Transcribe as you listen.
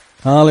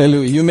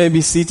Hallelujah. You may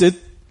be seated.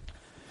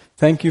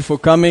 Thank you for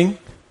coming.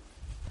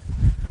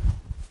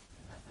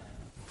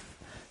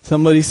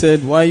 Somebody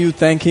said, why are you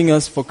thanking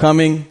us for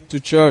coming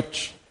to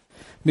church?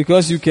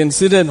 Because you can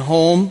sit at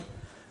home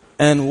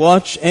and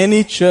watch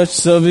any church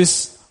service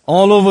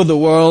all over the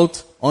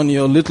world on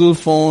your little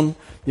phone,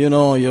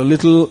 your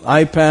little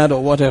iPad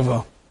or whatever.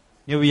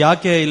 ನೀವು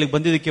ಯಾಕೆ ಇಲ್ಲಿಗೆ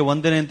ಬಂದಿದ್ದಕ್ಕೆ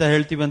ವಂದನೆ ಅಂತ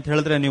ಹೇಳ್ತೀವಿ ಅಂತ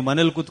ಹೇಳಿದ್ರೆ, ನೀವು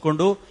ಮನೇಲಿ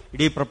ಕೂತ್ಕೊಂಡು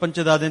ಇಡೀ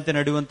ಪ್ರಪಂಚದಾದ್ಯಂತ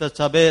ನಡೆಯುವಂತ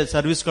ಸಭೆ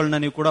ಸರ್ವಿಸ್ಗಳನ್ನ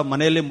ನೀವು ಕೂಡ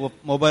ಮನೆಯಲ್ಲಿ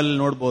ಮೊಬೈಲ್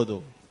ನೋಡಬಹುದು.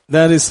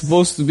 That is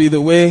supposed to be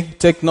the way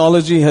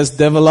technology has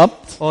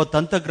developed.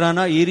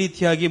 ತಂತ್ರಜ್ಞಾನ ಈ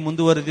ರೀತಿಯಾಗಿ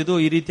ಮುಂದುವರೆದಿದ್ದು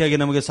ಈ ರೀತಿಯಾಗಿ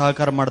ನಮಗೆ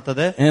ಸಹಕಾರ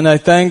ಮಾಡುತ್ತದೆ. And I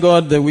thank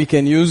God that we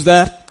can use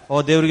that.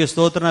 ದೇವರಿಗೆ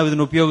ಸ್ತೋತ್ರ, ನಾವು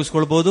ಇದನ್ನು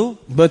ಉಪಯೋಗಿಸಿಕೊಳ್ಳಬಹುದು.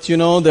 But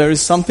there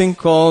is something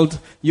called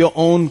your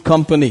own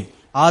company.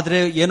 ಆದ್ರೆ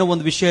ಏನೋ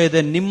ಒಂದು ವಿಷಯ ಇದೆ,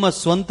 ನಿಮ್ಮ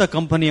ಸ್ವಂತ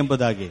ಕಂಪನಿ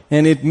ಎಂಬುದಾಗಿ.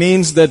 And it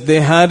means that they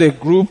had a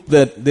group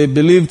that they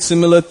believed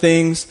similar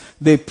things,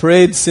 they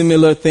prayed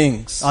similar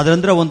things.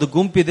 ಅದರಂದ್ರೆ ಒಂದು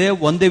ಗುಂಪಿದೆ,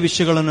 ಒಂದೇ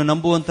ವಿಷಯಗಳನ್ನು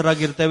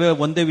ನಂಬುವಂತರಾಗಿರ್ತೇವೆ,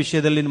 ಒಂದೇ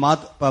ವಿಷಯದಲ್ಲಿ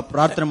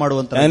ಪ್ರಾರ್ಥನೆ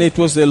ಮಾಡುವಂತ. And it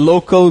was a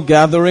local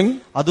gathering.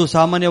 ಅದು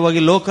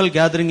ಸಾಮಾನ್ಯವಾಗಿ ಲೋಕಲ್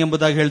ಗ್ಯಾದರಿಂಗ್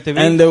ಎಂಬುದಾಗಿ ಹೇಳ್ತೇವೆ.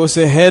 And there was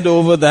a head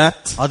over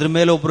that. ಅದ್ರ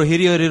ಮೇಲೆ ಒಬ್ರು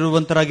ಹಿರಿಯರು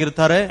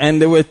ಇರುವಂತರಾಗಿರ್ತಾರೆ.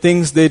 And there were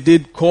things they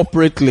did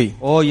corporately.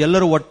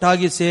 ಎಲ್ಲರೂ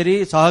ಒಟ್ಟಾಗಿ ಸೇರಿ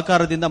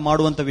ಸಹಕಾರದಿಂದ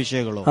ಮಾಡುವಂತ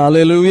ವಿಷಯಗಳು.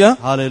 Hallelujah.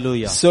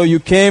 Hallelujah. So you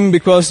came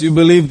because you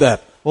believe that.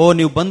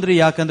 ನೀವು ಬಂದ್ರಿ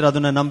ಯಾಕಂದ್ರೆ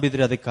ಅದನ್ನ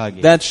ನಂಬಿದ್ರಿ, ಅದಕ್ಕಾಗಿ.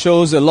 That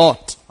shows a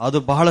lot. ಅದು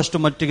ಬಹಳಷ್ಟು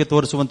ಮಟ್ಟಿಗೆ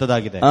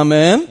ತೋರಿಸುವಂತದಾಗಿದೆ.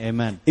 Amen.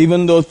 Amen.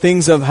 Even though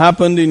things have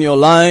happened in your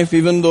life,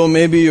 even though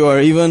maybe you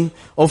are even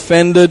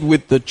offended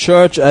with the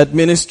church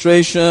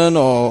administration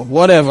or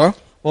whatever.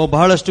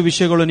 ಬಹಳಷ್ಟು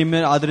ವಿಷಯಗಳು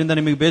ಅದರಿಂದ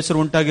ನಿಮಗೆ ಬೇಸರ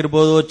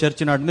ಉಂಟಾಗಿರ್ಬೋದು,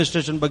 ಚರ್ಚಿನ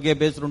ಅಡ್ಮಿನಿಸ್ಟ್ರೇಷನ್ ಬಗ್ಗೆ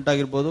ಬೇಸರ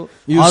ಉಂಟಾಗಿರ್ಬೋದು,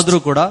 ಆದ್ರೂ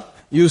ಕೂಡ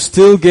you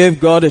still gave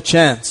God a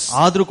chance.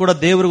 ಆದ್ರೂ ಕೂಡ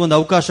ದೇವರಿಗೆ ಒಂದು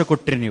ಅವಕಾಶ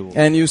ಕೊಟ್ರಿ ನೀವು.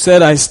 And you said,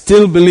 I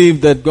still believe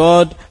that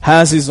God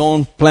has His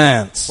own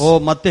plans.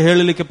 ಮತ್ತೆ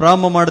ಹೇಳಲಿಕ್ಕೆ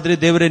ಪ್ರಾರಂಭ ಮಾಡಿದ್ರಿ,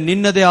 ದೇವರೇ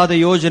ನಿನ್ನದೇ ಆದ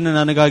ಯೋಜನೆ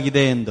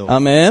ನನಗಾಗಿದೆ ಎಂದು.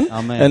 Amen.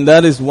 Amen. And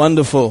that is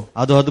wonderful.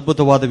 ಅದು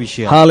ಅದ್ಭುತವಾದ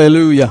ವಿಷಯ.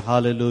 Hallelujah.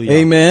 Hallelujah.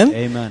 Amen.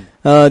 Amen.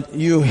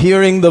 You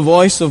hearing the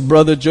voice of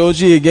Brother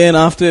Joji again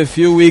after a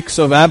few weeks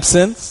of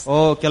absence.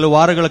 ಕೆಲವು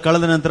ವಾರಗಳ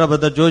ಕಳೆದ ನಂತರ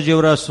ಬ್ರದರ್ ಜೋಜಿ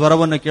ಅವರ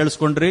ಸ್ವರವನ್ನು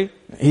ಕೇಳಿಸಿಕೊಂಡ್ರಿ.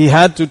 He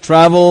had to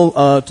travel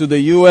to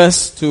the US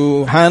to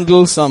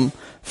handle some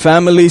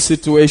family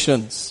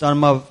situations.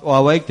 ತಮ್ಮ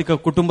ವೈಯಕ್ತಿಕ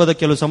ಕುಟುಂಬದ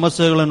ಕೆಲವು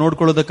ಸಮಸ್ಯೆಗಳನ್ನು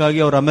ನೋಡಿಕೊಳ್ಳೋದಕ್ಕಾಗಿ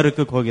ಅವರು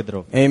ಅಮೆರಿಕಕ್ಕೆ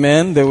ಹೋಗಿದ್ರು.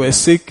 Amen. They were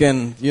sick and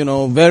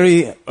very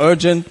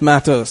urgent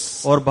matters.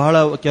 ಅವರು ಬಹಳ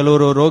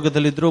ಕೆಲವರು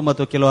ರೋಗದಲ್ಲಿದ್ರು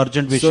ಮತ್ತು ಕೆಲವು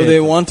ಅರ್ಜೆಂಟ್ ವಿಷಯ. So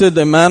they wanted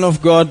a man of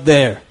God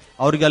there.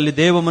 ಅವರಿಗೆ ಅಲ್ಲಿ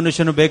ದೇವ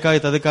ಮನುಷ್ಯನು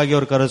ಬೇಕಾಗಿತ್ತು, ಅದಕ್ಕಾಗಿ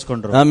ಅವರು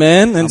ಕರೆಸಿಕೊಂಡ್ರು.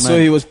 Amen. And so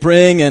he was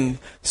praying and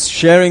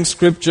sharing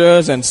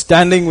scriptures and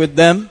standing with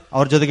them.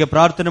 ಅವ್ರ ಜೊತೆಗೆ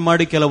ಪ್ರಾರ್ಥನೆ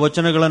ಮಾಡಿ ಕೆಲವು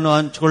ವಚನಗಳನ್ನು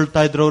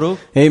ಹಂಚಿಕೊಳ್ತಾ ಇದ್ರು ಅವರು.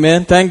 Amen.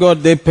 Thank God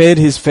they paid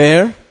his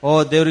fare.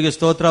 ದೇವರಿಗೆ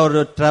ಸ್ತೋತ್ರ, ಅವರು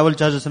ಟ್ರಾವೆಲ್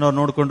ಚಾರ್ಜಸ್ ಅವ್ರು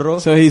ನೋಡಿಕೊಂಡ್ರು.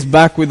 So he's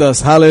back with us.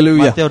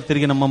 Hallelujah. ಮತ್ತೆ ಅವರು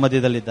ತಿರುಗಿ ನಮ್ಮ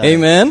ಮಧ್ಯದಲ್ಲಿದ್ದಾರೆ.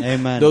 Amen.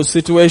 Amen. Those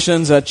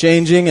situations are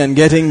changing and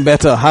getting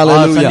better.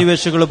 Hallelujah.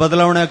 ಸನ್ನಿವೇಶಗಳು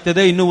ಬದಲಾವಣೆ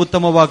ಆಗ್ತಿದೆ, ಇನ್ನೂ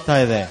ಉತ್ತಮವಾಗ್ತಾ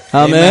ಇದೆ.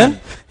 Amen.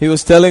 He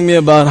was telling me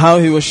about how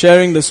he was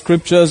sharing the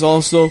scriptures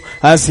also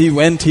as he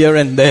went here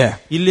and there.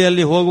 ಇಲ್ಲಿ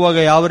ಅಲ್ಲಿ ಹೋಗುವಾಗ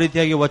ಯಾವ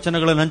ರೀತಿಯಾಗಿ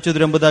ವಚನಗಳನ್ನು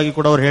ಹಂಚಿದ್ರು ಎಂಬುದಾಗಿ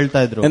ಕೂಡ ಅವರು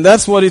ಹೇಳ್ತಾ ಇದ್ರು. And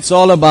that's what it's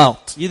all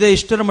about. ಇದೇ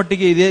ಇಷ್ಟರ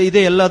ಮಟ್ಟಿಗೆ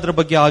ಇದೆ ಎಲ್ಲದರ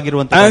ಬಗ್ಗೆ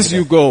ಆಗಿರುವಂತ. As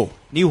you go,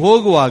 ನೀವು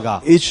ಹೋಗುವಾಗ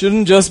it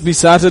shouldn't just be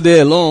Saturday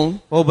alone.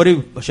 ಬರೀ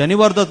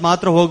ಶನಿವಾರದ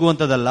ಮಾತ್ರ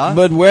ಹೋಗುವಂತದಲ್ಲ.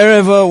 But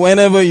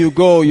whenever you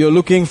go, you're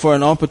looking for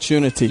an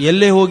opportunity.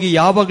 ಎಲ್ಲೇ ಹೋಗಿ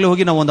ಯಾವಾಗಲೇ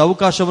ಹೋಗಿ ನಾವು ಒಂದು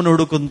ಅವಕಾಶವನ್ನು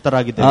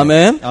ಹುಡುಕುವಂತರಾಗಿದ್ದೇವೆ.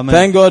 Amen.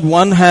 Thank God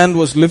one hand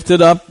was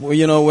lifted up,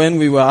 when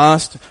we were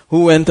asked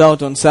who went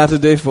out on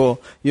Saturday for,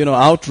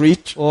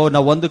 outreach.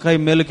 ನಾವು ಒಂದು ಕೈ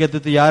ಮೇಲಕ್ಕೆ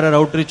ಎತ್ತಿತ್ತು, ಯಾರ್ಯಾರು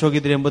ಔಟ್ರೀಚ್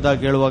ಹೋಗಿದ್ರಿ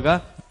ಎಂಬುದಾಗಿ ಹೇಳುವಾಗ,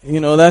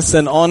 that's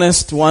an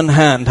honest one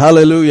hand.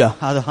 Hallelujah.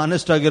 ಅದು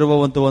ಹಾನೆಸ್ಟ್ ಆಗಿರುವ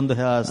ಒಂದು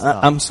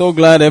I'm so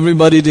glad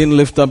everybody didn't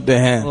lift up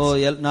their hands.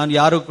 ನಾನು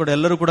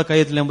ಎಲ್ಲರೂ ಕೂಡ ಕೈ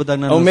ಎತ್ತಲಿ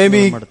ಎಂಬುದಾಗಿ ನಾನು. Or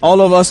maybe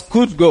all of us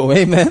could go.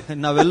 Amen.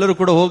 ನಾವೆಲ್ಲರೂ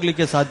ಕೂಡ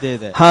ಹೋಗ್ಲಿಕ್ಕೆ ಸಾಧ್ಯ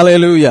ಇದೆ.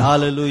 Hallelujah.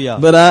 Hallelujah.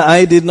 But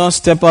I did not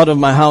step out of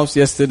my house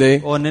yesterday.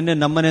 ನಿನ್ನೆ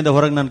ನಮ್ಮನೆಯಿಂದ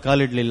ಹೊರಗೆ ನಾನು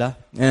ಕಾಲಿಡ್ಲಿಲ್ಲ.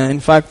 In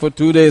fact, for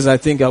 2 days I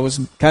think I was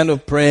kind of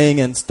praying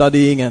and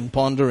studying and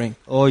pondering.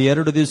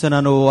 2 ದಿವಸ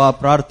ನಾನು ಆ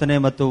ಪ್ರಾರ್ಥನೆ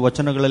ಮತ್ತು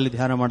ವಚನಗಳಲ್ಲಿ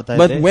ಧ್ಯಾನ ಮಾಡ್ತಾ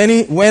ಇದ್ದೆ.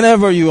 But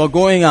whenever you are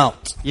going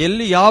out,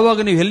 ಯಾವಾಗ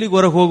ನೀವು ಎಲ್ಲಿಗೆ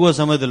ಹೊರಗೆ ಹೋಗುವ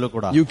ಸಮಯದಲ್ಲೂ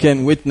ಕೂಡ you can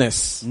witness.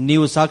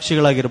 ನೀವು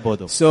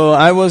ಸಾಕ್ಷಿಗಳಾಗಿರಬಹುದು. So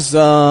I was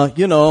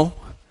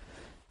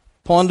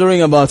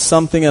pondering about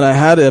something, and I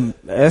had a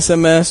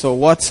SMS or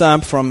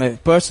WhatsApp from a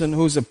person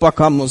who's a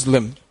Pakka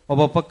Muslim.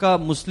 ಒಬ್ಬ ಪಕ್ಕ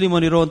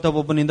ಮುಸ್ಲಿಮನಿರುವಂತ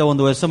ಒಬ್ಬನಿಂದ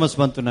ಒಂದು SMS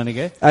ಬಂತು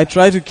ನನಗೆ. I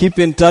try to keep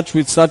in touch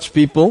with such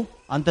people.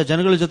 ಅಂತ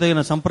ಜನಗಳ ಜೊತೆಗೆ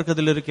ನಾನು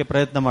ಸಂಪರ್ಕದಲ್ಲಿರಕ್ಕೆ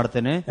ಪ್ರಯತ್ನ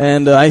ಮಾಡ್ತೇನೆ.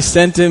 And I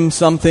sent him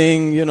something,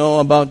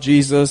 about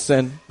Jesus,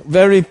 and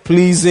very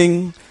pleasing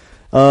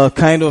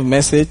kind of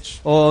message.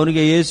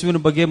 ಅವನಿಗೆ ಯೇಸುವಿನ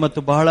ಬಗ್ಗೆ ಮತ್ತು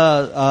ಬಹಳ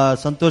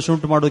ಸಂತೋಷ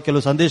ಉಂಟು ಮಾಡುವ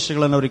ಕೆಲವು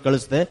ಸಂದೇಶಗಳನ್ನು ಅವರಿಗೆ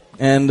ಕಳಿಸಿದೆ.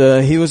 And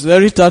he was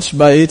very touched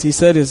by it. He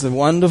said it's a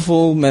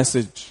wonderful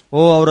message.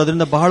 ಅವರು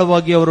ಅದರಿಂದ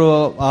ಬಹಳವಾಗಿ ಅವರು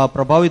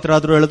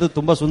ಪ್ರಭಾವಿತರಾದ್ರು, ಹೇಳೋದು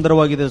ತುಂಬಾ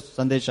ಸುಂದರವಾಗಿದೆ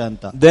ಸಂದೇಶ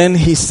ಅಂತ. Then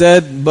he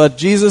said, but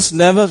Jesus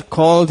never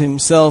called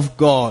himself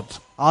God.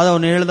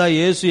 ಅವನು ಹೇಳ್ದ,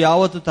 ಯೇಸು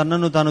ಯಾವತ್ತು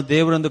ತನ್ನನ್ನು ತಾನು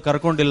ದೇವರೆಂದು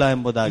ಕರ್ಕೊಂಡಿಲ್ಲ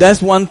ಎಂಬುದಾಗಿ.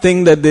 That's one thing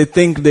that they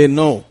think they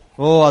know.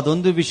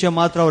 ಅದೊಂದು ವಿಷಯ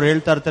ಮಾತ್ರ ಅವ್ರು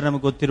ಹೇಳ್ತಾ ಇರ್ತಾರೆ,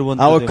 ನಮಗೆ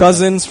ಗೊತ್ತಿರುವಂತ. Our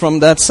cousins from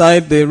that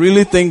side, they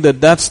really think that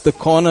that's the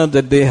corner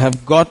that they have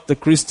got the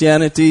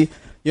Christianity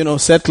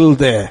settle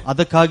there.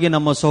 ಅದಕ್ಕಾಗಿ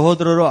ನಮ್ಮ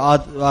ಸಹೋದರರು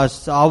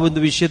ಆ ಒಂದು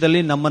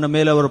ವಿಷಯದಲ್ಲಿ ನಮ್ಮನ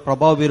ಮೇಲೆ ಅವರು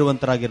ಪ್ರಭಾವ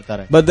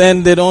ಬೀರುವಂತರಾಗಿರ್ತಾರೆ. But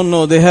then they don't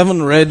know, they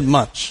haven't read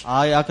much.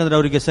 ಯಾಕಂದ್ರೆ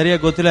ಅವರಿಗೆ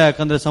ಸರಿಯಾಗಿ ಗೊತ್ತಿಲ್ಲ,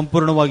 ಯಾಕಂದ್ರೆ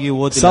ಸಂಪೂರ್ಣವಾಗಿ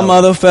ಓದಿಲ್ಲ. Some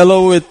other fellow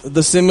with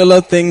the similar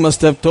thing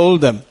must have told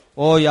them.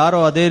 ಯಾರೋ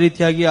ಅದೇ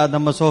ರೀತಿಯಾಗಿ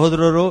ನಮ್ಮ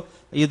ಸಹೋದರರು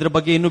ಇದ್ರ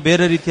ಬಗ್ಗೆ ಇನ್ನು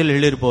ಬೇರೆ ರೀತಿಯಲ್ಲಿ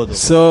ಹೇಳಿರಬಹುದು.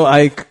 So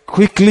I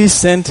quickly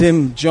sent him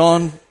John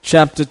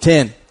chapter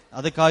 10.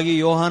 ಅದಕ್ಕಾಗಿ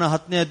ಯೋಹಾನ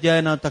 10ನೇ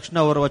ಅಧ್ಯಾಯನ ತಕ್ಷಣ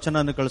ಅವರ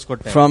ವಚನವನ್ನು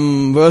ಕಳಿಸಿಕೊಟ್ಟೆ. From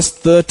verse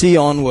 30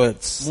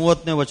 onwards.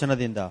 30ನೇ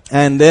ವಚನದಿಂದ.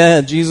 And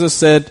there Jesus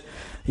said,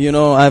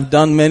 I've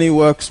done many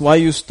works. Why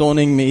are you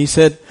stoning me? He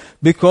said,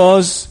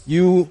 because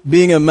you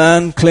being a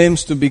man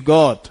claims to be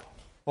God.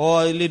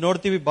 ಇಲ್ಲಿ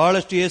ನೋಡ್ತೀವಿ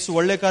ಬಹಳಷ್ಟು ಯೇಸು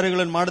ಒಳ್ಳೆ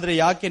ಕಾರ್ಯಗಳನ್ನು ಮಾಡಿದ್ರೆ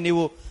ಯಾಕೆ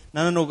ನೀವು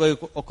ನನ್ನನ್ನು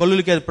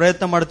ಕೊಲ್ಲಲಿಕ್ಕೆ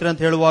ಪ್ರಯತ್ನ ಮಾಡ್ತೀರಾ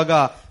ಅಂತ ಹೇಳುವಾಗ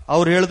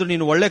ಅವ್ರು ಹೇಳಿದ್ರು,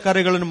 ನೀನು ಒಳ್ಳೆ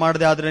ಕಾರ್ಯಗಳನ್ನು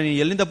ಮಾಡದೆ ಆದ್ರೆ ನೀನು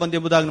ಎಲ್ಲಿಂದ ಬಂದ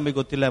ಎಂಬುದಾಗಿ ನಮಗೆ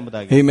ಗೊತ್ತಿಲ್ಲ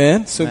ಎಂಬುದಾಗಿ. Amen.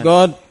 So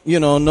God,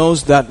 knows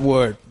that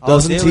word,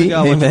 doesn't he?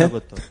 Amen.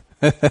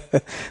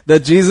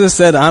 That Jesus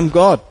said, I'm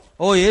God.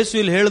 ಯೇಸು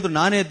ಇಲ್ಲಿ ಹೇಳಿದ್ರು,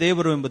 ನಾನೇ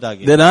ದೇವರು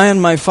ಎಂಬುದಾಗಿ. That I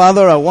and my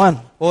Father are one.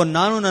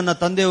 ನಾನು ನನ್ನ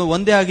ತಂದೆ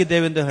ಒಂದೇ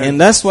ಆಗಿದ್ದೇವೆ ಎಂದು ಹೇಳಿದ್ರು.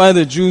 And that's why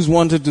the Jews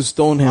wanted to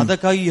stone him.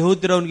 ಅದಕ್ಕಾಗಿ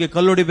ಯೆಹೂದ್ಯರು ಅವನಿಗೆ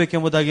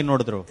ಕಲ್ಲೊಡಿಬೇಕೆಂಬುದಾಗಿ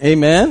ನೋಡಿದ್ರು.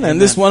 Amen. And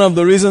this is one of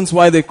the reasons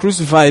why they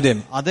crucified him.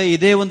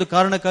 ಇದೇ ಒಂದು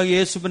ಕಾರಣಕ್ಕಾಗಿ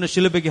ಯೇಸುವಿನ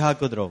ಶಿಲುಬೆಗೆ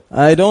ಹಾಕಿದ್ರು.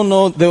 I don't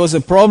know, there was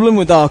a problem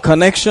with our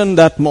connection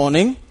that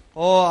morning.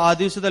 ಆ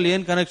ದಿವಸದಲ್ಲಿ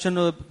ಏನ್ ಕನೆಕ್ಷನ್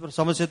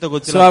ಸಮಸ್ಯೆ ಅಂತ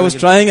ಗೊತ್ತಿಲ್ಲ. So I was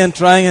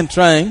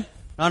trying.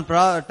 ನಾನು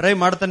ಟ್ರೈ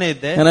ಮಾಡ್ತಾನೆ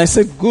ಇದ್ದೆ. And I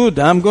said, good,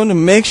 I'm going to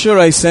make sure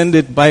I send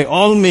it by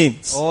all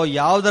means.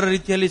 ಯಾವುದರ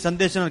ರೀತಿಯಲ್ಲಿ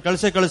ಸಂದೇಶ ನಾನು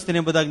ಕಳಿಸ್ತೀನಿ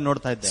ಎಂಬುದಾಗಿ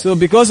ನೋಡ್ತಾ ಇದ್ದೆ. So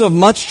because of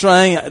much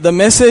trying, the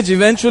message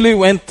eventually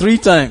went 3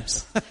 times.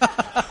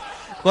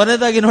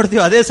 ಕೊನೆದಾಗಿ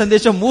ನೋಡ್ತೀವಿ ಅದೇ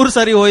ಸಂದೇಶ 3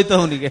 ಸಾರಿ ಹೋಯ್ತು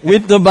ಅವನಿಗೆ.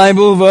 With the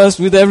Bible verse,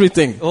 with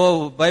everything.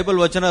 Bible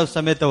ವಚನ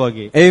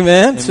ಸಮೇತವಾಗಿ.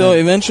 Amen. So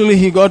eventually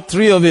he got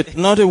 3 of it.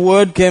 Not a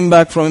word came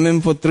back from him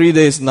for 3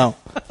 days now.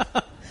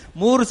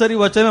 3 ಸರಿ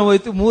ವಚನ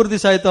ಹೋಯ್ತು, 3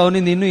 ದಿವಸ ಆಯ್ತು,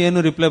 ಅವನಿಂದ ಇನ್ನೂ ಏನು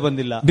ರಿಪ್ಲೈ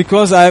ಬಂದಿಲ್ಲ.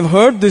 Because I have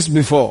heard this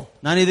before.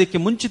 ನಾನು ಇದಕ್ಕೆ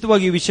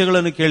ಮುಂಚಿತವಾಗಿ ಈ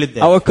ವಿಷಯಗಳನ್ನು ಕೇಳಿದ್ದೆ.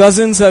 Our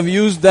cousins have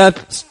used that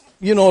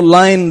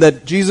line that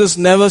Jesus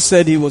never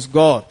said he was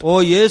God.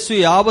 ಯೇಸು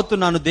ಯಾವತ್ತು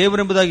ನಾನು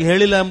ದೇವರೆಂಬುದಾಗಿ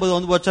ಹೇಳಿಲ್ಲ ಎಂಬುದು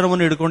ಒಂದು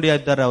ವಚನವನ್ನು ಹಿಡ್ಕೊಂಡು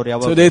ಇದ್ದಾರೆ ಅವರು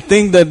ಯಾವಾಗ. So they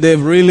think that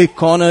they've really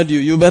cornered you.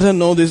 You better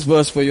know this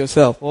verse for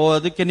yourself.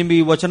 ಅದಕ್ಕೆ ನಿಮಗೆ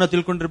ಈ ವಚನ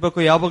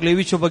ತಿಳ್ಕೊಂಡಿರಬೇಕು, ಯಾವಾಗಲೂ ಈ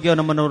ವಿಷಯ ಬಗ್ಗೆ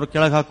ನಮ್ಮನ್ನು ಅವರು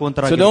ಕೆಳಗೆ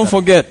ಹಾಕುವಂತರ. So don't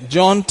forget,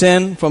 John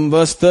 10 from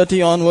verse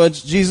 30 onwards,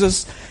 Jesus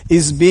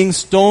is being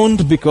stoned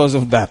because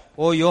of that.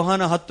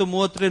 ಯೋಹಾನ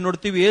 10:30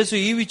 ನೋಡ್ತೀವಿ, ಯೇಸು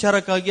ಈ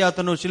ವಿಚಾರಕ್ಕಾಗಿ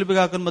ಆತನು ಶಿಲುಬೆಗೆ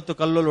ಹಾಕನ್ ಮತ್ತು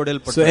ಕಲ್ಲಲ್ಲಿ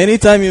ಹೊಡೆಯಲ್ಪಟ್ಟ. So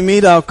anytime you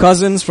meet our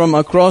cousins from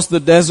across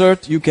the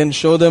desert, you can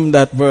show them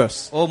that verse.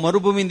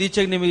 ಮರುಭೂಮಿಯಿಂದ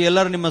ಈಚೆಗೆ ನಿಮಗೆ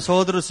ಎಲ್ಲರೂ ನಿಮ್ಮ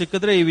ಸಹೋದರರು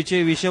ಸಿಕ್ಕಿದ್ರೆ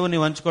ಈ ವಿಷಯವನ್ನು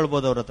ನೀವು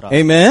ಹಂಚಿಕೊಳ್ಳಬಹುದು ಅವರ ಹತ್ರ.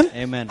 Amen.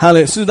 Amen.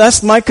 Hallelujah. So that's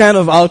my kind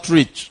of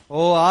outreach.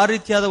 ಆ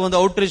ರೀತಿಯಾದ ಒಂದು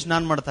ಔಟ್ರೀಚ್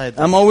ನಾನು ಮಾಡ್ತಾ ಇದ್ದೆ.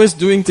 I'm always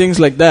doing things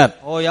like that.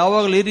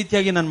 ಯಾವಾಗಲೂ ಈ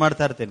ರೀತಿಯಾಗಿ ನಾನು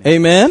ಮಾಡ್ತಾ ಇರ್ತೇನೆ.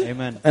 Amen.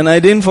 Amen. And I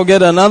didn't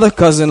forget another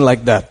cousin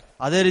like that.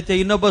 ಅದೇ ರೀತಿ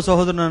ಇನ್ನೊಬ್ಬ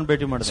ಸಹೋದರನನ್ನು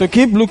ಭೇಟಿ ಮಾಡಿದೆ. So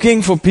keep looking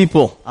for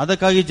people.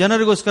 ಅದಕ್ಕಾಗಿ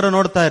ಜನರಿಗೋಸ್ಕರ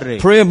ನೋಡ್ತಾ ಇರ್ರಿ.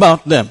 Pray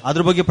about them.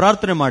 ಅದ್ರ ಬಗ್ಗೆ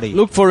ಪ್ರಾರ್ಥನೆ ಮಾಡಿ.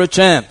 Look for a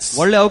chance.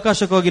 ಒಳ್ಳೆ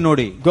ಅವಕಾಶಕ್ಕಾಗಿ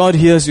ನೋಡಿ. God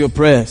hears your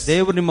prayers.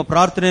 ದೇವರು ನಿಮ್ಮ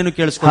ಪ್ರಾರ್ಥನೆಯನ್ನು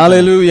ಕೇಳಿಸ್ಕೊಳ್ತಾನೆ.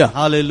 Hallelujah.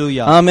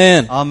 Hallelujah.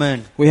 Amen. Amen.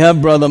 We have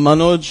Brother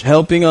Manoj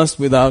helping us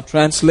with our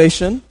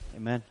translation.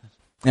 Amen.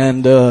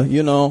 And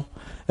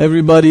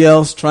everybody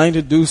else trying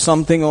to do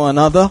something or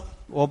another.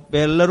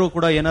 ಎಲ್ಲರೂ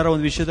ಕೂಡ ಏನಾರ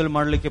ಒಂದು ವಿಷಯದಲ್ಲಿ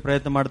ಮಾಡಲಿಕ್ಕೆ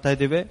ಪ್ರಯತ್ನ ಮಾಡ್ತಾ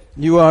ಇದ್ದೀವಿ.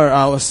 You are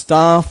our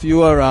staff,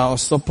 you are our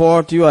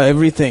support, you are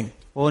everything.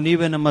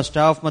 ನೀವೇ ನಮ್ಮ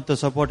ಸ್ಟಾಫ್ ಮತ್ತು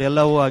ಸಪೋರ್ಟ್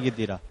ಎಲ್ಲವೂ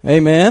ಆಗಿದ್ದೀರಾ.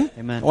 Amen.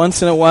 Amen. Once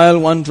in a while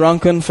one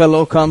drunken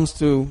fellow comes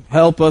to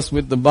help us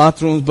with the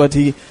bathrooms, but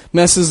he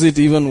messes it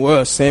even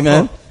worse.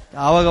 Amen.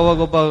 ಅವಾಗ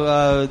ಒಬ್ಬ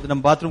ನಮ್ಮ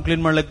bathroom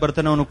clean ಮಾಡ್ಲಿಕ್ಕೆ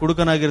ಬರ್ತಾನೆ, ಅವನು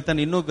ಕುಡುಕನಾಗಿರ್ತಾನೆ,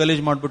 ಇನ್ನೂ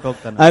ಗಲೀಜ್ ಮಾಡ್ಬಿಟ್ಟು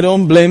ಹೋಗ್ತಾನೆ. I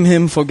don't blame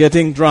him for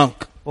getting drunk.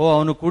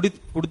 ಅವನು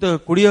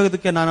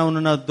ಕುಡಿಯೋದಕ್ಕೆ ನಾನು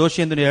ಅವನನ್ನ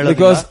ದೋಷಿ ಎಂದು ಹೇಳೋದಿಲ್ಲ.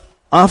 Because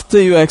after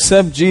you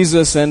accept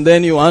Jesus and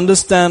then you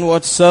understand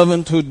what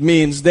servanthood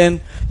means, then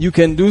you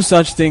can do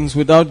such things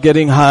without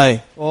getting high.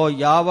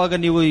 ಯಾವಾಗ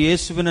ನೀವು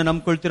ಯೇಸುವಿನ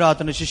ನಂಬಿಕೊಳ್ತೀರೋ,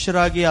 ಆತನ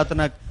ಶಿಷ್ಯರಾಗಿ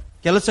ಆತನ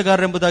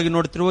ಕೆಲಸಗಾರರೆಂಬುದಾಗಿ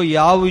ನೋಡ್ತಿರುವ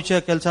ಯಾವ ವಿಷಯ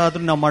ಕೆಲಸ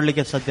ಆದ್ರೂ ನಾವು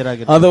ಮಾಡ್ಲಿಕ್ಕೆ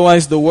ಸಾಧ್ಯರಾಗಿಲ್ಲ.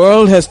 Otherwise the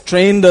world has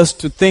trained us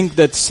to think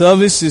that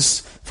service is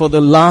for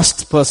the last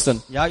person.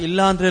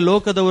 ಇಲ್ಲ ಅಂದ್ರೆ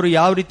ಲೋಕದವರು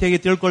ಯಾವ ರೀತಿಯಾಗಿ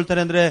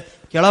ತಿಳ್ಕೊಳ್ತಾರೆ ಅಂದ್ರೆ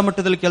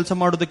ಕೆಳಮಟ್ಟದಲ್ಲಿ ಕೆಲಸ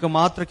ಮಾಡೋದಕ್ಕೆ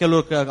ಮಾತ್ರ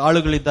ಕೆಲವು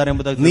ಆಳುಗಳಿದ್ದಾರೆ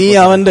ಎಂಬುದಾಗಿ. ನೀ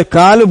ಅವನ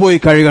ಕಾಲು ಬೋಯ್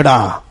ಕಳ್ಗಡ.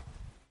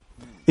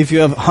 If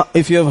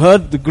you have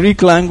heard the Greek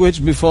language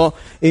before,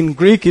 in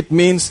Greek it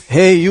means,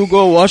 hey, you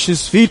go wash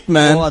his feet,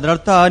 man.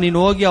 ಅದರರ್ಥ ನೀನು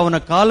ಹೋಗಿ ಅವನ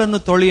ಕಾಲನ್ನು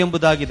ತೊಳಿ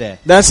ಎಂಬುದಾಗಿದೆ.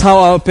 That's how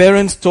our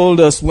parents told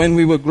us when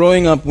we were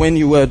growing up, when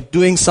you were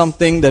doing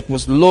something that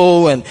was low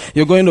and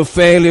you're going to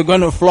fail, you're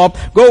going to flop,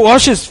 go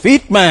wash his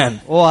feet, man.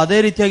 ಅದೇ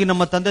ರೀತಿಯಾಗಿ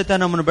ನಮ್ಮ ತಂದೆ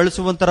ತಾಯಿ ನಮ್ಮನ್ನು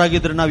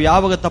ಬೆಳೆಸುವಂತರಾಗಿದ್ರು. ನಾವು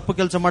ಯಾವಾಗ ತಪ್ಪು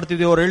ಕೆಲಸ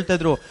ಮಾಡ್ತಿದ್ವಿ ಅವ್ರು ಹೇಳ್ತಾ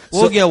ಇದ್ರು,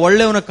 ಹೋಗಿ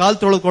ಒಳ್ಳೆಯವನ ಕಾಲು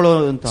ತೊಳ್ಕೊಳ್ಳೋ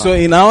ಅಂತ. So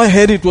in our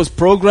head it was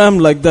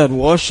programmed like that.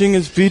 Washing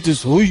his feet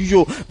is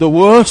the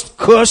worst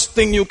cursed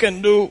thing you can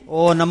do.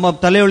 ನಮ್ಮ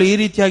ತಲೆಯೊಳಗೆ ಈ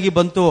ರೀತಿಯಾಗಿ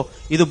ಬಂತು,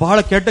 ಇದು ಬಹಳ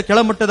ಕೆಟ್ಟ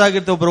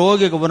ಕೆಳಮಟ್ಟದಾಗಿರುತ್ತೆ, ಒಬ್ಬರು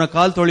ಹೋಗಿ ಒಬ್ಬನ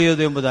ಕಾಲು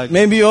ತೊಳೆಯೋದು ಎಂಬುದಾಗಿ.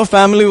 Maybe your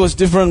family was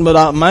different, but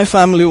my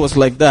family was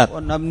like that.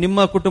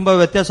 ನಿಮ್ಮ ಕುಟುಂಬ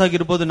ವ್ಯತ್ಯಾಸ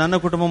ಆಗಿರಬಹುದು, ನನ್ನ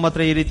ಕುಟುಂಬ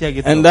ಮಾತ್ರ ಈ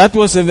ರೀತಿಯಾಗಿತ್ತು. And that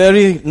was a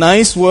very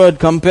nice word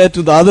compared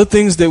to the other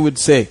things they would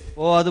say.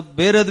 ಅದು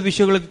ಬೇರೆ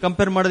ವಿಷಯಗಳಿಗೆ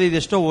ಕಂಪೇರ್ ಮಾಡಿದ್ರೆ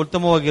ಇದೆಷ್ಟೋ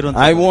ಉತ್ತಮವಾಗಿರುವಂತ.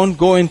 I won't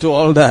go into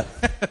all that.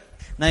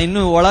 ನಾ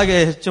ಇನ್ನು ಒಳಗೆ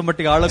ಹೆಚ್ಚು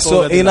ಮಟ್ಟಿಗೆ ಆಳಕ್ಕೆ So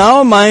in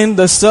our mind,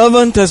 the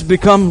servant has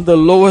become the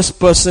lowest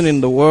person in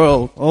the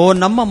world.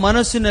 ನಮ್ಮ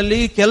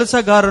ಮನಸ್ಸಿನಲ್ಲಿ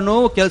ಕೆಲಸಗಾರನು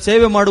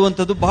ಸೇವೆ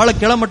ಮಾಡುವಂತದ್ದು ಬಹಳ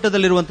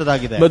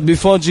ಕೆಳಮಟ್ಟದಲ್ಲಿರುವಂತದ್ದಾಗಿದೆ. But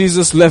before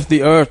Jesus left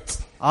the earth,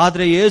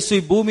 ಆದ್ರೆ ಯೇಸು ಈ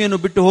ಭೂಮಿಯನ್ನು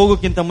ಬಿಟ್ಟು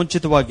ಹೋಗೋಕ್ಕಿಂತ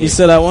ಮುಂಚಿತವಾಗಿ he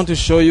said, I want to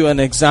show you an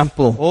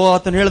example.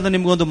 ಆತನು ಹೇಳಿದ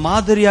ನಿಮ್ಗೆ ಒಂದು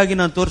ಮಾದರಿಯಾಗಿ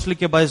ನಾನು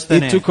ತೋರಿಸಲಿಕ್ಕೆ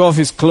ಬಯಸ್ತೇನೆ. He took off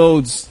his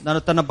clothes. ನಾನು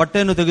ತನ್ನ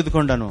ಬಟ್ಟೆಯನ್ನು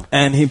ತೆಗೆದುಕೊಂಡನು.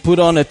 And he put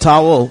on a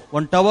towel.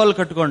 ಒಂದು ಟವಲ್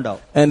ಕಟ್ಟಿಕೊಂಡ.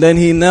 And then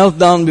he knelt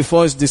down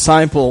before his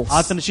disciples.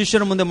 ಆತನ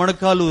ಶಿಷ್ಯರ ಮುಂದೆ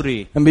ಮೊಣಕಾಲೂರಿ.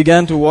 And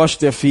began to wash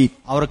their feet.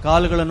 ಅವರ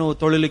ಕಾಲುಗಳನ್ನು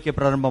ತೊಳಿಲಿಕ್ಕೆ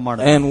ಪ್ರಾರಂಭ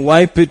ಮಾಡಿದ. And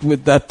wipe it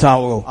with that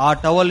towel. ಆ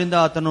ಟವಲ್ ಇಂದ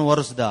ಆತನು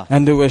ಒರೆಸಿದ.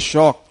 And they were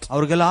shocked.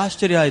 ಅವ್ರಿಗೆಲ್ಲ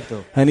ಆಶ್ಚರ್ಯ ಆಯ್ತು.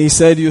 And he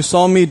said, you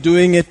saw me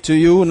doing it to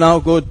you, now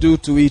go do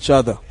to each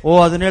other.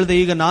 ಅದನ್ನ ಹೇಳಿದೆ,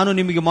 ಈಗ ನಾನು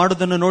ನಿಮಗೆ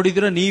ಮಾಡೋದನ್ನು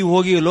ನೋಡಿದ್ರೆ ನೀವು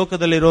ಹೋಗಿ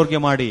ಲೋಕದಲ್ಲಿರೋರ್ಗೆ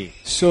ಮಾಡಿ.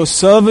 So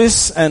service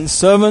and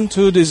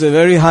servanthood is a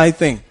very high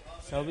thing.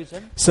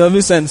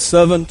 Service and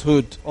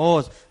servanthood.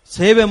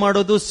 ಸೇವೆ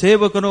ಮಾಡೋದು,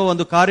 ಸೇವಕನು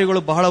ಒಂದು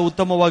ಕಾರ್ಯಗಳು ಬಹಳ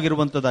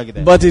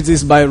ಉತ್ತಮವಾಗಿರುವಂತದ್ದಾಗಿದೆ. But it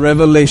is by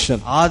revelation.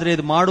 ಆದ್ರೆ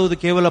ಇದು ಮಾಡುವುದು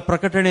ಕೇವಲ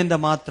ಪ್ರಕಟಣೆಯಿಂದ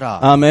ಮಾತ್ರ.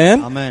 Amen.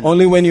 Amen.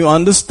 Only when you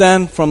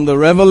understand from the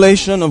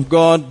revelation of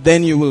God,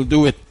 then you will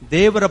do it.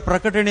 ದೇವರ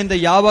ಪ್ರಕಟಣೆಯಿಂದ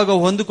ಯಾವಾಗ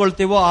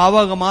ಹೊಂದಿಕೊಳ್ತೀವೋ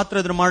ಆವಾಗ ಮಾತ್ರ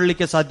ಅದನ್ನು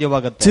ಮಾಡಲಿಕ್ಕೆ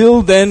ಸಾಧ್ಯವಾಗುತ್ತೆ. Till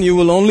then you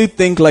will only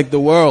think like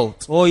the world.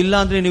 ಇಲ್ಲ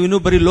ಅಂದ್ರೆ ನೀವು ಇನ್ನೂ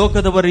ಬರೀ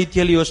ಲೋಕದವರ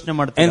ರೀತಿಯಲ್ಲಿ ಯೋಚನೆ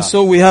ಮಾಡ್ತೀರಾ. And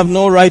so we have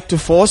no right to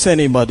force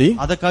anybody.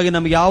 ಅದಕ್ಕಾಗಿ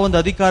ನಮಗೆ ಯಾವ ಒಂದು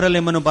ಅಧಿಕಾರ ಇಲ್ಲ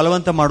ನಿಮ್ಮನ್ನು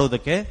ಬಲವಂತ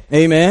ಮಾಡೋದಕ್ಕೆ.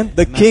 Amen.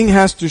 The king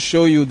has to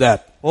show you that.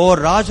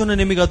 ರಾಜನು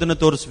ನಿಮಗೆ ಅದನ್ನು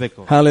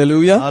ತೋರಿಸಬೇಕು.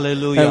 Hallelujah.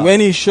 Hallelujah. And when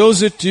he shows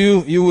it to you,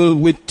 you will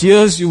with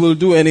tears you will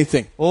do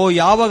anything.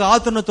 ಯಾವಾಗ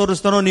ಆತನು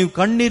ತೋರಿಸ್ತಾನೋ ನೀವು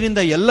ಕಣ್ಣೀರಿಂದ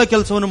ಎಲ್ಲ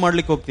ಕೆಲಸವನ್ನು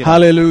ಮಾಡ್ಲಿಕ್ಕೆ ಹೋಗ್ತೀರಾ.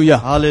 Hallelujah.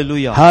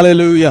 Hallelujah.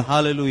 Hallelujah.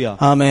 Hallelujah.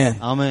 Amen.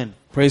 Amen.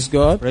 Praise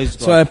God. Praise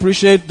God. So I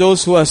appreciate those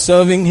who are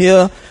serving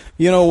here,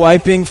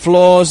 wiping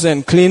floors and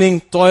cleaning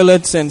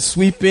toilets and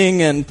sweeping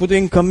and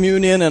putting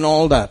communion and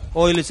all that.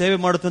 ಇಲ್ಲಿ ಸೇವೆ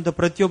ಮಾಡುವಂತ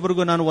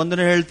ಪ್ರತಿಯೊಬ್ಬರಿಗೂ ನಾನು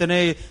ಒಂದನೇ ಹೇಳ್ತೇನೆ,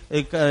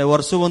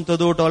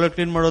 ಒರೆಸುವಂತದ್ದು, toilet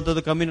clean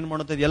ಮಾಡುವಂತದ್ದು, communion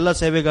ಮಾಡುವಂತದ್ದು ಎಲ್ಲ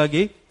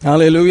ಸೇವೆಗಾಗಿ.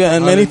 Hallelujah.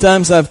 And many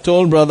times I've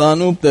told Brother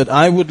Anup that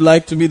I would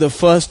like to be the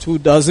first who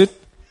does it.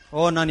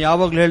 ನಾನು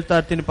ಯಾವಾಗ್ಲೂ ಹೇಳ್ತಾ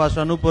ಇರ್ತೀನಿ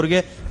ಪಾಸ್ಟರ್ ಅನೂಪ್ ಅವ್ರಿಗೆ,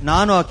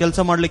 ನಾನು ಆ ಕೆಲಸ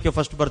ಮಾಡ್ಲಿಕ್ಕೆ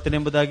ಫಸ್ಟ್ ಬರ್ತೀನಿ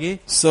ಎಂಬುದಾಗಿ.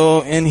 So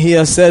and he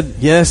has said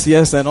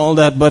yes and all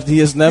that, but he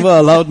has never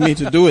allowed me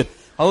to do it.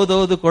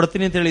 ಹೌದೌದು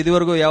ಕೊಡ್ತೀನಿ ಅಂತ ಹೇಳಿ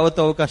ಇದುವರೆಗೂ ಯಾವತ್ತೂ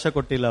ಅವಕಾಶ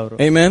ಕೊಟ್ಟಿಲ್ಲ ಅವರು.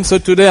 Amen. So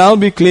today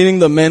I'll be cleaning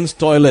the men's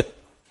toilet.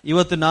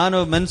 ಇವತ್ತು ನಾನು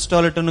ಮೆನ್ಸ್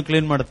ಟಾಯ್ಲೆಟ್ ಅನ್ನು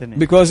ಕ್ಲೀನ್ ಮಾಡ್ತೀನಿ.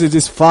 Because it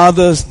is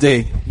Father's Day.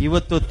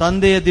 ಇವತ್ತು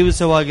ತಂದೆಯ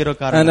ದಿವಸವಾಗಿರೋ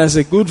ಕಾರಣ. And as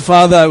a good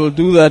father I will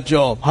do that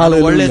job.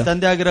 Hallelujah. ಒಳ್ಳೆ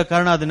ತಂದೆ ಆಗಿರೋ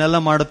ಕಾರಣ ಅದನ್ನೆಲ್ಲ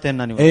ಮಾಡುತ್ತೇನೆ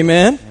ನಾನು.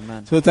 Amen.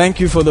 So thank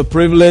you for the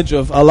privilege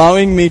of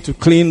allowing me to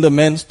clean the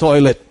men's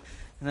toilet.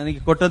 ನನಗೆ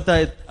ಕೊಟ್ಟಂತ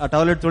ಆ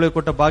ಟಾಯ್ಲೆಟ್ ತೊಳೆಯ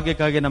ಕೊಟ್ಟ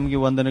ಭಾಗ್ಯಕ್ಕಾಗಿ ನಮಗೆ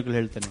ವಂದನೆಗಳು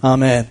ಹೇಳ್ತೇನೆ.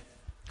 Amen.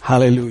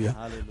 Hallelujah.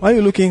 Why are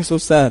you looking so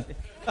sad?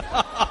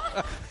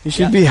 You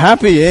should be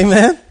happy.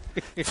 Amen.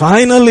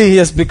 Finally he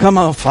has become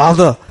our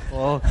father.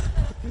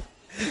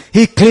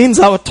 He cleans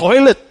our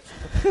toilet.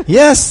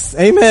 Yes.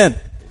 Amen.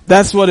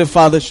 That's what a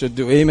father should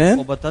do. Amen.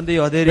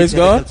 Praise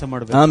God.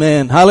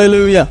 Amen.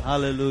 Hallelujah.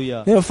 Hallelujah.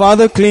 Your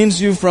father cleans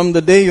you from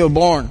the day you're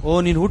born.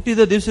 ನೀನು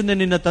ಹುಟ್ಟಿದ ದಿವಸದಿಂದ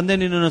ನಿನ್ನ ತಂದೆ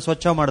ನಿನ್ನನ್ನು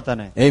ಸ್ವಚ್ಛ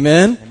ಮಾಡ್ತಾನೆ.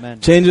 Amen.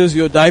 Changes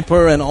your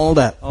diaper and all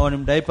that.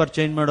 ನಿಮ್ diaper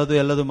change ಮಾಡೋದು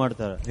ಎಲ್ಲದೂ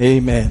ಮಾಡ್ತಾರೆ.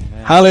 Amen.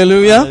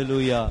 Hallelujah.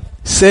 Hallelujah.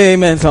 Say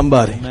amen,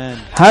 somebody. Amen.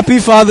 Happy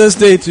Father's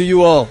Day to you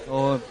all.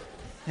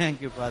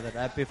 Thank you, Father.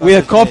 Happy Father's We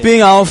are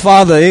copying our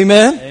Father.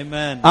 Amen.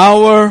 Amen.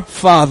 Our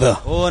Father.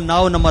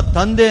 ನಾವು ನಮ್ಮ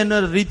ತಂದೆಯನ್ನ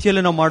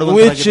ರೀತಿಯಲ್ಲಿ ನಾವು ಮಾಡುವ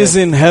which is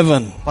in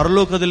heaven.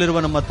 ಪರಲೋಕದಲ್ಲಿರುವ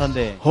ನಮ್ಮ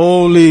ತಂದೆ.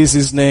 Holy is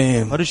his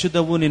name.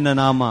 ಪರಿಶುದ್ಧವು ನಿನ್ನ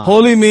ನಾಮ.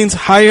 Holy means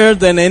higher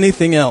than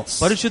anything else.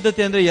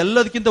 ಪರಿಶುದ್ಧತೆ ಅಂದ್ರೆ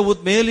ಎಲ್ಲದಕ್ಕಿಂತ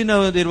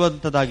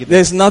ಮೇಲಿನದಿರುವಂತದ್ದಾಗಿದೆ.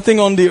 There's nothing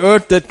on the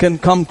earth that can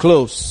come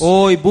close.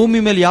 ಈ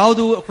ಭೂಮಿ ಮೇಲೆ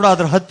ಯಾವುದು ಕೂಡ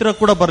ಅದರ ಹತ್ತಿರ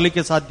ಕೂಡ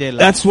ಬರಲಿಕ್ಕೆ ಸಾಧ್ಯ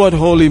ಇಲ್ಲ. That's what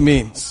holy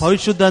means.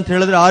 ಪರಿಶುದ್ಧ ಅಂತ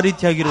ಹೇಳಿದ್ರೆ ಆ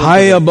ರೀತಿಯಾಗಿರುವುದು.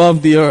 High above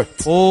the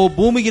earth.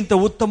 ಭೂಮಿಗಿಂತ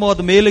ಉತ್ತಮವಾದ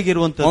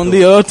ಮೇಲೆಗಿರುವಂತದ್ದು. On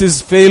the earth is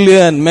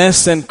failure and mess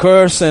and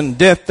curse and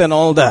death and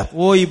all that.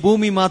 ಈ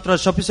ಭೂಮಿ ಮಾತ್ರ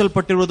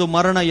ಶಪಿಸಲ್ಪಟ್ಟಿರುವುದು,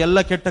 ಮರಣ, ಎಲ್ಲ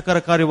ಕೆಟ್ಟಕರ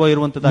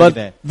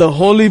ಕಾರ್ಯವಾಗಿರುವಂತದ್ದಾಗಿದೆ. But the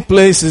holy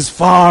place is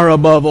far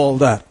above all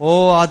that.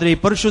 ಆದ್ರೆ ಈ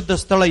ಪರಿಶುದ್ಧ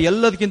ಸ್ಥಳ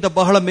ಎಲ್ಲದಕ್ಕಿಂತ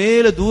ಬಹಳ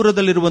ಮೇಲೆ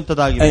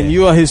ದೂರದಲ್ಲಿರುವಂತದ್ದಾಗಿದೆ. And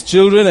you are his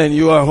children and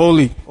you are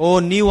holy.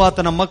 ನೀವು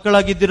ಆತನ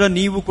ಮಕ್ಕಳಾಗಿದ್ದೀರಾ,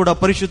 ನೀವು ಕೂಡ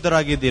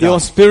ಪರಿಶುದ್ಧರಾಗಿದ್ದೀರಾ. Your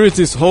spirit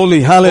is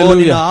holy.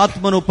 Hallelujah.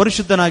 ಆತ್ಮನು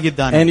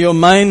ಪರಿಶುದ್ಧನಾಗಿದ್ದಾನೆ. And your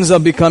minds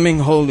are becoming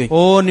holy.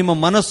 ನಿಮ್ಮ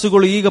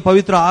ಮನಸ್ಸುಗಳು ಈಗ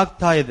ಪವಿತ್ರ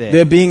ಆಗ್ತಾ ಇದೆ.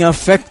 They're being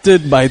affected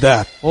by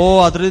that.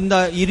 ಅದರಿಂದ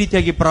ಈ ರೀತಿಯಾಗಿ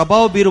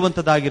ಪ್ರಭಾವ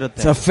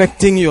ಬೀರುವಂತದ್ದಾಗಿರುತ್ತೆ. It's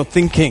affecting your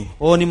thinking.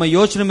 ನಿಮ್ಮ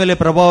ಯೋಚನೆ ಮೇಲೆ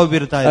ಪ್ರಭಾವ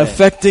ಬೀರುತ್ತಾ ಇದೆ.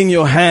 Affecting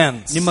your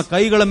hands. ನಿಮ್ಮ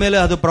ಕೈಗಳ ಮೇಲೆ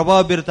ಅದು ಪ್ರಭಾವ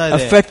ಬೀರುತ್ತಾ ಇದೆ.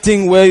 Affecting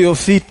where your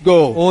feet go.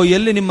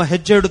 ಎಲ್ಲಿ ನಿಮ್ಮ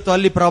ಹೆಜ್ಜೆ ಇಡುತ್ತೋ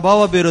ಅಲ್ಲಿ ಪ್ರಭಾವ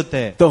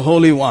ಬೀರುತ್ತೆ. The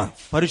Holy One.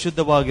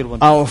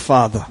 ಪರಿಶುದ್ಧವಾಗಿರುವಂತ our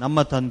Father.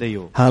 ನಮ್ಮ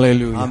ತಂದೆಯು.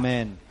 Hallelujah.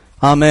 Amen.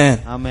 Amen.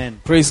 Amen.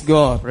 Praise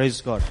God. Praise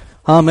God.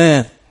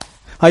 Amen.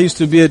 I used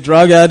to be a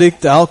drug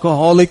addict,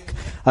 alcoholic.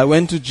 I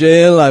went to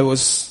jail. I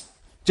was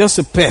just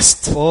a pest.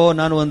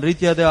 ನಾನು ಒಂದು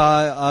ರೀತಿಯಾದ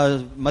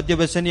ಮದ್ಯ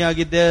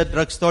ವ್ಯಸನಿಯಾಗಿದ್ದೆ,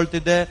 drugs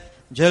ತೊಳ್ತಿದ್ದೆ,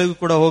 ಜೈಲಿಗೂ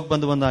ಕೂಡ ಹೋಗಿ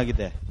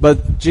ಬಂದಾಗಿದೆ. But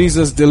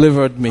Jesus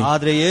delivered me.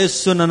 ಆದ್ರೆ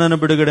ಯೇಸು ನನ್ನನ್ನು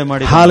ಬಿಡುಗಡೆ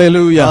ಮಾಡಿದ.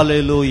 Hallelujah.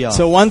 Hallelujah.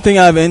 So one thing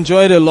I've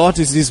enjoyed a lot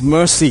is his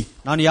mercy.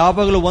 ನಾನು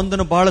ಯಾವಾಗಲೂ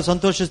ಒಂದನ್ನು ಬಹಳ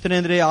ಸಂತೋಷಿಸ್ತೇನೆ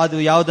ಅಂದ್ರೆ ಅದು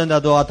ಯಾವುದಂದ್ರೆ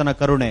ಅದು ಆತನ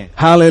ಕರುಣೆ.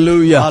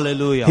 Hallelujah.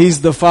 Hallelujah. He's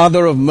the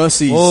Father of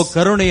mercies. ಓ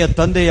ಕರುಣೆಯ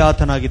ತಂದೆಯ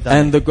ಆತನಾಗಿದ್ದಾನೆ.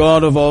 And the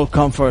God of all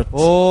comfort.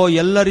 ಓ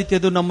ಎಲ್ಲ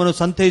ರೀತಿಯದು ನಮ್ಮನ್ನು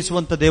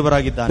ಸಂತೈಸುವಂತ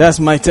ದೇವರಾಗಿದ್ದಾನೆ.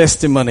 That's my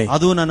testimony.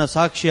 ಅದು ನನ್ನ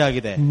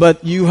ಸಾಕ್ಷಿಯಾಗಿದೆ.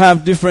 But you have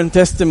different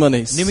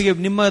testimonies. ನಿಮಗೆ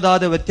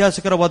ನಿಮ್ಮದಾದ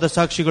ವ್ಯತ್ಯಾಸಕರವಾದ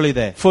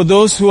ಸಾಕ್ಷಿಗಳಿದೆ. For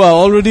those who are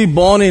already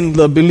born in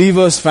the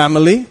believer's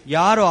family,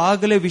 ಯಾರು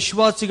ಆಗಲೇ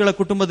ವಿಶ್ವಾಸಿಗಳ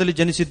ಕುಟುಂಬದಲ್ಲಿ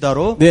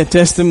ಜನಿಸಿದ್ದಾರೋ their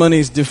testimony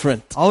is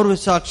different. ಅವರ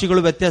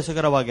ಸಾಕ್ಷಿಗಳು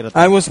ವ್ಯತ್ಯಾಸಕರವಾಗಿರುತ್ತೆ.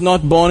 I was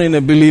not born in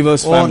a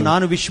believer's family.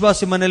 ನಾನು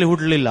ವಿಶ್ವಾಸಿ ಮನೆಯಲ್ಲಿ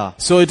ಹುಟ್ಟಲಿಲ್ಲ.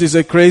 So it is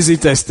a crazy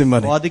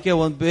testimony. ಅದಕ್ಕೆ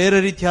ಒಂದು ಬೇರೆ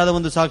ರೀತಿಯಾದ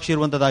ಒಂದು ಸಾಕ್ಷಿ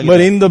ಇರುವಂತದ್ದಾಗಿದೆ.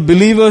 But in the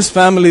believer's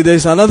family there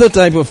is another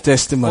type of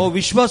testimony.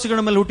 ವಿಶ್ವಾಸಿಗಳ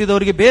ಮೇಲೆ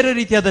ಹುಟ್ಟಿದವರಿಗೆ ಬೇರೆ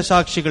ರೀತಿಯಾದ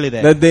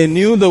ಸಾಕ್ಷಿಗಳಿದೆ. That they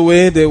knew the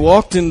way, they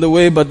walked in the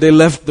way, but they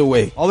left the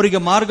way.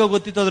 ಅವರಿಗೆ ಮಾರ್ಗ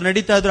ಗೊತ್ತಿತ್ತು, ಅದು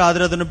ನಡೀತಾ ಇದ್ರು,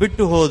 ಆದ್ರೆ ಅದನ್ನು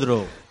ಬಿಟ್ಟು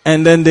ಹೋದ್ರು. And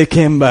then they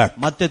came back.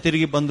 ಮತ್ತೆ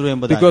ತಿರುಗಿ ಬಂದ್ರು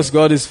ಎಂಬುದಾಗಿ. Because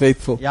God is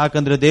faithful.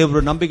 ಯಾಕಂದ್ರೆ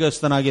ದೇವರು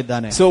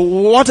ನಂಬಿಗಸ್ತನಾಗಿದ್ದಾನೆ. So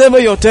whatever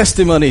your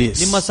testimony is,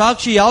 ನಿಮ್ಮ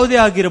ಸಾಕ್ಷಿ ಯಾವುದೇ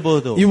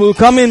ಆಗಿರಬಹುದು, you will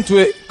come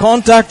into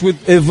contact with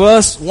a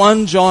verse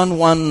 1 John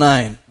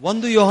 1:9.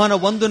 1 ಯೋಹಾನ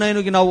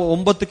 1:9 ನಾವು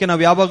 9ಕ್ಕೆ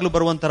ನಾವು ಯಾವಾಗಲೂ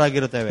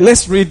ಬರುವಂತರಾಗಿರುತ್ತೇವೆ.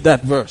 Let's read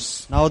that verse.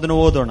 ನಾವು ಅದನ್ನು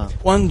ಓದೋಣ.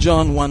 1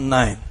 John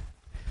 1:9.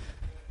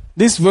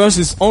 This verse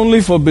is only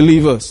for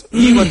believers.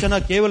 ಈ ವಚನ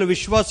ಕೇವಲ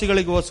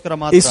ವಿಶ್ವಾಸಿಗಳಿಗೋಸ್ಕರ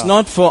ಮಾತ್ರ. It's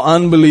not for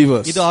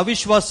unbelievers. ಇದು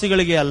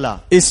ಅವಿಶ್ವಾಸಿಗಳಿಗೆ ಅಲ್ಲ.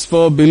 It's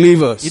for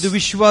believers. ಇದು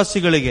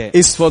ವಿಶ್ವಾಸಿಗಳಿಗೆ.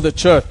 It's for the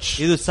church.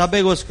 ಇದು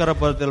ಸಭೆಗೋಸ್ಕರ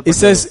ಬರೆಯಲ್ಪಟ್ಟಿದೆ. It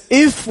says,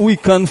 if we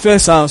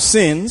confess our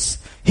sins,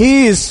 He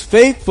is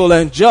faithful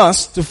and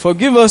just to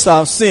forgive us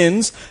our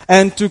sins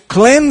and to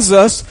cleanse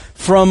us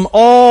from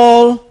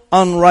all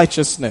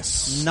unrighteousness.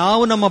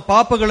 ನಾವು ನಮ್ಮ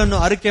ಪಾಪಗಳನ್ನು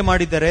ಅರಿಕೆ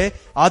ಮಾಡಿದರೆ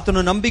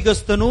ಆತನು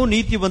ನಂಬಿಗಸ್ತನೂ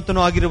ನೀತಿವಂತನೂ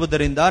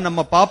ಆಗಿರುವುದರಿಂದ ನಮ್ಮ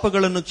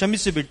ಪಾಪಗಳನ್ನು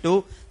ಕ್ಷಮಿಸಿಬಿಟ್ಟು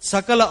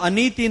ಸಕಲ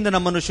ಅನೀತಿಯಿಂದ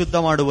ನಮ್ಮನ್ನು ಶುದ್ಧ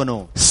ಮಾಡುವನು.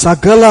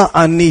 ಸಕಲ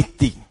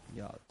ಅನೀತಿ.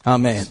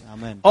 Amen.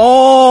 Amen.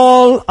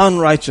 All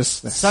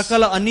unrighteousness.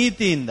 ಸಕಲ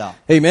ಅನೀತಿಯಿಂದ.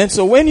 Amen.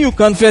 So when you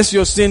confess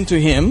your sin to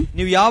Him,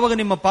 ನೀವು ಯಾವಾಗ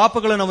ನಿಮ್ಮ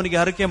ಪಾಪಗಳನ್ನು ಅವನಿಗೆ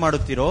ಅರಿಕೆ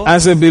ಮಾಡುತ್ತೀರೋ,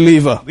 as a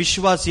believer,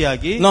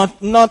 ವಿಶ್ವಾಸಿಯಾಗಿ,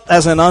 not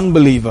as an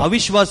unbeliever,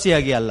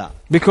 ಅವಿಶ್ವಾಸಿಯಾಗಿ ಅಲ್ಲ.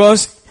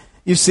 Because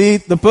you see,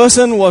 the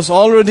person was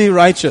already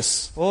righteous.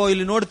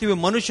 ಇಲ್ಲಿ ನೋಡ್ತೀವಿ,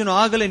 ಮನುಷ್ಯನು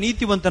ಆಗಲೇ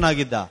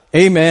ನೀತಿವಂತನಾಗಿದ್ದ.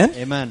 Amen.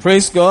 Amen.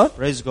 Praise God.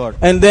 Praise God.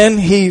 And then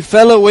he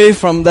fell away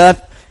from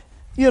that.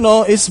 You know,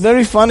 it's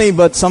very funny,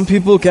 but some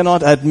people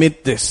cannot admit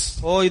this.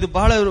 ಇದು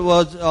ಬಹಳ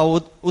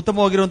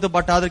ಉತ್ತಮವಾಗಿರುವಂತ,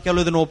 but ಆದ್ರೆ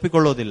ಕೆಲವು ಇದನ್ನು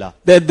ಒಪ್ಪಿಕೊಳ್ಳೋದಿಲ್ಲ.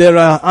 That there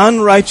are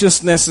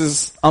unrighteousnesses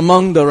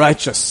among the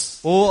righteous.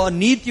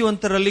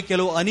 ನೀತಿವಂತರಲ್ಲಿ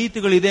ಕೆಲವು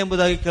ಅನೀತಿಗಳಿದೆ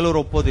ಎಂಬುದಾಗಿ ಕೆಲವರು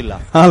ಒಪ್ಪೋದಿಲ್ಲ.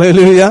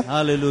 Hallelujah.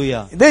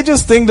 Hallelujah. They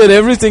just think that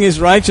everything is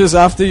righteous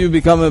after you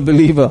become a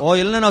believer.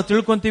 ಎಲ್ಲ ನಾವು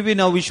ತಿಳ್ಕೊಂತೀವಿ,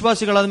 ನಾವು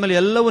ವಿಶ್ವಾಸಿಗಳಾದ ಮೇಲೆ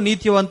ಎಲ್ಲವೂ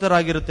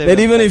ನೀತಿವಂತರಾಗಿರುತ್ತೇವೆ.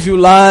 That even if you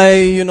lie,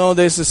 you know,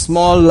 there's a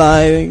small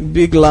lie,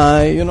 big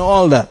lie, you know,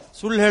 all that.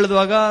 ಸುಳ್ಳು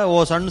ಹೇಳಿದಾಗ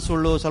ಸಣ್ಣ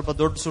ಸುಳ್ಳು, ಸ್ವಲ್ಪ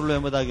ದೊಡ್ಡ ಸುಳ್ಳು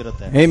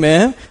ಎಂಬುದಾಗಿರುತ್ತೆ.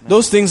 Amen.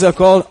 Those things are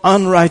called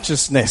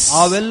unrighteousness.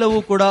 ಅವೆಲ್ಲವೂ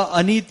ಕೂಡ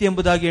ಅನೀತಿ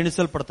ಎಂಬುದಾಗಿ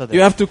ಎಣಿಸಲ್ಪಡುತ್ತದೆ.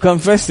 You have to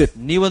confess it.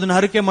 ನೀವು ಅದನ್ನು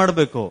ಅರಿಕೆ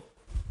ಮಾಡಬೇಕು.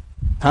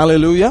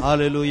 Hallelujah.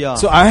 Hallelujah.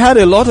 So I had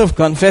a lot of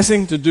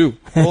confessing to do.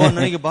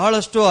 ನನಗೆ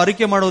ಬಹಳಷ್ಟು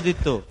ಅರಿಕೆ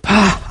ಮಾಡೋದಿತ್ತು.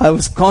 I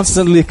was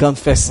constantly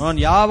confessing. ನಾನು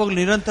ಯಾವಾಗಲೂ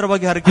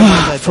ನಿರಂತರವಾಗಿ ಅರಿಕೆ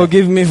ಮಾಡ್ತಾ ಇದ್ದೆ.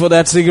 Forgive me for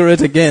that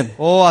cigarette again.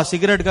 ಆ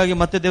ಸಿಗರೆಟ್ ಗಾಗಿ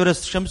ಮತ್ತೆ ದೇವರೇ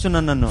ಕ್ಷಮಿಸು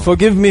ನನ್ನನ್ನು.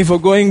 Forgive me for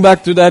going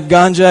back to that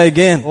ganja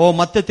again.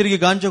 ಮತ್ತೆ ತಿರುಗಿ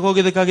ಗಾಂಜಾಗೆ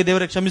ಹೋಗಿದ್ದಕ್ಕಾಗಿ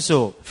ದೇವರೇ ಕ್ಷಮಿಸು.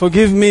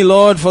 Forgive me,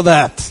 Lord, for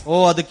that.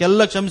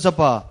 ಅದಕ್ಕೆಲ್ಲ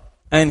ಕ್ಷಮಿಸಪ್ಪ.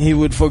 And He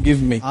would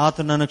forgive me.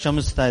 ಆತನನ್ನು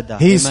ಕ್ಷಮಿಸ್ತಾ ಇದ್ದ.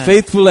 He is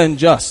faithful and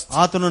just.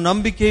 ಆತನು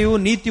ನಂಬಿಕೆಯೂ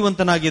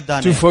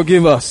ನೀತಿವಂತನಾಗಿದ್ದಾನೆ. To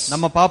forgive us.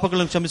 ನಮ್ಮ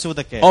ಪಾಪಗಳನ್ನು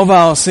ಕ್ಷಮಿಸುವುದಕ್ಕೆ. Of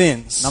our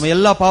sins. ನಮ್ಮ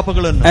ಎಲ್ಲಾ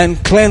ಪಾಪಗಳನ್ನು. And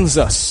cleanse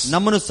us.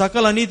 ನಮ್ಮನ್ನು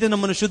ಸಕಲ ಅನೀತಿ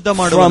ನಮ್ಮನ್ನು ಶುದ್ಧ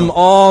ಮಾಡುವನು. From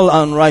all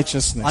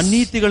unrighteousness.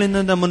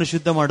 ಅನೀತಿಗಳಿಂದ ನಮ್ಮನ್ನು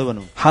ಶುದ್ಧ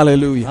ಮಾಡುವನು.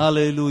 Hallelujah.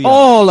 Hallelujah.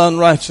 All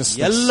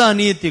unrighteousness. ಎಲ್ಲ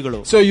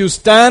ಅನೀತಿಗಳು. So you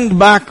stand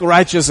back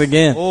righteous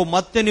again.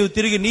 ಮತ್ತೆ ನೀವು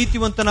ತಿರುಗಿ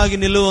ನೀತಿವಂತನಾಗಿ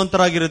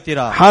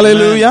ನಿಲ್ಲುವಂತರಾಗಿರುತ್ತೀರಾ.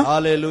 Hallelujah.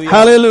 Hallelujah.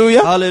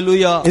 Hallelujah.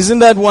 Hallelujah.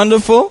 Isn't that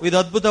wonderful? ಇದು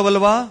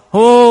ಅದ್ಭುತವಲ್ವಾ?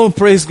 Oh,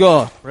 praise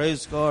God.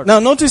 Praise God. Now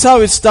notice how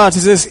it starts.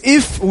 It says,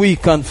 if we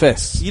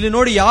confess. ಇಲ್ಲಿ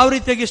ನೋಡಿ ಯಾವ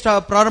ರೀತಿಯಾಗಿ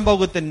ಪ್ರಾರಂಭ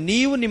ಆಗುತ್ತೆ.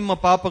 ನೀವು ನಿಮ್ಮ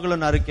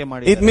ಪಾಪಗಳನ್ನು ಅರಿಕೆ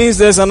ಮಾಡಿ. It means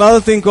there's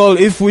another thing called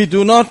if we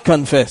do not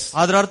confess.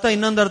 ಅದರ ಅರ್ಥ,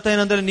 ಇನ್ನೊಂದು ಅರ್ಥ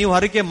ಏನಂದ್ರೆ ನೀವು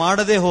ಅರಿಕೆ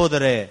ಮಾಡದೇ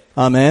ಹೋದರೆ.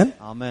 Amen.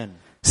 Amen.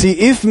 See,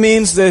 if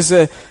means there's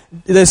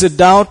a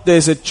doubt,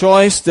 there's a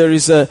choice, there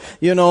is a,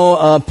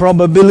 a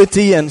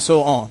probability and so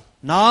on.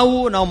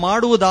 ನಾವು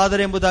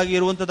ಮಾಡುವುದಾದರೆ ಎಂಬುದಾಗಿ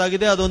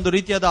ಇರುವಂತದ್ದಾಗಿದೆ. ಅದೊಂದು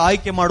ರೀತಿಯಾದ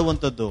ಆಯ್ಕೆ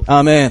ಮಾಡುವಂತದ್ದು.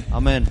 Amen.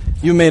 Amen.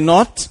 You may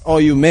not or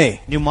you may.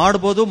 ನೀವು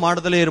ಮಾಡಬಹುದು,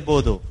 ಮಾಡದಲೇ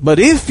ಇರಬಹುದು. But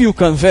if you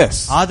confess,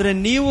 ಆದ್ರೆ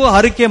ನೀವು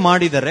ಅರಿಕೆ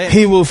ಮಾಡಿದರೆ,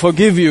 He will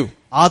forgive you.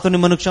 ಆತನು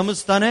ನಿಮ್ಮನ್ನು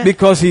ಕ್ಷಮಿಸ್ತಾನೆ.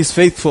 Because He is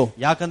faithful.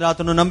 ಯಾಕಂದ್ರೆ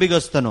ಆತನು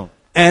ನಂಬಿಗಸ್ತನು.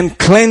 And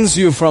cleanse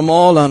you from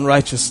all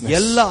unrighteousness.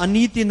 ಎಲ್ಲ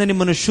ಅನೀತಿಯಿಂದ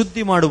ನಿಮ್ಮನ್ನು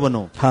ಶುದ್ಧಿ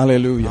ಮಾಡುವನು.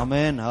 Hallelujah.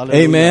 Amen.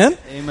 Hallelujah. Amen.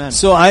 Amen.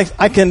 So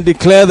I can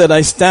declare that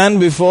I stand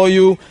before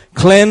you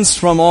cleansed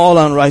from all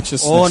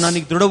unrighteousness.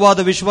 ನನಗೆ ದೃಢವಾದ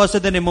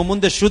ವಿಶ್ವಾಸದ ನಿಮ್ಮ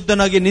ಮುಂದೆ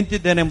ಶುದ್ಧನಾಗಿ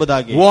ನಿಂತಿದ್ದೇನೆ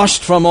ಎಂಬುದಾಗಿ.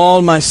 Washed from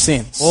all my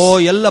sins.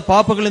 ಎಲ್ಲ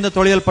ಪಾಪಗಳಿಂದ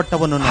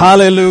ತೊಳೆಯಲ್ಪಟ್ಟವನು.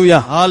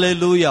 Hallelujah.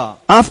 Hallelujah.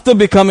 After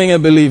becoming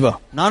a believer.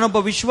 ನಾನೊಬ್ಬ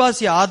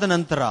ವಿಶ್ವಾಸಿ ಆದ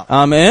ನಂತರ.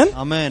 Amen.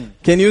 Amen.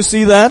 Can you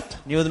see that?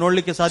 ನೀವು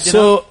ನೋಡ್ಲಿಕ್ಕೆ ಸಾಧ್ಯನಾ?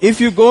 So if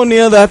you go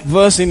near that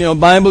verse in your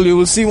Bible, you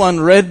will see one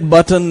red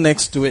button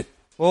next to it.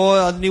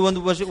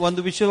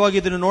 ಒಂದು ವಿಷಯವಾಗಿ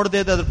ಇದನ್ನು ನೋಡದೆ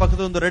ಅದ್ರ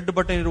ಪಕ್ಕದ ಒಂದು ರೆಡ್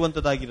ಬಟನ್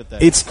ಇರುವಂತದ್ದಾಗಿರುತ್ತೆ.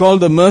 It's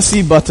called the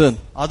mercy button.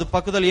 ಅದು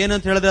ಪಕ್ಕದಲ್ಲಿ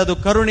ಏನಂತ ಹೇಳಿದ್ರೆ ಅದು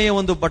ಕರುಣೆಯ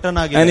ಒಂದು ಬಟನ್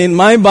ಆಗಿದೆ. And in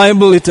my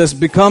Bible it has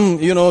become,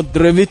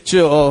 drevich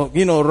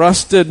or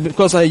rusted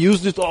because I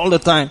used it all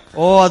the time.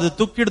 ಅದು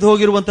ತುಕ್ಕಿಡ್ದು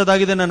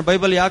ಹೋಗಿರುವಂತದ್ದಾಗಿದೆ ನನ್ನ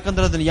ಬೈಬಲ್.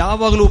 ಯಾಕಂದ್ರೆ ಅದನ್ನ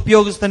ಯಾವಾಗಲೂ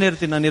ಉಪಯೋಗಿಸ್ತಾನೆ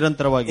ಇರ್ತೀನಿ ನಾನು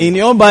ನಿರಂತರವಾಗಿ. In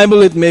your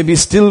Bible it may be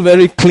still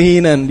very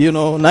clean and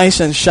nice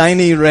and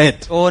shiny red.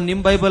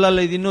 ನಿಮ್ Bible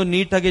ಅಲ್ಲಿ ಇನ್ನು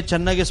ನೀಟಾಗಿ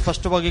ಚೆನ್ನಾಗಿ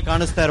ಸ್ಪಷ್ಟವಾಗಿ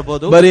ಕಾಣಿಸ್ತಾ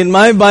ಇರಬಹುದು. But in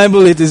my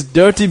Bible it is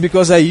dirty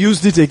because I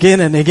used it again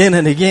and again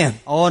and again.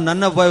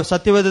 ನನ್ನ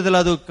ಸತ್ಯವೇದದಲ್ಲಿ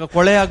ಅದು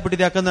ಕೊಳೆ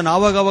ಆಗ್ಬಿಟ್ಟಿದೆ, ಯಾಕಂದ್ರೆ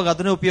ನಾವಾಗ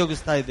ಅದನ್ನೇ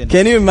ಉಪಯೋಗಿಸ್ತಾ ಇದ್ದೇನೆ.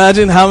 Can you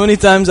imagine how many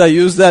times I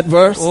used that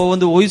verse?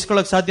 ಒಂದು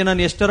ಊಹಿಸ್ಕೊಳ್ಳಕ್ ಸಾಧ್ಯ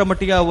ನಾನು ಎಷ್ಟರ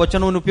ಮಟ್ಟಿಗೆ ಆ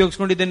ವಚನವನ್ನು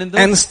ಉಪಯೋಗಿಸಿಕೊಂಡಿದ್ದೇನೆ ಎಂದು.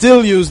 And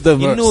still use the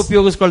verse. ಇನ್ನೂ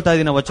ಉಪಯೋಗಿಸ್ಕೊಳ್ತಾ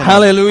ಇದ್ದೀನಿ ವಚನ.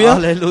 Hallelujah.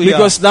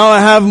 Because now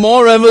I have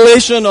more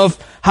revelation of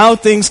how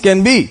things can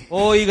be.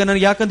 ಈಗ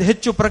ನನಗೆ ಯಾಕಂದ್ರೆ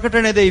ಹೆಚ್ಚು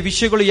ಪ್ರಕಟಣೆ ಇದೆ ಈ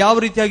ವಿಷಯಗಳು ಯಾವ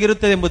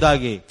ರೀತಿಯಾಗಿರುತ್ತದೆ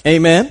ಎಂಬುದಾಗಿ.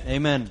 Amen.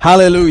 Amen.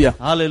 Hallelujah.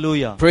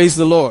 Hallelujah. Praise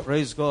the Lord.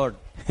 Praise God.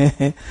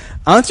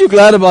 Aren't you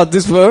glad about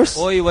this verse?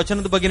 ಈ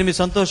ವಚನದ ಬಗ್ಗೆ ನಿಮಗೆ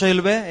ಸಂತೋಷ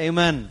ಇಲ್ವೇ?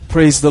 Amen.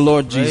 Praise the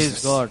Lord Jesus.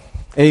 Praise God.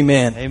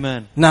 Amen.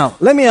 Amen. Now,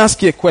 let me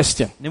ask you a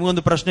question.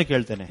 ನಿಮಗೊಂದು ಪ್ರಶ್ನೆ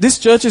ಕೇಳ್ತೇನೆ. This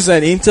church is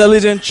an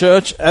intelligent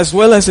church as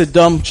well as a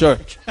dumb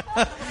church.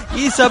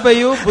 ಈ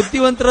ಸಭೆಯು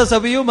ಬುದ್ಧಿವಂತರ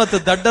ಸಭೆಯು ಮತ್ತು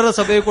ದಡ್ಡರ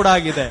ಸಭೆಯು ಕೂಡ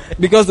ಆಗಿದೆ.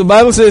 Because the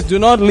Bible says, do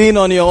not lean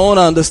on your own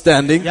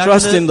understanding,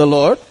 trust in the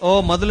Lord.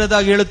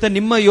 ಮೊದಲನೇದಾಗಿ ಹೇಳುತ್ತೆ,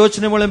 ನಿಮ್ಮ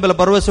ಯೋಚನೆಗಳ ಮೇಲೆ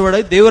ಭರವಸೆ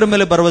ಇಡಿ, ದೇವರ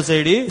ಮೇಲೆ ಭರವಸೆ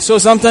ಇಡಿ. So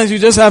sometimes you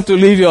just have to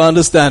leave your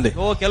understanding.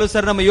 ಕೆಲವು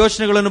ಸಾರಿ ನಮ್ಮ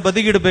ಯೋಚನೆಗಳನ್ನು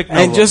ಬದಿಗಿಡಬೇಕು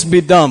and just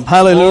be dumb.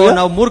 Hallelujah.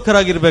 ನಾವು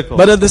ಮೂರ್ಖರಾಗಿರಬೇಕು.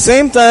 But at the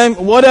same time,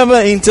 whatever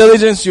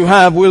intelligence you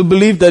have, we'll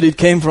believe that it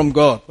came from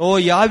God.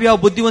 ಯಾವ್ಯಾವ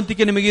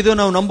ಬುದ್ಧಿವಂತಿಕೆ ನಿಮಗಿದೆಯೋ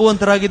ನಾವು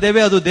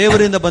ನಂಬುವಂತರಾಗಿದ್ದೇವೆ, ಅದು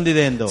ದೇವರಿಂದ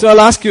ಬಂದಿದೆ ಎಂದು. So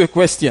I'll ask you a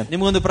question.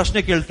 ನಿಮಗೊಂದು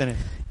ಪ್ರಶ್ನೆ ಕೇಳ್ತೇನೆ.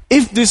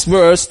 If this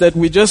verse that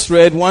we just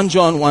read, 1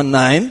 John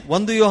 1:9,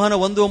 1 ಯೋಹಾನ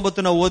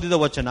 1:9 ನಾವು ಓದಿದ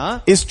ವಚನ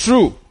is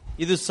true,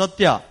 ಇದು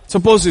ಸತ್ಯ.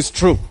 suppose it's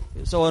true.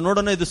 So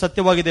ನೋಡೋಣ ಇದು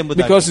ಸತ್ಯವಾಗಿದೆ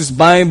ಎಂಬುದಾಗಿ. Because it's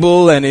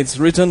Bible and it's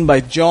written by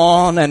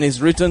John and it's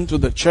written to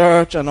the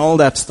church and all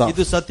that stuff.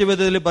 ಇದು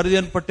ಸತ್ಯವೇದದಲ್ಲಿ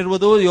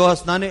ಬರೆಯಲ್ಪಟ್ಟಿರುವುದು,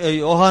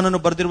 ಯೋಹಾನನು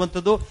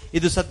ಬರೆದಿರುವಂತದ್ದು,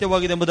 ಇದು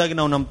ಸತ್ಯವಾಗಿದೆ ಎಂಬುದಾಗಿ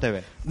ನಾವು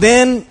ನಂಬುತ್ತೇವೆ.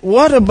 Then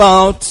what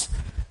about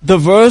the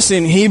verse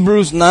in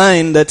Hebrews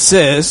 9 that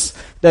says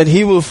that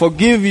he will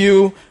forgive you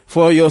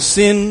for your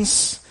sins,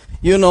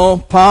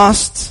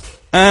 past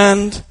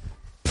and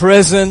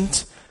present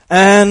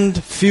and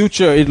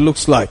future, it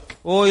looks like.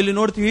 ಇಲ್ಲಿ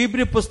ನೋಡ್ತೀವಿ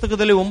ಹೀಬ್ರಿ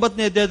ಪುಸ್ತಕದಲ್ಲಿ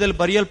 9ನೇ ಅಧ್ಯಾಯದಲ್ಲಿ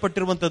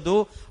ಬರೆಯಲ್ಪಟ್ಟಿರುವಂತದ್ದು,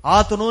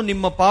 ಆತನು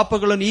ನಿಮ್ಮ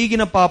ಪಾಪಗಳನ್ನು,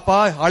 ಈಗಿನ ಪಾಪ,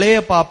 ಹಳೆಯ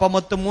ಪಾಪ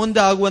ಮತ್ತು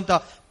ಮುಂದೆ ಆಗುವಂತ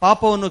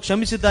ಪಾಪವನ್ನು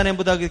ಕ್ಷಮಿಸಿದ್ದಾನೆ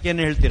ಎಂಬುದಾಗಿ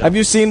ಏನು ಹೇಳ್ತೀರಾ? Have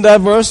you seen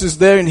that verse? Is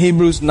there in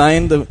Hebrews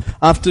 9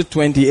 after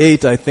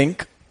 28, I think.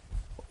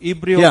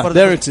 Yeah,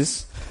 there it is.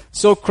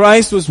 So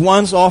Christ was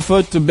once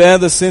offered to bear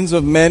the sins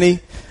of many,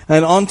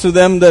 and unto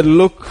them that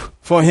look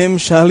for him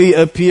shall he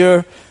appear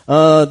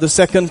the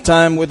second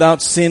time without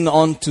sin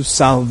unto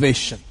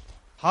salvation.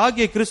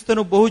 ಹಾಗೆ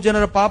ಕ್ರಿಸ್ತನು ಬಹು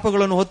ಜನರ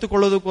ಪಾಪಗಳನ್ನು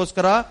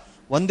ಹೊತ್ತುಕೊಳ್ಳುವುದಕ್ಕೋಸ್ಕರ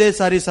ಒಂದೇ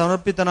ಸಾರಿ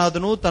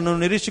ಸಮರ್ಪಿತನಾದನು, ತನ್ನನ್ನು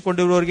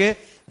ನಿರೀಕ್ಷಿಸಿಕೊಂಡಿರುವವರಿಗೆ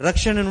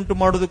ರಕ್ಷಣೆ ಉಂಟು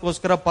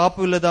ಮಾಡುವುದಕ್ಕೋಸ್ಕರ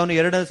ಪಾಪವಿಲ್ಲದವನು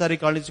ಎರಡನೇ ಸಾರಿ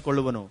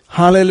ಕಾಣಿಸಿಕೊಳ್ಳುವನು.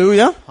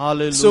 Hallelujah.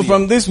 Hallelujah. So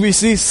from this we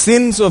see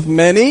sins of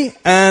many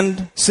and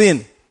sin.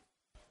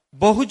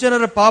 ಬಹು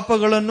ಜನರ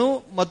ಪಾಪಗಳನ್ನು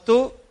ಮತ್ತು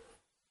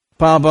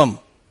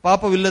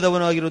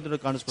ಪಾಪವಿಲ್ಲದವನಾಗಿರುವುದನ್ನು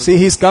ಕಾಣಿಸಿಕೊಳ್ಳುತ್ತಾನೆ. See,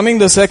 he's coming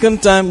the second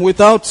time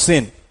without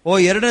sin.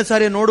 ಎರಡನೇ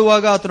ಸಾರಿ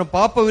ನೋಡುವಾಗ ಆತನು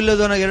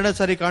ಪಾಪವಿಲ್ಲದವನ ಎರಡನೇ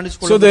ಸಾರಿ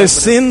ಕಾಣಿಸಿಕೊಳ್ಳುತ್ತಾನೆ. So there's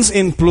sins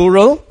in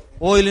plural.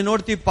 ಇಲ್ಲಿ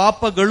ನೋಡ್ತೀವಿ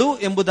ಪಾಪಗಳು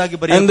ಎಂಬುದಾಗಿ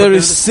ಬರೆಯಲ್ಪಟ್ಟಿದೆ. And there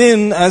is sin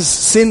as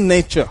sin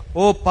nature.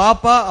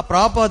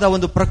 ಪಾಪದ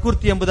ಒಂದು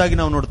ಪ್ರಕೃತಿ ಎಂಬುದಾಗಿ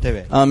ನಾವು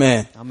ನೋಡ್ತೇವೆ.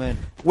 Amen. Amen.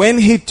 When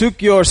he took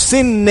your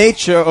sin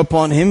nature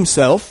upon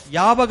himself,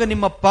 ಯಾವಾಗ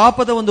ನಿಮ್ಮ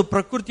ಪಾಪದ ಒಂದು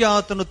ಪ್ರಕೃತಿ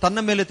ಆತನು ತನ್ನ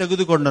ಮೇಲೆ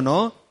ತೆಗೆದುಕೊಂಡನೋ,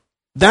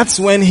 that's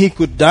when he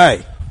could die.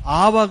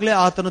 ಆವಾಗಲೇ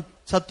ಆತನು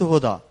ಸತ್ತು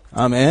ಹೋದ.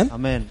 Amen.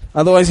 Amen.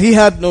 Otherwise he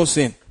had no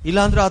sin.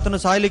 ಇಲ್ಲಾಂದ್ರೆ ಆತನು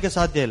ಸಾಯಲಿಕ್ಕೆ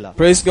ಸಾಧ್ಯ ಇಲ್ಲ.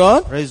 Praise God.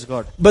 Praise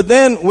God. But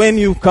then when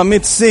you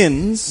commit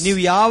sins, ನೀವು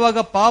ಯಾವಾಗ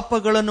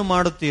ಪಾಪಗಳನ್ನು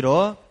ಮಾಡುತ್ತೀರೋ,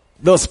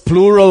 those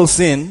plural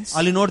sins,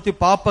 ಅಲ್ಲಿ ನೋಡ್ತೀವಿ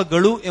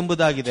ಪಾಪಗಳು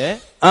ಎಂಬುದಾಗಿದೆ.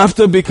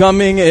 after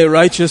becoming a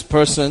righteous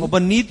person, ಒಬ್ಬ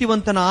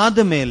ನೀತಿವಂತನ ಆದ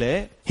ಮೇಲೆ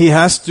he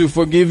has to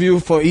forgive you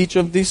for each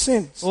of these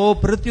sins.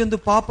 ಪ್ರತಿಯೊಂದು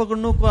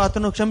ಪಾಪಗಳನ್ನು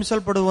ಆತನು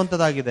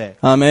ಕ್ಷಮಿಸಲ್ಪಡುವಂತದಾಗಿದೆ.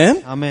 Amen.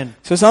 Amen.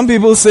 So some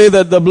people say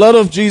that the blood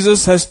of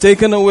Jesus has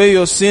taken away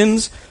your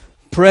sins,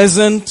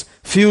 present,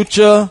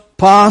 future,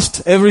 past,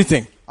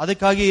 everything.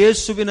 ಅದಕ್ಕಾಗಿ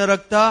ಯೇಸುವಿನ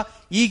ರಕ್ತ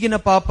ಈಗಿನ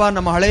ಪಾಪ,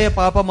 ನಮ್ಮ ಹಳೆಯ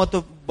ಪಾಪ ಮತ್ತು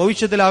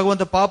ಭವಿಷ್ಯದಲ್ಲಿ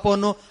ಆಗುವಂತ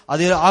ಪಾಪವನ್ನು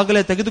ಅದೇ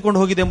ಆಗಲೇ ತೆಗೆದುಕೊಂಡು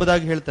ಹೋಗಿದೆ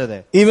ಎಂಬುದಾಗಿ ಹೇಳ್ತದೆ.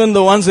 Even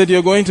the ones that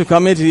you're going to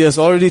commit, he has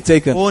already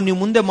taken. ನೀವು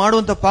ಮುಂದೆ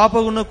ಮಾಡುವಂತ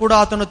ಪಾಪವನ್ನು ಕೂಡ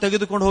ಆತನು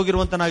ತೆಗೆದುಕೊಂಡು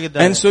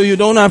ಹೋಗಿರುವಂತನಾಗಿದ್ದಾನೆ. And so you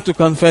don't have to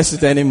confess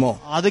it anymore.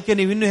 ಅದಕ್ಕೆ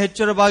ನೀವು ಇನ್ನೂ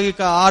ಎಚ್ಚರವಾಗಿ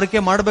ಆರಕೆ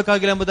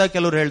ಮಾಡಬೇಕಾಗಿಲ್ಲ ಎಂಬುದಾಗಿ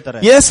ಕೆಲವರು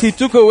ಹೇಳ್ತಾರೆ. Yes, he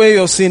took away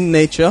your sin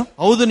nature.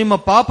 ಹೌದು, ನಿಮ್ಮ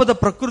ಪಾಪದ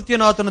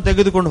ಪ್ರಕೃತಿಯನ್ನು ಆತನು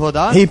ತೆಗೆದುಕೊಂಡು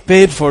ಹೋದ. He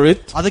paid for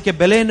it. ಅದಕ್ಕೆ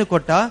ಬೆಲೆಯನ್ನು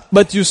ಕೊಟ್ಟ.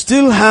 But you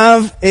still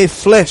have a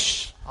flesh,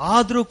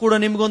 ಆದ್ರೂ ಕೂಡ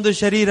ನಿಮಗೊಂದು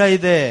ಶರೀರ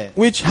ಇದೆ,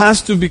 which has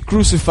to be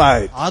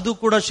crucified. ಅದು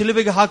ಕೂಡ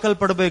ಶಿಲುಬೆಗೆ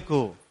ಹಾಕಲ್ಪಡಬೇಕು.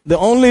 The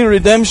only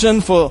redemption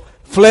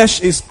flesh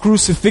is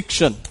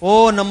crucifixion. ಓ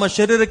ನಮ್ಮ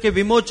ಶರೀರಕ್ಕೆ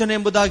ವಿಮೋಚನೆ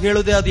ಎಂಬುದಾಗಿ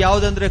ಹೇಳುವುದೇ ಅದು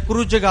ಯಾವುದಂದ್ರೆ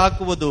ಕ್ರೂಜೆಗೆ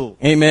ಹಾಕುವುದು.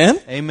 Amen.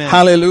 Amen.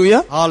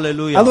 Hallelujah.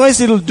 Hallelujah. Otherwise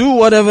it will do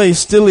whatever is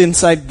still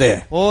inside there.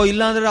 ಓ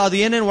ಇಲ್ಲ ಅಂದ್ರೆ ಅದು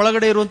ಏನೇನ್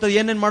ಒಳಗಡೆ ಇರುವಂತದ್ದು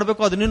ಏನೇನ್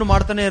ಮಾಡ್ಬೇಕು ಅದನ್ನೇನು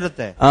ಮಾಡ್ತಾನೆ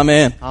ಇರುತ್ತೆ.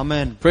 Amen.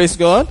 Amen. Praise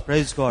God.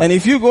 Praise God. And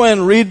if you go and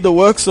read the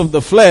works of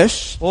the flesh,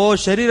 ಓ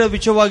ಶರೀರ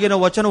ವಿಷಯವಾಗಿನ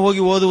ವಚನ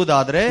ಹೋಗಿ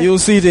ಓದುವುದಾದ್ರೆ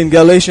you'll see it in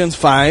Galatians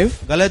 5.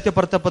 Galatia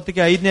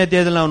ಪತ್ರಿಕೆ 5ನೇ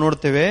ಅಧ್ಯಾಯದಲ್ಲಿ ನಾವು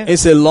ನೋಡ್ತೇವೆ.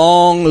 It's a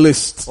long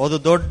list. ಅದು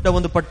ದೊಡ್ಡ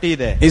ಒಂದು ಪಟ್ಟಿ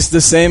ಇದೆ. It's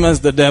the same as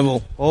the devil.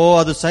 ಓ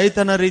ಅದು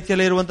ಸೈತಾನ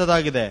ರೀತಿಯಲ್ಲಿ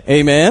ಇರುವಂತದ್ದಾಗಿದೆ.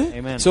 Amen.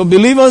 Amen. So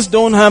believers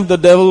don't have the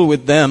devil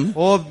with them.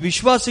 ಓ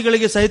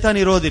ವಿಶ್ವಾಸಿಗಳಿಗೆ ಸೈತಾನ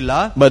ಇರೋದಿಲ್ಲ.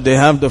 But they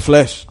have the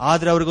flesh.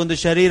 ಆದ್ರೆ ಅವರಿಗೊಂದು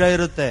ಶರೀರ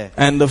ಇರುತ್ತೆ.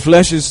 And the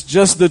flesh is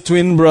just the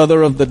twin brother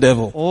of the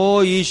devil. ಓ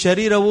ಈ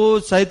ಶರೀರವು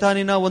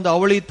ಸೈತಾನಿನ ಒಂದು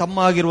ಅವಳಿ ತಮ್ಮ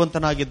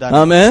ಆಗಿರುವಂತನಾಗಿದ್ದಾನೆ.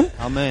 Amen.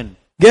 Amen.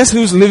 Guess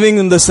who's living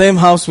in the same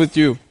house with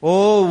you? ಓ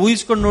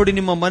ಊಹಿಸ್ಕೊಂಡು ನೋಡಿ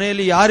ನಿಮ್ಮ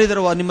ಮನೆಯಲ್ಲಿ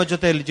ಯಾರಿದಾರೋ ನಿಮ್ಮ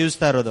ಜೊತೆಯಲ್ಲಿ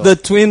ಜೀವಿಸ್ತಾ ಇರೋದು. The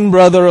twin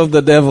brother of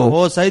the devil.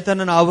 ಓ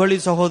ಸೈತಾನನ ಅವಳಿ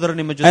ಸಹೋದರ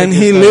ನಿಮ್ಮ ಜೊತೆ. And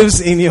he lives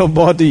in your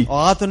body.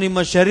 ಆತ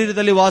ನಿಮ್ಮ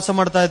ಶರೀರದಲ್ಲಿ ವಾಸ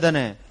ಮಾಡ್ತಾ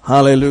ಇದ್ದಾನೆ.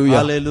 Hallelujah.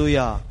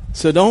 Hallelujah.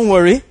 So don't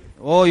worry.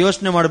 ಓ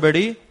ಯೋಚನೆ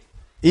ಮಾಡಬೇಡಿ.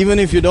 Even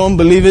if you don't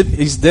believe it,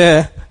 it's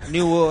there.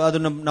 ನೀವು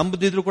ಅದನ್ನ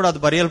ನಂಬದಿದ್ರು ಕೂಡ ಅದು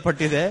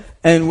ಬರೆಯಲ್ಪಟ್ಟಿದೆ.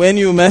 And when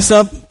you mess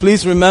up,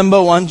 please remember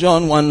 1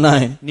 John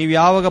 1:9. ನೀವು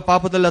ಯಾವಾಗ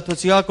ಪಾಪದಲ್ಲಿ ಅಥವಾ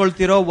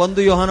ಸಿಗಾಕೊಳ್ತೀರೋ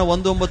 1 ಯೋಹಾನ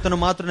 1:9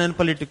 ಮಾತ್ರ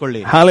ನೆನಪಲ್ಲಿ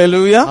ಇಟ್ಟುಕೊಳ್ಳಿ.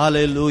 Hallelujah.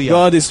 Hallelujah.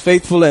 God is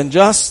faithful and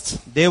just.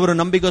 ದೇವರು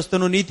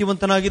ನಂಬಿಗಸ್ತನು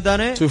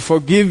ನೀತಿವಂತನಾಗಿದ್ದಾನೆ. To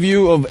forgive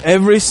you of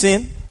every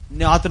sin.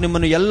 ಆತ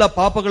ನಿಮ್ಮನ್ನು ಎಲ್ಲ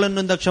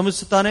ಪಾಪಗಳನ್ನು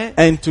ಕ್ಷಮಿಸುತ್ತಾನೆ.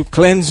 And to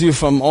cleanse you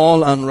from all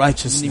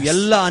unrighteousness.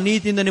 ಎಲ್ಲ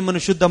ಅನೀತಿಯಿಂದ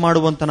ನಿಮ್ಮನ್ನು ಶುದ್ಧ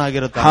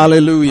ಮಾಡುವಂತನಾಗಿರುತ್ತಾನೆ.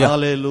 Hallelujah.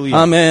 Hallelujah.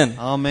 Amen.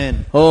 Amen.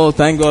 Oh,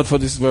 thank God for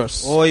this verse.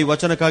 ಓ ಈ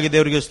ವಚನಕ್ಕಾಗಿ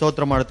ದೇವರಿಗೆ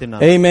ಸ್ತೋತ್ರ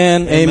ಮಾಡ್ತೀನಿ. Amen.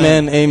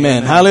 Amen. Amen.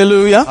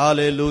 Hallelujah.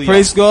 Hallelujah.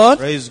 Praise God.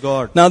 Praise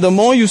God. Now the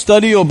more you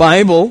study your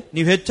Bible,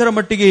 ನೀವು ಹೆಚ್ಚರ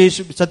ಮಟ್ಟಿಗೆ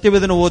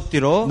ಸತ್ಯವೇದನ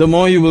ಓದ್ತಿರೋ, the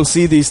more you will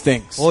see these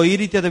things. ಓ ಈ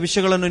ರೀತಿಯಾದ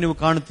ವಿಷಯಗಳನ್ನು ನೀವು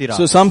ಕಾಣುತ್ತೀರಾ.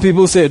 So some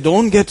people say,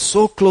 don't get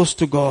so close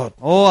to God.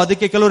 ಓ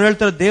ಅದಕ್ಕೆ ಕೆಲವರು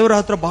ಹೇಳ್ತಾರೆ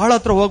ದೇವರ ಹತ್ರ ಬಹಳ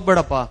ಹತ್ರ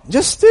ಹೋಗ್ಬೇಡಪ್ಪ.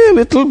 Just stay a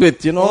little bit,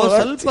 you know.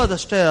 ಸ್ವಲ್ಪ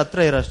ಅದಷ್ಟೇ ಹತ್ರ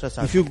ಇರಷ್ಟೇ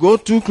ಸಾಕು. If you go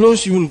too close,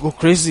 you will go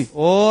crazy.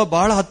 ಓ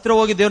ಬಹಳ ಹತ್ರ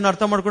ಹೋಗಿ ದೇವರನ್ನ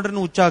ಅರ್ಥ ಮಾಡ್ಕೊಂಡ್ರೆ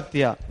ನೀವು ಹುಚ್ಚ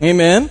ಆಗ್ತೀಯಾ.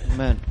 Amen.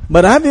 Amen.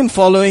 But I've been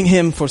following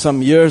him for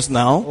some years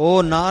now. ಓ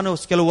ನಾನು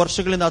ಕೆಲವು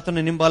ವರ್ಷಗಳಿಂದ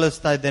ಆತನ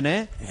ಹಿಂಬಾಲಿಸ್ತಾ ಇದ್ದೇನೆ.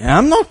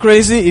 I'm not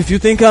crazy. If you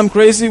think I'm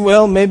crazy,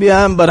 well, maybe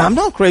I am, but I'm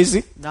not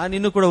crazy. ನಾನು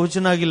ಇನ್ನೂ ಕೂಡ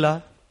ಹುಚ್ಚನಾಗಿಲ್ಲ.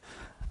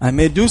 I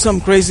may do some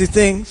crazy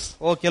things.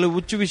 ಓ ಕೆಲವು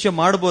ಹುಚ್ಚು ವಿಷಯ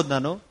ಮಾಡಬಹುದು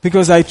ನಾನು.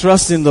 Because I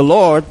trust in the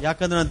Lord.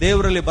 ಯಾಕಂದ್ರೆ ನಾನು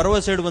ದೇವರಲ್ಲಿ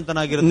ಭರವಸೆ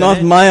ಇಡುವಂತನಾಗಿರುತ್ತೇನೆ.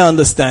 Not my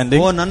understanding.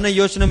 ಓ ನನ್ನ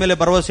ಯೋಚನೆ ಮೇಲೆ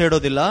ಭರವಸೆ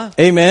ಇಡೋದಿಲ್ಲ.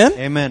 Amen.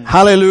 Amen.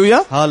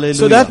 Hallelujah.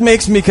 Hallelujah. So that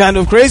makes me kind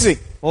of crazy.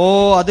 ಓ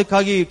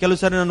ಅದಕ್ಕಾಗಿ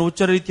ಕೆಲವು ಸಾರಿ ನಾನು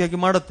ಹುಚ್ಚ ರೀತಿಯಾಗಿ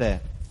ಮಾಡುತ್ತೆ.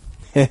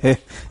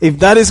 If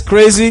that is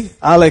crazy,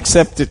 I'll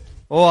accept it.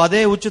 ಓ ಅದೇ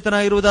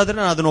ಹುಚ್ಚುತನಾಗಿರುವುದಾದ್ರೆ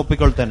ನಾನು ಅದನ್ನು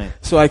ಒಪ್ಪಿಕೊಳ್ತೇನೆ.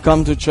 So I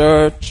come to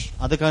church.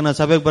 ಅದಕ್ಕಾಗಿ ನಾನು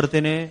ಸಭೆಗೆ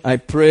ಬರ್ತೇನೆ. I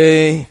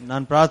pray.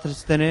 ನಾನು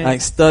ಪ್ರಾರ್ಥಿಸ್ತೇನೆ. I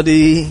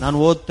study. ನಾನು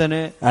ಓದ್ತೇನೆ.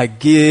 I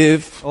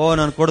give. ಓ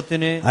ನಾನು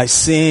ಕೊಡ್ತೇನೆ. I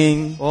sing.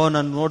 ಓ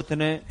ನಾನು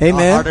ನೋಡ್ತೇನೆ.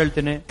 Amen. ಹಾಡು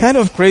ಹೇಳ್ತೇನೆ. Kind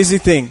of crazy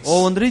things. ಓ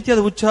ಒಂದು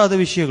ರೀತಿಯಾದ ಹುಚ್ಚಾದ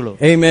ವಿಷಯಗಳು.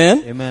 Amen.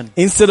 Amen.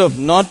 Instead of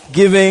not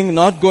giving,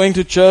 not going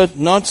to church,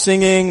 not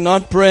singing,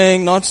 not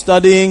praying, not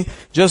studying,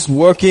 just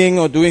working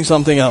or doing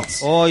something else.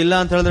 ಓ ಇಲ್ಲ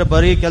ಅಂತ ಹೇಳಿದ್ರೆ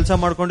ಬರೀ ಕೆಲಸ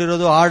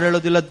ಮಾಡ್ಕೊಂಡಿರೋದು, ಹಾಡು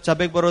ಹೇಳೋದಿಲ್ಲ,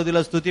 ಸಭೆಗೆ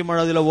ಬರೋದಿಲ್ಲ, ಸ್ತುತಿ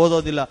ಮಾಡೋದಿಲ್ಲ,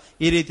 ಓದೋದಿಲ್ಲ,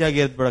 ಈ ರೀತಿಯಾಗಿ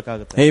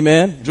ಎದ್ಬಿಡಕ್ಕಾಗುತ್ತೆ.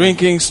 Amen.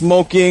 Drinking,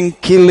 smoking,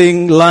 killing,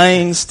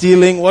 lying,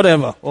 stealing,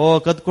 whatever. ಓ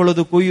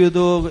ಕತ್ಕೊಳ್ಳೋದು,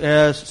 ಕುಯ್ಯೋದು,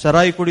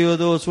 ಸರಾಯಿ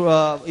ಕುಡಿಯೋದು,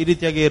 ಈ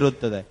ರೀತಿಯಾಗಿ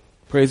ಇರುತ್ತದೆ.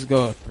 Praise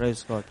God.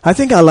 Praise God. I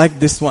think I like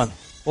this one.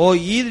 ಓ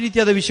ಈ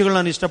ರೀತಿಯಾದ ವಿಷಯಗಳು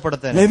ನಾನು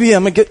ಇಷ್ಟಪಡ್ತೇನೆ. Maybe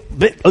I'm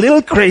a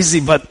little crazy,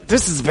 but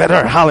this is better.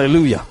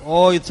 Hallelujah.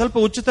 ಓ ಇದು ಸ್ವಲ್ಪ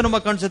ಹುಚ್ಚುತನಮ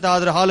ಕಾಣಿಸುತ್ತೆ,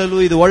 ಆದ್ರೆ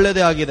ಹಾಲೆಲೂಯಾ ಇದು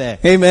ಒಳ್ಳೆದೇ ಆಗಿದೆ.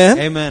 Amen.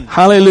 Amen.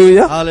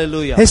 Hallelujah.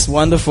 Hallelujah. It's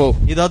wonderful.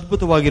 ಇದು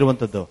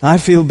ಅದ್ಭುತವಾಗಿರುವಂತದ್ದು. I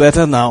feel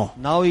better now.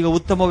 ನಾವು ಈಗ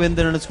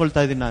ಉತ್ತಮವೆಂದು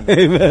ನೆನೆಸ್ಕೊಳ್ತಾ ಇದ್ದೀನಿ ನಾನು.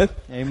 Amen.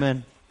 Amen.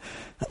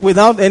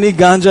 Without any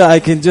ganja, I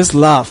can just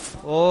laugh.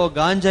 ಓ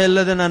ಗಾಂಜಾ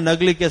ಇಲ್ಲದೆ ನಾನು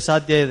ನಗ್ಲಿಕ್ಕೆ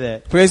ಸಾಧ್ಯ ಇದೆ.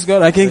 Praise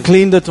God. I can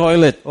clean the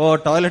toilet. Oh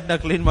toilet ನ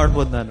ಕ್ಲೀನ್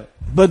ಮಾಡಬಹುದು ನಾನು.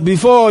 But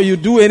before you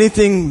do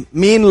anything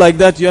mean like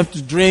that, you have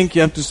to drink,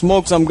 you have to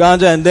smoke some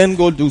ganja and then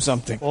go do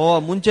something. ಓ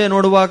ಮುಂಚೆ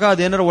ನೋಡುವಾಗ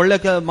ಅದೇನಾರು ಒಳ್ಳೆ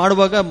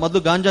ಮಾಡುವಾಗ ಮೊದಲು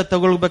ಗಾಂಜಾ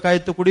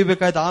ತಗೊಳ್ಬೇಕಾಯ್ತು,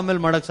 ಕುಡಿಬೇಕಾಯ್ತು, ಆಮೇಲೆ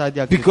ಮಾಡಕ್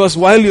ಸಾಧ್ಯ ಆಗ್ತದೆ. Because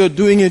while you're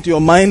doing it,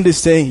 your mind is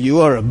saying, you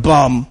are a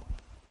bum.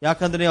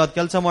 ಯಾಕಂದ್ರೆ ನೀವು ಅದ್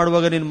ಕೆಲಸ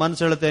ಮಾಡುವಾಗ ನಿನ್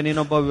ಮನಸ್ಸು ಹೇಳುತ್ತೆ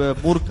ನೀನೊಬ್ಬ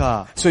ಮೂರ್ಖ.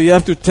 So you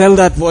have to tell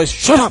that voice,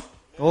 shut up.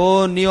 ಓ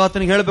ನೀವು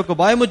ಆತನಿಗೆ ಹೇಳ್ಬೇಕು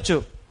ಬಾಯಿ ಮುಚ್ಚು.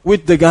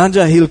 With the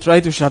ganja, he'll try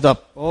to shut up.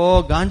 ಓ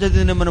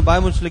ಗಾಂಜಾದಿಂದ ನಿಮ್ಮನ್ನು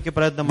ಬಾಯಿ ಮುಚ್ಚಲಿಕ್ಕೆ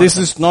ಪ್ರಯತ್ನ ಮಾಡ್ತಾನೆ. This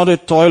is not a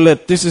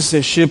toilet, this is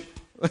a ship.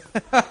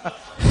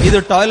 ಇದು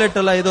ಟಾಯ್ಲೆಟ್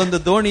ಅಲ್ಲ, ಇದೊಂದು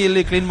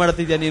ದೋಣಿಯಲ್ಲಿ ಕ್ಲೀನ್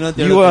ಮಾಡ್ತಿದ್ಯಾ ನೀನು ಅಂತ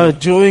ಹೇಳಿ. You are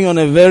going on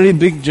a very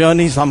big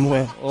journey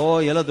somewhere. ಓ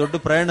ಎಲ್ಲ ದೊಡ್ಡ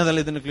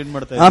ಪ್ರಯಾಣದಲ್ಲಿ ಇದನ್ನು ಕ್ಲೀನ್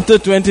ಮಾಡ್ತಾ ಇದ್ದೀನಿ. After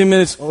 20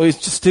 minutes, oh,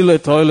 it's still a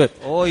toilet.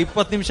 ಓ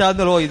 20 ನಿಮಿಷ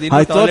ಆದ್ಮೇಲೆ ಓ ಇದು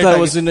I thought I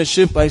was in a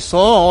ship. I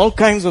saw all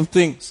kinds of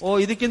things. ಓ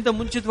ಇದಕ್ಕಿಂತ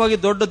ಮುಂಚಿತವಾಗಿ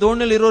ದೊಡ್ಡ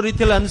ದೋಣಿಯಲ್ಲಿ ಇರೋ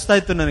ರೀತಿಯಲ್ಲಿ ಅನಿಸ್ತಾ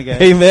ಇತ್ತು ನನಗೆ.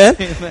 Amen.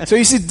 So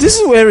you see, this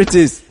is where it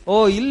is. ಓ ಓ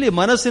ಇಲ್ಲಿ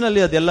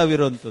ಮನಸ್ಸಿನಲ್ಲಿ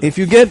ಅದೆಲ್ಲವಿರುವಂತದ್ದು. If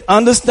you get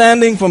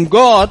understanding from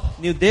God,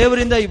 ನೀವು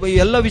ದೇವರಿಂದ ಈ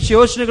ಎಲ್ಲ ವಿಷಯ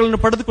ಯೋಚನೆಗಳನ್ನು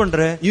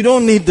ಪಡೆದುಕೊಂಡ್ರೆ you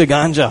don't need the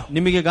ganja.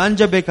 ನಿಮಗೆ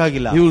ಗಾಂಜಾ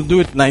ಬೇಕಾಗಿಲ್ಲ. You will do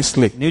it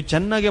nicely. ನೀವು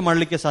ಚೆನ್ನಾಗಿ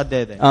ಮಾಡ್ಲಿಕ್ಕೆ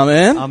ಸಾಧ್ಯ ಇದೆ.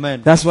 Amen. Amen.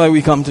 That's why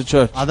we come to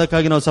church.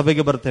 ಅದಕ್ಕಾಗಿ ನಾವು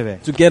ಸಭೆಗೆ ಬರ್ತೇವೆ.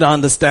 To get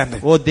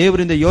understanding. ಓ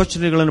ದೇವರಿಂದ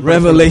ಯೋಚನೆಗಳನ್ನು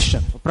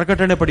Revelation.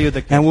 ಪ್ರಕಟಣೆ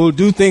ಪಡೆಯುವುದಕ್ಕೆ. And we'll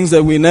do things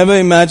that we never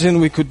imagined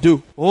we could do.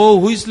 ಓ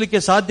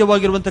ಊಹಿಸಲಿಕ್ಕೆ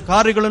ಸಾಧ್ಯವಾಗಿರುವಂತಹ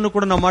ಕಾರ್ಯಗಳನ್ನು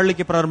ಕೂಡ ನಾವು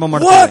ಮಾಡ್ಲಿಕ್ಕೆ ಪ್ರಾರಂಭ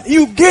ಮಾಡ್ತೇವೆ. What?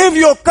 You gave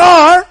your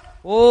car?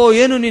 ಓ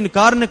ಏನು ನೀನ್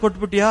ಕಾರ್ನೆ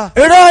ಕೊಟ್ಬಿಟ್ಟಿಯಾ?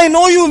 I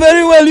know you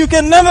very well. You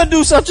can never do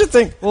such a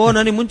thing. ಓ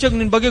ನನಗೆ ಮುಂಚೆ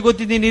ನಿನ್ ಬಗ್ಗೆ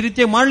ಗೊತ್ತಿದ್ದೀನಿ, ಈ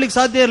ರೀತಿಯಾಗಿ ಮಾಡ್ಲಿಕ್ಕೆ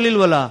ಸಾಧ್ಯ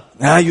ಇರ್ಲಿಲ್ವಲ್ಲ.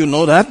 You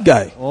know that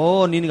guy. ಓ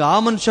ನಿನ್ಗೆ ಆ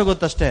ಮನುಷ್ಯ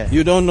ಗೊತ್ತಷ್ಟೇ.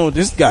 You don't know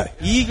this guy.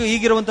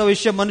 ಈಗಿರುವಂತಹ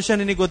ವಿಷಯ ಮನುಷ್ಯ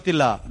ನಿನಗೆ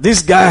ಗೊತ್ತಿಲ್ಲ. This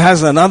guy has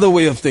another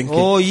way of thinking.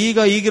 ಓ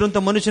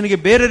ಈಗಿರುವಂತಹ ಮನುಷ್ಯನಿಗೆ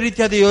ಬೇರೆ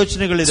ರೀತಿಯಾದ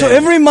ಯೋಚನೆಗಳಿದೆ. So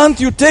every month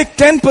you take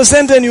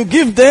 10% and you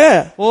give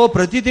there. ಓ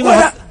ಪ್ರತಿ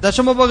ತಿಂಗಳು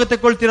ದಶಮ ಭಾಗ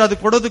ತಗೊಳ್ತೀರಾ ಅದು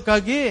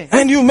ಕೊಡೋದಕ್ಕಾಗಿ.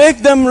 And you make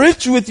them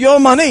rich with your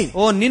money.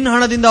 ಓ ನಿನ್ನ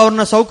ಹಣದಿಂದ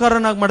ಅವ್ರನ್ನ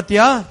ಸೌಕರ್ಯನಾಗಿ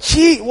ಮಾಡ್ತೀಯಾ?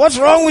 What's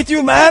wrong with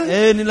you, man?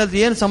 ನಿನ್ನದು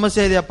ಏನ್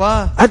ಸಮಸ್ಯೆ ಇದೆಯಪ್ಪ?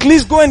 At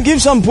least go and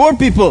give some poor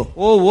people.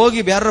 ಓ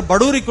ಹೋಗಿ ಯಾರ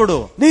ಬಡವರಿಗೆ ಕೊಡು.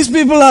 These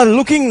people are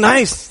looking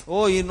nice.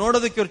 ಓ ಈ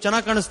ನೋಡೋದಕ್ಕೆ ಇವ್ರು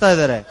ಚೆನ್ನಾಗಿ ಕಾಣಿಸ್ತಾ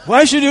ಇದ್ದಾರೆ.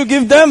 Why should you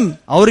give them?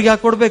 ಅವ್ರಿಗೆ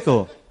ಯಾಕೆ ಕೊಡ್ಬೇಕು?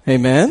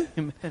 Amen.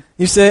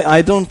 You say, I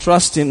don't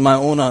trust in my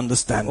own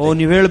understanding. ಓ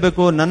ನೀವ್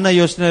ಹೇಳ್ಬೇಕು, ನನ್ನ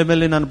ಯೋಚನೆ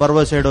ಮೇಲೆ ನಾನು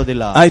ಭರವಸೆ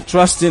ಇಡೋದಿಲ್ಲ. I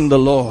trust in the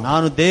Lord.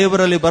 ನಾನು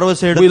ದೇವರಲ್ಲಿ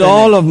ಭರವಸೆ ಇಡುತ್ತೇನೆ. With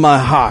all of my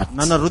heart.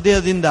 ನನ್ನ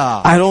ಹೃದಯದಿಂದ.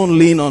 I don't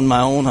lean on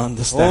my own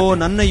understanding. ಓ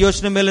ನನ್ನ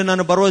ಯೋಚನೆ ಮೇಲೆ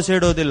ನಾನು ಭರವಸೆ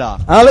ಇಡೋದಿಲ್ಲ.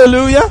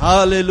 Hallelujah.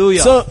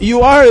 Hallelujah. So you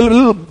are a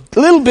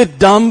little bit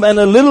dumb and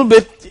a little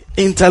bit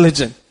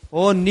intelligent.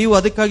 ಓ ನೀವು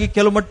ಅದಕ್ಕಾಗಿ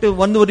ಕೆಲವು ಮಟ್ಟ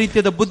ಒಂದು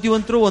ರೀತಿಯಾದ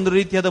ಬುದ್ಧಿವಂತರು, ಒಂದು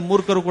ರೀತಿಯಾದ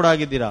ಮೂರ್ಖರು ಕೂಡ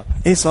ಆಗಿದ್ದೀರಾ.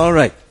 It's all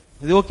right.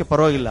 ಇದು ಓಕೆ,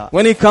 ಪರವಾಗಿಲ್ಲ.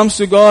 When it comes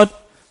to God,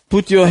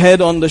 put your head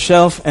on the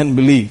shelf and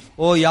believe.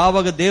 Oh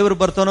ಯಾವಾಗ ದೇವರು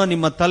ಬರ್ತಾನೋ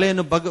ನಿಮ್ಮ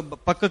ತಲೆಯನ್ನು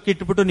ಪಕ್ಕಕ್ಕೆ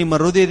ಇಟ್ಟುಬಿಟ್ಟು ನಿಮ್ಮ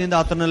ಹೃದಯದಿಂದ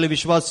ಆತನಲ್ಲಿ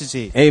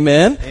ವಿಶ್ವಾಸಿಸಿ.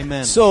 Amen.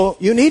 Amen. So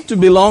you need to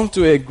belong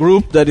to a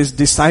group that is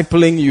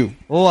discipling you.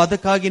 ಓ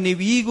ಅದಕ್ಕಾಗಿ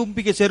ನೀವು ಈ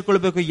ಗುಂಪಿಗೆ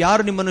ಸೇರ್ಕೊಳ್ಬೇಕು,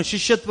 ಯಾರು ನಿಮ್ಮನ್ನು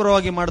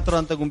ಶಿಷ್ಯತ್ವವಾಗಿ ಮಾಡ್ತಾರೋ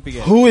ಅಂತ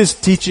ಗುಂಪಿಗೆ. Who is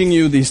teaching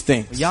you these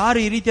things? ಯಾರು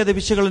ಈ ರೀತಿಯಾದ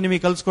ವಿಷಯಗಳನ್ನು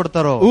ನಿಮಗೆ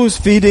ಕಲಿಸ್ಕೊಡ್ತಾರೋ? Who is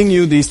feeding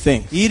you these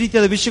things? ಈ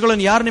ರೀತಿಯಾದ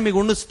ವಿಷಯಗಳನ್ನು ಯಾರು ನಿಮಗೆ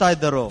ಉಣಿಸ್ತಾ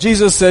ಇದ್ದಾರೋ?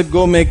 Jesus said,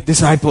 go make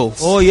disciples.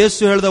 ಓ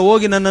ಯೇಸು ಹೇಳ್ದ,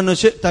 ಹೋಗಿ ನನ್ನನ್ನು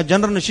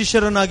ಜನರನ್ನು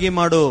ಶಿಷ್ಯರನ್ನಾಗಿ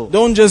ಮಾಡು.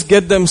 Don't just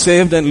get them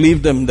saved and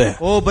leave them there.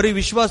 ಓ ಬರೀ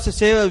ವಿಶ್ವಾಸ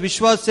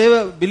ಸೇವೆ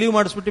ಬಿಲೀವ್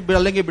ಮಾಡಿಸ್ಬಿಟ್ಟು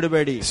ಅಲ್ಲಿಗೆ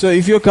ಬಿಡಬೇಡಿ. So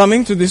if you're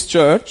coming to this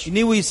church,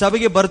 ನೀವು ಈ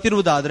ಸಭೆಗೆ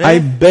ಬರ್ತಿರುವುದಾದ್ರೆ, I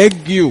beg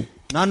you,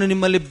 ನಾನು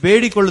ನಿಮ್ಮಲ್ಲಿ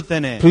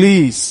ಬೇಡಿಕೊಳ್ಳುತ್ತೇನೆ,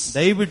 please,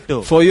 ದಯವಿಟ್ಟು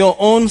for your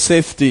own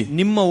safety,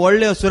 ನಿಮ್ಮ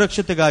ಒಳ್ಳೆಯ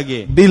ಸುರಕ್ಷತೆಗಾಗಿ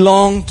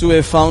belong to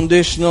a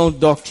foundational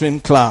doctrine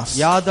class.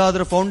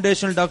 ಯಾವ್ದಾದ್ರೂ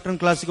ಫೌಂಡೇಶನಲ್ ಡಾಕ್ಟ್ರಿನ್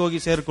ಕ್ಲಾಸ್ಗೆ ಹೋಗಿ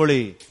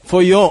ಸೇರ್ಕೊಳ್ಳಿ.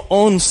 For your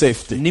own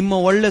safety. ನಿಮ್ಮ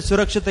ಒಳ್ಳೆ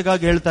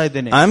ಸುರಕ್ಷತೆಗಾಗಿ ಹೇಳ್ತಾ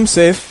ಇದ್ದೇನೆ. I'm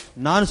safe.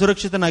 ನಾನು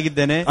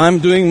ಸುರಕ್ಷಿತನಾಗಿದ್ದೇನೆ. I'm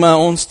doing my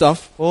own stuff.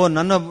 ಓ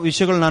ನನ್ನ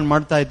ವಿಷಯಗಳು ನಾನು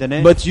ಮಾಡ್ತಾ ಇದ್ದೇನೆ.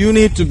 But you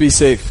need to be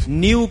safe.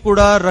 ನೀವು ಕೂಡ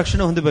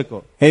ರಕ್ಷಣೆ ಹೊಂದಬೇಕು.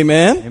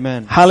 Amen.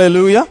 Amen.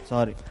 Hallelujah.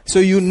 Sorry. So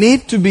you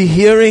need to be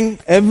hearing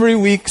every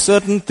week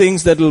certain things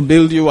that will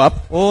build you up.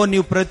 ಓ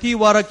ನೀವು ಪ್ರತಿ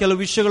ವಾರ ಕೆಲವು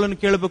ವಿಷಯಗಳನ್ನು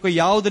ಕೇಳಬೇಕು,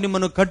 ಯಾವುದು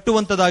ನಿಮ್ಮನ್ನು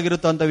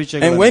ಕಟ್ಟುವಂತದಾಗಿರುತ್ತೋ ಅಂತ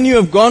ವಿಷಯಗಳು. And when you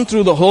have gone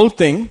through the whole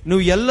thing,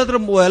 ನೀವು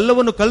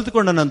ಎಲ್ಲವನ್ನು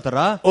ಕಲಿತುಕೊಂಡ ನಂತರ,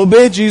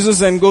 obey Jesus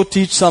and go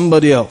teach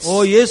somebody else. ಓ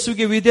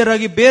ಯೇಸುಗೆ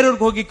ವಿಧೇಯರಾಗಿ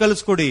ಬೇರೆಯವ್ರಿಗೆ ಹೋಗಿ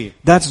ಕಲಿಸ್ಕೊಡಿ.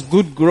 That's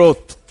good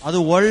growth. ಅದು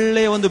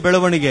ಒಳ್ಳೆಯ ಒಂದು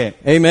ಬೆಳವಣಿಗೆ.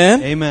 Amen.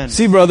 Amen.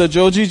 See, brother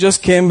Joji just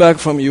came back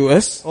from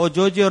US. ಓ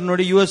ಜೋಜಿ ಅವ್ರು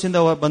ನೋಡಿ US ಇಂದ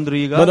ಬಂದ್ರು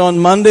ಈಗ. But on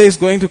Monday is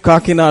going to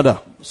Kakinada.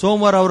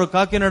 ಸೋಮವಾರ ಅವರು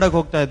ಕಾಕಿನಾಡಕ್ಕೆ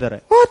ಹೋಗ್ತಾ ಇದ್ದಾರೆ.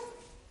 What?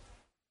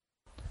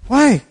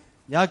 Why?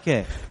 ಯಾಕೆ?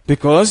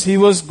 Because he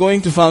was going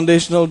to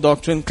foundational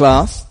doctrine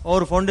class.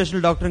 ಅವರು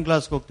ಫೌಂಡೇಶನಲ್ ಡಾಕ್ಟ್ರಿನ್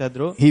ಕ್ಲಾಸ್ ಹೋಗ್ತಾ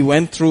ಇದ್ರು. He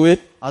went through it.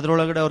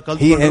 ಅದರೊಳಗಡೆ ಅವರು He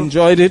ಕಲ್ತ್ಕೊಂಡ್ರು.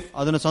 enjoyed it.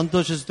 ಅದನ್ನ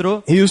ಸಂತೋಷಿಸಿದ್ರು.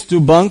 He used to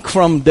bunk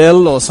from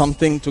Dell or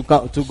something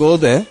to go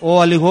there. ಓ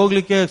ಅಲ್ಲಿ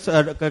ಹೋಗ್ಲಿಕ್ಕೆ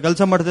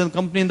ಕೆಲಸ ಮಾಡ್ತಿದ್ದ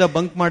ಕಂಪನಿಯಿಂದ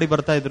ಬಂಕ್ ಮಾಡಿ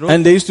ಬರ್ತಾ ಇದ್ರು.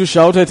 And they used to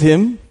shout at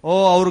him. ಓ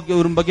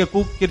ಇವ್ರ ಬಗ್ಗೆ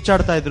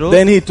ಕಿರ್ಚಾಡ್ತಾ ಇದ್ರು.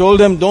 Then he told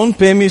them, don't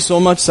pay me so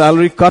much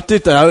salary, cut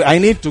it, I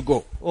need to go.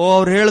 ಓ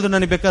ಅವ್ರು ಹೇಳಿದ್ರು,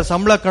 ನನಗೆ ಬೇಕಾದ್ರೆ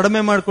ಸಂಬಳ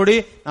ಕಡಿಮೆ ಮಾಡ್ಕೊಡಿ,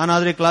 ನಾನು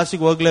ಆದ್ರೆ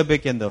ಕ್ಲಾಸಿಗೆ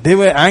ಹೋಗ್ಲೇಬೇಕೆಂದು. They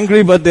were angry,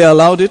 but they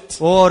allowed it.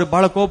 ಓ ಅವ್ರಿಗೆ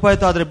ಬಹಳ ಕೋಪ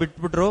ಆಯ್ತು, ಆದ್ರೆ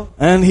ಬಿಟ್ಬಿಟ್ರು.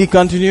 And he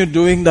continued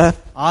doing that.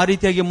 ಆ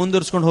ರೀತಿಯಾಗಿ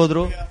ಮುಂದುವರ್ಸ್ಕೊಂಡು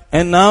ಹೋದ್ರು.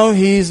 And now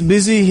he is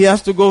busy, he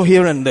has to go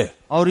here and there.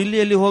 ಅವ್ರು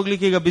ಇಲ್ಲಿ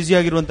ಹೋಗ್ಲಿಕ್ಕೆ ಈಗ ಬಿಸಿ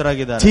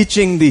ಆಗಿರುವಂತರಾಗಿದ್ದಾರೆ.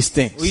 Teaching these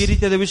things. ಈ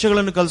ರೀತಿಯಾದ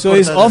ವಿಷಯಗಳನ್ನು So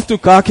he's off to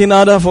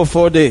Kakinada for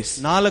 4 days.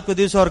 4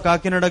 ದಿವಸ ಅವ್ರು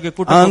ಕಾಕಿನಾಡಕ್ಕೆ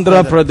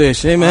Andhra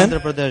Pradesh. Amen. Andhra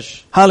Pradesh.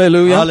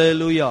 Hallelujah.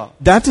 Hallelujah.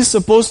 That is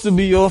supposed to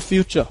be your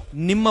future.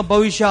 ನಿಮ್ಮ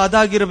ಭವಿಷ್ಯ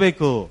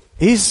ಅದಾಗಿರಬೇಕು.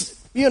 He's,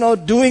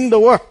 doing the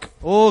work.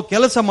 ಓ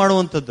ಕೆಲಸ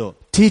ಮಾಡುವಂತದ್ದು.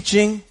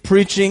 Teaching,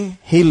 preaching,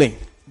 healing.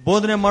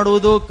 ಬೋಧನೆ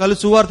ಮಾಡುವುದು,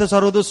 ಸುವಾರ್ತೆ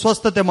ಸಾರುವುದು,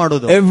 ಸ್ವಸ್ಥತೆ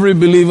ಮಾಡುವುದು. Every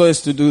believer is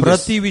to do this.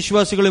 ಪ್ರತಿ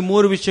ವಿಶ್ವಾಸಿಗಳು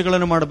 3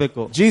 ವಿಷಯಗಳನ್ನು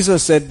ಮಾಡಬೇಕು. Jesus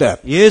said that.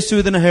 ಯೇಸು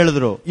ಇದನ್ನ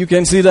ಹೇಳಿದ್ರು. You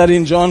can see that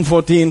in John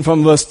 14 from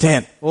verse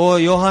 10. ಓ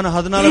ಯೋಹಾನ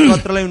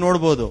 14 ನೀವು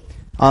ನೋಡಬಹುದು.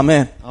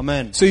 Amen.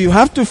 Amen. So you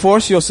have to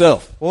force yourself.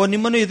 ಓ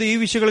ನಿಮ್ಮನ್ನು ಈ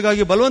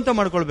ವಿಷಯಗಳಿಗಾಗಿ ಬಲವಂತ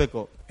ಮಾಡ್ಕೊಳ್ಬೇಕು.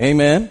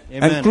 Amen.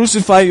 And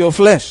crucify your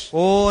flesh.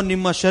 ಓ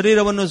ನಿಮ್ಮ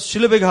ಶರೀರವನ್ನು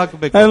ಶಿಲುಬೆಗೆ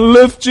ಹಾಕಬೇಕು. And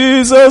lift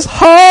Jesus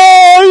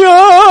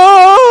higher.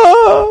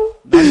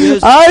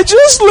 I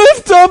just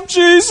lift up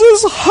Jesus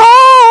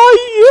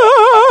higher.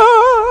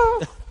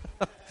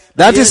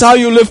 That is how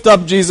you lift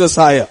up Jesus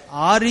higher.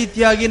 ಆ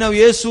ರೀತಿಯಾಗಿ ನಾವು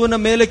ಯೇಸುವನ್ನ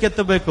ಮೇಲೆ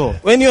ಕೆತ್ತಬೇಕು.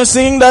 When you're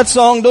singing that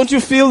song, don't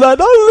you feel that?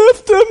 I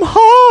lift him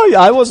high.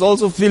 I was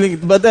also feeling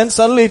it, but then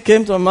suddenly it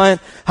came to my mind,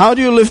 how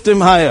do you lift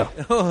him higher?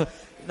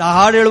 ಆ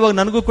ಹಾಡು ಹೇಳುವಾಗ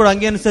ನನಗೂ ಕೂಡ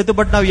ಹಂಗೆ ಅನಿಸ್ತಾಯಿತ್ತು.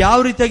 But ನಾವು ಯಾವ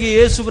ರೀತಿಯಾಗಿ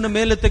ಯೇಸುವಿನ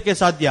ಮೇಲೆತ್ತಕ್ಕೆ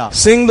ಸಾಧ್ಯ?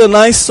 Sing the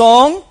nice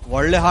song.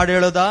 ಒಳ್ಳೆ ಹಾಡು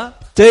ಹೇಳೋದಾ?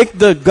 Take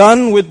the gun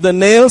with the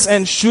nails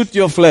and shoot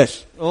your flesh.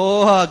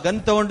 Gun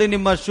ತಗೊಂಡು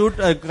ನಿಮ್ಮ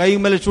ಕೈ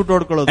ಮೇಲೆ ಶೂಟ್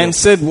ಹೊಡ್ಕೊಳ್ಳೋದು. And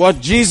said what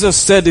Jesus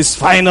said is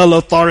final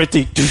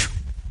authority.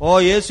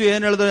 Yesu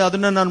ಏನ್ ಹೇಳಿದ್ರು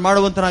ಅದನ್ನ ನಾನು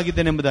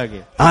ಮಾಡುವಂತನಾಗಿದ್ದೇನೆ ಎಂಬುದಾಗಿ.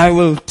 I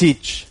will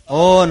teach.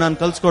 ನಾನು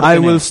ಕಲ್ಸ್ಕೊಡ್ತೇನೆ.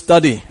 I will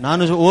study.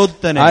 ನಾನು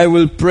ಓದ್ತೇನೆ. I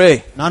will pray.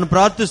 ನಾನು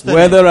ಪ್ರಾರ್ಥಿಸ್ತೇನೆ.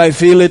 Whether I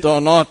feel it or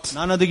not.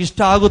 ನಾನು ಅದಕ್ಕೆ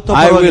ಇಷ್ಟ ಆಗುತ್ತೋ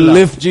I will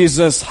lift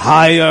Jesus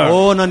higher.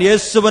 ನಾನು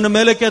ಯೇಸುವನ್ನು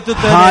ಮೇಲಕ್ಕೆ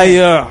ಎತ್ತುತ್ತೇನೆ.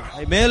 Higher.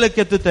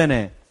 ಮೇಲಕ್ಕೆ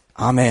ಎತ್ತುತ್ತೇನೆ.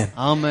 Amen.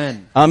 Amen.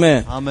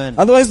 Amen. Amen.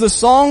 Otherwise the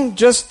song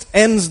just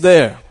ends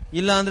there.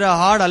 ಇಲ್ಲ ಅಂದ್ರೆ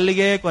ಹಾಡು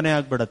ಅಲ್ಲಿಗೆ ಕೊನೆ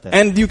ಆಗ್ಬಿಡುತ್ತೆ.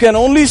 And you can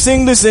only sing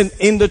this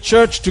in the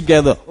church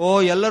together.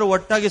 ಎಲ್ಲರೂ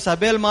ಒಟ್ಟಾಗಿ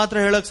ಸಭೆಯಲ್ಲಿ ಮಾತ್ರ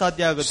ಹೇಳಕ್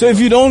ಸಾಧ್ಯ ಆಗುತ್ತೆ. So if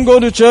you don't go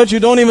to church,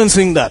 you don't even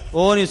sing that.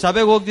 ನೀವು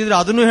ಸಭೆಗೆ ಹೋಗ್ತಿದ್ರೆ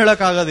ಅದನ್ನು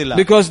ಹೇಳಕ್ ಆಗೋದಿಲ್ಲ.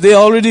 Because they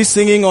are already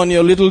singing on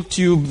your little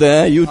tube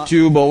there,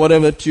 YouTube or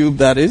whatever tube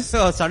that is.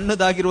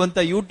 ಸಣ್ಣದಾಗಿರುವಂತ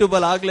ಯೂಟ್ಯೂಬ್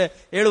ಅಲ್ಲಿ ಆಗ್ಲೇ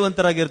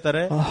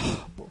ಹೇಳುವಂತರಾಗಿರ್ತಾರೆ.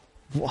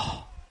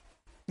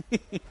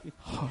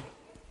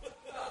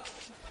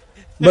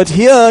 But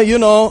here,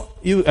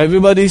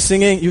 everybody is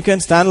singing. You can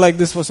stand like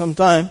this for some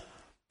time.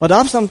 But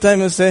after some time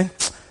you say,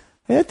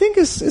 hey, I think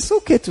it's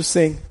okay to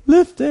sing.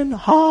 Lifting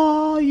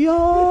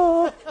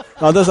higher.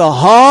 Others are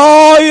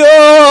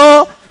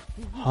higher.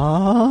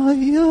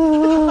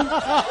 Higher.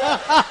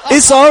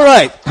 It's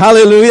alright.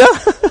 Hallelujah.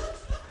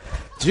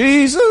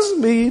 Jesus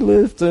be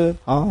lifted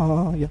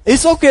higher.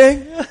 It's okay.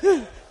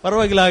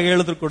 ಪರವಾಗಿಲ್ಲ ಹಾಗೆ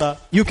ಹೇಳಿದ್ರು ಕೂಡ.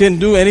 You can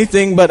do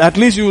anything, but at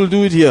least you will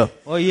do it here.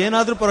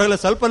 ಏನಾದ್ರೂ ಪರವಾಗಿಲ್ಲ,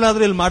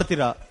 ಸ್ವಲ್ಪನಾದ್ರೂ ಇಲ್ಲಿ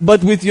ಮಾಡ್ತೀರಾ.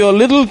 But with your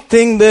little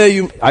thing there,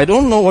 I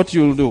don't know what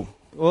you will do.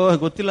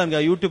 ಗೊತ್ತಿಲ್ಲ ನನಗೆ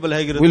ಯೂಟ್ಯೂಬ್ ಅಲ್ಲಿ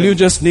ಹೇಗಿರುತ್ತೆ. Will you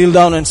just kneel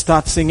down and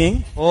start singing?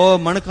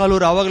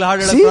 ಮಣಕಾಲೂರು ಅವಾಗಲೇ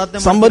ಹಾಡು ಹೇಳಕ್ಕೆ ಪ್ರಾರ್ಥನೆ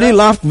ಮಾಡ್ತಾರೆ. Somebody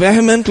laughed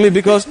vehemently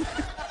because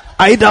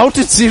I doubt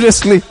it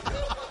seriously.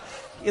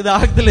 ಇದು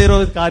ಆಗ್ದಲೇ ಇರೋ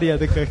ಕಾರ್ಯ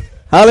ಅದಕ್ಕೆ.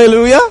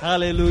 Hallelujah.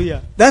 Hallelujah.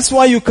 That's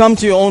why you come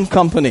to your own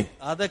company.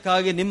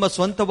 ಅದಕ್ಕಾಗಿ ನಿಮ್ಮ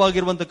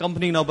ಸ್ವಂತವಾಗಿರುವಂತ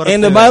ಕಂಪನಿಗೆ ನಾವು ಬರ್ತೇವೆ.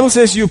 And the Bible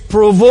says you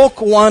provoke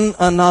one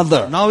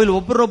another. ನಾವು ಇಲ್ಲಿ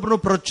ಒಬ್ಬರೊಬ್ಬರನ್ನು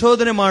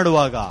ಪ್ರಚೋದನೆ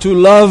ಮಾಡುವಾಗ to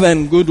love and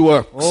good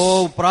works.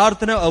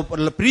 ಪ್ರಾರ್ಥನೆ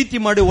ಪ್ರೀತಿ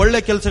ಮಾಡಿ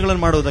ಒಳ್ಳೆ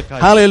ಕೆಲಸಗಳನ್ನು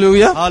ಮಾಡುವುದಕ್ಕಾಗಿ.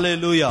 Hallelujah.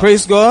 Hallelujah.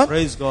 Praise God.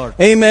 Praise God.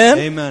 Amen.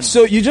 Amen. So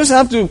you just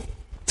have to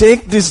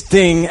take this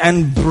thing and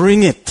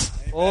bring it.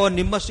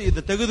 ನಿಮ್ಮಷ್ಟು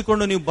ಇದು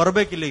ತೆಗೆದುಕೊಂಡು ನೀವು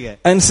ಬರಬೇಕಿಲ್ಲಿಗೆ.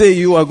 And say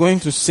you are going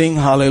to sing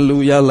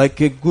hallelujah like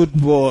a good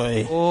boy.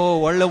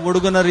 ಒಳ್ಳೆ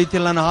ಹುಡುಗನ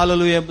ರೀತಿಯಲ್ಲಿ ನಾನು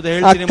hallelujah ಎಂದು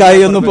ಹೇಳ್ತೀನಿ.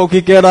 ಅಕ್ಕಯ್ಯನು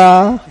ಪೊಕ್ಕಿಕೆರಾ.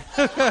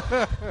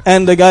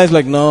 And the guy is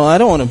like, no, I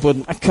don't want to put,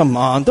 come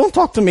on, don't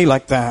talk to me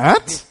like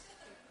that.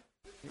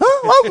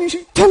 Why are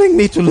you telling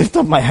me to lift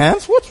up my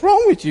hands? What's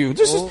wrong with you?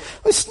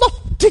 It's not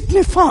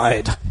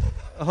dignified.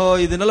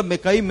 ಇದನ್ನೆಲ್ಲ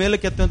ಕೈ ಮೇಲೆ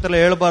ಕೆತ್ತು ಅಂತೆಲ್ಲ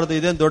ಹೇಳಬಾರದು,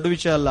 ಇದೇನು ದೊಡ್ಡ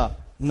ವಿಷಯ ಅಲ್ಲ.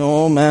 No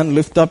man,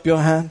 lift up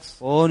your hands.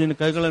 ನಿನ್ನ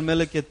ಕೈಗಳನ್ನು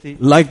ಮೇಲೆ ಕೆತ್ತಿ.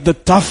 Like the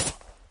tough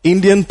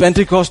Indian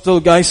Pentecostal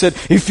guy said,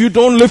 if you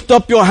don't lift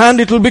up your hand,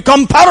 it will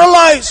become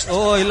paralyzed.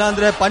 ಇಲ್ಲ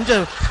ಅಂದ್ರೆ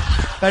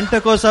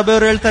ಪೆಂಟೆಕೋಸ್ಟ್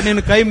ಸಭೆಯವರು ಹೇಳ್ತಾರೆ,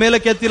 ನೀನು ಕೈ ಮೇಲೆ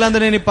ಕೆತ್ತಿಲ್ಲ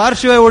ಅಂದ್ರೆ ನೀನು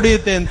ಪಾರ್ಶ್ವೇ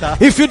ಹೊಡೆಯುತ್ತೆ ಅಂತ.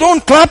 If you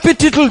don't clap it,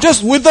 it will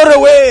just wither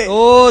away.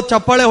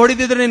 ಚಪ್ಪಾಳೆ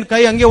ಹೊಡಿದಿದ್ರೆ ನಿನ್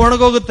ಕೈ ಹಂಗೆ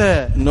ಒಣಗೋಗುತ್ತೆ.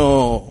 No.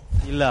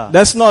 ಇಲ್ಲ,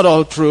 that's not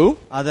all true.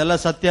 ಅದೆಲ್ಲ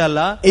ಸತ್ಯ ಅಲ್ಲ.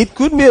 It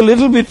could be a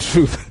little bit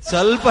true.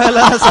 ಸ್ವಲ್ಪ ಎಲ್ಲ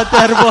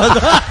ಸತ್ಯ ಇರಬಹುದು.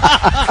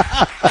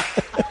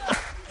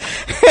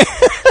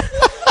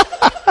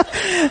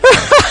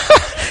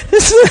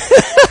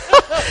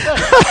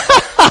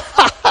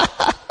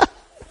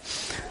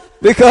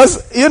 Because,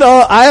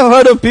 I have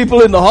heard of people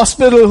in the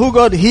hospital who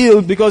got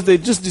healed because they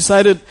just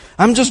decided,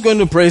 I'm just going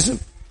to praise Him.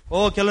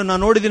 ಕೆಲವು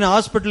ನಾನು ನೋಡಿದ್ದೀನಿ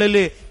ಹಾಸ್ಪಿಟಲ್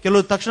ಅಲ್ಲಿ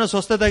ಕೆಲವು ತಕ್ಷಣ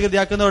ಸ್ವಸ್ಥತೆ ಆಗಿದೆ,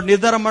 ಯಾಕಂದ್ರೆ ಅವ್ರು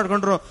ನಿರ್ಧಾರ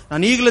ಮಾಡ್ಕೊಂಡ್ರು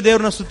ನಾನು ಈಗಲೇ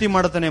ದೇವರನ್ನ ಸ್ತುತಿ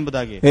ಮಾಡುತ್ತೇನೆ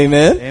ಎಂಬುದಾಗಿ.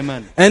 Amen.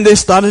 Amen. And they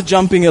started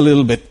jumping a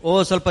little bit.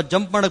 ಸ್ವಲ್ಪ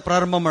ಜಂಪ್ ಮಾಡಕ್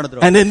ಪ್ರಾರಂಭ ಮಾಡಿದ್ರು.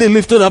 And then they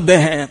lifted up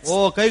their hands.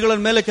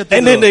 ಕೈಗಳನ್ನು ಮೇಲೆ ಕೆತ್ತಿದ್ರು.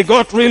 And then they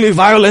got really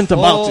violent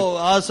about it.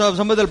 ಆ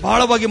ಸಮಯದಲ್ಲಿ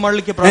ಬಹಳವಾಗಿ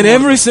ಮಾಡ್ಲಿಕ್ಕೆ and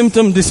every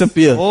symptom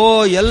disappeared.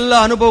 ಎಲ್ಲ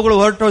ಅನುಭವಗಳು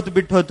ಹೊರಟೋಯ್ತು,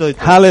 ಬಿಟ್ಟು ಹೋಯ್ತು.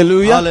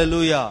 Hallelujah.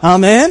 Hallelujah.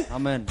 Amen.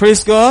 Amen.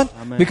 Praise God.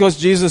 Amen. Because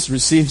Jesus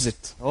receives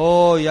it.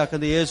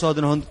 ಯಾಕಂದ್ರೆ ಯೇಸು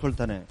ಅದನ್ನು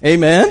ಹೊಂದ್ಕೊಳ್ತಾನೆ.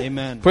 Amen.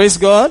 Amen. Praise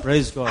God.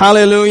 Praise God.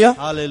 Hallelujah.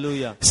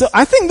 Hallelujah. So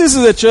I think this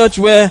is a church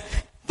where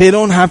they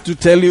don't have to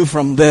tell you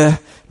from there,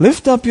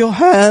 lift up your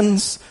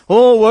hands,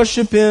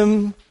 worship Him.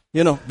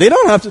 They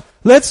don't have to,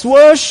 let's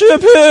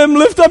worship Him,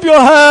 lift up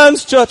your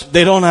hands, church.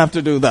 They don't have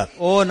to do that.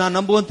 ನಾನು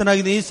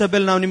ನಂಬುವಂತನಾಗಿದ್ದೀನಿ, ಈ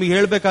ಸಭೆಯಲ್ಲಿ ನಾವು ನಿಮಗೆ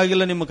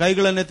ಹೇಳಬೇಕಾಗಿಲ್ಲ, ನಿಮ್ಮ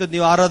ಕೈಗಳನ್ನೆತ್ತು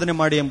ನೀವು ಆರಾಧನೆ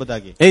ಮಾಡಿ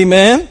ಎಂಬುದಾಗಿ.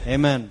 Amen.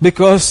 Amen.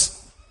 Because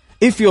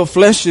if your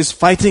flesh is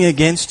fighting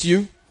against you,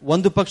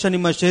 ಒಂದು ಪಕ್ಷ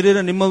ನಿಮ್ಮ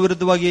ಶರೀರ ನಿಮ್ಮ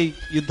ವಿರುದ್ಧವಾಗಿ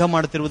ಯುದ್ಧ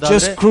ಮಾಡ್ತಿರುವುದಾದ್ರೆ,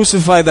 just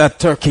crucify that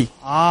turkey.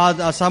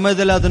 ಆ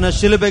ಸಮಯದಲ್ಲಿ ಅದನ್ನ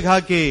ಶಿಲುಬೆಗೆ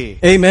ಹಾಕಿ.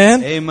 Amen.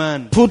 Amen.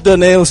 Put the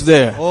nails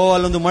there.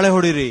 ಅಲ್ಲೊಂದು ಮೊಳೆ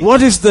ಹೊಡಿರಿ.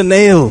 What is the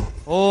nail?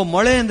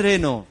 ಮೊಳೆ ಅಂದ್ರೆ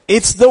ಏನು?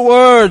 It's the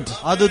word.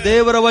 ಅದು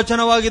ದೇವರ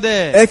ವಚನವಾಗಿದೆ.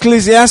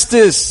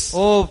 Ecclesiastes.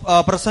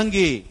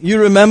 ಪ್ರಸಂಗಿ. You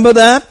remember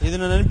that?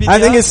 ಇದನ್ನ ನೆನಪಿದೆಯಾ? I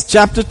think it's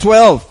chapter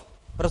 12.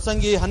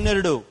 ಪ್ರಸಂಗಿ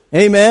 12.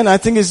 Amen. I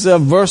think it's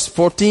verse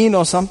 14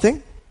 or something.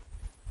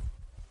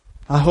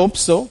 I hope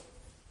so.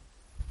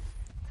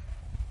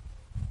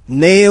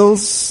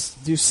 Nails.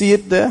 Do you see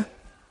it there?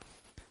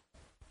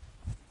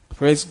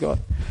 Praise God.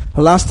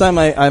 Last time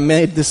I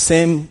made the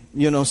same,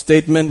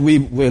 statement. We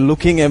were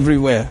looking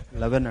everywhere.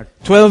 11.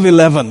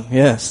 12:11.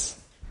 Yes.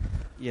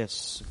 Yes.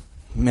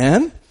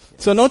 Man.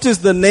 So notice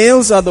the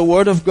nails are the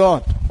word of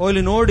God.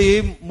 ಇಲ್ಲಿ ನೋಡಿ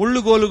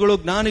ಮುಳ್ಳುಗೋಲುಗಳು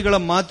ಜ್ಞಾನಿಗಳ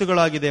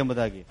ಮಾತುಗಳಾಗಿದೆ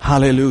ಎಂಬುದಾಗಿ.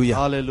 Hallelujah.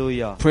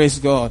 Hallelujah. Praise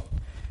God.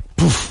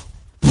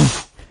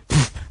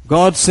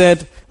 God said,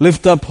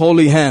 lift up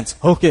holy hands.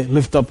 Okay,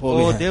 lift up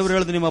holy hands. ದೇವರು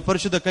ಹೇಳಿದ ನಿಮ್ಮ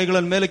ಪರಿಶುದ್ಧ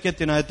ಕೈಗಳನ್ನು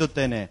ಮೇಲಕ್ಕೆತ್ತಿ ನಾನು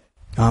ಎತ್ತುತ್ತೇನೆ.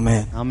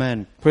 Amen. Amen.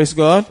 Praise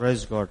God.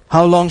 Praise God.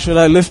 How long should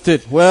I lift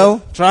it? Well,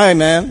 try,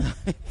 man.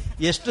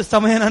 ಎಷ್ಟು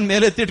ಸಮಯ ನಾನು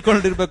ಮೇಲೆ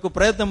ಎತ್ತಿಟ್ಕೊಂಡಿರ್ಬೇಕು,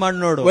 ಪ್ರಯತ್ನ ಮಾಡಿ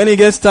ನೋಡು. When he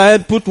gets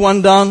tired, put one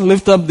down,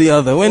 lift up the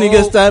other. When he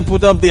gets tired,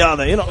 put up the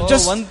other.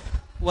 Just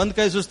ಒಂದ್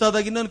ಕೈ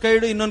ಸುಸ್ತಾದಾಗ ಇನ್ನೊಂದ್ ಕೈ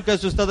ಇಡು, ಇನ್ನೊಂದ್ ಕೈ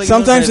ಸುಸ್ತಾದಾಗ.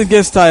 Sometimes it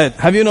gets tired.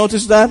 Have you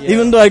noticed that? Yeah.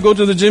 Even though I go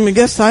to the gym, it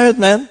gets tired,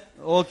 man.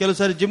 ಕೆಲವು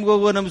ಸಾರಿ ಜಿಮ್ಗೆ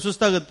ಹೋಗುವ ನಮ್ಗೆ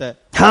ಸುಸ್ತಾಗುತ್ತೆ.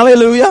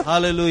 Hallelujah.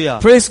 Hallelujah.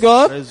 Praise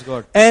God. Praise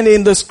God. And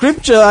in the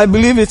scripture, I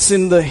believe it's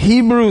in the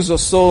Hebrews or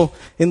so,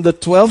 in the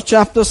 12th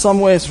chapter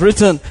somewhere it's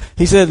written,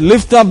 he said,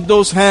 lift up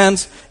those hands,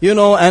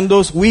 and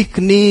those weak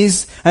knees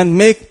and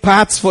make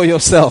paths for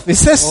yourself. He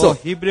says so.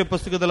 ಹೀಬ್ರಿಯ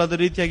ಪುಸ್ತಕದಲ್ಲಿ ಅದೇ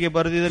ರೀತಿಯಾಗಿ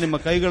ಬರೆದಿದೆ, ನಿಮ್ಮ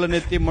ಕೈಗಳನ್ನು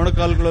ಎತ್ತಿ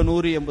ಮೊಣಕಾಲುಗಳನ್ನು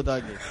ಊರಿ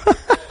ಎಂಬುದಾಗಿ.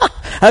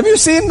 Have you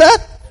seen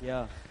that?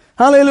 Yeah.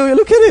 Hallelujah.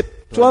 Look at it.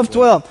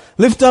 12:12.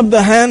 Lift up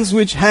the hands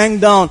which hang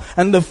down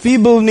and the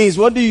feeble knees.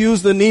 What do you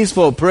use the knees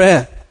for?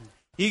 Prayer.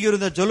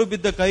 ಹೀಗಿರುವ ಜಲು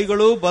ಬಿದ್ದ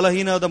ಕೈಗಳು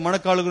ಬಲಹೀನವಾದ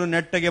ಮೊಣಕಾಲುಗಳನ್ನು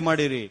ನೆಟ್ಟಗೆ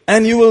ಮಾಡಿರಿ.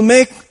 And you will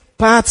make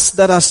paths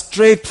that are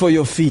straight for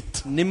your feet.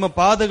 ನಿಮ್ಮ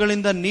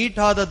ಪಾದಗಳಿಂದ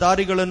ನೀಟಾದ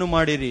ದಾರಿಗಳನ್ನು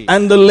ಮಾಡಿರಿ.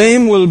 And the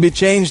lame will be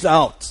changed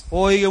out.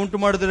 ಹೀಗೆ ಉಂಟು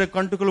ಮಾಡಿದರೆ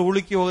ಕಂಟುಗಳು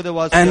ಹುಳುಕಿ ಹೋಗದೆ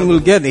ವಾಸಿ and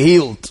will get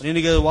healed.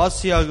 ನಿನಗೆ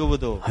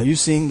ವಾಸಿಯಾಗುವುದು. Are you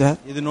seeing that?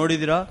 ಇದು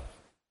ನೋಡಿದಿರಾ?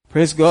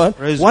 Praise God.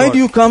 Praise why God. do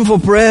you come for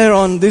prayer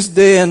on this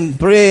day and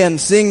pray and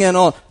sing and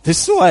all? This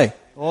is why.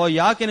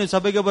 ಯಾಕೆ ನೀವು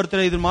ಸಭೆಗೆ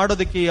ಬರ್ತೀರಾ? ಇದು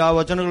ಮಾಡೋದಕ್ಕೆ ಆ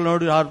ವಚನಗಳು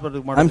ನೋಡಿ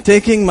I'm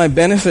taking my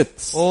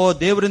benefits.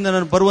 ದೇವರಿಂದ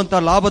ನಾನು ಬರುವಂತ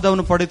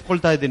ಲಾಭವನ್ನು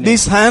ಪಡೆದುಕೊಳ್ತಾ ಇದ್ದೀನಿ.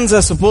 These hands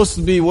are supposed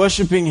to be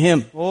worshiping him.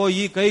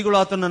 ಈ ಕೈಗಳು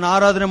ಆತನನ್ನು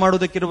ಆರಾಧನೆ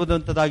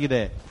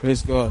ಮಾಡುವುದಕ್ಕಿರುವಂತದ್ದಾಗಿದೆ.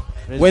 Praise God.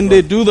 When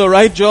they do the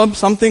right job,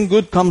 something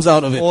good comes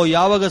out of it.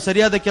 ಯಾವಾಗ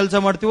ಸರಿಯಾದ ಕೆಲಸ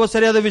ಮಾಡ್ತೀವೋ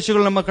ಸರಿಯಾದ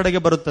ವಿಷಯಗಳು ನಮ್ಮ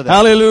ಕಡೆಗೆ ಬರುತ್ತದೆ.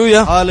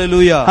 Hallelujah.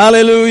 Hallelujah.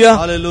 Hallelujah.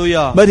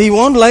 Hallelujah. But he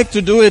won't like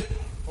to do it.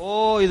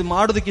 ಇದು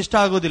ಮಾಡೋದಕ್ಕೆ ಇಷ್ಟ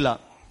ಆಗೋದಿಲ್ಲ.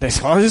 That's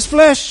all his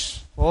flesh.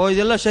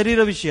 ಇದೆಲ್ಲ ಶರೀರ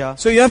ವಿಷಯ.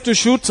 So you have to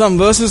shoot some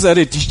verses at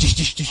it.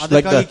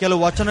 Like that. ಕೆಲವು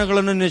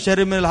ವಚನಗಳನ್ನು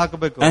ಶರೀರ ಮೇಲೆ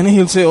ಹಾಕಬೇಕು. And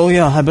he'll say, oh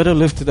yeah, I better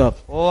lift it up.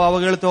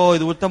 ಅವಾಗ ಹೇಳ್ತೋ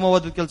ಇದು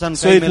ಉತ್ತಮವಾದ ಕೆಲಸ.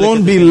 So it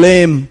won't be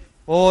lame.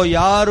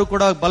 ಯಾರು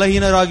ಕೂಡ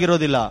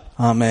ಬಲಹೀನರಾಗಿರೋದಿಲ್ಲ.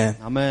 Amen.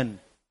 Amen.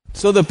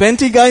 So the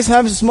Pente guys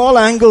have a small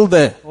angle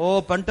there.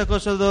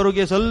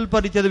 ಪೆಂಟೆಕೋಸ್ಟದವರಿಗೆ ಸ್ವಲ್ಪ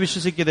ರೀತಿಯಾದ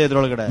ವಿಷಯ ಸಿಕ್ಕಿದೆ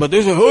ಇದರೊಳಗಡೆ. But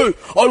they say, hey,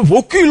 I'll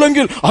walk you.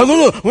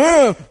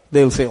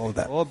 They'll say all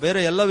that. ಬೇರೆ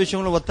ಎಲ್ಲ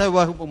ವಿಷಯಗಳನ್ನು ಒತ್ತಾಯ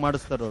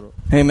ಮಾಡಿಸ್ತಾರೆ ಅವರು.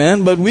 Amen.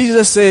 But we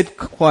just say it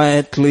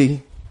quietly.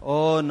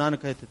 ನಾನು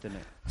ಕಾಯ್ತಿದ್ದೇನೆ.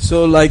 So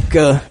like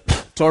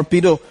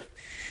torpedo.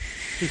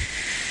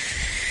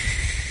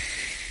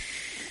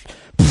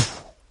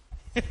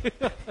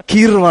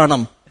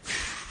 Kirvanam.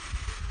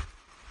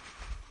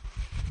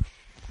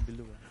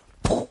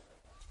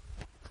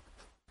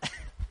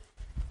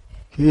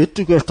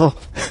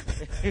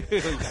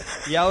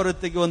 ಯಾವ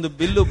ರೀತಿಗೆ ಒಂದು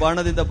ಬಿಲ್ಲು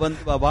ಬಾಣದಿಂದ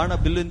ಬಾಣ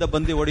ಬಿಲ್ಲಿಂದ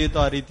ಬಂದು ಹೊಡೆಯುತ್ತೋ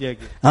ಆ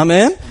ರೀತಿಯಾಗಿ.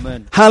 Amen. Amen.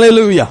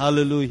 Hallelujah.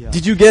 Hallelujah.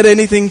 Did you get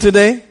anything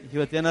today?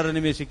 ಇವತ್ತೇನಾರ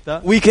ನಿಮಗೆ ಸಿಕ್ತಾ?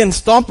 We can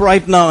stop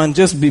right now and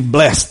just be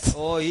blessed.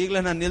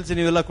 ಈಗಲೇ ನಾನು ನಿಲ್ಸಿ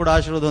ನೀವೆಲ್ಲ ಕೂಡ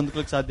ಆಶೀರ್ವಾದ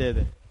ಹೊಂದಲಿಕ್ಕೆ ಸಾಧ್ಯ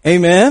ಇದೆ.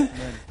 Amen.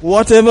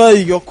 Whatever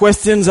your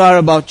questions are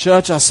about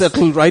church are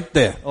settled right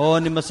there.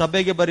 ನಿಮ್ಮ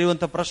ಸಭೆಗೆ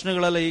ಬರೆಯುವಂತ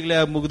ಪ್ರಶ್ನೆಗಳೆಲ್ಲ ಈಗಲೇ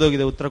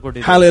ಮುಗಿದೋಗಿದೆ, ಉತ್ತರ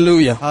ಕೊಟ್ಟಿದೆ.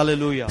 Hallelujah.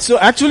 Hallelujah. So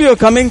actually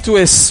you're coming to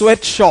a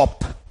sweat shop.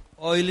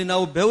 ಇಲ್ಲಿ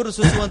ನಾವು ಬೆವರು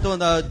ಸುರಿಸುವಂತ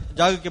ಒಂದು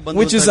ಜಾಗಕ್ಕೆ ಬಂದು,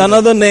 which is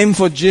another name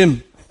for gym.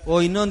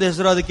 ಇನ್ನೊಂದು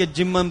ಹೆಸರು ಅದಕ್ಕೆ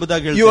ಜಿಮ್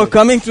ಎಂಬುದಾಗಿ ಹೇಳ್ತಾರೆ. You are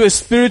coming to a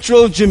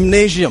spiritual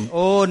gymnasium.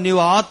 ನೀವು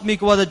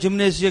ಆತ್ಮಿಕವಾದ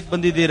ಜಿಮ್ನೇಸಿಯಕ್ಕೆ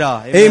ಬಂದಿದ್ದೀರಾ.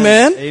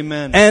 Amen.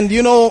 Amen. And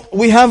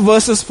we have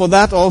verses for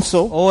that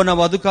also.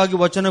 ನಾವು ಅದಕ್ಕಾಗಿ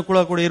ವಚನ ಕೂಡ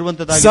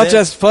ಇರುವಂತದ್ದಾಗಿದೆ. Such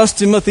as 1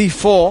 Timothy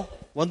 4.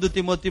 1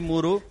 Timothy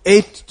 3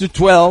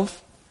 8-12.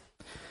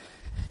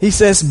 He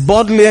says,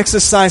 bodily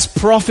exercise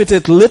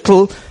profiteth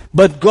little,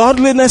 but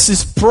godliness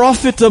is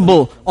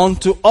profitable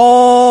unto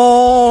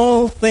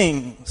all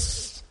things.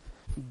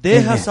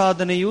 ದೇಹ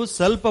ಸಾಧನೆಯು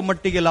ಸ್ವಲ್ಪ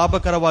ಮಟ್ಟಿಗೆ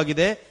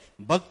ಲಾಭಕರವಾಗಿದೆ,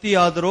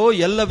 ಭಕ್ತಿಯಾದರೂ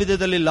ಎಲ್ಲ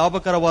ವಿಧದಲ್ಲಿ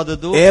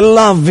ಲಾಭಕರವಾದದ್ದು. ಎಲ್ಲ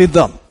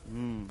ವಿಧಂ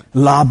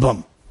ಲಾಭಂ.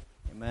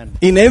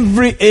 In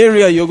every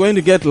area you're going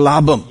to get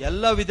labam.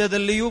 ಎಲ್ಲ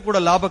ವಿಧದಲ್ಲಿಯೂ ಕೂಡ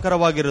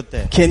ಲಾಭಕರವಾಗಿರುತ್ತೆ.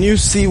 Can you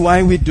see why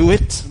we do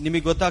it?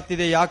 ನಿಮಗೆ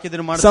ಗೊತ್ತಾಗ್ತಿದೆ ಯಾಕೆ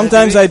ಇದನ್ನ ಮಾಡ್ತಾ ಇದ್ದೀವಿ?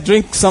 Sometimes I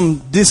drink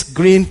this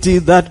green tea,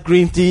 that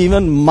green tea,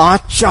 even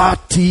matcha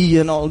tea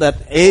and all that.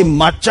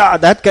 Matcha,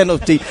 that kind of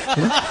tea.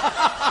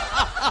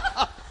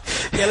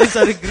 ಕೆಲವು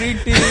ಸಾರಿ ಗ್ರೀನ್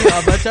ಟೀ,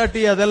 matcha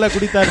tea ಅದೆಲ್ಲ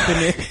ಕುಡಿತಾ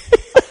ಇರ್ತೀನಿ.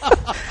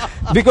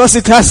 Because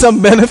it has some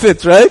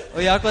benefits, right?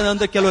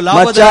 ಯಾಕಂದ್ರೆ ಕೆಲವು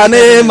ಲಾಭ.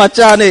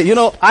 Machane,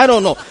 I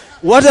don't know.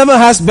 Whatever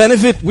has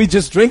benefit, we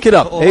just drink it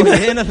up.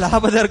 ಏನು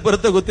ಲಾಭದಾಯಕ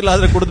ಬರುತ್ತೋ ಗೊತ್ತಿಲ್ಲ,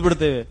 ಆದ್ರೆ ಕುಡಿದು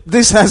ಬಿಡ್ತೇವೆ.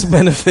 This has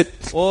benefit.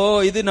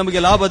 ಇದು ನಮಗೆ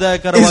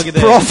ಲಾಭದಾಯಕರವಾಗಿದೆ.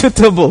 It's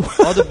profitable.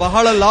 ಅದು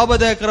ಬಹಳ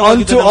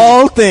ಲಾಭದಾಯಕರವಾಗಿದೆ. Unto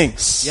all things.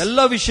 ಎಲ್ಲ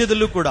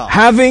ವಿಷಯದಲ್ಲೂ ಕೂಡ.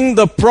 Having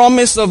the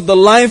promise of the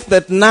life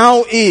that now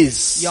is.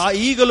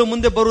 ಈಗಲೂ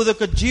ಮುಂದೆ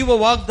ಬರುವುದಕ್ಕೆ ಜೀವ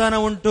ವಾಗ್ದಾನ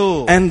ಉಂಟು.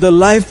 And the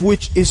life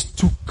which is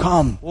to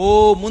come.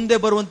 ಮುಂದೆ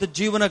ಬರುವಂತ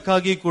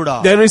ಜೀವನಕ್ಕಾಗಿ ಕೂಡ.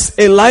 There is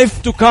a life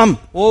to come.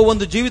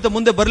 ಒಂದು ಜೀವಿತ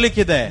ಮುಂದೆ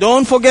ಬರ್ಲಿಕ್ಕಿದೆ.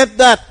 Don't forget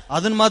that.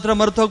 ಅದನ್ನ ಮಾತ್ರ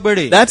ಮರೆತು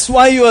ಹೋಗಬೇಡಿ. That's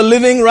why you are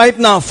living right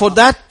now for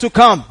that to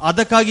come.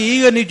 ಅದಕ್ಕಾಗಿ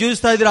ಈಗ ನೀವು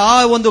ಜೀವಿಸ್ತಾ ಇದ್ದೀರಾ ಆ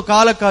ಒಂದು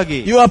ಕಾಲಕ್ಕಾಗಿ.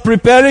 You are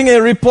preparing a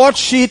report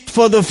sheet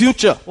for the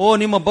future. ಓ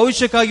ನಿಮ್ಮ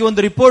ಭವಿಷ್ಯಕ್ಕಾಗಿ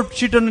ಒಂದು ರಿಪೋರ್ಟ್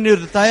ಶೀಟ್ ಅನ್ನು ನೀವು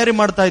ತಯಾರಿ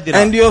ಮಾಡ್ತಾ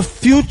ಇದ್ದೀರಾ. And your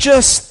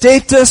future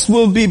status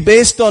will be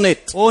based on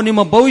it. ಓ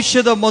ನಿಮ್ಮ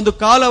ಭವಿಷ್ಯದ ಒಂದು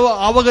ಕಾಲ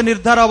ಆವಾಗ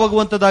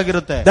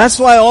ನಿರ್ಧಾರವಾಗುವಂತದ್ದಾಗಿರುತ್ತೆ. That's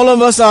why all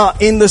of us are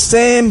in the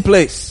same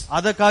place.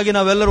 ಅದಕ್ಕಾಗಿ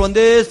ನಾವೆಲ್ಲರೂ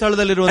ಒಂದೇ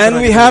ಸ್ಥಳದಲ್ಲಿ ಇರುವಂತ. And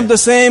we have the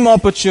same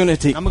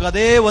opportunity. ನಮಗೆ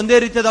ಅದೇ ಒಂದೇ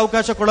ರೀತಿಯಾದ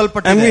ಅವಕಾಶ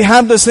ಕೊಡಲ್ಪಟ್ಟಿದೆ. And we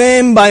have the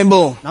same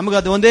Bible. ನಮಗೆ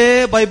ಅದು ಒಂದೇ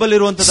ಬೈಬಲ್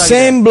ಇರುವಂತದ್ದಾಗಿದೆ.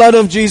 Same blood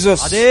of Jesus.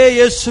 ಅದೇ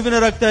ಯೇಸುವಿನ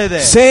ರಕ್ತ ಇದೆ.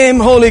 Same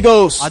Holy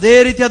Ghost. ಅದೇ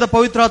ರೀತಿಯಾದ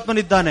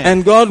ಪವಿತ್ರಾತ್ಮನಿದ್ದಾನೆ.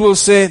 And God will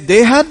say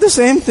they had the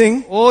same thing.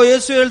 ಓ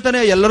ಯೇಸು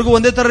ಹೇಳ್ತಾನೆ ಎಲ್ಲರಿಗೂ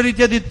ಒಂದೇ ತರ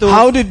ರೀತಿಯದಿತ್ತು.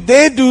 How did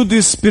they do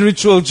this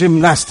spiritual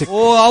gymnastics?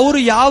 ಓ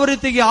ಅವರು ಯಾವ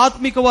ರೀತಿಗೆ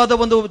ಆತ್ಮಿಕವಾದ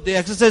ಒಂದು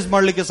ಎಕ್ಸರ್ಸೈಸ್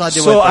ಮಾಡ್ಲಿಕ್ಕೆ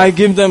ಸಾಧ್ಯವಾಯಿತು. So I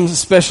give them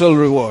special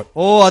reward.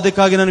 ಓ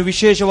ಅದಕ್ಕಾಗಿ ನಾನು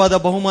ವಿಶೇಷವಾದ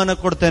ಬಹುಮಾನ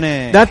ಕೊಡ್ತೇನೆ.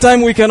 That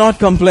time we cannot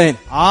complain.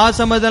 ಆ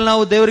ಸಮಯದಲ್ಲಿ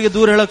ನಾವು ದೇವರಿಗೆ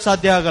ದೂರ ಹೇಳಕ್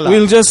ಸಾಧ್ಯ ಆಗಲ್ಲ.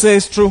 We'll just say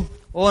it's true.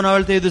 ಓ ನಾವು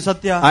ಹೇಳ್ತೇವೆ ಇದು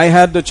ಸತ್ಯ. I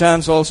had the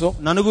chance also.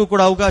 ನನಗೂ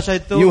ಕೂಡ ಅವಕಾಶ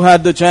ಇತ್ತು. You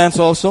had the chance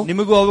also.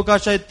 ನಿಮಗೂ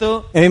ಅವಕಾಶ ಇತ್ತು.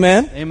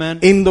 Amen. Amen.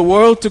 In the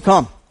world to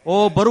come. ಓ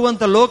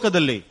ಬರುವಂತ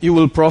ಲೋಕದಲ್ಲಿ you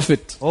will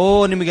profit. ಓ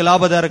ನಿಮಗೆ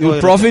ಲಾಭದಾಯಕ. You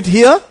will profit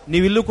here.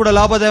 ನೀವು ಇಲ್ಲೂ ಕೂಡ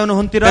ಲಾಭದಾಯವನ್ನು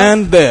ಹೊಂದಿರಾ.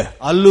 And there.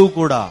 ಅಲ್ಲೂ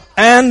ಕೂಡ.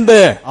 And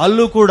there.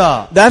 ಅಲ್ಲೂ ಕೂಡ.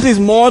 That is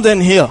more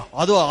than here.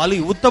 ಅದು ಅಲ್ಲಿ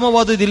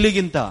ಉತ್ತಮವಾದದ್ದು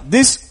ಇಲ್ಲಿಗಿಂತ.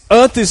 This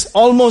earth is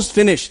almost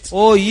finished.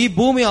 ಓ ಈ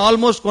ಭೂಮಿ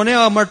ಆಲ್ಮೋಸ್ಟ್ ಕೊನೆಯ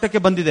ಮಟ್ಟಕ್ಕೆ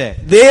ಬಂದಿದೆ.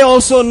 They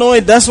also know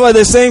it. That's why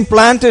they're saying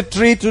plant a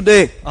tree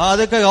today.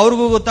 ಅದಕ್ಕಾಗಿ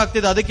ಅವ್ರಿಗೂ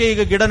ಗೊತ್ತಾಗ್ತಿದೆ, ಅದಕ್ಕೆ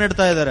ಈಗ ಗಿಡ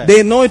ನೆಡ್ತಾ ಇದ್ದಾರೆ.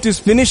 They know it is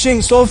finishing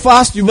so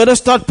fast. You better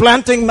start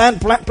planting, man.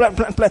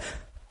 Plant.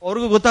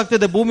 ಅವ್ರಿಗೂ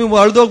ಗೊತ್ತಾಗ್ತಿದೆ ಭೂಮಿ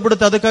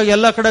ಅಳ್ದೋಗ್ಬಿಡುತ್ತೆ, ಅದಕ್ಕಾಗಿ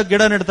ಎಲ್ಲಾ ಕಡೆ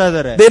ಗಿಡ ನೆಡ್ತಾ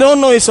ಇದ್ದಾರೆ. They don't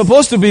know it's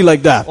supposed to be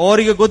like that.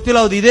 ಅವರಿಗೆ ಗೊತ್ತಿಲ್ಲ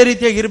ಅದು ಇದೇ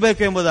ರೀತಿಯಾಗಿ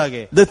ಇರಬೇಕು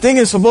ಎಂಬುದಾಗಿ. The thing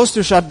is supposed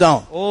to shut down.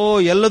 ಓ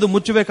ಎಲ್ಲದು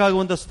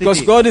ಮುಚ್ಚಬೇಕಾಗುವಂತ ಸ್ಥಿತಿ.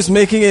 Because God is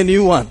making a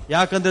new one.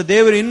 ಯಾಕಂದ್ರೆ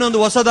ದೇವರು ಇನ್ನೊಂದು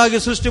ಹೊಸದಾಗಿ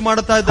ಸೃಷ್ಟಿ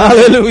ಮಾಡ್ತಾ ಇದ್ದಾರೆ.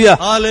 Hallelujah.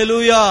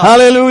 Hallelujah.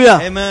 Hallelujah.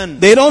 Amen.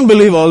 They don't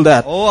believe all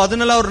that. ಓ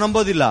ಅದನ್ನೆಲ್ಲ ಅವ್ರು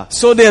ನಂಬೋದಿಲ್ಲ.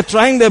 So they are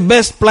trying their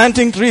best,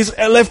 planting trees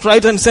left,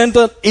 right and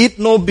center.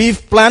 Eat no beef,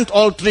 plant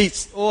all trees.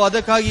 ಓ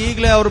ಅದಕ್ಕಾಗಿ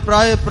ಈಗಲೇ ಅವರು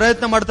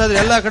ಪ್ರಯತ್ನ ಮಾಡ್ತಾ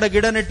ಇದ್ದಾರೆ ಎಲ್ಲಾ ಕಡೆ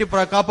ಗಿಡ ನೆಟ್ಟಿ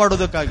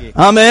ಕಾಪಾಡೋದಕ್ಕಾಗಿ.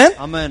 Amen.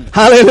 Amen.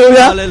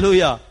 Hallelujah.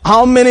 Hallelujah.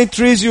 How many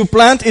trees you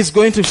plant is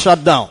going to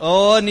shut down. ಓ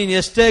ನೀನ್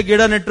ಎಷ್ಟೇ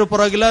ಗಿಡ ನೆಟ್ಟರು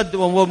ಪರವಾಗಿಲ್ಲ,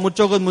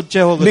 ಮುಚ್ಚೋಗೋದು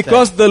ಮುಚ್ಚೆ ಹೋಗುತ್ತೆ.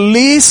 Because the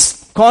lease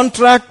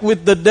contract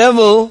with the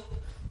devil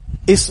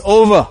is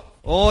over.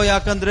 ಓ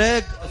ಯಾಕಂದ್ರೆ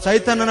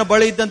ಸೈತಾನನ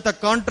ಬಳಿ ಇದ್ದಂತ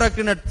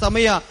ಕಾಂಟ್ರಾಕ್ಟಿನ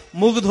ಸಮಯ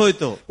ಮುಗಿದು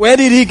ಹೋಯ್ತು. Where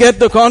did he get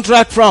the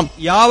contract from?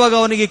 ಯಾವಾಗ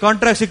ಅವನಿಗೆ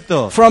ಕಾಂಟ್ರಾಕ್ಟ್ ಸಿಕ್ತು?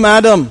 From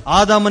Adam.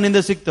 ಆದಾಮನಿಂದ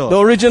ಸಿಕ್ತು. The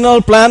original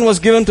plan was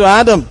given to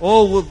Adam.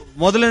 ಓ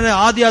ಮೊದಲನೇ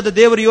ಆದಿಯಾದ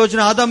ದೇವರ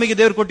ಯೋಜನೆ ಆದಾಮಿಗೆ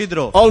ದೇವರು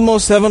ಕೊಟ್ಟಿದ್ರು.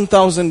 Almost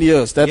 7,000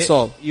 years. That's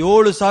all.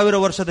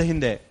 7,000 ವರ್ಷದ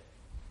ಹಿಂದೆ.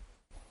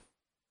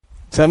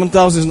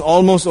 7,000 is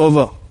almost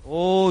over.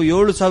 ಓ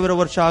 7,000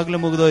 ವರ್ಷ ಆಗ್ಲೇ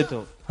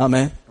ಮುಗಿದೋಯ್ತು.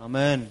 Amen.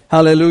 Amen.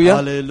 Hallelujah.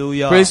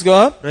 Hallelujah. Praise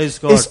God. Praise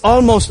God. It's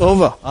almost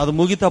over. ಅದು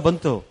ಮುಗಿತಾ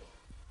ಬಂತು.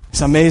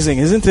 It's amazing,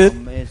 isn't it?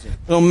 Amazing.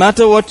 No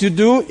matter what you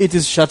do, it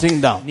is shutting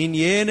down. ನೀನ್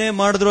ಏನೇ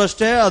ಮಾಡಿದ್ರು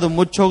ಅಷ್ಟೇ ಅದು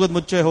ಮುಚ್ಚೋಗೋದು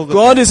ಮುಚ್ಚೆ ಹೋಗುತ್ತೆ.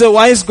 God is a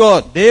wise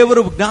God.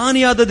 ದೇವರು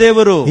ಜ್ಞಾನಿಯಾದ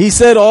ದೇವರು. He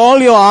said, all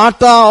your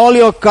atta, all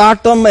your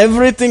kartam,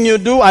 everything you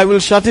do, I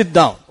will shut it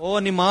down. ಓ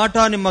ನಿಮ್ಮ ಆಟ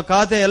ನಿಮ್ಮ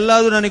ಖಾತೆ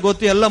ಎಲ್ಲಾದ್ರೂ ನನಗೆ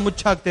ಗೊತ್ತು, ಎಲ್ಲ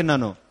ಮುಚ್ಚಾಕ್ತೇನೆ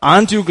ನಾನು.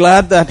 Aren't you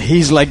glad that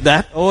he's like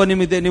that? ಓ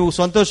ನಿಮಗೆ ನೀವು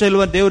ಸಂತೋಷ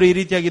ಇಲ್ವಾ ದೇವರು ಈ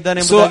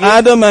ರೀತಿಯಾಗಿದ್ದಾನೆ? So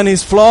Adam and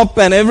his flop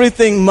and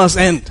everything must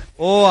end.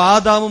 ಓ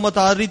ಆದಾಮ ಮತ್ತು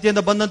ಆ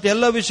ರೀತಿಯಿಂದ ಬಂದಂತ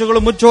ಎಲ್ಲ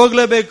ವಿಷಯಗಳು ಮುಚ್ಚಿ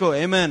ಹೋಗ್ಲೇಬೇಕು.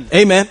 Amen.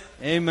 Amen.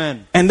 Amen.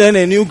 And then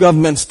a new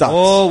government starts.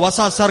 ಓ ಹೊಸ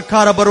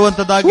ಸರ್ಕಾರ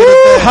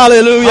ಬರುವಂತದ್ದಾಗಿರುತ್ತೆ.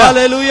 Hallelujah.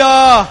 Hallelujah.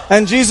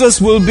 And Jesus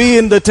will be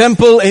in the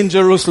temple in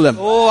Jerusalem.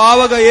 ಓ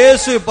ಆವಾಗ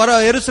ಯೇಸು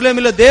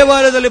ಯೆರೂಸಲೇಮಿನ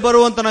ದೇವಾಲಯದಲ್ಲಿ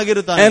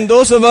ಬರುವಂತನಾಗಿರುತ್ತಾನೆ. And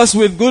those of us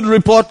with good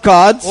report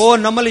cards, ಓ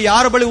ನಮ್ಮಲ್ಲಿ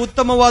ಯಾರ ಬಳಿ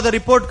ಉತ್ತಮವಾದ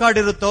ರಿಪೋರ್ಟ್ ಕಾರ್ಡ್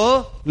ಇರುತ್ತೋ,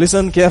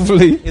 listen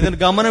carefully. ಇದನ್ನು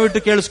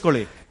ಗಮನವಿಟ್ಟು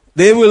ಕೇಳಿಸ್ಕೊಳ್ಳಿ.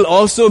 They will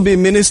also be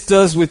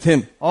ministers with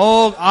him. ಓ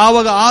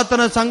ಆವಾಗ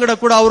ಆತನ ಸಂಗಡ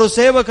ಕೂಡ ಅವರು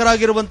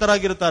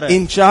ಸೇವಕರಾಗಿರುವಂತರಾಗಿರುತ್ತಾರೆ.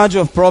 In charge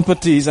of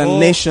properties and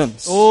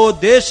nations. ಓ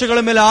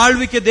ದೇಶಗಳ ಮೇಲೆ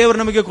ಆಳ್ವಿಕೆ ದೇವರು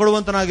ನಮಗೆ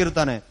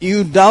ಕೊಡುವಂತನಾಗಿರುತ್ತಾನೆ. You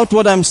doubt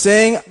what I'm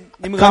saying?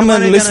 Come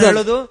and listen.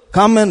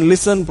 Come and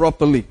listen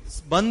properly.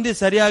 ಬಂದಿ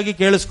ಸರಿಯಾಗಿ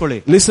ಕೇಳಿಸ್ಕೊಳ್ಳಿ.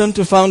 Listen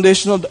to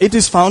foundational. It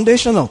is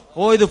foundational.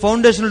 ಓ ಇದು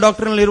ಫೌಂಡೇಶನಲ್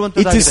ಡಾಕ್ಟ್ರಿನ್ ಅಲ್ಲಿ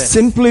ಇರುವಂತದ್ದಾಗಿದೆ. It is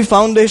simply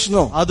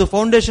foundational. ಅದು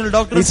foundational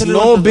doctrine. It's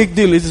no big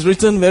deal. It is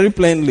written very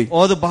plainly.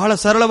 Oh ಅದು ಬಹಳ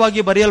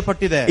ಸರಳವಾಗಿ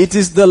ಬರೆಯಲ್ಪಟ್ಟಿದೆ. It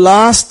is the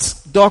last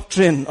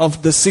doctrine of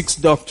the 6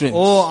 doctrines.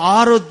 ಓ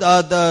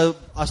 6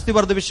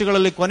 ಅಸ್ತಿವಾರದ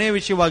ವಿಷಯಗಳಲ್ಲಿ ಕೊನೆಯ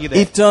ವಿಷಯವಾಗಿದೆ.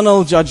 Eternal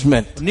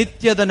judgment.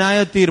 ನಿತ್ಯದ ನ್ಯಾಯ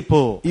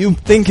ತೀರ್ಪು. You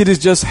think it is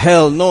just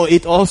hell. No,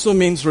 it also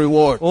means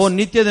reward. ಓ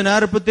ನಿತ್ಯದ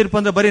ನ್ಯಾಯ ತೀರ್ಪು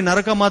ಅಂದ್ರೆ ಬರೀ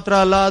ನರಕ ಮಾತ್ರ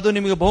ಅಲ್ಲ, ಅದು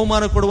ನಿಮಗೆ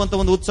ಬಹುಮಾನ ಕೊಡುವಂತ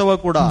ಒಂದು ಉತ್ಸವ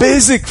ಕೂಡ.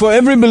 Basic for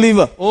every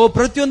believer. ಓ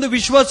ಪ್ರತಿಯೊಂದು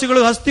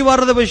ವಿಶ್ವಾಸಿಗಳು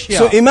ಅಸ್ತಿವಾರದ ವಿಷಯ.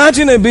 So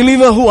imagine a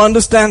believer who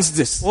understands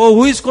this. ಓ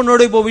ಊಹಿಸಿಕೊಂಡು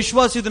ನೋಡಿ, ಒಬ್ಬ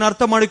ವಿಶ್ವಾಸಿ ಇದನ್ನ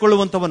ಅರ್ಥ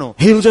ಮಾಡಿಕೊಳ್ಳುವಂತವನು.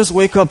 He'll just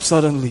wake up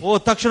suddenly. ಓ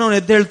ತಕ್ಷಣ ಅವನು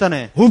ಎದ್ದು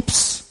ಹೇಳ್ತಾನೆ,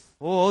 oops,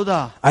 ಓ ಹೌದಾ,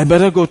 I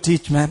better go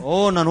teach, man. ಓ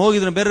ನಾನು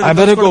ಹೋಗಿದ್ರೆ ಬೇರೆ, I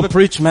better go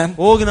preach, man.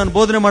 ಹೋಗಿ ನಾನು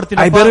ಬೋಧನೆ ಮಾಡ್ತೀನಿ.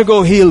 I better go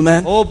heal,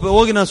 man. ಓ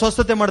ಹೋಗಿ ನಾನು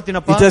ಸ್ವಸ್ಥತೆ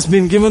ಮಾಡ್ತೀನಪ್ಪ. It has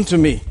been given to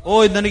me.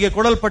 Oh ಇದು ನನಗೆ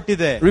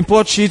ಕೊಡಲ್ಪಟ್ಟಿದೆ.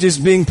 Report sheet is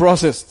being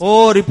processed. Oh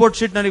report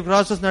sheet ನನಗೆ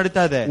ಪ್ರಾಸೆಸ್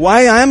ನಡೀತಾ ಇದೆ. Why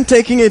I am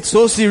taking it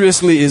so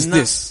seriously is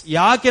this.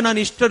 ಯಾಕೆ ನಾನು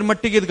ಇಷ್ಟರ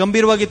ಮಟ್ಟಿಗೆ ಇದು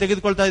ಗಂಭೀರವಾಗಿ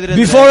ತೆಗೆದುಕೊಳ್ತಾ ಇದ್ದೀನಿ?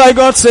 Before I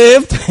got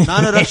saved,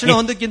 ನಾನು ರಕ್ಷಣೆ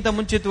ಹೊಂದಕ್ಕಿಂತ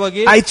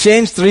ಮುಂಚಿತವಾಗಿ I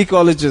changed 3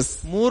 colleges.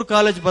 3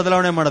 ಕಾಲೇಜ್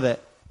ಬದಲಾವಣೆ ಮಾಡಿದೆ.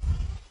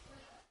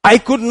 I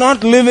could not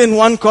live in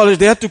one college.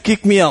 They had to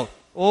kick me out.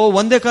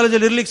 ಒಂದೇ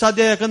ಕಾಲೇಜಲ್ಲಿ ಇರ್ಲಿಕ್ಕೆ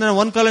ಸಾಧ್ಯ, ಯಾಕಂದ್ರೆ ನಾನು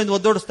ಒಂದ್ ಕಾಲೇಜ್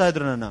ಒದ್ದೋಡಿಸ್ತಾ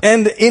ಇದ್ರು ನನ್ನ.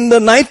 And in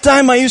the night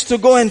time I used to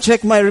go and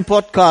check my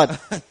report card.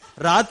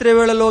 ರಾತ್ರಿ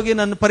ವೇಳೆಯಲ್ಲಿ ಹೋಗಿ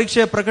ನನ್ನ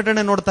ಪರೀಕ್ಷೆಯ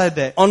ಪ್ರಕಟಣೆ ನೋಡ್ತಾ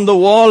ಇದ್ದೆ. On the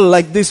wall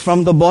like this from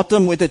the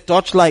bottom with a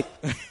torchlight.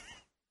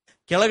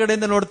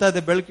 ಕೆಳಗಡೆಯಿಂದ ನೋಡ್ತಾ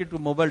ಇದ್ದೆ ಬೆಳಕಿಟ್ಟು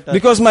mobile.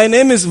 Because my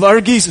name is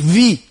Varghese V.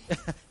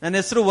 ನನ್ನ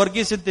ಹೆಸರು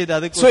ವರ್ಗೀಸ್ ಅಂತ ಇದೆ,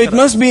 ಅದಕ್ಕೆ. So it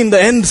must be in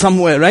the end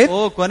somewhere, right?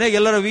 ಕೊನೆಗೆ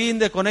ಎಲ್ಲರ ವಿ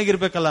ಇಂದ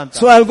ಕೊನೆಗಿರ್ಬೇಕಲ್ಲ ಅಂತ.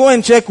 So I'll go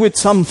and check with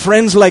some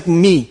friends like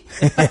me.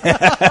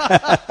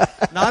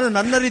 ನಾನು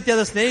ನನ್ನ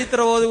ರೀತಿಯಾದ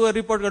ಸ್ನೇಹಿತರ ಓದುವ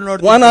ರಿಪೋರ್ಟ್ ಗಳು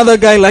ನೋಡ್ತೀನಿ. One other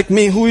guy like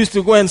me who used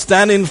to go and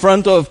stand in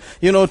front of,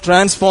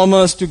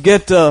 transformers to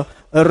get a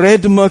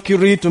red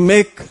mercury to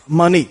make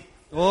money.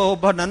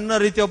 ಒಬ್ಬ ನನ್ನ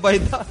ರೀತಿ ಒಬ್ಬ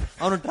ಇದ್ದ,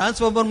 ಅವನು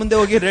ಟ್ರಾನ್ಸ್ಫಾರ್ಮರ್ ಮುಂದೆ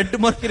ಹೋಗಿ ರೆಡ್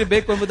ಮರ್ಕ್ಯುರಿ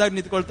ಬೇಕು ಎಂಬುದಾಗಿ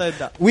ನಿಂತ್ಕೊಳ್ತಾ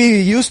ಇದ್ದ. We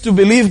used to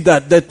believe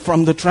that from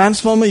the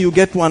transformer you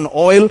get one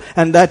oil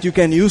and that you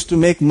can use to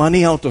make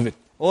money out of it.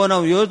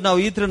 ನಾವು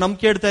ಈ ತರ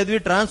ನಂಬಿಕೆ ಇಡ್ತಾ ಇದ್ವಿ,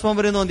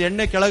 ಟ್ರಾನ್ಸ್ಫಾರ್ಮರ್ ಇಂದ ಒಂದು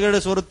ಎಣ್ಣೆ ಕೆಳಗಡೆ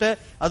ಸೋರುತ್ತೆ,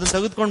 ಅದನ್ನ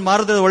ತೆಗೆದುಕೊಂಡು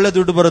ಮಾರಿದ್ರೆ ಒಳ್ಳೆ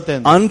ದುಡ್ಡು ಬರುತ್ತೆ.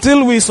 Until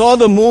we saw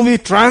the movie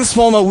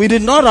Transformer, we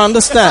did not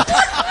understand.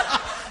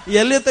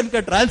 ಎಲ್ಲಿ ತನಕ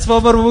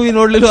ಟ್ರಾನ್ಸ್ಫಾರ್ಮರ್ ಮೂವಿ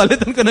ನೋಡ್ಲಿಲ್ಲ ಅಲ್ಲಿ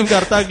ತನಕ ನಮ್ಗೆ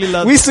ಅರ್ಥ ಆಗ್ಲಿಲ್ಲ.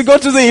 We used to go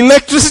to the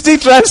electricity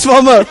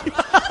transformer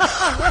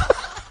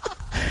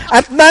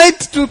at night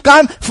to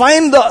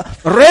find the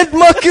red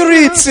mercury,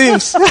 it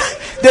seems.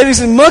 There is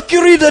a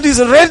mercury that is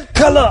a red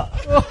color.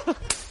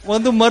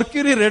 ಒಂದು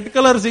Mercury red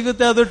colour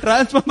ಸಿಗುತ್ತೆ, ಅದು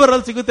transformer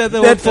ಅಲ್ಲಿ ಸಿಗುತ್ತೆ.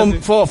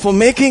 For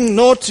making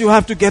notes you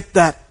have to get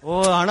that.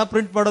 ಹಣ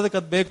print ಮಾಡೋದಕ್ಕೆ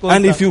ಅದು ಬೇಕು.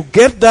 And if you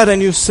get that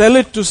and you sell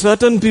it to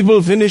certain people,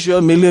 finish,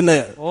 you're a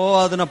millionaire.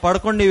 ಅದನ್ನ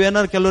ಪಡ್ಕೊಂಡು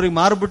ನೀವೇನಾದ್ರು ಕೆಲವರಿಗೆ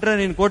ಮಾರ್ಬಿಟ್ರೆ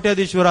ನೀನ್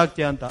ಕೋಟ್ಯಾಧೀಶ್ವರ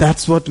ಆಗ್ತೀಯ ಅಂತ.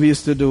 That's what we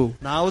used to do.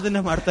 ನಾವು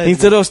ಅದನ್ನೇ ಮಾಡ್ತಾ ಇದ್ವಿ.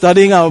 Instead of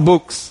studying our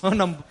books,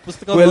 ನಮ್ಮ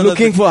ಪುಸ್ತಕ we're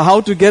looking for how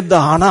to get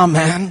the hana,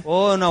 man.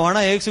 ನಾವು ಹಣ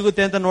ಹೇಗೆ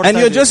ಸಿಗುತ್ತೆ ಅಂತ ನೋಡ್ತಾ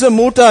ಇದ್ವಿ. And you're just a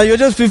muta,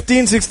 you're just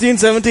 15, 16,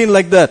 17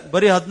 like that.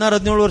 ಬರೀ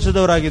 16-17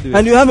 ವರ್ಷದವರಾಗಿದ್ವಿ.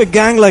 And you have a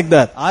gang like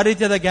that. ಆ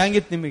ರೀತಿಯಾದ ಗ್ಯಾಂಗ್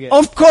ಇತ್ತು ನಿಮಗೆ.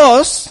 Of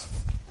course,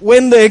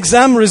 when the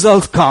exam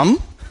results come,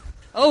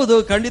 ಹೌದು,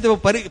 ಖಂಡಿತ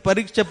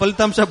ಪರೀಕ್ಷೆ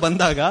ಫಲಿತಾಂಶ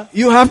ಬಂದಾಗ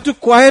you have to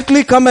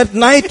quietly come at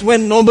night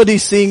when nobody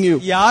is seeing you.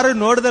 ಯಾರು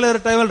ನೋಡದಲ್ಲ ಇರೋ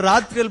ಟೈಮಲ್ಲಿ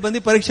ರಾತ್ರಿಯಲ್ಲಿ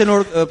ಬಂದು ಪರೀಕ್ಷೆ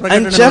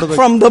and check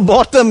from the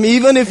bottom.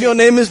 Even if your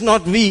name is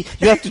not V,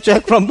 you have to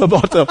check from the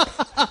bottom.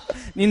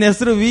 ನಿನ್ನ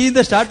ಹೆಸರು V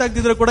ಇಂದ start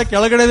ಆಗ್ತಿದ್ರು ಕೂಡ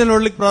ಕೆಳಗಡೆ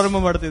ನೋಡ್ಲಿಕ್ಕೆ ಪ್ರಾರಂಭ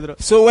ಮಾಡ್ತಿದ್ರು.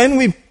 So when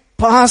we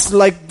pass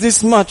like this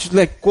much,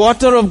 like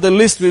quarter of the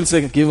list, we'll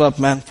say, give up,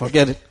 man,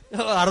 forget it.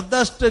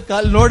 ಅರ್ಧಷ್ಟು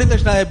ನೋಡಿದ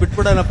ತಕ್ಷಣ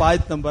ಬಿಟ್ಬಿಡೋಣಪ್ಪ,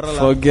 ಆಯ್ತು ನಮ್ ಬರಲ್ಲ.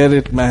 Forget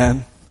it, man.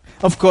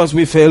 Of course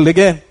we failed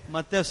again.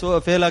 ಮತ್ತೆ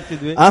ಫೇಲ್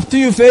ಆಗ್ತಿದ್ವಿ. After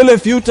you fail a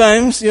few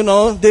times,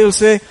 they will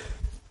say,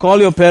 call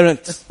your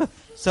parents.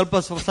 ಸ್ವಲ್ಪ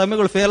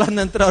ಸಮಯಗಳು fail ಆದ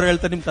ನಂತರ ಅವ್ರು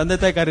ಹೇಳ್ತಾರೆ ನಿಮ್ ತಂದೆ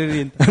ತಾಯಿ ಕರೀರಿ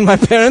ಅಂತ. And my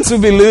parents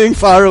will be living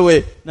far away.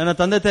 ನನ್ನ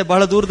ತಂದೆ ತಾಯಿ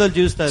ಬಹಳ ದೂರದಲ್ಲಿ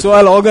ಜೀವಿಸ್ತಾ ಇದ್ರು. So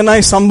I'll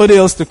organize somebody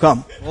else to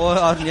come.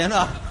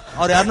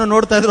 ಅವ್ರು ಯಾರನ್ನ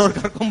ನೋಡ್ತಾ ಇದ್ರು, ಅವ್ರು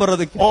ಕರ್ಕೊಂಡ್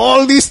ಬರೋದಕ್ಕೆ.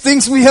 All these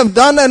things we have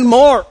done and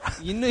more.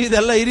 ಇನ್ನು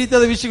ಇದೆಲ್ಲ ಈ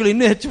ರೀತಿಯಾದ ವಿಷಯಗಳು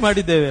ಇನ್ನೂ ಹೆಚ್ಚು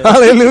ಮಾಡಿದ್ದೇವೆ.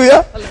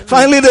 Hallelujah.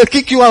 Finally they'll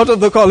kick you out of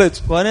the college.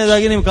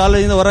 ಕೊನೆಯದಾಗಿ ನಿಮ್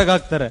ಕಾಲೇಜಿಂದ ಹೊರಗೆ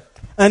ಹಾಕ್ತಾರೆ.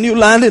 And you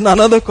land in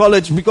another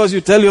college because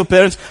you tell your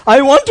parents, I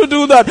want to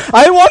do that.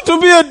 I want to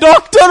be a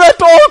doctor at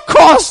all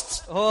costs.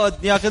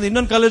 ಯಾಕಂದ್ರೆ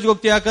ಇನ್ನೊಂದು ಕಾಲೇಜ್ಗೆ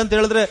ಹೋಗ್ತೀವಿ, ಯಾಕಂತ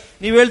ಹೇಳಿದ್ರೆ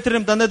ನೀವ್ ಹೇಳ್ತೀರಿ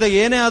ನಿಮ್ ತಂದೆ ತಾಯಿ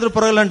ಏನೇ ಆದ್ರೂ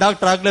ಪರವಾಗಿಲ್ಲ ನಾನು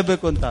ಡಾಕ್ಟರ್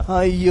ಆಗ್ಲೇಬೇಕು ಅಂತ.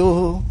 ಅಯ್ಯೋ.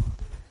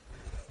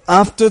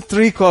 After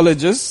 3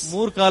 colleges,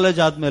 3 ಕಾಲೇಜ್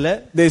ಆದ್ಮೇಲೆ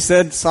they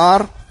said, sir,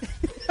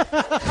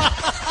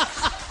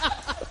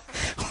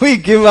 we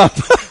give up.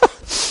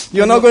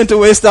 You're not going to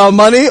waste our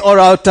money or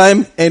our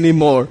time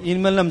anymore.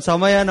 ಇನ್ಮೇಲೆ ನಮ್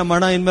ಸಮಯ ನಮ್ಮ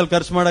ಹಣ ಇನ್ಮೇಲೆ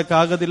ಖರ್ಚು ಮಾಡಕ್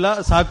ಆಗೋದಿಲ್ಲ,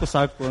 ಸಾಕು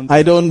ಅಂತ.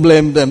 I don't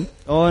blame them.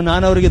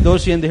 ನಾನು ಅವರಿಗೆ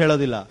ದೋಷಿ ಎಂದು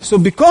ಹೇಳೋದಿಲ್ಲ. So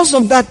because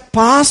of that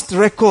past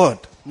record,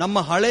 ನಮ್ಮ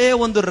ಹಳೆಯ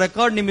ಒಂದು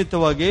ರೆಕಾರ್ಡ್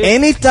ನಿಮಿತ್ತವಾಗಿ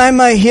anytime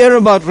I hear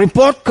about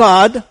report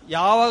card,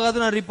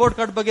 ಯಾವಾಗಾದ್ರೂ ನಾನು ರಿಪೋರ್ಟ್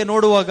ಕಾರ್ಡ್ ಬಗ್ಗೆ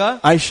ನೋಡುವಾಗ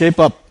I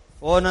shape up.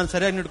 ನಾನು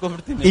ಸರಿಯಾಗಿ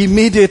ನಿಡ್ಕೊಂಡ್ಬಿಡ್ತೀನಿ.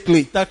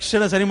 Immediately.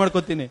 ತಕ್ಷಣ ಸರಿ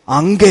ಮಾಡ್ಕೋತೀನಿ.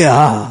 ಹಂಗೆಯಾ?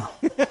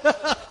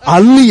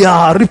 ಅಲ್ಲಿಯಾ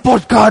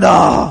ರಿಪೋರ್ಟ್ ಕಾರ್ಡ?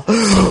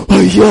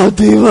 ಅಯ್ಯೋ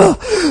ದೇವ.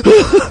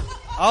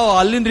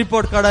 ಅಲ್ಲಿನ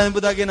ರಿಪೋರ್ಟ್ ಕಾರ್ಡ್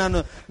ಎಂಬುದಾಗಿ ನಾನು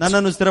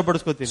ನನ್ನನ್ನು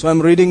ಸ್ಥಿರಪಡಿಸ್ಕೊತೀನಿ. So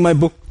I'm reading my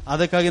book.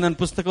 ಅದಕ್ಕಾಗಿ ನಾನು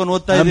ಪುಸ್ತಕವನ್ನು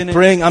ಓದ್ತಾ ಇದ್ದೀನಿ. I'm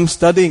praying, I'm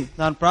studying.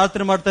 ನಾನು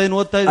ಪ್ರಾರ್ಥನೆ ಮಾಡ್ತಾ ಇದ್ದೀನಿ,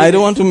 ಓದ್ತಾ ಇದ್ದೀನಿ. I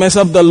don't want to mess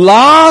up the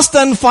last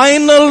and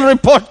final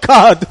report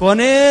card.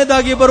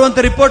 ಕೊನೆಯದಾಗಿ ಬರುವಂತ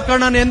ರಿಪೋರ್ಟ್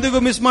ಕಾರ್ಡ್ ನಾನು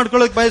ಎಂದಿಗೂ ಮಿಸ್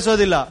ಮಾಡ್ಕೊಳ್ಳೋಕೆ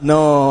ಬಯಸೋದಿಲ್ಲ.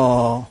 No.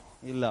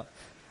 ಇಲ್ಲ.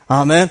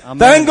 Amen.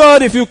 Thank God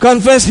if you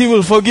confess, He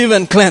will forgive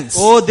and cleanse.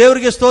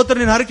 ದೇವರಿಗೆ ಸ್ತೋತ್ರ,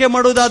 ನೀನು ಹರಕೆ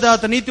ಮಾಡುವುದಾದ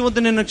ಆತ ನೀತಿವಂತ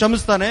ನಿನ್ನನ್ನು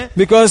ಕ್ಷಮಿಸ್ತಾನೆ.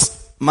 Because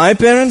my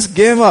parents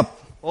gave up.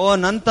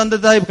 ನನ್ನ ತಂದೆ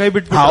ತಾಯಿ ಕೈ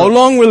ಬಿಟ್ಟು. How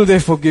long will they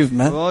forgive,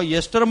 man?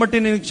 ಎಷ್ಟರ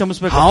ಮಟ್ಟಿಗೆ ನಿನಗೆ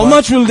ಕ್ಷಮಿಸಬೇಕು? How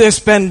much will they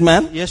spend,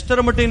 man?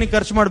 ಎಷ್ಟರ ಮಟ್ಟಿಗೆ ನೀನು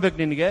ಖರ್ಚು ಮಾಡ್ಬೇಕು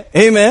ನಿನಗೆ?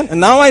 Amen. And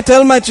now I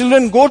tell my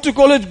children, go to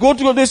college, go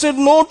to college. They said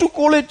no to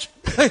college.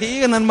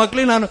 ಈಗ ನನ್ನ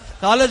ಮಕ್ಕಳಿಗೆ ನಾನು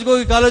ಕಾಲೇಜ್ಗೆ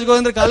ಹೋಗಿ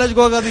ಅಂದ್ರೆ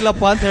ಕಾಲೇಜ್ಗೆ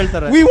ಹೋಗೋದಿಲ್ಲಪ್ಪ ಅಂತ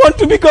ಹೇಳ್ತಾರೆ. We want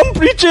to become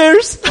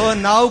preachers.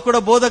 ನಾವು ಕೂಡ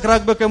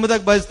ಬೋಧಕರಾಗಬೇಕು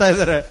ಎಂಬುದಾಗಿ ಬಯಸ್ತಾ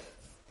ಇದ್ದಾರೆ.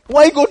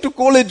 Why go to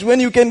college when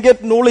you can get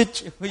knowledge?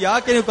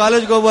 ಯಾಕೆ ನೀವು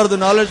ಕಾಲೇಜ್ಗೆ ಹೋಗಬಾರ್ದು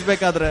ನಾಲೆಡ್ಜ್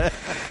ಬೇಕಾದ್ರೆ?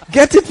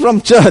 Get it from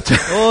church.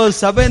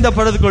 ಸಭೆಯಿಂದ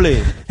ಪಡೆದುಕೊಳ್ಳಿ.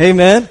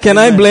 Amen. Can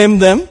I blame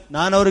them?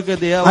 ನಾನು ಅವರಿಗೆ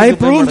I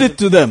proved it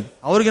to them.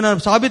 ಅವರಿಗೆ ನಾನು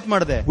ಸಾಬೀತು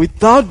ಮಾಡಿದೆ.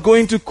 Without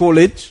going to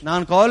college,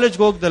 ನಾನು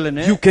ಕಾಲೇಜ್ಗೆ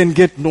ಹೋಗ್ದಲೇನೆ you can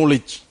get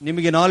knowledge.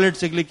 ನಿಮಗೆ ನಾಲೆಡ್ಜ್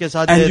ಸಿಗ್ಲಿಕ್ಕೆ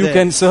ಸಾಧ್ಯ ಇದೆ. And you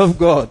can serve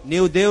God.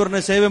 ನೀವು ದೇವರನ್ನ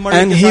ಸೇವೆ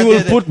ಮಾಡಲಿಕ್ಕೆ And ಸಾಧ್ಯ He ಇದೆ.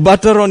 will put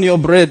butter on your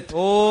bread.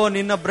 ಓ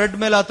ನಿನ್ನ ಬ್ರೆಡ್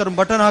ಮೇಲೆ ಆತನ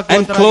button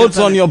And clothes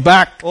on your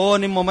back. ಓ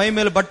ನಿಮ್ಮ ಮೈ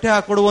ಮೇಲೆ ಬಟ್ಟೆ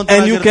ಹಾಕೊಡುವಂತ.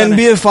 And you can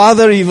be a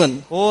father even.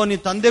 ಓ ನೀ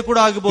ತಂದೆ ಕೂಡ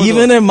ಆಗಬಹುದು.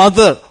 Even a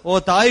mother. ಓ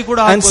ತಾಯಿ ಕೂಡ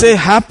And say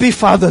Happy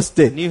Father's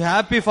Day. ನೀವು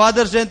ಹ್ಯಾಪಿ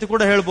ಫಾದರ್ಸ್ ಡೇ ಅಂತ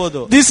ಕೂಡ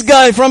ಹೇಳ್ಬೋದು. This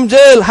guy from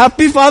jail,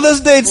 Happy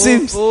Father's Day it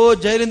seems. ಓ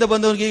ಜೈಲಿಂದ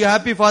ಬಂದವನಿಗೆ ಈಗ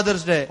happy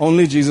fathers day.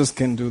 Only Jesus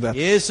can do that.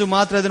 ಯೇಸು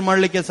ಮಾತ್ರ ಅದನ್ನ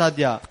ಮಾಡ್ಲಿಕ್ಕೆ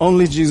ಸಾಧ್ಯ.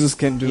 Only Jesus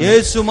can do that.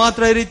 ಯೇಸು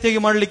ಮಾತ್ರ ಈ ರೀತಿಯಾಗಿ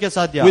ಮಾಡ್ಲಿಕ್ಕೆ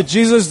ಸಾಧ್ಯ. With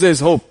Jesus there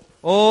is hope.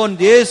 ಓ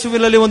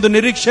ಯೇಸುವಿನಲ್ಲಿ ಒಂದು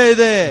ನಿರೀಕ್ಷೆ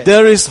ಇದೆ.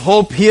 There is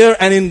hope here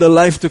and in the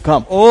life to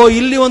come. ಓ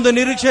ಇಲ್ಲಿ ಒಂದು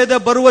ನಿರೀಕ್ಷೆ ಇದೆ,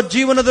 ಬರುವ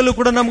ಜೀವನದಲ್ಲೂ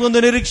ಕೂಡ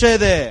ನಮಗೊಂದು ನಿರೀಕ್ಷೆ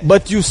ಇದೆ.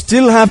 But you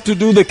still have to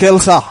do the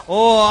kelsa. ಓ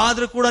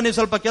ಆದ್ರೂ ಕೂಡ ನೀವು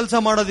ಸ್ವಲ್ಪ ಕೆಲಸ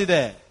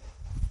ಮಾಡೋದಿದೆ.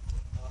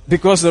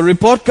 Because the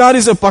report card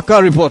is a pakka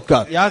report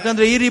card.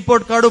 ಯಾಕಂದ್ರೆ ಈ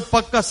ರಿಪೋರ್ಟ್ ಕಾರ್ಡ್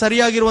ಪಕ್ಕ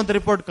ಸರಿಯಾಗಿರುವಂತ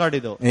ರಿಪೋರ್ಟ್ ಕಾರ್ಡ್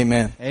ಇದು.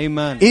 Amen.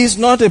 Amen. He is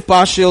not a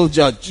partial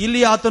judge.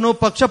 ಇಲ್ಲಿ ಆತನು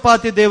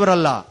ಪಕ್ಷಪಾತಿ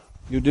ದೇವರಲ್ಲ.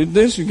 You did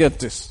this, you get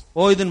this.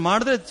 ಓ ಇದನ್ನ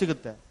ಮಾಡಿದ್ರೆ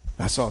ಸಿಗುತ್ತೆ.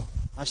 That's all.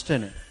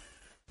 ಅಷ್ಟೇನೆ.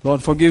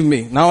 Lord forgive me.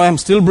 Now I am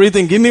still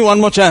breathing. Give me one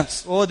more chance.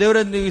 ಓ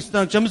ದೇವರೇ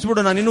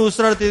ಕ್ಷಮಿಸ್ಬಿಡು, ನಾನು ಇನ್ನೂ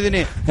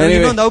ಉಸಿರಾಡ್ತಿದ್ದೀನಿ,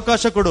 ಇನ್ನೊಂದು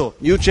ಅವಕಾಶ ಕೊಡು.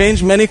 You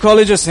changed many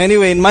colleges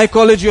anyway. In my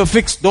college you are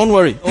fixed. Don't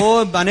worry. ಓ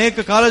ಅನೇಕ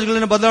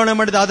ಕಾಲೇಜ್ಗಳನ್ನ ಬದಲಾವಣೆ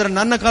ಮಾಡಿದೆ, ಆದ್ರೆ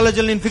ನನ್ನ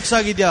ಕಾಲೇಜಲ್ಲಿ ನೀನು ಫಿಕ್ಸ್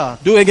ಆಗಿದ್ಯಾ.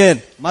 Do again.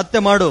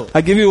 ಮತ್ತೆ ಮಾಡು.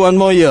 I give you one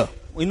more year.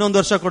 ಇನ್ನೊಂದು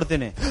ವರ್ಷ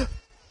ಕೊಡ್ತೀನಿ.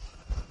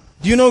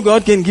 Do you know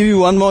God can give you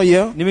one more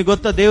year? ನಿಮಗೆ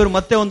ಗೊತ್ತಾ ದೇವರು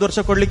ಮತ್ತೆ ಒಂದು ವರ್ಷ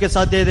ಕೊಡ್ಲಿಕ್ಕೆ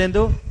ಸಾಧ್ಯ ಇದೆ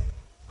ಎಂದು.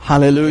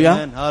 Hallelujah.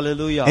 Amen.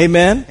 Hallelujah.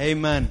 Amen.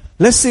 Amen.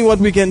 Let's see what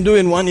we can do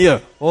in 1 year.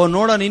 ಓ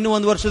ನೋಡೋಣ ಇನ್ನು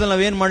ಒಂದು ವರ್ಷದಲ್ಲಿ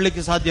ನಾವೇನ್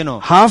ಮಾಡ್ಲಿಕ್ಕೆ ಸಾಧ್ಯನೋ.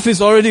 Half is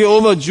already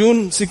over. June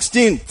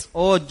 16th.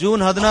 O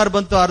June 16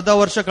 ಬಂತು, ಅರ್ಧ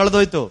ವರ್ಷ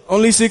ಕಳೆದೋಯ್ತು.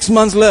 Only 6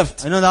 months left.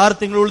 ಇನ್ನೊಂದು 6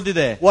 ತಿಂಗಳು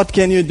ಉಳಿದಿದೆ. What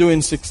can you do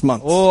in 6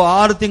 months? ಓ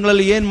 6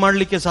 ತಿಂಗಳಲ್ಲಿ ಏನ್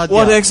ಮಾಡ್ಲಿಕ್ಕೆ ಸಾಧ್ಯ.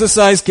 What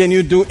exercise can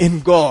you do in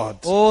God?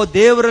 ಓ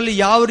ದೇವರಲ್ಲಿ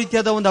ಯಾವ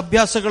ರೀತಿಯಾದ ಒಂದು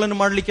ಅಭ್ಯಾಸಗಳನ್ನು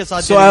ಮಾಡ್ಲಿಕ್ಕೆ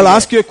ಸಾಧ್ಯ. So I'll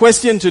ask you a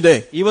question today.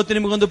 ಇವತ್ತು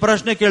ನಿಮಗೊಂದು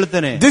ಪ್ರಶ್ನೆ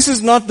ಕೇಳ್ತೇನೆ. This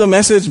is not the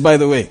message, by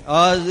the way.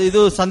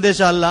 ಇದು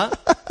ಸಂದೇಶ ಅಲ್ಲ.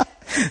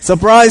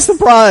 Surprise,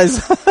 surprise.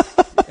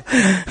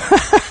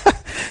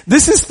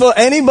 This is for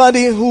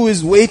anybody who is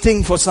waiting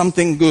for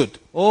something good.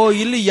 ಓ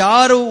ಇಲ್ಲಿ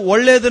ಯಾರು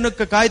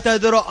ಒಳ್ಳೆಯದಕ್ಕೆ ಕಾಯ್ತಾ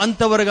ಇದ್ದಾರೋ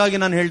ಅಂತವರಿಗಾಗಿ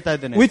ನಾನು ಹೇಳ್ತಾ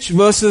ಇದ್ದೇನೆ. Which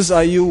verses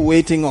are you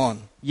waiting on?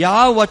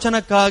 ಯಾವ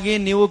ವಚನಕ್ಕಾಗಿ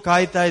ನೀವು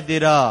ಕಾಯ್ತಾ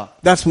ಇದ್ದೀರಾ?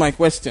 That's my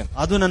question.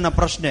 ಅದು ನನ್ನ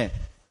ಪ್ರಶ್ನೆ.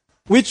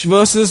 Which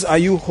verses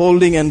are you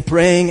holding and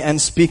praying and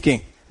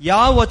speaking?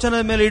 ಯಾವ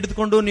ವಚನದ ಮೇಲೆ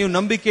ಹಿಡಿದುಕೊಂಡು ನೀವು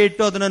ನಂಬಿಕೆ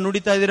ಇಟ್ಟು ಅದನ್ನ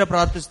ನುಡಿತಾ ಇದ್ದೀರಾ,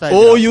 ಪ್ರಾರ್ಥಿಸ್ತಾ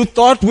ಇದ್ದೀರಾ? Oh, you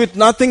thought with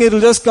nothing it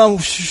will just come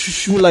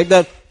like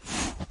that.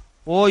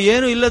 ಓ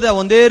ಏನು ಇಲ್ಲದೆ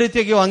ಒಂದೇ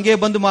ರೀತಿಯಾಗಿ ಹಂಗೆ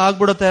ಬಂದು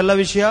ಆಗ್ಬಿಡುತ್ತೆ ಎಲ್ಲ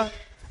ವಿಷಯ.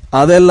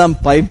 ಅದೆಲ್ಲ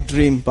ಪೈಪ್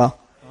ಡ್ರೀಮ್ ಪಾ.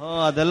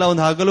 ಅದೆಲ್ಲ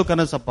ಒಂದು ಹಗಲು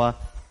ಕನಸಪ್ಪ.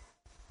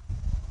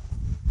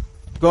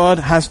 God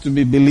has to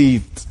be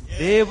believed.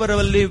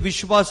 ದೇವರಲ್ಲಿ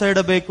ವಿಶ್ವಾಸ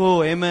ಇಡಬೇಕು.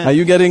 Amen. Are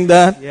you getting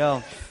that? Yeah.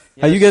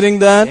 Yes. Are you getting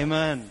that?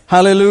 Amen.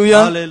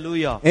 Hallelujah.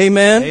 Hallelujah.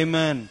 Amen.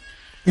 Amen.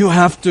 You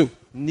have to.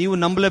 ನೀವು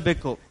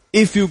ನಂಬಲೇಬೇಕು.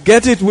 If you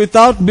get it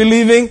without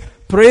believing,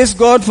 praise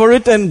God for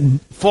it and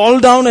fall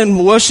down and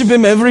worship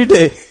Him every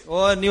day.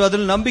 ಓ ನೀವು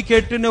ಅದ್ರಲ್ಲಿ ನಂಬಿಕೆ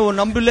ಇಟ್ಟು ನೀವು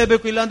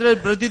ನಂಬಲೇಬೇಕು, ಇಲ್ಲಾಂದ್ರೆ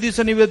ಪ್ರತಿ ದಿವಸ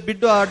ನೀವು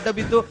ಬಿಟ್ಟು ಅಡ್ಡ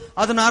ಬಿದ್ದು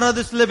ಅದನ್ನ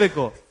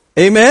ಆರಾಧಿಸಲೇಬೇಕು.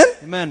 Amen.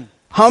 Amen.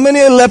 How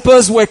many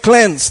lepers were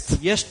cleansed?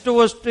 ಎಷ್ಟು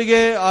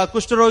ವರ್ಷಕ್ಕೆ ಆ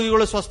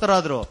ಕುಷ್ಠರೋಗಿಗಳು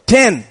ಸ್ವಸ್ಥರಾದ್ರು?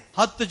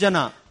 10 ಜನ.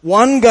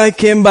 One guy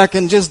came back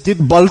and just did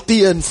balti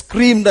and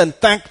screamed and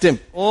thanked him.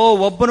 ಓ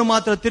ಒಬ್ಬನು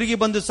ಮಾತ್ರ ತಿರುಗಿ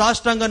ಬಂದು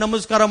ಸಾಷ್ಟಾಂಗ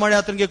ನಮಸ್ಕಾರ ಮಾಡಿ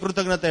ಆತನಿಗೆ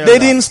ಕೃತಜ್ಞತೆ ಹೇಳಿದ. They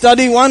didn't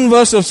study one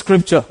verse of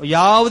scripture.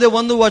 ಯಾವುದೇ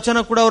ಒಂದು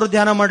ವಚನ ಕೂಡ ಅವರು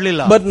ಧ್ಯಾನ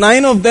ಮಾಡಲಿಲ್ಲ. But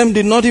 9 of them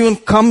did not even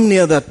come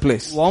near that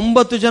place.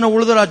 9 ಜನ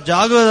ಉಳಿದ್ರು ಆ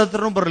ಜಾಗದ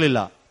ಹತ್ರನೂ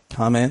ಬರಲಿಲ್ಲ.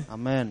 Amen.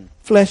 Amen.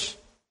 Flesh.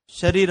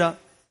 ಶರೀರ.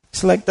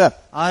 It's like that.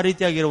 ಆ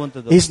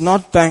ರೀತಿಯಾಗಿರುವಂತದ್ದು. He's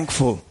not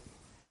thankful.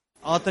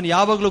 ಆತನು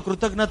ಯಾವಾಗಲೂ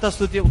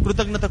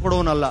ಕೃತಜ್ಞತೆ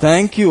ಕೊಡುವನಲ್ಲ.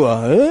 Thank you.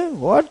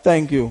 What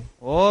thank you?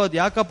 ಓ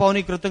ಯಾಕಪ್ಪ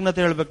ಅವನಿಗೆ ಕೃತಜ್ಞತೆ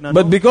ಹೇಳ್ಬೇಕು ನಾನು.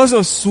 But because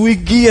of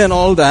Swiggy and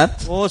all that,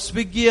 ಓ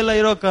ಸ್ವಿಗ್ಗಿ ಎಲ್ಲ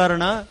ಇರೋ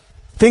ಕಾರಣ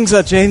things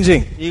are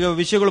changing. ಈಗ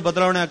ವಿಷಯಗಳು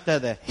ಬದಲಾವಣೆ ಆಗ್ತಾ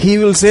ಇದೆ. He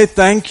will say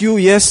thank you,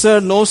 yes sir,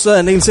 no sir,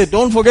 and he'll say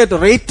don't forget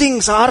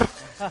ratings are.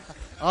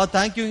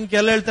 Thank you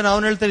ಎಲ್ಲ ಹೇಳ್ತಾನೆ,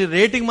 ಅವನು ಹೇಳ್ತಾನೆ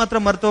ರೇಟಿಂಗ್ ಮಾತ್ರ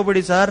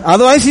ಮರ್ತೋಗ್ಬೇಡಿ sir.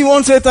 Otherwise he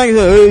won't say thank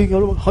you.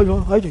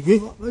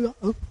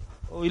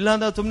 ಇಲ್ಲ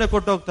ಅಂದ್ರೆ ಸುಮ್ನೆ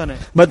ಕೊಟ್ಟು ಹೋಗ್ತಾನೆ.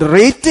 But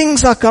ratings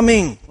are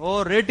coming. O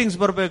ratings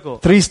ಬರಬೇಕು.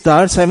 3 star,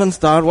 7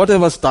 star,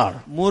 whatever star.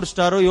 3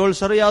 star 7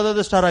 star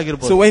ಯಾವ್ದಾದ್ರು ಸ್ಟಾರ್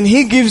ಆಗಿರ್ಬೋದು. So when he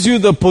gives you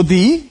the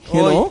podi,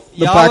 you know,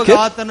 the packet,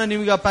 ಆತನ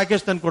ನಿಮಗೆ ಆ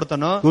ಪ್ಯಾಕೇಜ್ ತಂದು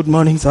ಕೊಡ್ತಾನೋ, good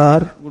morning sir,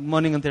 good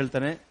morning ಅಂತ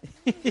ಹೇಳ್ತಾನೆ.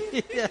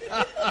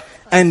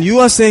 and you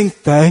are saying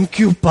thank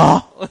you pa,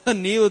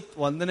 ನೀವು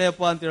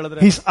ವಂದನೆಯಪ್ಪ ಅಂತ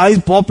ಹೇಳಿದ್ರೆ his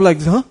eyes pop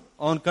like huh?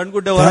 ಅವನ್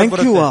ಕಣ್ಗುಡ್ಡ thank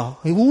you.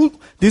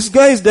 This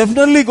guy is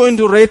definitely going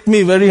to rate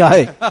me very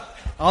high.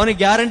 ಅವನಿಗೆ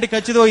ಗ್ಯಾರಂಟಿ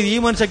ಖಚಿತವಾಗಿ ಈ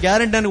ಮನುಷ್ಯ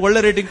ಗ್ಯಾರಂಟಿ ನನಗೆ ಒಳ್ಳೆ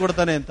ರೇಟಿಂಗ್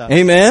ಕೊಡ್ತಾನೆ ಅಂತ.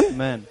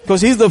 Amen.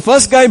 Because he's the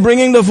first guy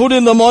bringing the food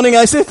in the morning.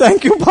 I say thank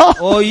you pa.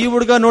 ಓ ಈ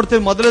ಹುಡುಗ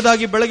ನೋಡ್ತೇವೆ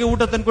ಮೊದಲದಾಗಿ ಬೆಳಗ್ಗೆ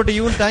ಊಟ ತಂದ್ಕೊಟ್ಟು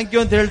ಇವನ್ ಥ್ಯಾಂಕ್ ಯು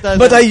ಅಂತ ಹೇಳ್ತಾ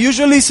ಇದ್ದಾರೆ. But I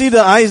usually see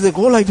the eyes, they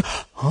go like,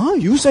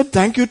 you said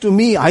thank you to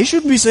me, I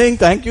should be saying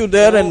thank you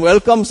there and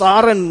welcome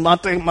sir and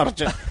mate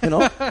marche, you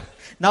know.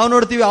 ನಾವು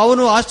ನೋಡ್ತೀವಿ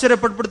ಅವನು ಆಶ್ಚರ್ಯ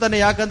ಪಟ್ಬಿಡ್ತಾನೆ,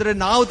 ಯಾಕಂದ್ರೆ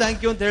ನಾವು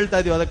thank you ಅಂತ ಹೇಳ್ತಾ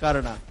ಇದೀವಿ ಅದ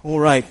ಕಾರಣ.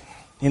 All right,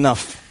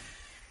 enough.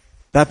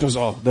 That was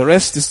all. The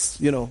rest is,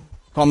 you know,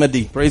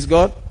 comedy. Praise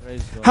God.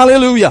 Praise God.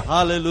 Hallelujah.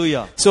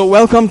 Hallelujah. So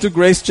welcome to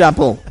Grace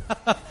Chapel.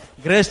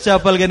 Grace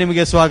ಚಾಪಲ್ಗೆ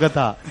ನಿಮಗೆ ಸ್ವಾಗತ.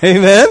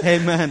 Amen.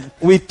 Amen.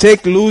 We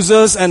take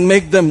losers and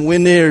make them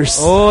winners.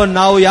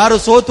 ನಾವು ಯಾರು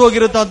ಸೋತು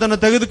ಹೋಗಿರುತ್ತೋ ಅದನ್ನು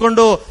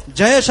ತೆಗೆದುಕೊಂಡು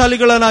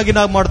ಜಯಶಾಲಿಗಳನ್ನಾಗಿ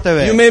ನಾವು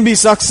ಮಾಡ್ತೇವೆ. You may be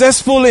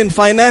successful in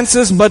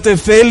finances but a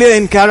failure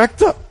in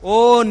character.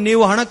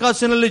 ನೀವು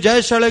ಹಣಕಾಸಿನಲ್ಲಿ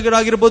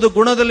ಜಯಶಾಲಿಗಳಾಗಿರ್ಬೋದು,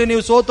 ಗುಣದಲ್ಲಿ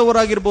ನೀವು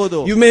ಸೋತವರಾಗಿರ್ಬೋದು.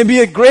 You may be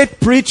a great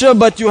preacher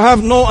but you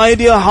have no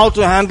idea how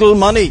to handle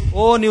money.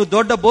 ನೀವು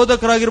ದೊಡ್ಡ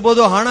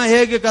ಬೋಧಕರಾಗಿರ್ಬೋದು, ಹಣ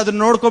ಹೇಗೆ ಅದನ್ನ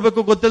ನೋಡ್ಕೋಬೇಕು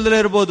ಗೊತ್ತಿಲ್ಲದೆ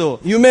ಇರಬಹುದು.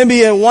 You may be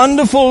a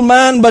wonderful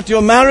man but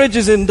your marriage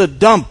is in the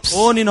dumps.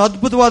 ನೀನು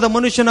ಅದ್ಭುತವಾದ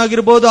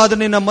ಮನುಷ್ಯನಾಗಿರ್ಬೋದು, ಆದ್ರೆ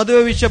ನಿನ್ನ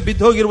ಮದುವೆ ವಿಷಯ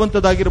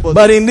ಬಿದ್ದೋಗಿರುವಂತದ್ದಾಗಿರ್ಬೋದು.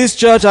 But in this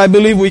church I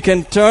believe we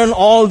can turn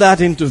all that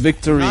into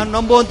victory. ನಾನು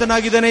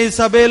ನಂಬುವಂತನಾಗಿದ್ದೇನೆ, ಈ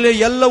ಸಭೆಯಲ್ಲಿ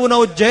ಎಲ್ಲವೂ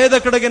ನಾವು ಜಯದ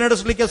ಕಡೆಗೆ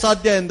ನಡೆಸಲಿಕ್ಕೆ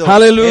ಸಾಧ್ಯ ಎಂದು.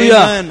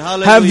 Hallelujah.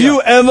 Have you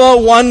ever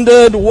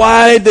wondered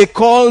why they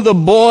call the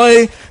boy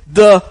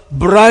the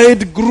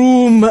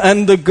bridegroom and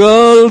the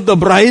girl the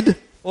bride?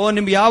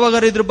 ನಿಮ್ಗೆ ಯಾವಾಗ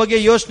ಇದ್ರ ಬಗ್ಗೆ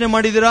ಯೋಚನೆ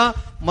ಮಾಡಿದಿರಾ?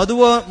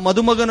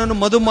 ಮದುಮಗನನ್ನು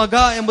ಮದುಮಗ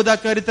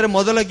ಎಂಬುದಾಗಿ ಕರೀತಾರೆ,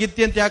 ಮೊದಲ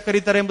ಗಿತ್ತಿ ಅಂತ ಯಾಕೆ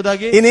ಕರೀತಾರೆ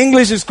ಎಂಬುದಾಗಿ. In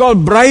English it's called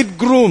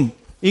bridegroom.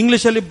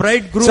 English ಅಲ್ಲಿ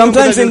bridegroom.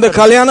 Sometimes in the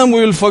kalyanam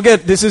we will forget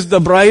this is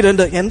the bride and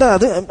the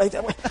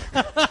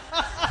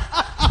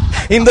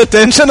in the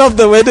tension of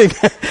the wedding.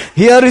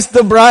 Here is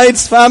the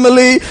bride's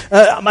family.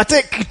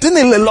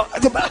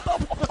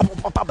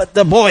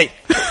 The boy.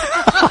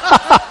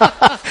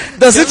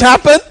 Does it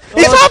happen?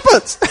 It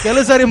happens.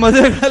 ಕೆಲವು ಸಾರಿ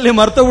ಮದುವೆಗಳಲ್ಲಿ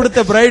ಮರ್ತು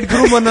ಬಿಡುತ್ತೆ bride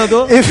groom ಅನ್ನೋದು.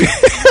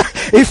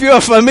 If you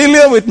are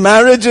familiar with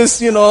marriages,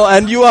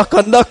 and you are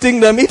conducting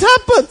them, it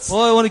happens.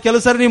 ಒಂದು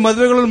ಕೆಲವು ಸಾರಿ ನೀವು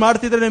ಮದುವೆಗಳನ್ನು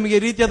ಮಾಡ್ತಿದ್ರೆ ನಿಮಗೆ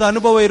ಈ ರೀತಿಯಾದ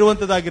ಅನುಭವ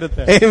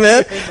ಇರುವಂತದ್ದಾಗಿರುತ್ತೆ.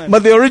 Amen.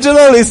 But the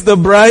original is the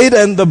bride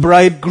and the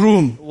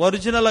bridegroom.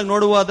 Original ಆಗಿ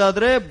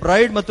ನೋಡುವುದಾದ್ರೆ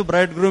ಬ್ರೈಡ್ ಮತ್ತು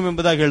ಬ್ರೈಡ್ ಗ್ರೂಮ್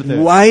ಎಂಬುದಾಗಿ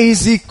ಹೇಳ್ತೇವೆ. Why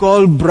is he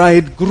called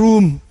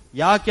bridegroom?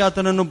 ಯಾಕೆ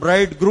ಆತನನ್ನು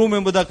ಬ್ರೈಡ್ ಗ್ರೂಮ್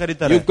ಎಂಬುದಾಗಿ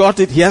ಕರೀತಾರೆ? You got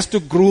it. He has to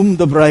groom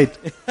the bride.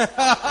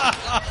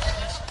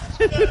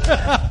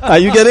 Are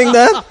you getting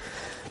that?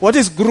 What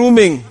is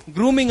grooming?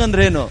 Grooming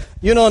ಅಂದ್ರೆ ಏನು?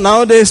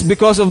 Nowadays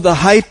because of the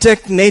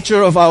high-tech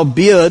nature of our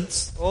beards.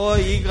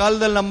 ಈ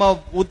ಕಾಲದಲ್ಲಿ ನಮ್ಮ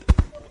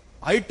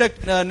high tech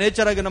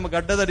nature ಆಗಿ ನಮ್ಮ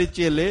ಗಡ್ಡದ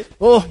ರೀತಿಯಲ್ಲಿ.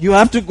 You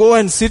have to go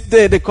and sit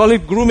there. They call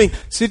it grooming.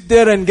 Sit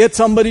there and get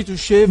somebody to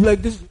shave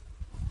like this.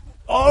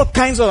 All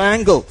kinds of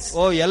angles.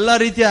 ಎಲ್ಲಾ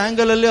ರೀತಿಯ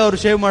angle ಅಲ್ಲಿ ಅವರು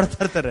ಶೇವ್ ಮಾಡ್ತಾ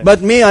ಇರ್ತಾರೆ. But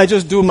me, I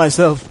just do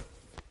myself.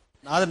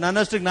 ಆದ್ರೆ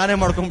ನನ್ನಷ್ಟಕ್ಕೆ ನಾನೇ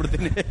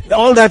ಮಾಡ್ಕೊಂಡ್ಬಿಡ್ತೀನಿ.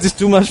 All that is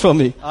too much for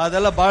me.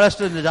 ಅದೆಲ್ಲ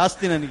ಬಹಳಷ್ಟು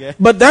ಜಾಸ್ತಿ ನನಗೆ.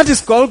 But that is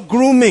called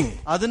grooming.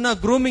 ಅದನ್ನ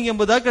ಗ್ರೂಮಿಂಗ್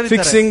ಎಂಬುದಾಗಿ ಕರೀತಾರೆ.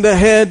 Fixing the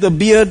hair, the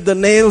beard, the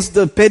nails,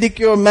 the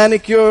pedicure,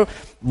 manicure,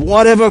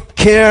 whatever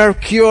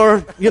cure,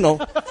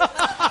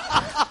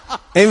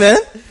 Amen.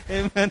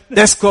 Amen.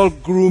 That's called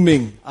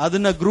grooming.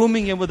 ಅದನ್ನ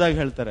ಗ್ರೂಮಿಂಗ್ ಎಂಬುದಾಗಿ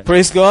ಹೇಳ್ತಾರೆ.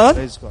 Praise God.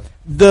 Praise God.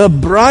 The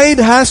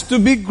bride has to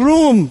be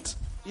groomed.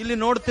 ಇಲ್ಲಿ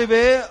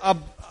ನೋಡ್ತೇವೆ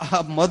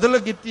ಮೊದಲ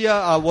ಗಿತ್ತಿಯ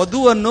ಆ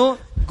ವಧುವನ್ನು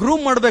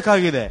ಗ್ರೂಮ್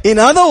ಮಾಡಬೇಕಾಗಿದೆ. In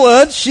other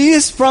words, she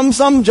is from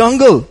some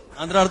jungle.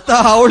 ಅಂದ್ರೆ ಅರ್ಥ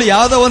ಅವಳು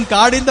ಯಾವ್ದೋ ಒಂದು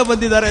ಕಾಡಿಂದ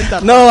ಬಂದಿದ್ದಾರೆ ಅಂತ.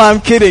 No, I'm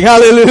kidding.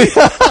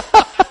 Hallelujah.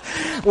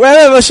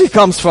 Wherever she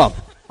comes from.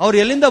 ಅವ್ರು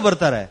ಎಲ್ಲಿಂದ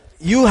ಬರ್ತಾರೆ?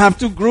 You have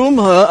to groom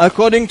her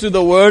according to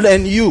the word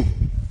and you.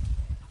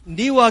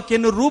 ನೀವು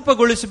ಆಕೆಯನ್ನು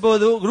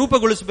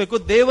ರೂಪಗೊಳಿಸಬೇಕು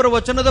ದೇವರ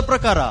ವಚನದ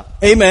ಪ್ರಕಾರ.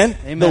 Amen.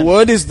 The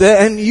word is there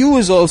and you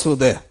is also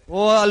there.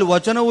 ಅಲ್ಲಿ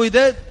ವಚನವೂ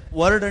ಇದೆ,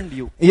 word and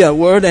you.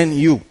 Word and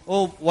you.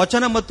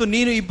 ವಚನ ಮತ್ತು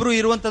ನೀನು ಇಬ್ರು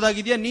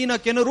ಇರುವಂತದ್ದಾಗಿದೆಯಾ, ನೀನು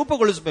ಆಕೆಯನ್ನು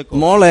ರೂಪಗೊಳಿಸಬೇಕು.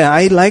 More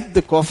I like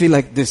the coffee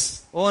like this.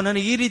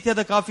 ನನಗೆ ಈ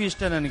ರೀತಿಯಾದ ಕಾಫಿ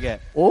ಇಷ್ಟ ನನಗೆ.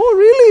 Oh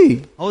really?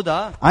 ಹೌದಾ?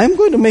 I'm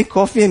going to make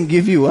coffee and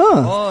give you.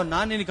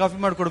 ನಾನು ನಿನಗೆ ಕಾಫಿ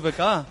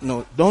ಮಾಡ್ಕೊಡ್ಬೇಕಾ? No,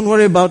 don't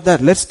worry about that.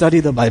 Let's study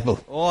the Bible.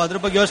 ಅದ್ರ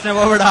ಬಗ್ಗೆ ಯೋಚನೆ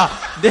ಮಾಡಬೇಡ,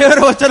 ದೇವರ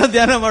ವಚನ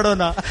ಧ್ಯಾನ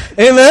ಮಾಡೋಣ.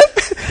 Amen.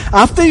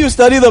 After you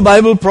study the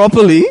Bible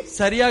properly,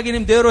 ಸರಿಯಾಗಿ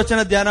ನಿಮ್ ದೇವರ ವಚನ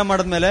ಧ್ಯಾನ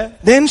ಮಾಡಿದ್ಮೇಲೆ,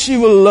 then she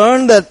will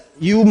learn that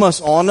you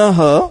must honor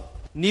her.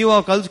 ನೀವು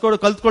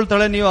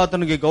ಕಲ್ತ್ಕೊಳ್ತಾಳೆ, ನೀವು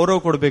ಆತನಿಗೆ ಗೌರವ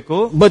ಕೊಡಬೇಕು.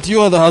 But you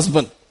are the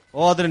husband.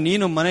 ಆದ್ರೆ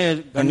ನೀನು ಮನೆ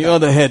and you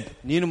are the head.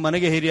 ನೀನು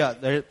ಮನೆಗೆ ಹಿರಿಯ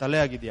ತಲೆ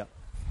ಆಗಿದ್ಯಾ.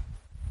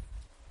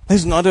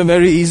 It's not a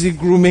very easy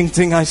grooming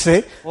thing, I say.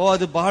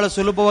 ಅದು ಬಹಳ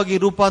ಸುಲಭವಾಗಿ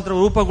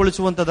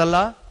ರೂಪಗೊಳಿಸುವಂತದಲ್ಲ.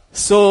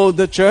 So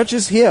the church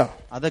is here.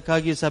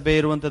 ಅದಕ್ಕಾಗಿ ಸಭೆ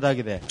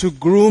ಇರುವಂತದ್ದಾಗಿದೆ. To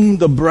groom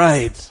the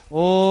bride.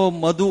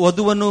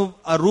 ವಧುವನ್ನು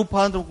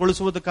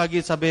ರೂಪಾಂತರಗೊಳಿಸುವುದಕ್ಕಾಗಿ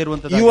ಸಭೆ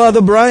ಇರುವಂತದ್ದಾಗಿದೆ. You are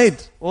the bride.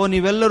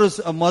 ನೀವೆಲ್ಲರೂ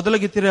ಮೊದಲ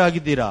ಗಿತ್ತಿರೆ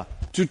ಆಗಿದ್ದೀರಾ.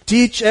 To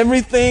teach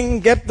everything,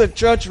 get the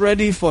church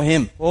ready for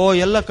him.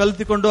 ಎಲ್ಲ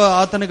ಕಲ್ತಿಕೊಂಡು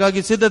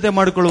ಆತನಿಗಾಗಿ ಸಿದ್ಧತೆ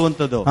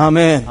ಮಾಡಿಕೊಳ್ಳುವಂತದ್ದು.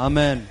 Amen.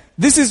 Amen.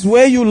 This is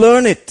where you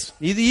learn it.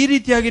 ಇದು ಈ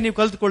ರೀತಿಯಾಗಿ ನೀವು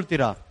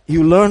ಕಲ್ತ್ಕೊಳ್ತೀರಾ.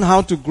 You learn how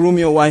to groom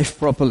your wife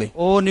properly.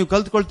 ನೀವು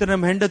ಕಲ್ತ್ಕೊಳ್ತೀರಾ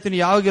ನಮ್ಮ ಹೆಂಡತಿನ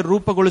ಯಾವಾಗ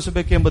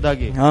ರೂಪಗೊಳಿಸಬೇಕು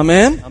ಎಂಬುದಾಗಿ.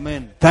 Amen.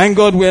 Amen. Thank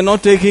God we are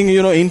not taking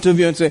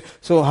interview and say,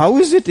 so how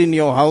is it in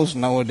your house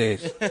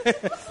nowadays?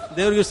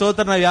 ದೇವರಿಗೆ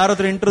ಸ್ತೋತ್ರ, ನಾವು ಯಾರ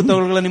ಹತ್ರ ಇಂಟರ್ವ್ಯೂ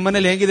ತಗೊಳ್ಳಲ್ಲ, ನಿಮ್ಮ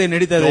ಮನೇಲಿ ಹೇಗಿದೆ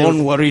ನಡೀತಾ ಇದೆ.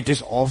 Don't worry, it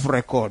is off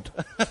record.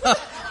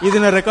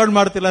 ಇದನ್ನ ರೆಕಾರ್ಡ್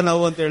ಮಾಡ್ತಿಲ್ಲ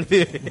ನಾವು ಅಂತ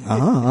ಹೇಳ್ತೀವಿ.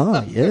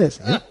 Yes.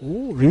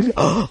 Oh really?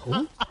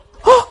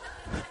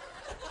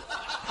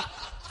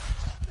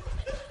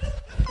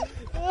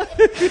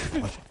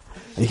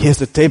 Here's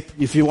the tape.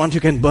 If you want,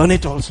 you can burn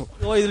it also.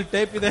 ಇದ್ರ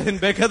ಟೇಪ್ ಇದೆ,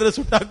 ಬೇಕಾದ್ರೆ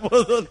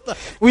ಸುಟ್ಟಾಕ್ಬಹುದು ಅಂತ.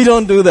 We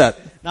don't do that.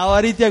 ನಾವು ಆ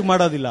ರೀತಿಯಾಗಿ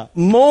ಮಾಡೋದಿಲ್ಲ.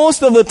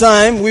 Most of the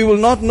time, we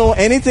will not know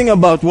anything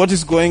about what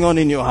is going on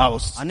in your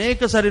house.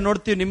 ಅನೇಕ ಸಾರಿ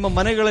ನೋಡ್ತೀವಿ ನಿಮ್ಮ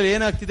ಮನೆಗಳಲ್ಲಿ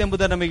ಏನಾಗ್ತಿದೆ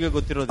ಎಂಬುದನ್ನು ನಮಗೆ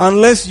ಗೊತ್ತಿರೋದು.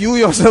 Unless you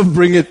yourself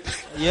bring it.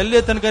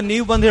 ಎಲ್ಲಿ ತನಕ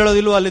ನೀವು ಬಂದು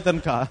ಹೇಳೋದಿಲ್ವೋ ಅಲ್ಲಿ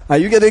ತನಕ. Are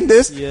you getting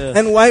this? Yes.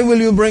 And why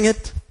will you bring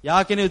it?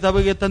 ಯಾಕೆ ನೀವು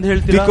ಸಭೆಗೆ ತಂದು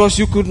ಹೇಳ್ತೀರಾ? Because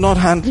you could not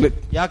handle it.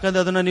 ಯಾಕಂದ್ರೆ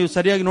ಅದನ್ನ ನೀವು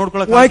ಸರಿಯಾಗಿ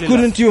ನೋಡ್ಕೊಳ್ಳೋಕೆ Why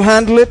couldn't you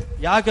handle it?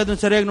 ಯಾಕೆ ಅದನ್ನ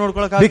ಸರಿಯಾಗಿ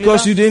ನೋಡ್ಕೊಳ್ಳೋಕೆ ಆಗಿಲ್ಲ?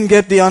 Because you didn't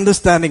get the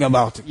understanding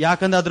about it.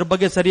 ಯಾಕಂದ್ರೆ ಅದ್ರ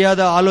ಬಗ್ಗೆ ಸರಿಯಾದ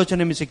ಆಲೋಚನೆ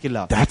ನಿಮಗೆ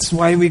ಸಿಕ್ಕಿಲ್ಲ. That's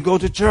why we go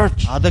to church.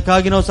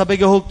 ಅದಕ್ಕಾಗಿ ನಾವು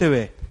ಸಭೆಗೆ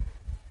ಹೋಗ್ತೇವೆ.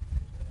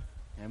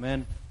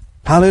 Amen.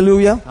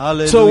 Hallelujah.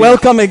 Hallelujah. So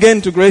welcome again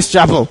to Grace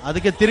Chapel.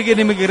 ಅದಕ್ಕೆ ತಿರುಗಿ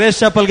ನಿಮಗೆ ಗ್ರೇಸ್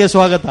ಚಾಪಲ್ ಗೆ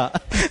ಸ್ವಾಗತ.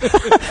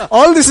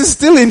 All this is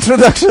still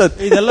introduction.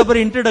 ಇದೆಲ್ಲ ಬರೀ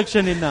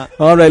ಇಂಟ್ರೊಡಕ್ಷನ್ ಇನ್ನ.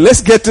 All right,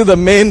 let's get to the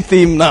main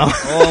theme now.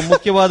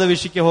 ಮುಖ್ಯವಾದ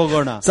ವಿಷಯಕ್ಕೆ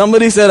ಹೋಗೋಣ.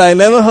 Somebody said, I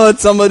never heard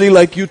somebody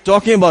like you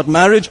talking about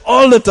marriage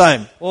all the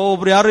time.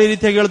 ಒಬ್ರು ಯಾರು ಈ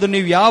ರೀತಿಯಾಗಿ ಹೇಳಿದ್ರು,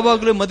 ನೀವು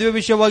ಯಾವಾಗಲೂ ಮದುವೆ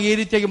ವಿಷಯವಾಗಿ ಈ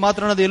ರೀತಿಯಾಗಿ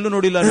ಮಾತನಾಡೋದು ಎಲ್ಲೂ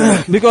ನೋಡಿಲ್ಲ.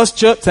 Because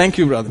church, thank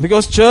you brother.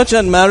 Because church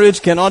and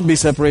marriage cannot be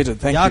separated.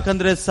 Thank you.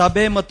 ಯಾಕಂದ್ರೆ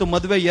ಸಭೆ ಮತ್ತು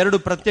ಮದುವೆ ಎರಡು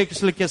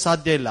ಪ್ರತ್ಯೇಕಿಸಲಿಕ್ಕೆ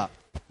ಸಾಧ್ಯ ಇಲ್ಲ.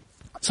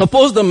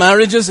 Suppose the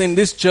marriages in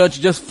this church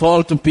just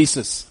fall to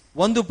pieces.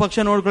 ಒಂದು ಪಕ್ಷ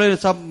ನೋಡ್ಕೊಳ್ಳಿ,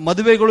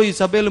 ಮದುವೆಗಳು ಈ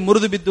ಸಭೆಯಲ್ಲಿ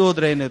ಮುರಿದು ಬಿದ್ದು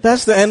ಹೋದ್ರೆ ಏನಿದೆ?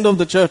 That's the end of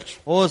the church.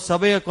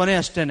 ಸಭೆಯ ಕೊನೆ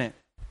ಅಷ್ಟೇನೆ.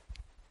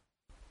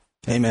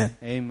 Amen.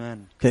 Amen.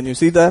 Can you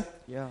see that?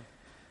 Yeah.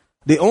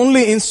 The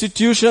only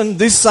institution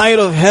this side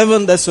of heaven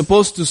that's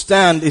supposed to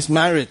stand is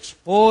marriage.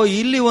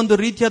 ಇಲ್ಲಿ ಒಂದು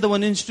ರೀತಿಯಾದ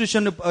ಒಂದು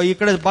ಇನ್ಸ್ಟಿಟ್ಯೂಷನ್ ಈ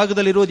ಕಡೆ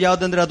ಭಾಗದಲ್ಲಿ ಇರುವುದು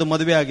ಯಾವುದಂದ್ರೆ ಅದು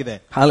ಮದುವೆ ಆಗಿದೆ.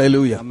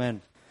 Hallelujah. Amen.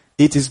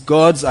 It is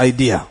God's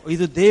idea.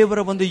 ಇದು ದೇವರ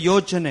ಒಂದು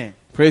ಯೋಚನೆ.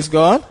 Praise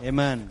God.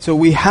 Amen. So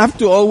we have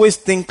to always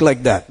think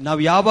like that. ನಾವು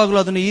ಯಾವಾಗಲೂ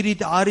ಅದನ್ನು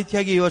ಆ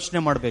ರೀತಿಯಾಗಿ ಯೋಚನೆ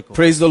ಮಾಡಬೇಕು.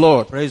 Praise the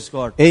Lord. Praise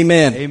God.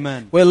 Amen.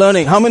 Amen. We're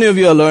learning. How many of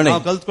you are learning?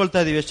 ನಾವು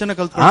ಕಲ್ತ್ಕೊಳ್ತಾ ಇದೀವಿ. ಎಷ್ಟು ಜನ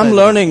ಕಲ್ತ್ಕೊಳ್ತಾ I'm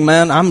learning,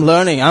 man. I'm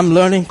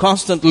learning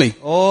constantly.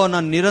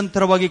 ನಾನು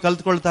ನಿರಂತರವಾಗಿ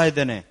ಕಲ್ತ್ಕೊಳ್ತಾ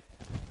ಇದ್ದೇನೆ.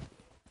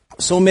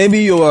 So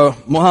maybe you were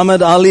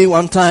Muhammad Ali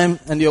one time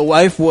and your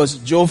wife was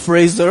Joe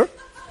Fraser.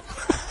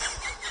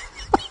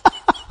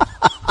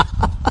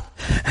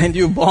 And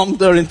you bombed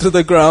her into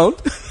the ground.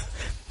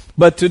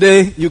 But today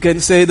you can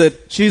say that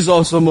she's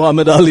also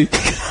Muhammad Ali.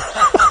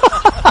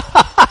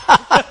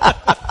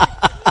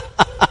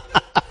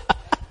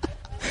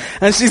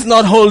 And she's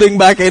not holding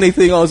back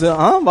anything. Also,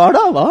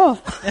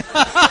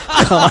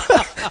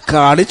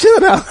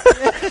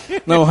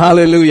 no,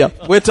 hallelujah.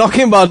 We're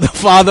talking about the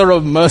Father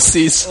of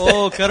mercies.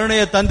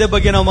 ಕರುಣೆಯ ತಂದೆ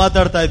ಬಗ್ಗೆ ನಾವು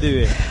ಮಾತಾಡ್ತಾ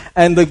ಇದ್ದೀವಿ.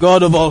 And the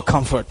God of all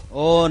comfort.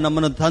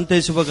 ನಮ್ಮನ್ನು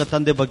ಸಂತೈಸುವ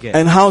ತಂದೆ ಬಗ್ಗೆ.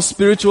 And how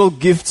spiritual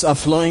gifts are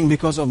flowing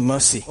because of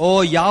mercy.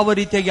 ಯಾವ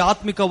ರೀತಿಯಾಗಿ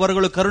ಆತ್ಮಿಕ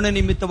ವರಗಳು ಕರುಣೆ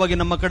ನಿಮಿತ್ತವಾಗಿ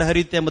ನಮ್ಮ ಕಡೆ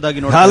ಹರಿಯುತ್ತೆ ಎಂಬುದಾಗಿ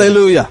ನೋಡಿ.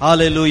 Hallelujah.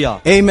 Hallelujah.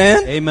 Amen.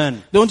 Amen.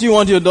 Don't you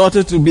want your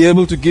daughter to be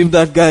able to give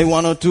that guy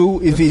 1 or 2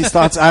 if he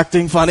starts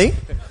acting funny?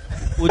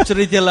 ಹುಚ್ಚ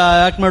ರೀತಿಯೆಲ್ಲ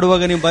ಆಕ್ಟ್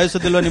ಮಾಡುವಾಗ ನೀವು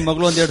ಬಯಸೋದಿಲ್ಲ ನಿಮ್ಮ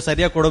ಮಗಳು ಒಂದೆರಡು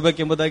ಸರಿಯಾಗಿ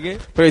ಕೊಡಬೇಕೆಂಬುದಾಗಿ.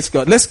 Praise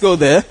God. Let's go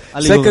there.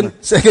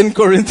 Second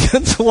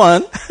Corinthians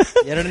 1.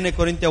 2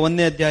 ಕೊರಿಂಥ್ಯ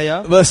 1ನೇ ಅಧ್ಯಾಯ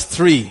verse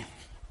 3.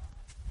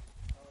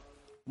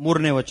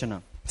 3ನೇ ವಚನ.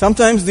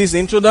 Sometimes these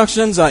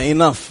introductions are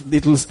enough.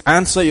 It will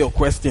answer your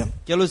question.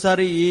 ಕೆಲವು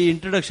ಸಾರಿ ಈ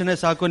ಇಂಟ್ರೊಡಕ್ಷನ್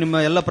ಸಾಕು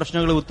ನಿಮ್ಮ ಎಲ್ಲ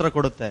ಪ್ರಶ್ನೆಗಳಿಗೆ ಉತ್ತರ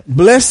ಕೊಡುತ್ತೆ.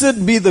 Blessed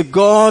be the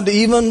God,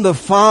 even the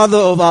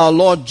Father of our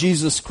Lord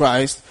Jesus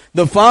Christ,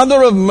 the Father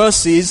of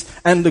mercies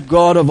and the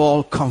God of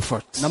all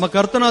comfort. ನಮ್ಮ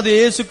ಕರ್ತನಾದ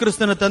ಯೇಸು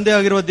ಕ್ರಿಸ್ತನ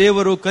ತಂದೆಯಾಗಿರುವ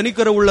ದೇವರು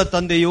ಕನಿಕರವುಳ್ಳ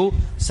ತಂದೆಯು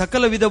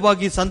ಸಕಲ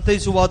ವಿಧವಾಗಿ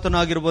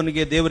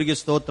ಸಂತೈಸುವಾತನಾಗಿರುವವನಿಗೆ ದೇವರಿಗೆ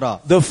ಸ್ತೋತ್ರ.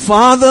 The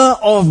Father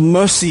of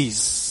mercies.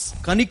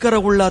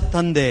 ಕನಿಕರವುಳ್ಳ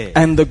ತಂದೆ.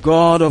 And the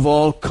God of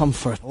all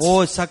comfort.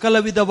 ಸಕಲ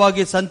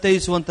ವಿಧವಾಗಿ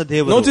ಸಂತೈಸುವಂತ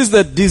ದೇವರು. Notice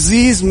that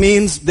disease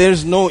means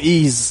there's no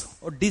ease.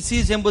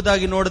 Disease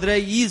ಎಂಬುದಾಗಿ ನೋಡಿದ್ರೆ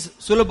ಈಸ್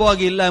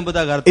ಸುಲಭವಾಗಿ ಇಲ್ಲ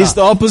ಎಂಬುದಾಗಿ ಅರ್ಥ. It's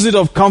the opposite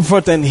of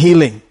comfort and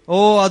healing.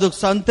 ಅದು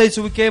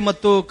ಸಂತೈಸುವಿಕೆ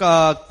ಮತ್ತು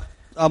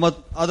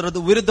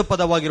ಅದರದ್ದು ವಿರುದ್ಧ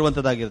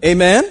ಪದವಾಗಿರುವಂತದ್ದಾಗಿದೆ.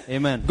 Amen.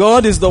 Amen.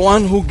 God is the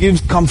one who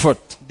gives comfort.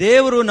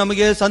 ದೇವರು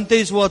ನಮಗೆ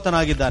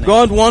ಸಂತೈಸುವಾತನಾಗಿದ್ದಾನೆ.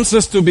 God wants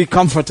us to be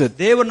comforted.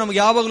 ದೇವರು ನಮಗೆ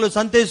ಯಾವಾಗಲೂ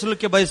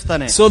ಸಂತೈಸಲಿಕ್ಕೆ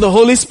ಬಯಸ್ತಾನೆ. So the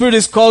Holy Spirit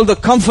is called the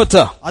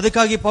comforter.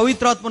 ಅದಕ್ಕಾಗಿ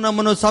ಪವಿತ್ರಾತ್ಮ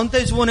ನಮ್ಮನ್ನು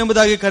ಸಂತೈಸುವನು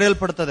ಎಂಬುದಾಗಿ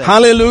ಕರೆಯಲ್ಪಡುತ್ತದೆ.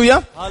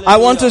 Hallelujah. I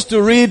want us to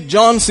read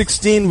John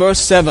 16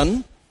 verse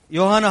 7.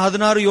 ಯೋಹಾನ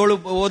 16:7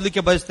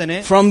 ಓದಲಿಕ್ಕೆ ಬಯಸ್ತೇನೆ.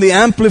 From the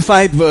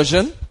Amplified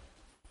version.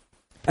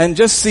 And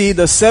just see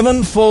the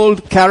sevenfold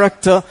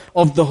character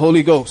of the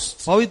Holy Ghost.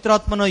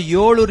 ಪವಿತ್ರಾತ್ಮನ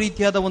 7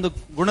 ರೀತಿಯಾದ ಒಂದು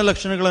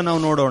ಗುಣಲಕ್ಷಣಗಳನ್ನು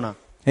ನಾವು ನೋಡೋಣ.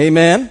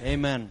 Amen.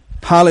 Amen.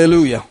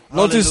 Hallelujah.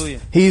 Notice,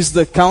 Hallelujah. He's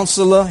the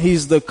counselor,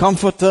 He's the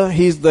comforter,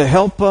 He's the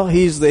helper,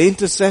 He's the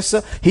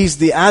intercessor, He's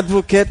the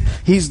advocate,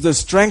 He's the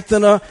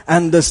strengthener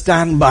and the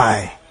standby.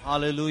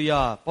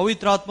 Hallelujah.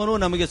 ಪವಿತ್ರಾತ್ಮನು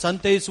ನಮಗೆ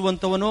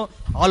ಸಂತೈಸುವಂತವನು,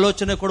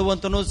 ಆಲೋಚನೆ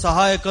ಕೊಡುವಂತನು,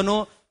 ಸಹಾಯಕನು,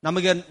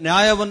 ನಮಗೆ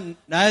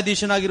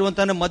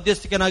ನ್ಯಾಯಾಧೀಶನಾಗಿರುವಂತಾನೆ,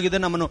 ಮಧ್ಯಸ್ಥಿಕನಾಗಿದೆ,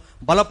 ನಮ್ಮನ್ನು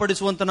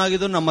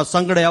ಬಲಪಡಿಸುವಂತನಾಗಿದ್ದು, ನಮ್ಮ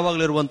ಸಂಗಡ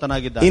ಯಾವಾಗಲೂ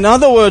ಇರುವಂತನಾಗಿದ್ದಾನೆ. In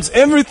other words,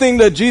 everything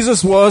that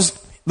Jesus was,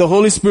 the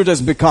Holy Spirit has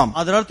become.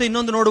 ಅದರ ಅರ್ಥ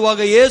ಇನ್ನೊಂದು ನೋಡುವಾಗ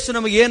ಯೇಸು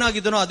ನಮಗೆ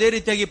ಏನಾಗಿದ್ದನೋ ಅದೇ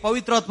ರೀತಿಯಾಗಿ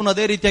ಪವಿತ್ರಾತ್ಮನು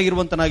ಅದೇ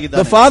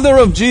ರೀತಿಯಾಗಿರುವಂತನಾಗಿದ್ದಾನೆ. The Father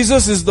of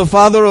Jesus is the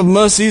Father of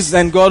mercies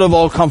and God of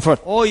all comfort.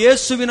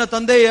 ಯೇಸುವಿನ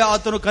ತಂದೆ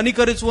ಆತನು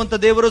ಕನಿಕರಿಸುವಂತ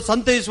ದೇವರು,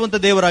 ಸಂತೈಸುವಂತ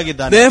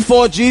ದೇವರಾಗಿದ್ದಾನೆ.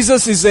 Therefore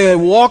Jesus is a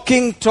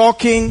walking,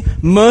 talking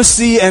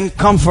mercy and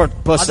comfort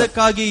person.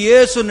 ಅದಕ್ಕಾಗಿ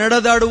ಯೇಸು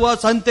ನಡೆದಾಡುವ,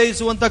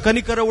 ಸಂತೈಸುವಂತ,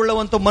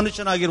 ಕನಿಕರವುಳ್ಳವಂತ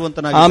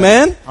ಮನುಷ್ಯನಾಗಿರುವಂತನಾಗಿದ್ದಾನೆ.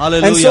 Amen.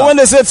 Hallelujah. And so when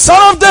they said,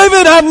 Son of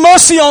David, have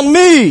mercy on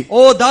me.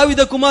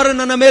 ದಾವಿದ Kumara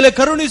ನನ್ನ ಮೇಲೆ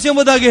ಕರುಣಿಸಿ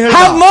ಎಂಬುದಾಗಿ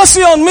ಹೇಳಿದ. Have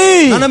mercy on me.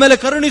 ನನ್ನ ಮೇಲೆ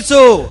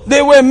ಕರುಣಿಸು.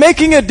 They were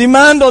making a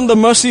demand on the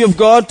mercy of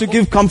God to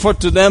give comfort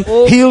to them,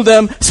 heal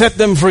them, set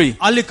them free.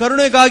 ಅಲ್ಲಿ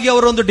ಕರುಣೆಗಾಗಿ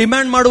ಅವರು ಒಂದು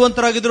ಡಿಮ್ಯಾಂಡ್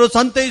ಮಾಡುವಂತರಾಗಿದ್ರು,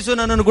 ಸಂತೈಸು,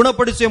 ನನ್ನನ್ನು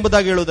ಗುಣಪಡಿಸು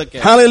ಎಂಬುದಾಗಿ ಹೇಳುವುದಕ್ಕೆ.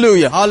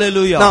 Hallelujah.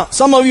 Hallelujah. Now,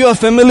 some of you are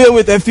familiar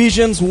with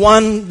Ephesians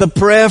 1, the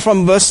prayer from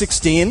verse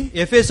 16.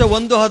 ಎಫೆಸ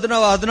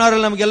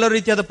 1:16 ನಮಗೆಲ್ಲ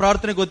ರೀತಿಯಾದ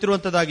ಪ್ರಾರ್ಥನೆ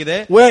ಗೊತ್ತಿರುವಂತದ್ದಾಗಿದೆ.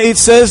 Where it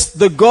says,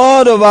 the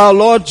God of our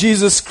Lord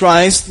Jesus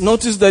Christ,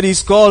 notice that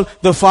he's called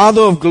the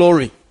Father of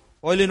glory.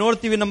 ಇಲ್ಲಿ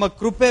ನೋಡ್ತೀವಿ, ನಮ್ಮ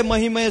ಕೃಪೆ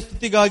ಮಹಿಮೆಯ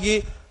ಸ್ತುತಿಗಾಗಿ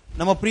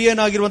ನಮ್ಮ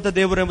ಪ್ರಿಯನಾಗಿರುವಂತ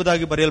ದೇವರು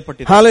ಎಂಬುದಾಗಿ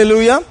ಬರೆಯಲ್ಪಟ್ಟಿದೆ.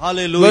 Hallelujah.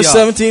 Hallelujah. Verse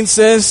 17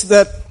 says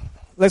that,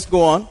 let's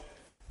go on.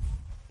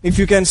 If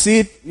you can see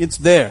it, it's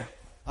there.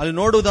 ಅಲ್ಲಿ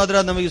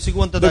ನೋಡುವುದಾದ್ರೆ ನಮಗೆ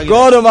ಸಿಗುವಂತದ್ದಾಗಿದೆ. The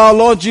God of our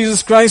Lord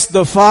Jesus Christ,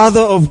 the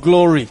Father of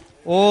glory.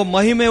 ಓ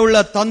ಮಹಿಮೆ ಉಳ್ಳ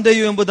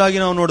ತಂದೆಯು ಎಂಬುದಾಗಿ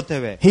ನಾವು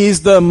ನೋಡ್ತೇವೆ. He is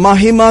the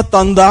Mahima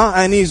Tanda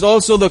and he is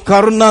also the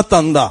Karuna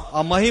Tanda.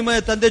 ಆ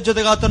ಮಹಿಮೆಯ ತಂದೆ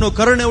ಜೊತೆಗೆ ಆತನು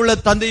ಕರುಣೆ ಉಳ್ಳ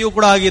ತಂದೆಯೂ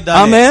ಕೂಡ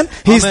ಆಗಿದ್ದಾನೆ. Amen.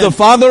 He is the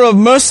Father of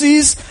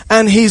mercies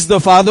and he is the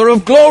Father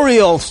of glory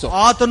also.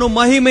 ಆತನು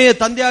ಮಹಿಮೆಯ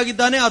ತಂದೆ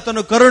ಆಗಿದ್ದಾನೆ,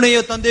 ಆತನು ಕರುಣೆಯ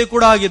ತಂದೆಯೂ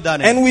ಕೂಡ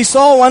ಆಗಿದ್ದಾನೆ. And we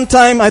saw one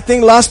time, I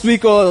think last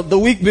week or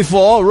the week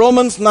before,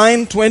 Romans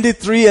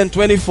 9:23 and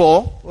 24.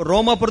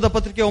 ರೋಮಾಪುರದ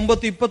ಪತ್ರಿಕೆ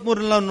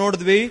 9:23 ನಾವು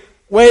ನೋಡಿದ್ವಿ.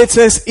 Where it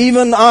says,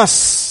 even us,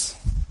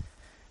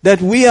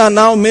 that we are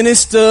now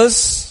ministers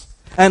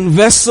and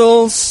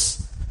vessels,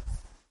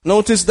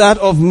 notice that,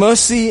 of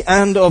mercy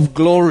and of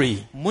glory.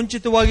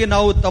 ಮುಂಚಿತವಾಗಿ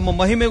ನಾವು ತಮ್ಮ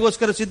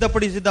ಮಹಿಮೆಗೋಸ್ಕರ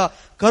ಸಿದ್ಧಪಡಿಸಿದ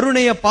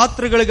ಕರುಣೆಯ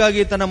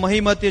ಪಾತ್ರಗಳಿಗಾಗಿ ತನ್ನ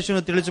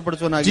ಮಹಿಮಾತ್ಯವನ್ನು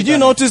ತಿಳಿಸಿಪಡಿಸುವನಾಗಿ. Did you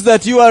notice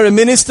that you are a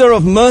minister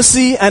of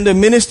mercy and a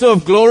minister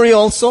of glory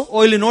also?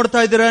 ಓ ಇಲ್ಲಿ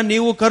ನೋಡ್ತಾ ಇದ್ದೀರಾ,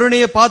 ನೀವು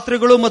ಕರುಣೆಯ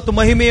ಪಾತ್ರಗಳು ಮತ್ತು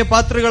ಮಹಿಮೆಯ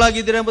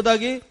ಪಾತ್ರಗಳಾಗಿದ್ದೀರಾ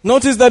ಎಂಬುದಾಗಿ.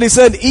 Notice that he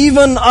said,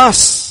 even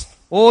us.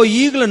 ಓ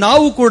ಈಗಲೂ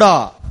ನಾವು ಕೂಡ,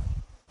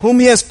 whom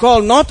he has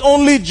called not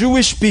only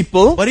Jewish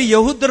people, ಬರೀ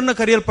ಯಹೂದರನ್ನ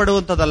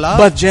ಕರೆಯಲ್ಪಡುವಂತದಲ್ಲ,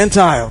 but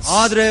Gentiles,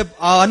 ಆದ್ರೆ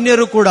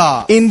ಅನ್ಯರು ಕೂಡ,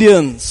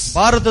 Indians,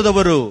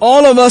 ಭಾರತದವರು,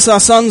 all of us are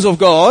sons of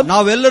God.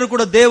 ನಾವೆಲ್ಲರೂ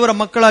ಕೂಡ ದೇವರ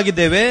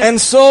ಮಕ್ಕಳಾಗಿದ್ದೇವೆ. And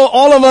so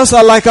all of us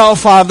are like our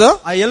Father.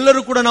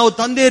 ಎಲ್ಲರೂ ಕೂಡ ನಾವು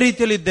ತಂದೆಯ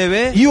ರೀತಿಯಲ್ಲಿ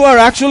ಇದ್ದೇವೆ. You are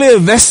actually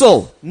a vessel,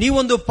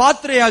 ನೀವೊಂದು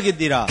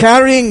ಪಾತ್ರೆಯಾಗಿದ್ದೀರಾ,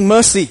 carrying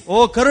mercy,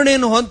 ಓ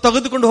ಕರುಣೆಯನ್ನು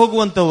ತೆಗೆದುಕೊಂಡು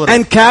ಹೋಗುವಂತವರು,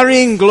 and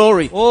carrying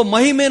glory, ಓ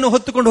ಮಹಿಮೆಯನ್ನು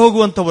ಹೊತ್ತುಕೊಂಡು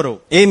ಹೋಗುವಂತವರು.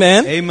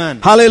 Amen. Amen.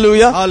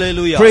 Hallelujah.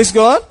 Hallelujah. Praise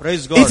God.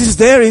 Praise God. It is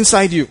there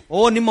inside you.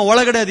 ಓ ನಿಮ್ಮ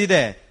ಒಳಗಡೆ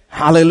ಅದಿದೆ.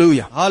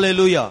 Hallelujah.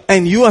 Hallelujah.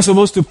 And you are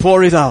supposed to pour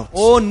it out.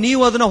 ಓ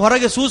ನೀವು ಅದನ್ನ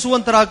ಹೊರಗೆ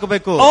ಸೂಸುವಂತರ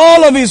ಹಾಕಬೇಕು.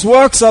 All of his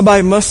works are by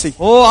mercy.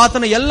 ಓ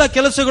ಆತನ ಎಲ್ಲ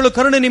ಕೆಲಸಗಳು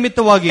ಕರುಣೆ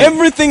ನಿಮಿತ್ತವಾಗಿ.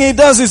 Everything he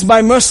does is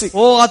by mercy.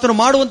 ಓ ಆತನು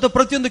ಮಾಡುವಂತ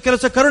ಪ್ರತಿಯೊಂದು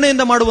ಕೆಲಸ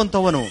ಕರುಣೆಯಿಂದ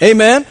ಮಾಡುವಂತವನು.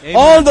 Amen.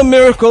 All the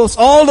miracles,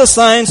 all the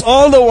signs,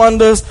 all the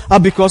wonders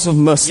are because of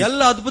mercy.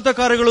 ಎಲ್ಲ ಅದ್ಭುತ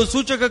ಕಾರ್ಯಗಳು,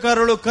 ಸೂಚಕ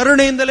ಕಾರ್ಯಗಳು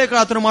ಕರುಣೆಯಿಂದಲೇ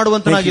ಆತನು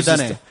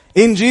ಮಾಡುವಂತನಾಗಿದ್ದಾನೆ.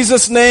 In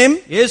Jesus' name,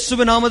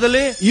 ಯೇಸುವಿನ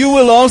ನಾಮದಲ್ಲಿ, you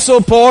will also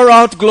pour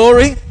out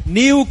glory.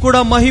 ನೀವು ಕೂಡ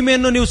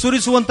ಮಹಿಮೆಯನ್ನು ನೀವು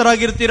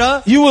ಸುರಿಸುವಂತರಾಗಿರ್ತೀರಾ.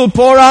 You will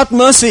pour out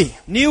mercy.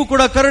 ನೀವು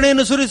ಕೂಡ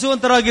ಕರುಣೆಯನ್ನು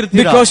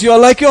ಸುರಿಸುವಂತರಾಗಿರ್ತೀರಾ. Because you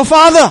are like your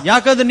Father.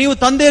 ಯಾಕಂದ್ರೆ ನೀವು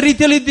ತಂದೆಯ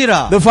ರೀತಿಯಲ್ಲಿ ಇದ್ದೀರಾ.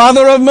 The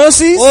Father of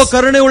mercies. ಓ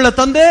ಕರುಣೆ ಉಳ್ಳ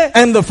ತಂದೆ.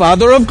 And the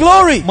Father of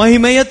glory.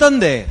 ಮಹಿಮೆಯ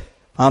ತಂದೆ.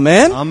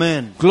 Amen.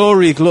 Amen.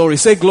 Glory, glory.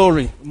 Say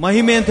glory.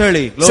 ಮಹಿಮೆ ಅಂತ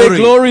ಹೇಳಿ. Say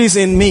glory is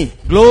in me.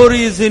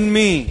 Glory is in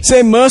me.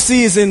 Say mercy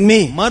is in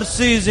me.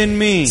 Mercy is in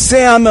me.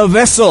 Say I'm a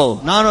vessel.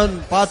 ನಾನು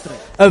ಒಂದು ಪಾತ್ರೆ.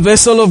 A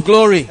vessel of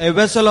glory. A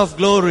vessel of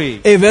glory.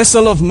 A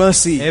vessel of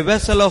mercy. A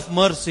vessel of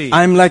mercy.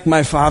 I'm like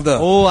my Father.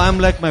 Oh, I'm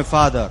like my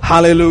Father.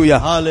 Hallelujah.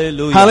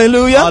 Hallelujah.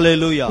 Hallelujah.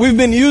 Hallelujah. We've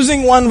been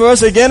using one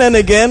verse again and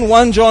again,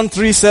 1 John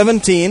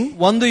 3:17.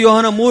 1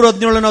 ಯೋಹನ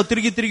 3:17 ನಾವು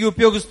ತಿರುಗಿ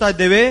ಉಪಯೋಗಿಸ್ತಾ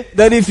ಇದ್ದೇವೆ.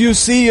 That if you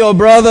see your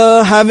brother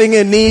having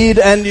a need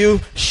and you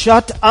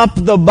shut up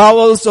the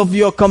bowels of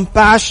your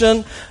compassion,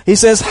 he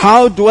says, how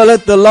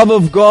dwelleth the love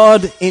of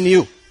God in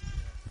you?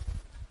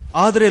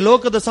 ಆದರೆ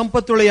ಲೋಕದ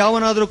ಸಂಪತ್ತುಳ್ಳ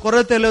ಯಾವನಾದರೂ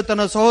ಕೊರತೆಯಲ್ಲಿ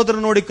ತನ್ನ ಸಹೋದರ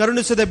ನೋಡಿ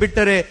ಕರುಣಿಸದೆ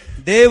ಬಿಟ್ಟರೆ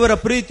ದೇವರ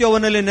ಪ್ರೀತಿ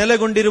ಅವನಲ್ಲಿ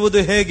ನೆಲೆಗೊಂಡಿರುವುದು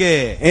ಹೇಗೆ?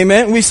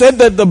 Amen. We said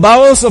that the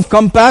bowels of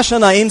compassion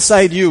are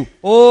inside you.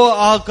 ಓ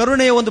ಆ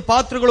ಕರುಣೆಯ ಒಂದು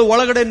ಪಾತ್ರಗಳು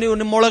ಒಳಗಡೆ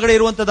ನಿಮ್ಮ ಒಳಗಡೆ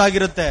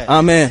ಇರುವಂತದ್ದಾಗಿರುತ್ತೆ.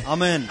 Amen.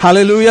 Amen.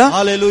 Hallelujah.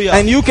 Hallelujah.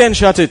 And you can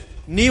shut it.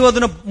 ನೀವು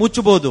ಅದನ್ನ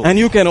ಮುಚ್ಚಬಹುದು. And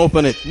you can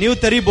open it. ನೀವು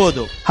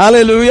ತೆರಿಬಹುದು.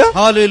 Hallelujah.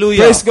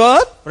 Hallelujah. Praise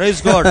God.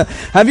 Praise God.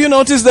 Have you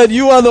noticed that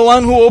you are the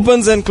one who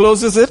opens and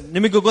closes it?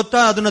 ನಿಮಗೆ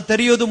ಗೊತ್ತಾ ಅದನ್ನ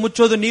ತೆರೆಯೋದು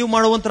ಮುಚ್ಚೋದು ನೀವು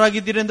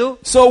ಮಾಡುವಂತರಾಗಿದ್ದೀರೆಂದು?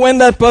 So when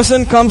that person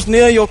comes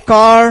near your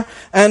car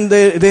and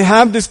they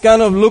have this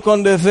kind of look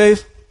on their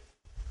face,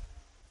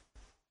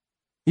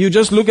 you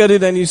just look at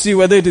it and you see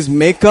whether it is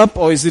makeup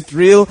or is it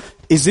real.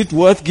 Is it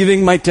worth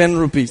giving my 10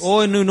 rupees? ಓ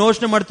ನೀವು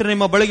ಯೋಚನೆ ಮಾಡ್ತೀರಾ,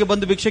 ನಿಮ್ಮ ಬಳಿಗೆ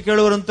ಬಂದು ಭಿಕ್ಷೆ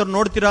ಕೇಳುವರಂತ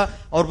ನೋಡ್ತೀರಾ,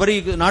 ಅವ್ರು ಬರೀ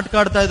ನಾಟಕ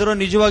ಆಡ್ತಾ ಇದ್ರು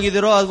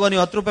ನಿಜವಾಗಿದ್ದೀರೋ ಅಥವಾ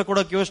ನೀವು 10 ರೂಪಾಯಿ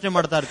ಕೊಡೋಕೆ ಯೋಚನೆ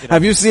ಮಾಡ್ತಾ ಇರ್ತೀರಾ.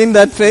 Have you seen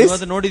that face?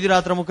 ಅದು ನೋಡಿದಿರಾ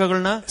ಆತರ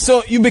ಮುಖಗಳನ್ನ? So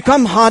you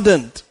become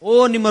hardened.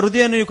 ಓ ನಿಮ್ಮ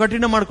ಹೃದಯವನ್ನು ನೀವು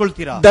ಕಠಿಣ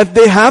ಮಾಡ್ಕೊಳ್ತೀರಾ. That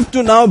they have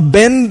to now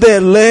bend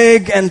their leg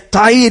and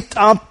tie it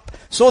up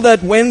so that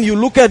when you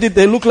look at it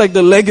they look like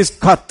the leg is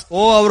cut.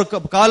 ಓ ಅವರ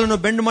ಕಾಲನ್ನು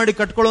bend ಮಾಡಿ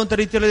ಕಟ್ಕೊಳ್ಳುವಂತ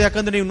ರೀತಿಯಲ್ಲಿ,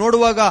 ಯಾಕಂದ್ರೆ ನೀವು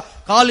ನೋಡುವಾಗ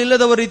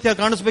ಕಾಲಿಲ್ಲದವ ರೀತಿಯ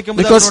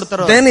ಕಾಣಿಸಬೇಕೆಂಬುದನ್ನು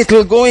ನೋಡ್ತಾರೆ. Then it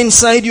will go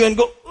inside you and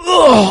go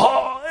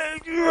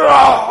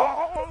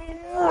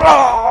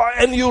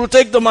and you will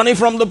take the money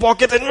from the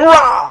pocket and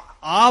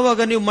ಆವಾಗ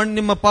ನೀವು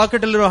ನಿಮ್ಮ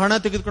ಪಾಕೆಟ್ ಅಲ್ಲಿರೋ ಹಣ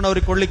ತೆಗೆದುಕೊಂಡು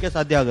ಅವರಿಗೆ ಕೊಡ್ಲಿಕ್ಕೆ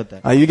ಸಾಧ್ಯ ಆಗುತ್ತೆ.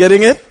 Are you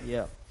getting it?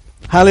 Yeah.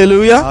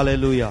 Hallelujah.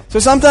 Hallelujah. So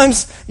sometimes,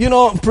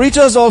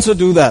 preachers also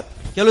do that.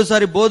 ಕೆಲವು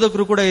ಸಾರಿ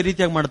ಬೋಧಕರು ಕೂಡ ಈ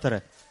ರೀತಿಯಾಗಿ ಮಾಡ್ತಾರೆ.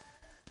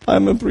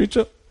 I'm a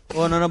preacher.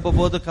 ಓ ನನ್ನೊಬ್ಬ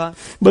ಬೋಧಕ,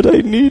 but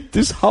I need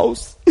this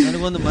house.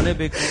 ನನಗೊಂದು ಮನೆ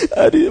ಬೇಕು.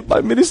 And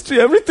my ministry,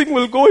 everything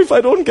will go if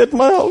I don't get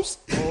my house.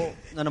 ಓ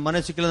ನನ್ನ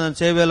ಮನೆ ಸಿಕ್ಕಿಲ್ಲ, ನನ್ನ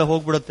ಸೇವೆ ಎಲ್ಲ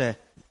ಹೋಗ್ಬಿಡುತ್ತೆ.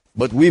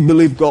 But we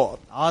believe God.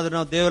 ಆದ್ರೆ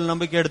ನಾವು ದೇವರ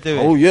ನಂಬಿಕೆ ಇಡ್ತೇವೆ.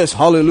 Oh yes,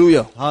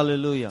 hallelujah.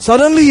 Hallelujah.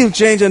 Suddenly he'll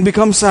change and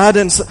become sad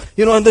and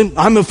and then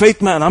I'm a faith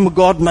man, I'm a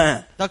God man.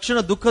 ತಕ್ಷಣ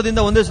ದುಃಖದಿಂದ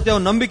ಒಂದೇ ಸತಿ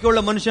ಅವನು ನಂಬಿಕೆಯುಳ್ಳ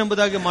ಮನುಷ್ಯ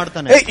ಎಂಬುದಾಗಿ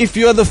ಮಾಡ್ತಾನೆ. Hey, if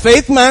you are the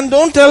faith man,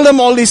 don't tell them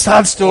all these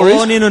sad stories.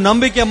 ಓ ನೀನು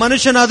ನಂಬಿಕೆ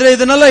ಮನುಷ್ಯನಾದ್ರೆ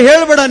ಇದನ್ನೆಲ್ಲ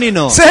ಹೇಳ್ಬೇಡ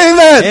ನೀನು. Say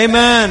amen.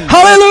 Amen.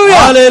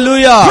 Hallelujah.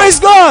 Hallelujah.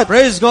 Praise God.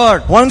 Praise God.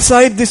 One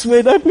side this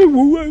way, that way,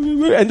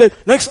 and then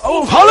next,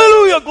 oh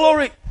hallelujah,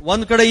 glory.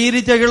 ಒಂದ್ ಕಡೆ ಈ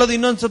ರೀತಿಯಾಗಿ ಹೇಳೋದು,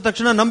 ಇನ್ನೊಂದ್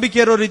ತಕ್ಷಣ ನಂಬಿಕೆ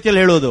ಇರೋ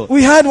ರೀತಿಯಲ್ಲಿ ಹೇಳೋದು.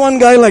 We had one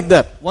guy like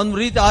that. ಒಂದ್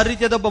ರೀತಿ ಆ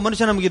ರೀತಿಯಾದ ಒಬ್ಬ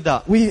ಮನುಷ್ಯ ನಮಗಿದ್ದ.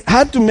 We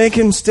had to make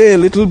him stay a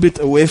little bit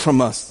away from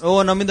us. ಓ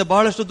ನಮ್ಮಿಂದ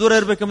ಬಹಳಷ್ಟು ದೂರ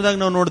ಇರ್ಬೇಕೆಂಬುದಾಗಿ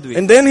ನಾವು ನೋಡಿದ್ವಿ.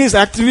 And then his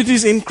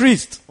activities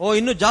increased. ಓ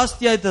ಇನ್ನು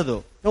ಜಾಸ್ತಿ ಆಯ್ತದು.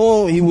 Oh,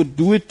 he would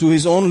do it to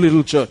his own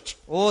little church.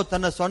 ಓ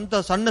ತನ್ನ ಸ್ವಂತ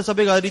ಸಣ್ಣ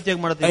ಸಭೆಗೆ ಆ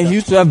ರೀತಿಯಾಗಿ ಮಾಡ್ತಿದ್ದ. And he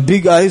used to have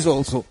big eyes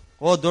also.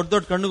 ಓ ದೊಡ್ಡ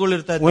ದೊಡ್ಡ ಕಣ್ಣುಗಳು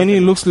ಇರ್ತಾ ಇತ್ತು. When he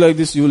looks like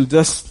this, you will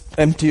just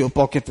empty your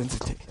pocket and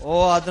say, ಓ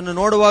ಅದನ್ನ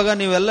ನೋಡುವಾಗ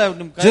ನೀವೆಲ್ಲ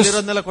ನಿಮ್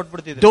ಕೈಲಿರೋದನ್ನೆಲ್ಲ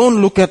ಕೊಟ್ಬಿಡ್ತಿದ್ರಿ. don't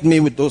look at me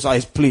with those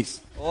eyes, please.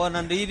 ಓ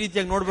ನಾನು ಈ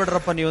ರೀತಿಯಾಗಿ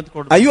ನೋಡ್ಬೇಡ್ರಪ್ಪ ನೀವು ಅಂತ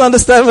ಕೊಡ್ಬೇಕು. Are you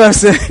understand what I'm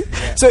saying?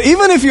 So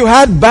even if you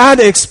had bad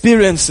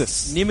experiences,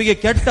 ನಿಮಗೆ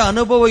ಕೆಟ್ಟ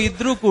ಅನುಭವ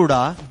ಇದ್ರೂ ಕೂಡ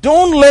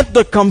don't let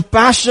the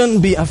compassion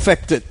be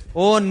affected.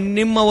 ಓ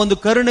ನಿಮ್ಮ ಒಂದು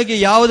ಕರುಣೆಗೆ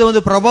ಯಾವುದೇ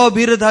ಒಂದು ಪ್ರಭಾವ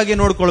ಬೀರದ ಹಾಗೆ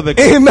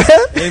ನೋಡ್ಕೊಳ್ಬೇಕು.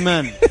 Amen.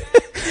 Amen.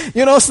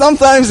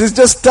 Sometimes it's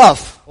just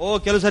tough. ಓ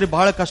ಕೆಲವು ಸಾರಿ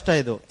ಬಹಳ ಕಷ್ಟ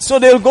ಇದು. So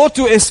they'll go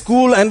to a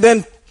school and then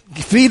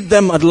feed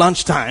them at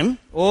lunch time.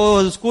 O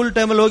school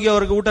ಟೈಮಲ್ಲಿ ಹೋಗಿ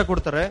ಅವ್ರಿಗೆ ಊಟ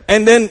ಕೊಡ್ತಾರೆ.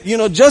 And then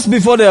just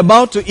before they're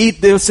about to eat,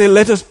 they'll say,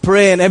 let us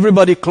pray, and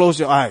everybody close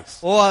your eyes.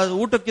 ಓ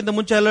ಊಟಕ್ಕಿಂತ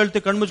ಮುಂಚೆ ಎಲ್ಲ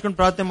ಹೇಳ್ತೀವಿ ಕಣ್ಣು ಮುಚ್ಕೊಂಡು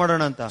ಪ್ರಾರ್ಥನೆ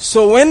ಮಾಡೋಣ ಅಂತ.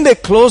 So when they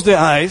close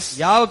their eyes,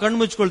 ಯಾವ ಕಣ್ಣು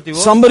ಮುಚ್ಕೊಳ್ತೀವೋ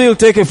somebody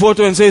will take a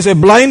photo and say, it's a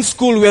blind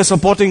school, we are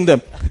supporting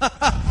them.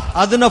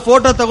 ಅದನ್ನ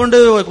ಫೋಟೋ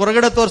ತಗೊಂಡು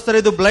ಹೊರಗಡೆ ತೋರಿಸ್ತಾರೆ,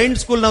 ಇದು ಬ್ಲೈಂಡ್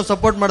ಸ್ಕೂಲ್ ನಾವು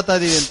ಸಪೋರ್ಟ್ ಮಾಡ್ತಾ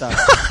ಇದೀವಿ ಅಂತ.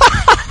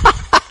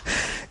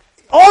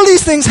 All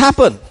these things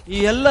happen. ಈ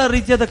ಎಲ್ಲ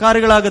ರೀತಿಯಾದ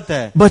ಕಾರ್ಯಗಳಾಗುತ್ತೆ.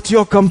 But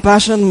your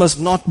compassion must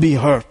not be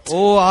hurt.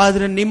 ಓ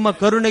ಆದ್ರೆ ನಿಮ್ಮ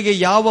ಕರುಣೆಗೆ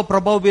ಯಾವ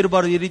ಪ್ರಭಾವ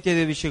ಬೀರಬಾರದು ಈ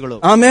ರೀತಿಯಾದ ವಿಷಯಗಳು.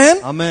 Amen.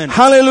 Amen.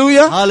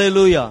 Hallelujah.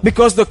 Hallelujah.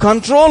 Because the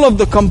control of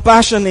the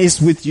compassion is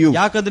with you.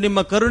 ಯಾಕಂದ್ರೆ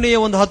ನಿಮ್ಮ ಕರುಣೆಯ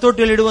ಒಂದು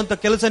ಹತೋಟಿಯಲ್ಲಿ ಇಡುವಂತ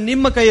ಕೆಲಸ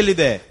ನಿಮ್ಮ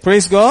ಕೈಯಲ್ಲಿದೆ.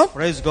 Praise God.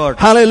 Praise God.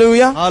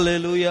 Hallelujah.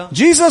 Hallelujah.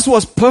 Jesus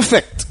was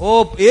perfect. O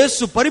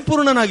Yesu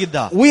ಪರಿಪೂರ್ಣನಾಗಿದ್ದ.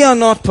 We are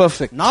not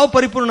perfect. ನಾವು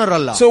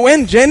ಪರಿಪೂರ್ಣರಲ್ಲ. So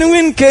when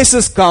genuine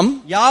cases come,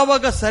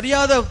 ಯಾವಾಗ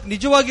ಸರಿಯಾದ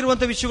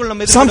ನಿಜವಾಗಿರುವಂತ ವಿಷಯಗಳು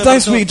ನಮ್ಮ ಎದುರು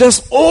sometimes we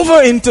just over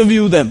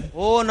interview them.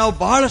 ಓ ನಾವು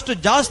ಬಹಳಷ್ಟು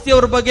ಜಾಸ್ತಿ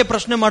ಅವರ ಬಗ್ಗೆ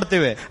ಪ್ರಶ್ನೆ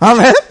ಮಾಡ್ತೇವೆ.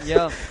 Amen.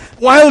 Yeah.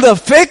 While the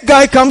fake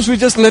guy comes, we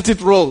just let it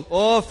roll.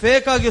 O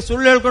fake ಆಗಿ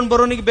ಸುಳ್ಳು ಹೇಳ್ಕೊಂಡು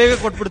ಬರೋನಿಗೆ ಬೇಗ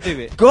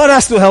ಕೊಟ್ಬಿಡ್ತೀವಿ. God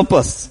has to help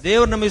us.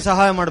 ದೇವರು ನಮಗೆ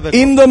ಸಹಾಯ ಮಾಡಬೇಕು.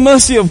 In the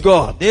mercy of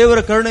God.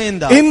 ದೇವರ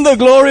ಕರುಣೆಯಿಂದ. In the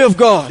glory of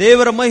God.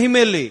 ದೇವರ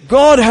ಮಹಿಮೆಯಲ್ಲಿ.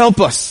 God help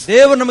us.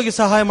 ದೇವರು ನಮಗೆ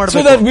ಸಹಾಯ ಮಾಡಬೇಕು.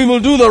 So that we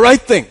will do the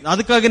right thing.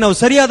 ಅದಕ್ಕಾಗಿ ನಾವು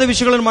ಸರಿಯಾದ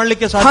ವಿಷಯಗಳನ್ನು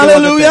ಮಾಡಲಿಕ್ಕೆ ಸಾಧ್ಯ.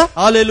 Hallelujah.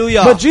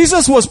 Hallelujah. But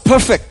Jesus was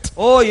perfect.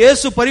 O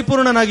Yesu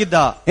ಪರಿಪೂರ್ಣನಾಗಿದ್ದ.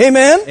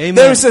 Amen. Amen.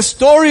 There is a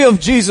story of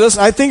Jesus,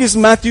 I think it's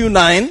Matthew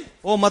 9.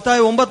 ಓ ಮತ್ತಾಯ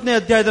 9ನೇ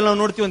ಅಧ್ಯಾಯದಲ್ಲಿ ನಾವು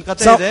ನೋಡ್ತೀವಿ ಒಂದು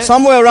ಕಥೆ ಇದೆ.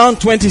 Somewhere around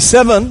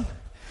 27.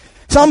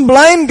 Some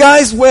blind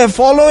guys were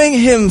following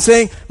him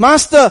saying,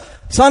 Master,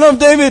 Son of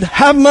David,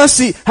 have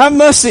mercy, have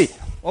mercy.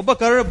 ಒಬ್ಬ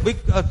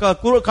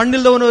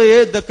ಕಣ್ಣಿಲ್ದವನು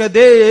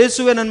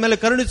ಯೇಸುವೆ ನನ್ನ ಮೇಲೆ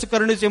ಕರುಣಿಸು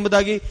ಕರುಣಿಸು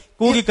ಎಂಬುದಾಗಿ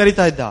ಕೂಗಿ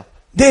ಕರೀತಾ ಇದ್ದ.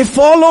 They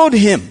followed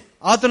him.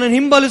 ಆತನನ್ನು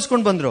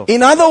ಹಿಂಬಾಲಿಸಿಕೊಂಡು ಬಂದ್ರು.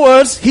 In other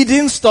words, he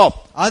didn't stop.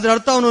 ಆದ್ರೆ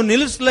ಅರ್ಥ ಅವನು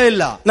ನಿಲ್ಲಿಸಲೇ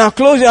ಇಲ್ಲ. Now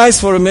close your eyes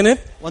for a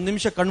minute. ಒಂದು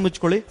ನಿಮಿಷ ಕಣ್ಣು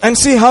ಮುಚ್ಕೊಳ್ಳಿ. And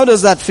see how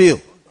does that feel.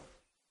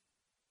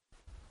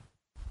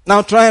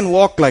 Now try and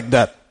walk like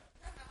that.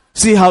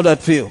 See how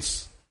that feels.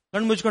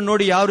 ಕಣ್ಣು ಮುಚ್ಕೊಂಡು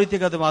ನೋಡಿ ಯಾವ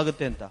ರೀತಿಯಾಗಿ ಅದು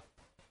ಆಗುತ್ತೆ ಅಂತ.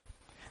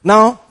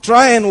 Now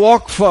try and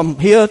walk from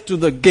here to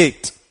the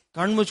gate.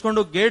 ಕಣ್ಣು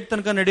ಮುಚ್ಕೊಂಡು ಗೇಟ್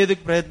ತನಕ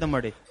ನಡೆಯೋದಕ್ಕೆ ಪ್ರಯತ್ನ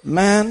ಮಾಡಿ.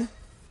 Man,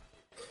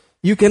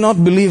 you cannot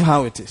believe how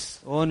it is.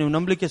 ಓ ನೀವು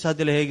ನಂಬಲಿಕ್ಕೆ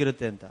ಸಾಧ್ಯ ಇಲ್ಲ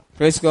ಹೇಗಿರುತ್ತೆ ಅಂತ.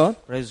 Praise God.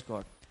 Praise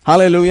God.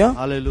 Hallelujah.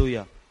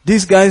 Hallelujah.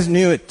 These guys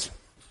knew it.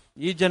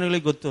 ಈ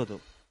ಜನಗಳಿಗೆ ಗೊತ್ತು ಅದು.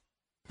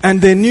 And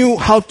they knew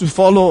how to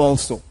follow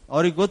also.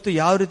 ಅವರಿಗೆ ಗೊತ್ತು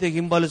ಯಾವ ರೀತಿಯಾಗಿ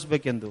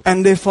ಹಿಂಬಾಲಿಸಬೇಕೆಂದು. And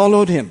they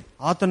followed him.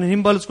 ಆತನ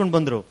ಹಿಂಬಾಲಿಸಿಕೊಂಡು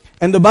ಬಂದ್ರು.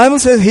 And the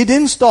Bible says he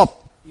didn't stop.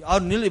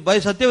 ಅವ್ರು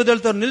ಸತ್ಯವೇದ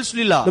ಹೇಳ್ತಾರೆ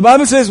ನಿಲ್ಲಿಸಲಿಲ್ಲ. The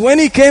Bible says when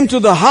he came to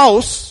the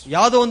house,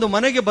 ಯಾವುದೋ ಒಂದು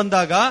ಮನೆಗೆ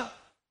ಬಂದಾಗ,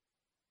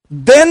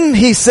 then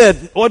he said,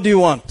 what do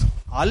you want?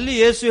 ಅಲ್ಲಿ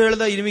ಯೇಸು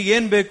ಹೇಳ್ದ ನಿಮಗೆ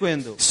ಏನ್ ಬೇಕು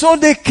ಎಂದು. So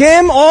they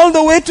came all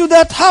the way to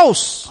that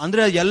house.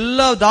 ಅಂದ್ರೆ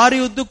ಎಲ್ಲ ದಾರಿ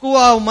ಉದ್ದಕ್ಕೂ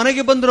ಆ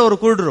ಮನೆಗೆ ಬಂದ್ರು ಅವರು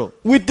ಕುರುಡರು.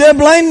 With their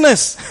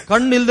blindness.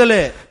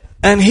 ಕಣ್ಣಿಲ್ದಲೆ.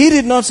 And he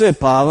did not say,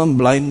 Pavam,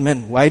 blind men,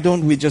 why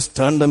don't we just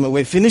turn them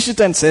away, finish it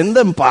and send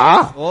them, pa?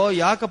 ಓ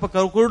ಯಾಕಪ್ಪ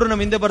ಕುರುಡರು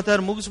ನಮ್ಮ ಹಿಂದೆ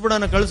ಬರ್ತಾರೆ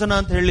ಮುಗಿಸ್ಬಿಡೋಣ ಕಳ್ಸೋಣ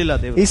ಅಂತ ಹೇಳಿಲ್ಲ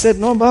ದೇವರು. He said,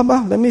 no, Baba,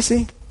 let me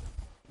see.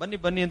 ಬನ್ನಿ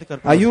ಬನ್ನಿ ಅಂತ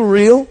ಕರ್ಕೊಂಡು. Are you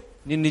real?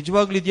 ನೀನ್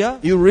ನಿಜವಾಗ್ಲೂ ಇದ್ಯಾ?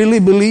 You really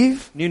believe?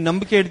 ನೀನ್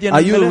ನಂಬಿಕೆ ಇಡ್ತೀಯಾ?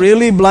 Are you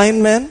really blind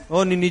man?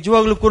 ಓ ನೀನ್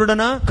ನಿಜವಾಗ್ಲೂ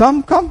ಕುರುಡನ? Come.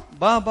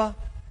 ಬಾ ಬಾ.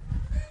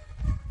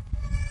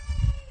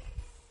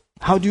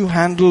 How do you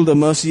handle the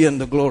mercy and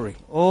the glory?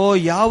 ಓ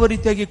ಯಾವ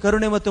ರೀತಿಯಾಗಿ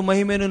ಕರುಣೆ ಮತ್ತು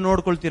ಮಹಿಮೆಯನ್ನು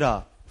ನೋಡ್ಕೊಳ್ತೀರಾ?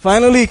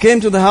 Finally he came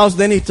to the house,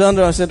 then he turned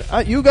around and said,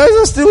 you guys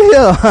are still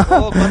here.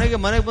 ಓ ಮನೆಗೆ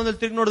ಬಂದಲ್ಲಿ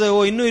ತಿರುಗಿ ನೋಡಿದೆ, ಓ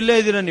ಇನ್ನೂ ಇಲ್ಲೇ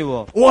ಇದ್ದೀರಾ ನೀವು.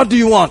 What do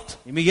you want?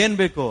 ನಿಮಗೇನ್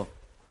ಬೇಕು?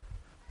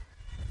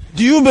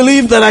 Do you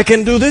believe that I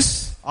can do this?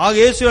 ಆಗ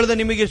ಯೇಸು ಹೇಳಿದ,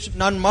 ನಿಮಗೆ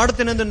ನಾನು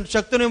ಮಾಡ್ತೇನೆ ಅಂತ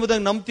ಶಕ್ತನು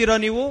ಎಂಬುದಾಗಿ ನಂಬ್ತೀರಾ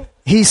ನೀವು?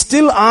 He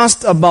still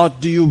asked about,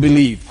 do you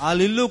believe?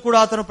 ಅಲ್ಲಿ ಇಲ್ಲೂ ಕೂಡ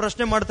ಆತನ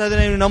ಪ್ರಶ್ನೆ ಮಾಡ್ತಾ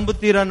ಇದ್ದಾನೆ, ನೀವು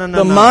ನಂಬುತ್ತೀರಾ ನನ್ನ?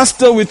 The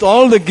master with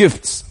all the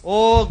gifts. ಓ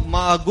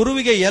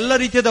ಗುರುವಿಗೆ ಎಲ್ಲ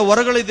ರೀತಿಯಾದ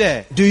ವರಗಳಿದೆ.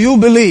 Do you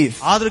believe?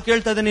 ಆದ್ರೂ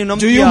ಕೇಳ್ತಾ ಇದ್ದಾನೆ, ನೀವು Do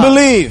ನಂಬ್ತೀಯಾ? you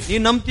believe?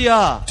 ನೀನ್ ನಂಬ್ತೀಯಾ?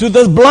 To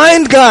the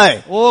blind guy.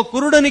 ಓ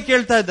ಕುರುಡನಿಗೆ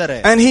ಕೇಳ್ತಾ ಇದ್ದಾರೆ.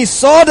 And he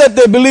saw that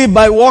they believed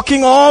by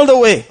walking all the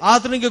way.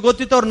 ಆತನಿಗೆ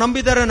ಗೊತ್ತಿತ್ತು ಅವ್ರು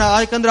ನಂಬಿದ್ದಾರೆ,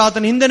 ಯಾಕಂದ್ರೆ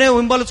ಆತನ ಹಿಂದೆನೆ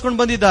ಹಿಂಬಾಲಿಸ್ಕೊಂಡು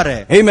ಬಂದಿದ್ದಾರೆ.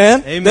 Amen.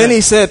 Amen. Then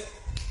he said,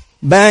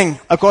 bang,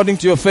 according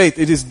to your faith,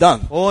 it is done.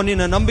 ಓ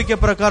ನಿನ್ನ ನಂಬಿಕೆ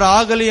ಪ್ರಕಾರ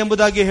ಆಗಲಿ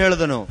ಎಂಬುದಾಗಿ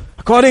ಹೇಳಿದನು.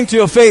 According to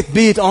your faith,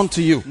 be it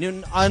unto you.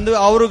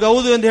 ಅವ್ರಿಗೆ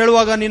ಹೌದು ಎಂದು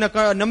ಹೇಳುವಾಗ ನಿನ್ನ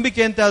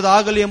ನಂಬಿಕೆ ಅಂತ ಅದು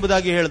ಆಗಲಿ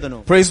ಎಂಬುದಾಗಿ ಹೇಳಿದನು.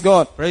 Praise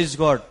God. Praise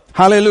God.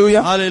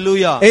 Hallelujah.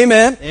 Hallelujah.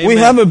 Amen. We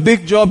have a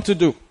big job to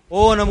do.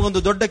 ಓ ನಮಗೊಂದು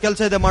ದೊಡ್ಡ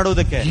ಕೆಲಸ ಇದೆ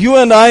ಮಾಡುವುದಕ್ಕೆ. You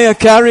and I are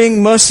carrying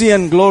mercy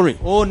and glory.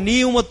 ಓ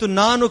ನೀವು ಮತ್ತು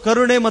ನಾನು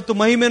ಕರುಣೆ ಮತ್ತು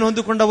ಮಹಿಮೆಯನ್ನು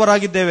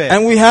ಹೊಂದಿಕೊಂಡವರಾಗಿದ್ದೇವೆ.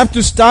 And we have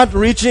to start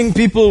reaching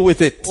people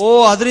with it. ಓ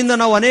ಅದರಿಂದ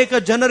ನಾವು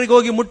ಅನೇಕ ಜನರಿಗೆ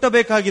ಹೋಗಿ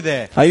ಮುಟ್ಟಬೇಕಾಗಿದೆ.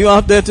 Are you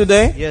out there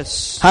today? Yes.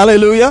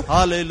 Hallelujah.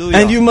 Hallelujah.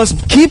 And you must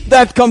keep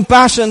that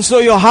compassion so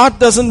your heart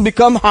doesn't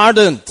become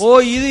hardened. ಓ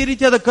ಈ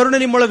ರೀತಿಯಾದ ಕರುಣೆ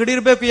ನಿಮ್ಮೊಳಗಡೆ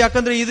ಇರಬೇಕು,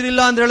 ಯಾಕಂದ್ರೆ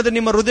ಇದ್ರಿಲ್ಲ ಅಂತ ಹೇಳಿದ್ರೆ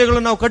ನಿಮ್ಮ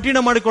ಹೃದಯಗಳನ್ನು ನಾವು ಕಠಿಣ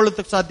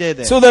ಮಾಡಿಕೊಳ್ಳುತ್ತಕ್ಕೆ ಸಾಧ್ಯ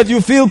ಇದೆ. So that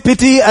you feel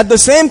pity, at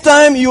the same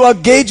time you are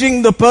gauging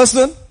the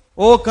person.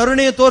 ಓ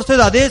ಕರುಣೆಯ ತೋರಿಸ್ತಾ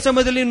ಇದೆ, ಅದೇ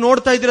ಸಮಯದಲ್ಲಿ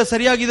ನೋಡ್ತಾ ಇದ್ದೀರಾ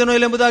ಸರಿಯಾಗಿದೆನೋ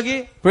ಇಲ್ಲ ಎಂಬುದಾಗಿ.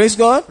 Praise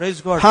God. Praise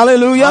God.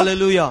 Hallelujah.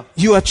 Hallelujah.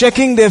 You are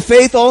checking their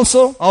faith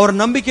also. ಅವರ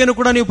ನಂಬಿಕೆಯನ್ನು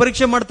ಕೂಡ ನೀವು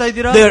ಪರೀಕ್ಷೆ ಮಾಡ್ತಾ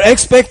ಇದ್ದೀರಾ. Their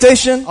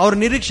expectation. ಅವರ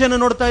ನಿರೀಕ್ಷೆಯನ್ನು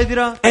ನೋಡ್ತಾ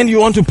ಇದ್ದೀರಾ. And you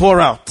want to pour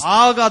out.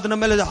 ಆಗ ಅದರ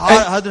ಮೇಲೆ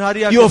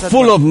ಹರಿಯಾಗಿ you are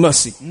full of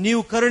mercy.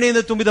 ನೀವು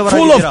ಕರುಣೆಯಿಂದ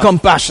ತುಂಬಿದವರಾಗಿದ್ದೀರಾ. Full of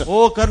compassion.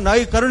 ಓ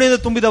ಕರುಣೆಯಿಂದ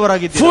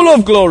ತುಂಬಿದವರಾಗಿದ್ದೀರಾ. Full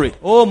of glory.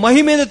 ಓ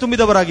ಮಹಿಮೆಯಿಂದ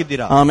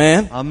ತುಂಬಿದವರಾಗಿದ್ದೀರಾ.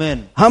 Amen. Amen.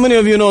 How many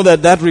of you know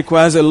that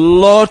requires a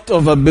lot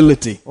of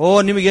ability?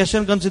 ಓ ನಿಮಗೆ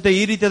ಎಷ್ಟು ಅನ್ಸುತ್ತೆ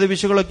ಈ ರೀತಿಯಾದ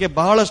ವಿಷಯಗಳಿಗೆ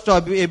ಬಹಳಷ್ಟು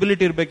ability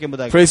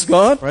ಇರಬೇಕೆಂಬುದಾಗಿ. Praise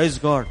God. Praise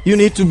God. You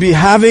need to be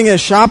having a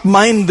sharp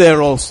mind there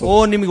also. ಓ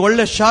ನಿಮಗೆ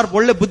ಒಳ್ಳೆ ಶಾರ್ಪ್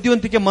ಒಳ್ಳೆ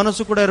ಬುದ್ಧಿವಂತಿಕೆ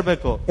ಮನಸ್ಸು ಕೂಡ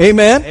ಇರಬೇಕು.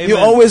 Amen.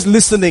 You're always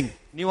listening.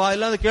 ನೀವು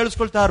ಎಲ್ಲ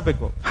ಕೇಳಿಸ್ಕೊಳ್ತಾ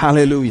ಇರಬೇಕು.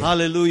 Hallelujah.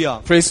 Hallelujah.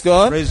 Praise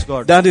God. Praise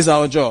God. That is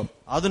our job.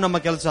 ಅದು ನಮ್ಮ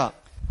ಕೆಲಸ.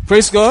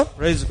 Praise God.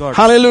 Praise God.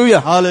 Hallelujah.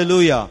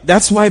 Hallelujah.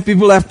 That's why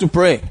people have to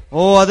pray.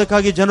 ಓ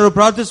ಅದಕ್ಕಾಗಿ ಜನರು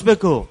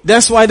ಪ್ರಾರ್ಥಿಸಬೇಕು.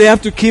 That's why they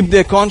have to keep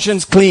their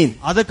conscience clean.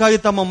 ಅದಕ್ಕಾಗಿ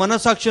ತಮ್ಮ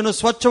ಮನಸ್ಸಾಕ್ಷಿಯನ್ನು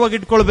ಸ್ವಚ್ಛವಾಗಿ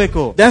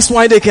ಇಟ್ಕೊಳ್ಬೇಕು. That's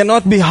why they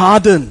cannot be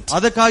hardened.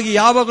 ಅದಕ್ಕಾಗಿ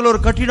ಯಾವಾಗಲೂ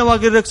ಅವರು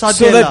ಕಠಿಣವಾಗಿರಕ್ಕೆ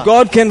ಸಾಧ್ಯ ಇಲ್ಲ. So that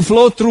God can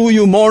flow through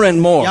you more and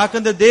more.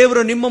 ಯಾಕಂದ್ರೆ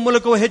ದೇವರು ನಿಮ್ಮ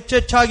ಮೂಲಕ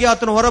ಹೆಚ್ಚೆಚ್ಚಾಗಿ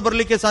ಆತನ ಹೊರ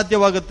ಬರಲಿಕ್ಕೆ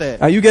ಸಾಧ್ಯವಾಗುತ್ತೆ.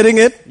 Are you getting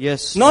it?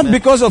 Yes. Not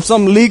because of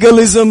some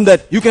legalism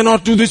that you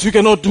cannot do this, you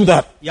cannot do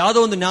that. ಯಾವುದೋ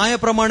ಒಂದು ನ್ಯಾಯ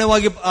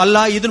ಪ್ರಮಾಣವಾಗಿ ಅಲ್ಲ,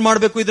 ಇದನ್ನ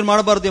ಮಾಡಬೇಕು ಇದನ್ನ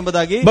ಮಾಡಬಾರದು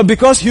ಎಂಬುದಾಗಿ. But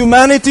because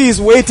humanity is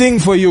waiting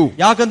for you.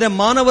 ಯಾಕಂದ್ರೆ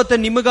ಮಾನವತೆ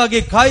ನಿಮಗಾಗಿ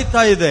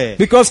ಕಾಯ್ತಾ ಇದೆ.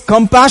 Because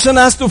compassion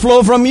has to flow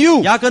from you.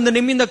 ಯಾಕಂದ್ರೆ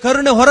ನಿಮ್ಮಿಂದ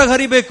ಕರುಣೆ ಹೊರಗೆ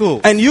ಹರಿಬೇಕು.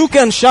 And you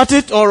can shut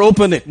it or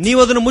open it. ನೀವು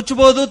ಅದನ್ನು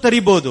ಮುಚ್ಚಬಹುದು,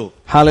 ತೆರಿಬಹುದು.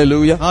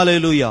 Hallelujah.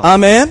 Hallelujah.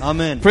 Amen.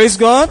 Amen. Praise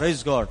God.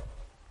 Praise God.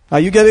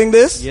 Are you getting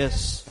this? Yes.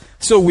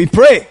 So we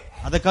pray.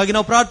 ಅದಕ್ಕಾಗಿ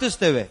ನಾವು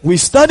ಪ್ರಾರ್ಥಿಸ್ತೇವೆ. We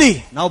study.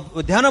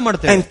 ನಾವು ಧ್ಯಾನ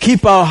ಮಾಡ್ತೇವೆ. And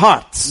keep our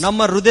hearts.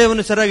 ನಮ್ಮ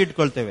ಹೃದಯವನ್ನು ಸರಿಯಾಗಿ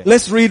ಇಟ್ಕೊಳ್ತೇವೆ.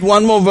 Let's read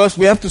one more verse.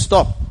 We have to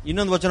stop.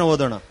 ಇನ್ನೊಂದು ವಚನ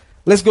ಓದೋಣ.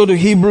 Let's go to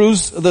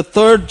Hebrews, the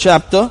 3rd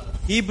chapter.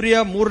 ಹೀಬ್ರಿಯ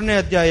 3ನೇ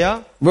ಅಧ್ಯಾಯ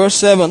verse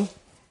 7.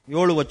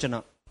 7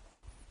 ವಚನ.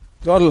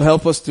 God will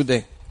help us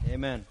today.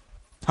 Amen.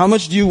 How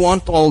much do you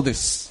want all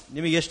this?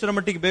 ನಿಮಗೆ ಎಷ್ಟರ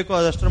ಮಟ್ಟಿಗೆ ಬೇಕೋ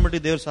ಅದಷ್ಟರ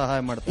ಮಟ್ಟಿಗೆ ದೇವರು ಸಹಾಯ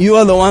ಮಾಡ್ತಾರೆ. You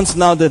are the ones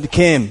now that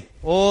came.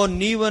 ಓ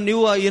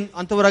ನೀವು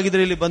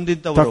ಅಂತವರಾಗಿದ್ರೆ ಇಲ್ಲಿ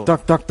ಬಂದಿದ್ದವರು.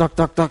 Tuck, tuck, tuck,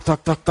 tuck, tuck,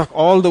 tuck, tuck, tuck,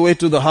 all the way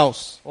to the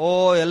house. ಓ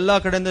ಎಲ್ಲಾ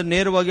ಕಡೆಯಿಂದ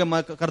ನೇರವಾಗಿ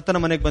ಕರ್ತನ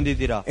ಮನೆಗೆ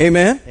ಬಂದಿದ್ದೀರಾ.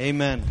 Amen.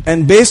 Amen.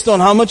 And based on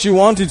how much you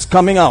want, it's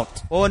coming out.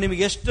 ಓ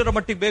ನಿಮಗೆ ಎಷ್ಟರ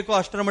ಮಟ್ಟಿಗೆ ಬೇಕೋ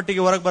ಅಷ್ಟರ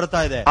ಮಟ್ಟಿಗೆ ಹೊರಗೆ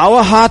ಬರ್ತಾ ಇದೆ.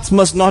 Our hearts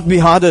must not be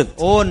hardened.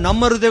 ಓ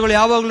ನಮ್ಮ ಹೃದಯಗಳು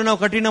ಯಾವಾಗಲೂ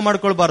ನಾವು ಕಠಿಣ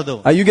ಮಾಡ್ಕೊಳ್ಬಾರ್ದು.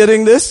 Are you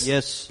getting this?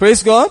 Yes.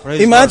 Praise God.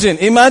 Praise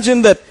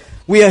Imagine that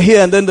we are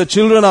here and then the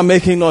children are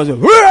making noise.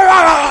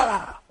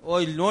 ಓ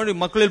ಇಲ್ಲಿ ನೋಡಿ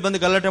ಮಕ್ಕಳು ಇಲ್ಲಿ ಬಂದು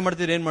ಗಲಾಟೆ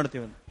ಮಾಡ್ತೀರಿ, ಏನ್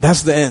ಮಾಡ್ತೀವಿ?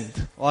 That's the end.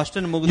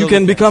 ಅಷ್ಟನ್ನು ಮುಗಿದು You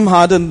can become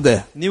hardened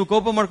there. ನೀವು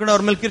ಕೋಪ ಮಾಡ್ಕೊಂಡು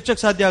ಅವ್ರ ಮೇಲೆ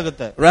ಕಿರ್ಚಕ್ ಸಾಧ್ಯ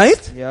ಆಗುತ್ತೆ.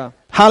 Right? Yeah.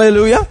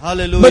 Hallelujah.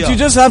 Hallelujah. But you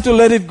just have to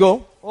let it go.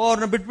 ಓ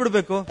ಅವ್ರನ್ನ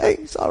ಬಿಟ್ಬಿಡ್ಬೇಕು. Hey,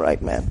 it's all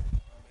right, man.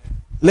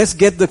 Let's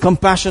get the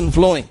compassion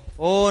flowing.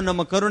 ಓ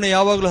ನಮ್ಮ ಕರುಣೆ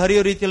ಯಾವಾಗಲೂ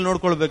ಹರಿಯೋ ರೀತಿಯಲ್ಲಿ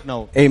ನೋಡ್ಕೊಳ್ಬೇಕು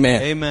ನಾವು. Amen.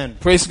 Amen.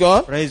 Praise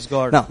God. Praise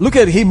God. Now look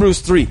at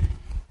Hebrews 3.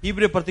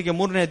 ಹೀಬ್ರಿಯ ಪತ್ರಿಕೆ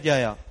 3ನೇ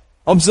ಅಧ್ಯಾಯ.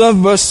 Observe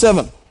verse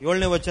 7.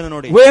 7ನೇ ವಚನ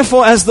ನೋಡಿ.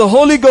 Wherefore, as the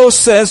Holy Ghost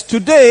says,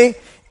 today,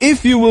 if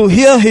you will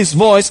hear His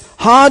voice,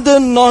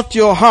 harden not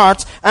your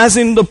hearts as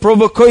in the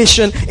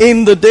provocation in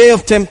the day of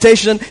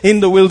temptation in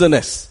the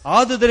wilderness.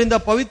 ಆದುದರಿಂದ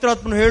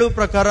ಪವಿತ್ರಾತ್ಮನು ಹೇಳುವ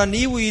ಪ್ರಕಾರ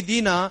ನೀವು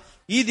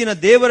ಈ ದಿನ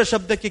ದೇವರ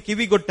ಶಬ್ದಕ್ಕೆ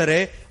ಕಿವಿಗೊಟ್ಟರೆ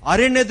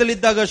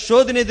ಅರಣ್ಯದಲ್ಲಿದ್ದಾಗ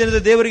ಶೋಧನೆ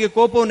ದಿನದ ದೇವರಿಗೆ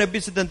ಕೋಪವನ್ನು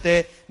ಎಬ್ಬಿಸಿದಂತೆ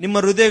ನಿಮ್ಮ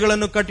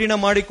ಹೃದಯಗಳನ್ನು ಕಠಿಣ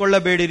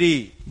ಮಾಡಿಕೊಳ್ಳಬೇಡಿರಿ.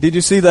 Did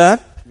you see that?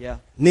 Yeah.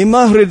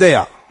 ನಿಮ್ಮ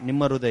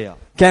ಹೃದಯ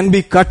can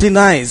be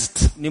katinized.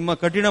 ನಿಮ್ಮ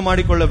ಕಠಿಣ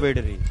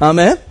ಮಾಡಿಕೊಳ್ಳಬೇಡಿರಿ.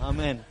 Amen.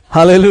 Amen.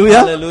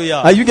 Hallelujah. Hallelujah.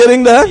 Are you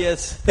getting that?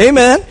 Yes.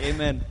 Amen.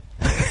 Amen.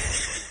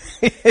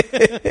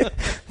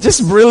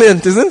 Just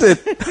brilliant, isn't it?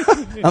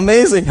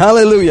 Amazing.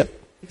 Hallelujah.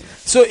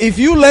 So if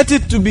you let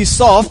it to be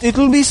soft, it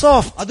will be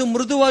soft. ಅದು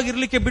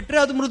ಮೃದುವಾಗಿರ್ಲಿಕ್ಕೆ ಬಿಟ್ರೆ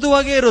ಅದು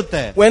ಮೃದುವಾಗೇ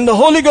ಇರುತ್ತೆ. When the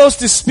Holy Ghost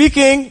is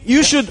speaking,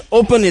 you should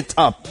open it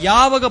up.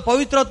 ಯಾವಾಗ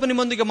ಪವಿತ್ರಾತ್ಮ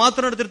ನಿಮ್ಮೊಂದಿಗೆ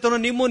ಮಾತನಾಡ್ತಿರ್ತಾನೋ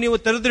ನೀವು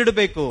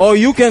ತೆರೆದಿಡಬೇಕು. Or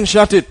you can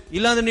shut it.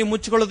 ಇಲ್ಲಾಂದ್ರೆ ನೀವು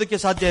ಮುಚ್ಚಿಕೊಳ್ಳೋದಕ್ಕೆ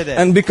ಸಾಧ್ಯ ಇದೆ.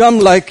 And become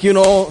like,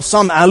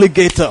 some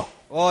alligator.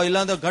 ಓ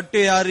ಇಲ್ಲಾಂದ್ರೆ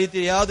ಗಟ್ಟಿ ಆ ರೀತಿ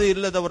ಯಾವುದು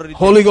ಇಲ್ಲದವರ ರೀತಿ.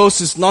 Holy Ghost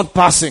is not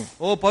passing.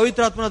 ಓ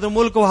ಪವಿತ್ರಾತ್ಮನ ಅದ್ರ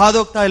ಮೂಲಕ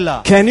ಹಾದೋಗ್ತಾ ಇಲ್ಲ.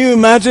 Can you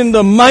imagine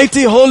the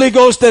mighty Holy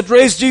Ghost that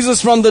raised Jesus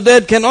from the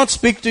dead cannot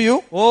speak to you?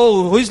 ಓ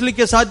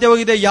ಊಹಿಸಲಿಕ್ಕೆ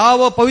ಸಾಧ್ಯವಾಗಿದೆ.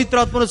 ಯಾವ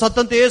ಪವಿತ್ರಾತ್ಮನ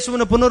ಸತ್ತಂತೆ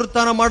ಯೇಸುವಿನ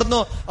ಪುನರುತ್ಥಾನ ಮಾಡಿದ್ನೋ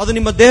ಅದು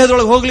ನಿಮ್ಮ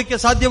ದೇಹದೊಳಗೆ ಹೋಗ್ಲಿಕ್ಕೆ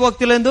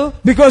ಸಾಧ್ಯವಾಗ್ತಿಲ್ಲ ಎಂದು.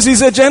 Because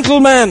he's a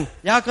gentleman.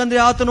 ಯಾಕಂದ್ರೆ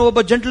ಆತನು ಒಬ್ಬ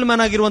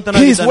ಜೆಂಟಲ್ಮ್ಯಾನ್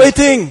ಆಗಿರುವಂತನಾಗಿದ್ದಾನೆ. He is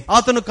waiting.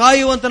 ಆತನು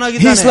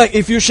ಕಾಯುವಂತನಾಗಿದ್ದಾನೆ. He's like,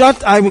 if you shut,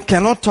 I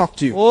cannot talk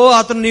to you. ಓ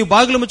ಆತನು ನೀವು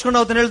ಬಾಗಿಲು ಮುಚ್ಕೊಂಡು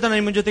ಆತನು ಹೇಳ್ತಾನೆ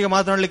ನಿಮ್ಮ ಜೊತೆಗೆ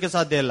ಮಾತನಾಡಲಿಕ್ಕೆ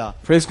ಸಾಧ್ಯ ಇಲ್ಲ.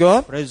 Praise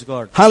God. Praise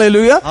God. Hallelujah.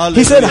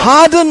 He said,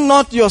 harden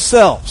not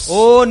yourselves. ಓ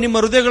ನಿಮ್ಮ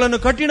ಹೃದಯಗಳನ್ನು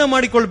ಕಠಿಣ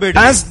ಮಾಡಿಕೊಳ್ಳಬೇಡಿ.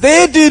 As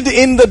they did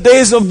in the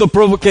days of the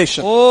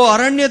provocation. ಓ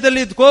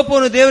ಅರಣ್ಯದಲ್ಲಿ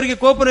ಕೋಪವನ್ನು ದೇವರಿಗೆ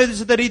ಕೋಪವನ್ನು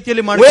ಎದುರಿಸಿದ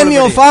ರೀತಿಯಲ್ಲಿ ಮಾಡಿಕೊಳ್ಳಬೇಡಿ. When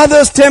your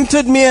fathers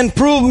tempted me and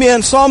proved me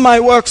and saw my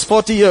works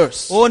 40 years.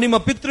 ಓ ನಿಮ್ಮ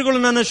ಪಿತೃಗಳು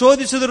ನನ್ನ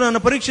ಶೋಧಿಸಿದರು,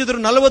 ನನ್ನ ಪರೀಕ್ಷಿಸಿದರು,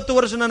 40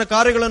 ವರ್ಷ ನನ್ನ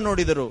ಕಾರ್ಯಗಳನ್ನು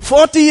ನೋಡಿದರು.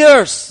 40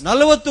 years.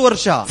 40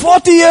 ವರ್ಷ.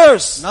 40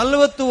 years.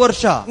 40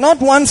 ವರ್ಷ. Not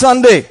one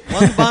Sunday.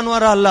 ಒಂದು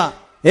ಭಾನುವಾರ ಅಲ್ಲ.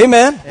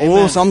 Amen.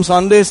 Oh, some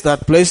Sundays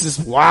that place is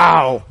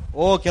wow.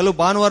 ಓ ಕೆಲವು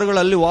ಭಾನುವಾರಗಳು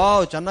ಅಲ್ಲಿ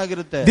ವಾವ್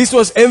ಚೆನ್ನಾಗಿರುತ್ತೆ. This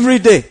was every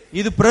day.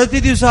 ಇದು ಪ್ರತಿ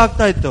ದಿವಸ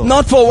ಆಗ್ತಾ ಇತ್ತು.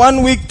 Not for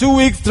 1 week, 2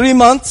 weeks, 3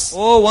 months.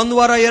 ಓ 1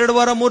 ವಾರ 2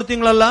 ವಾರ 3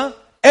 ತಿಂಗಳಲ್ಲ.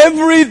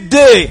 Every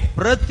day.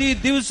 ಪ್ರತಿ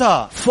ದಿವಸ.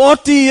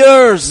 40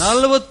 years.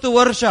 40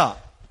 ವರ್ಷ.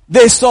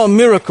 They saw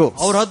miracles.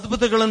 ಅವರು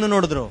ಅದ್ಭುತಗಳನ್ನು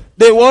ನೋಡಿದ್ರು.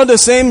 They wore the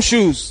same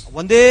shoes.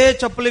 ಒಂದೇ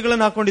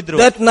ಚಪ್ಪಲಿಗಳನ್ನು ಹಾಕೊಂಡಿದ್ರು.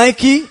 That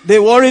Nike, they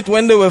wore it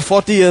when they were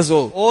 40 years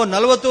old. ಓ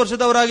 40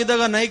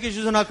 ವರ್ಷದವರಾಗಿದ್ದಾಗ ನೈಕಿ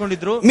ಶೂಸ್ ಅನ್ನು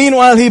ಹಾಕೊಂಡಿದ್ರು.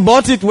 Meanwhile, he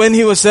bought it when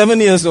he was 7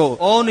 years old.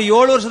 ಅವನು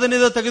 7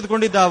 ವರ್ಷದಿಂದ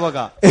ತೆಗೆದುಕೊಂಡಿದ್ದ ಆವಾಗ.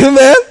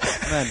 Amen.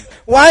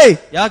 Why?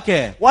 ಯಾಕೆ?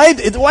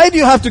 Why do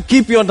you have to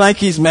keep your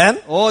Nikes, man?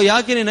 ಓ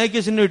ಯಾಕೆ ನೀನು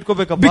ನೈಕೀಸ್ ಇನ್ನು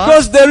ಇಟ್ಕೋಬೇಕಪ್ಪ?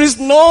 Because there is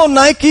no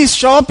Nike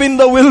shop in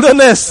the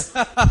wilderness.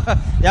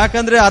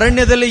 ಯಾಕಂದ್ರೆ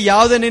ಅರಣ್ಯದಲ್ಲಿ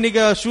ಯಾವುದೇ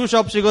ನಿನಗೆ ಶೂ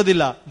ಶಾಪ್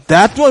ಸಿಗೋದಿಲ್ಲ.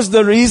 That was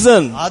the reason.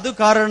 ಅದು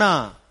ಕಾರಣ.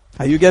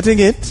 Are you getting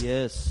it?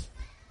 Yes.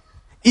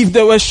 If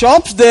there were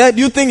shops there, do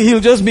you think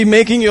he'll just be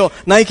making your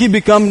Nike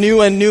become new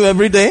and new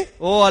every day?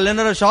 ಓ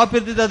ಅಲ್ಲೇನಾರ shop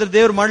ಇರ್ತಿದ್ರೆ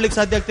ದೇವ್ರು ಮಾಡ್ಲಿಕ್ಕೆ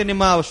ಸಾಧ್ಯ ಆಗ್ತದೆ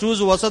ನಿಮ್ಮ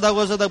ಶೂಸ್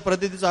ಹೊಸದಾಗ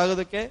ಪ್ರತಿ ದಿವಸ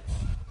ಆಗೋದಕ್ಕೆ?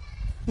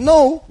 No.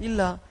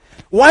 ಇಲ್ಲ.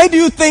 Why do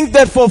you think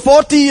that for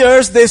 40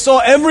 years they saw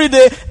every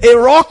day a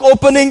rock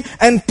opening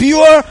and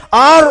pure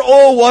RO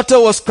water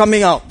was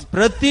coming out?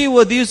 ಪ್ರತಿ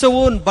ದಿವಸವೂ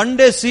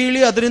ಬಂಡೆ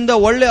ಸೀಳಿ ಅದರಿಂದ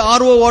ಒಳ್ಳೆ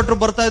RO ವಾಟರ್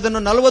ಬರ್ತಾ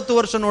ಇದನ್ನು 40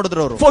 ವರ್ಷ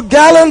ನೋಡಿದ್ರು ಅವರು. For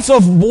gallons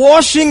of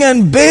washing and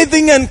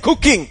bathing and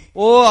cooking.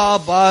 ಓ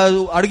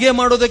ಅಡಿಗೆ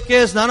ಮಾಡೋದಕ್ಕೆ,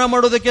 ಸ್ನಾನ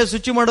ಮಾಡೋದಕ್ಕೆ,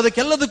 ಶುಚಿ ಮಾಡೋದಕ್ಕೆ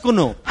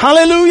ಎಲ್ಲದಕ್ಕೂ.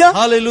 Hallelujah.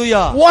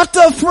 Hallelujah.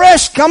 Water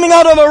fresh coming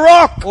out of a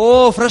rock. ಓ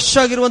ಫ್ರೆಶ್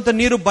ಆಗಿರುವಂತ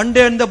ನೀರು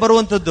ಬಂಡೆಯಿಂದ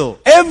ಬರುವಂತದ್ದು.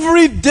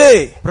 Every day.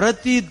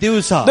 ಪ್ರತಿ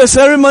ದಿವಸ. The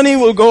ceremony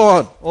will go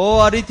on. ಓ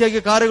ಆ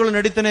ರೀತಿಯಾಗಿ ಕಾರ್ಯಗಳು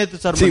ನಡೀತಾನೆ ಇತ್ತು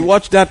sir. See,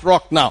 watch that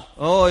rock now.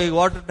 ಓ ಈಗ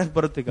ವಾಟರ್ ಟ್ಯಾಂಕ್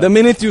ಬರುತ್ತೆ. The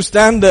minute you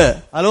stand there,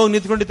 ಅಲ್ಲಿ ಹೋಗಿ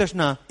ನಿಂತ್ಕೊಂಡಿದ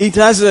ತಕ್ಷಣ it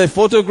has a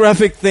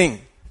photographic thing.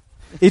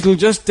 It will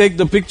just take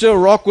the picture,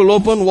 rock will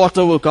open,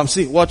 water will come.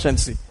 See, watch and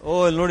see.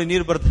 ಓ ನೋಡಿ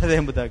ನೀರು ಬರ್ತಾ ಇದೆ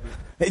ಎಂಬುದಾಗಿ.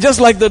 Just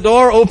like the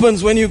door opens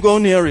when you go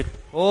near it.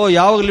 ಓ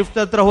ಯಾವಾಗ lift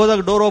ಹತ್ರ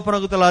ಹೋದಾಗ door open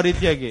ಆಗುತ್ತಲ್ಲ ಆ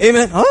ರೀತಿಯಾಗಿ.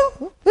 Amen.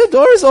 The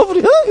door is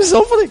opening. It's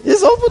opening.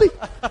 It's opening.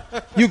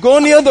 You go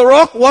near the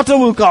rock, water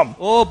will come.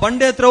 ಓ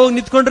ಬಂಡೆ ಹತ್ರ ಹೋಗಿ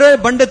ನಿಂತ್ಕೊಂಡ್ರೆ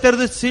ಬಂಡೆ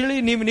ತೆರೆದು ಸೀಳಿ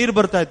ನೀರು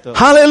ಬರ್ತಾ ಇತ್ತು.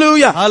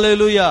 Hallelujah.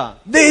 Hallelujah.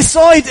 They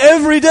saw it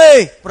every day.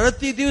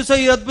 ಪ್ರತಿ ದಿವಸ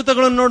ಈ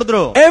ಅದ್ಭುತಗಳನ್ನು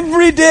ನೋಡಿದ್ರು.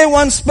 Every day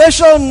one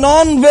special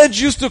non-veg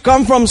used to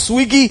come from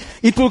Swiggy.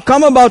 It will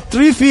come about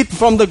 3 feet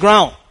from the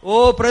ground. ಓ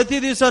ಪ್ರತಿ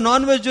ದಿವಸ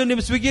ನಾನ್ ವೆಜ್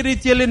ನಿಮ್ ಸ್ವಿಗ್ಗಿ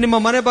ರೀತಿಯಲ್ಲಿ ನಿಮ್ಮ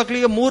ಮನೆ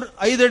ಬಾಗಿಲಿಗೆ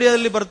 5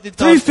 ಅಡಿಯಲ್ಲಿ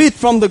ಬರ್ತಿತ್ತು. 3 feet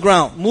from the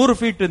ground. 3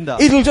 feet ಇಂದ.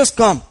 It will just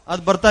come.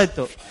 ಅದು ಬರ್ತಾ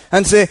ಇತ್ತು.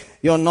 And say,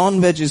 your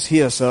non-veg is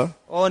here, sir.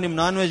 ಓ ನಿಮ್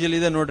ನಾನ್ ವೆಜ್ ಇಲ್ಲಿ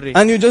ಇದೆ ನೋಡ್ರಿ.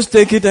 And you just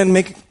take it and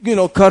make,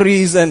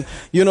 curries and,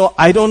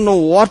 I don't know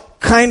what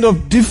kind of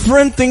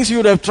different things you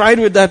would have tried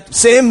with that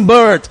same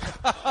bird.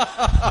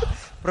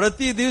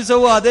 ಪ್ರತಿ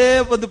ದಿವಸವೂ ಅದೇ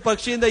ಒಂದು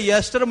ಪಕ್ಷಿಯಿಂದ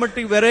ಎಷ್ಟರ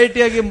ಮಟ್ಟಿಗೆ variety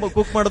ಆಗಿ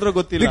ಕುಕ್ ಮಾಡಿದ್ರು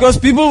ಗೊತ್ತಿಲ್ಲ. Because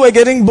people were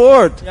getting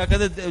bored.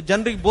 ಯಾಕಂದ್ರೆ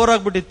ಜನರಿಗೆ ಬೋರ್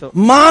ಆಗ್ಬಿಟ್ಟಿತ್ತು.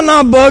 Mana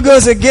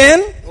burgers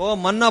again. ಓ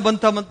ಮನ್ನಾ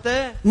ಬಂತ ಮತ್ತೆ.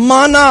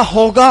 Mana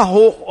hoga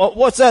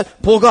what's that?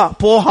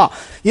 Poha.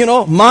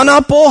 Mana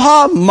poha,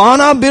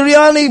 mana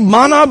biryani,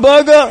 mana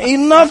burger.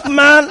 Enough,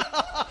 man.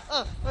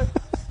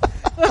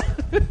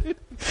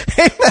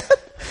 Amen.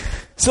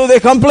 So they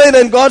complained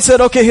and God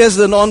said, okay, here's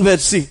the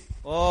non-veg. See.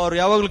 ಅವ್ರು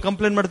ಯಾವಾಗ್ಲೂ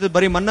complaint ಮಾಡ್ತಿದ್ರು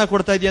ಬರೀ ಮನ್ನಾ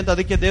ಕೊಡ್ತಾ ಇದೆಯಾ ಅಂತ.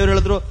 ಅದಕ್ಕೆ ದೇವರು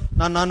ಹೇಳಿದ್ರು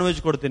ನಾನು ನಾನ್ ವೆಜ್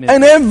ಕೊಡ್ತೀನಿ.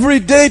 And every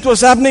day it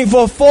was happening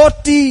for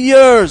 40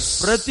 years.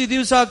 ಪ್ರತಿ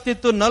ದಿವಸ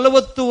ಆಗ್ತಿತ್ತು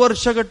 40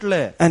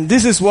 ವರ್ಷಗಟ್ಲೆ. And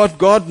this is what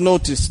God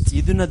noticed.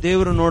 ಇದನ್ನ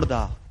ದೇವರು ನೋಡ್ದ.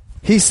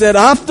 He said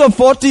after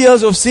 40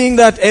 years of seeing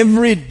that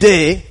every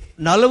day,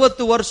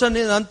 40 ವರ್ಷ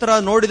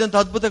ನಂತರ ನೋಡಿದಂತ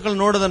ಅದ್ಭುತಗಳು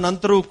ನೋಡಿದ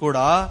ನಂತರವೂ ಕೂಡ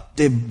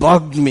they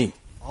bugged me.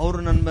 ಅವರು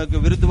ನನ್ನ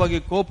ವಿರುದ್ಧವಾಗಿ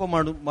ಕೋಪ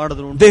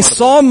ಮಾಡಿದ್ರು. They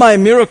saw my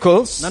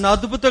miracles, ನನ್ನ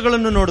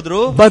ಅದ್ಭುತಗಳನ್ನು ನೋಡಿದ್ರು,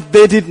 but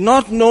they did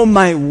not know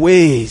my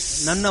ways.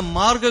 ನನ್ನ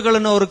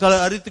ಮಾರ್ಗಗಳನ್ನು ಅವರು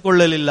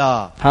ಅರಿತುಕೊಳ್ಳಲಿಲ್ಲ.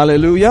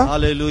 Hallelujah.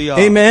 Hallelujah.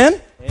 Amen.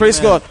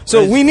 Praise God. So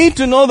we need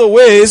to know the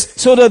ways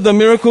so that the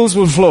miracles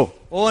will flow.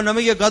 ಓ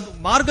ನಮಗೆ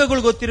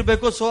ಮಾರ್ಗಗಳು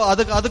ಗೊತ್ತಿರಬೇಕು. ಸೊ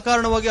ಅದ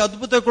ಕಾರಣವಾಗಿ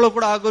ಅದ್ಭುತಗಳು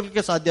ಕೂಡ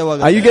ಆಗೋದಕ್ಕೆ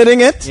ಸಾಧ್ಯವಾಗುತ್ತೆ. Are you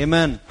getting it?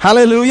 Amen.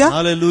 Hallelujah.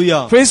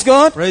 Hallelujah. Praise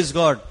God. Praise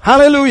God.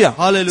 Hallelujah.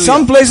 Hallelujah.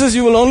 Some places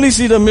you will only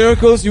see the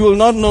miracles, you will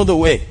not know the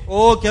way.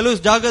 ಓ ಕೆಲವು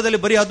ಜಾಗದಲ್ಲಿ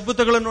ಬರೀ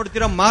ಅದ್ಭುತಗಳನ್ನು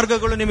ನೋಡ್ತೀರಾ,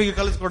 ಮಾರ್ಗಗಳು ನಿಮಗೆ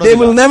ಕಲಿಸಿಕೊಡೋದಿಲ್ಲ. They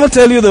will never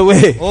tell you the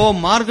way. ಓ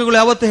ಮಾರ್ಗಗಳು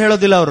ಯಾವತ್ತೂ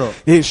ಹೇಳೋದಿಲ್ಲ ಅವರು.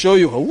 They show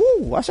you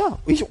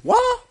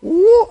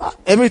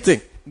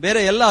everything. ಬೇರೆ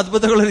ಎಲ್ಲ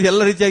ಅದ್ಭುತಗಳನ್ನು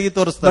ಎಲ್ಲ ರೀತಿಯಾಗಿ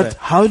ತೋರಿಸ್ತಾರೆ. But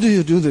how do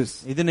you do this?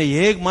 ಇದನ್ನ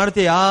ಹೇಗ್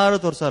ಮಾಡ್ತೀಯ ಯಾರು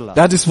ತೋರಿಸಲ್ಲ.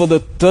 That is for the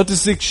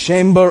 36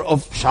 chamber of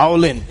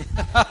Shaolin.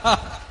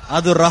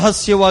 ಅದು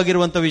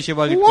ರಹಸ್ಯವಾಗಿರುವಂತ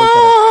ವಿಷಯವಾಗಿ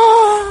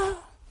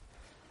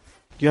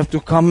You have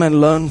to come and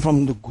learn from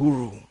the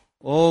guru.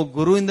 ಓ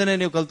ಗುರುವಿಂದನೇ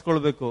ನೀವು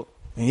ಕಲ್ತ್ಕೊಳ್ಬೇಕು.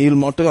 He'll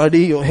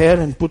motadi your hair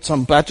and put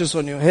some patches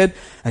on your head,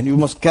 and you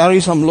must carry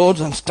some loads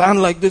and stand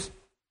like this,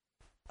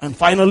 and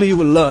finally you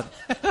will learn.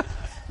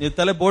 ನೀವು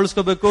ತಲೆ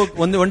ಬೋಳ್ಸ್ಕೋಬೇಕು,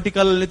 ಒಂಟಿ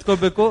ಕಾಲಲ್ಲಿ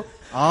ನಿಂತ್ಕೋಬೇಕು,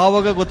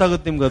 ಆವಾಗ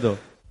ಗೊತ್ತಾಗುತ್ತೆ ನಿಮ್ಗದು.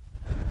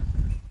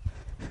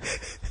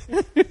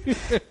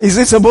 Is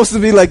it supposed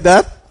to be like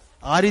that?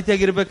 ಆ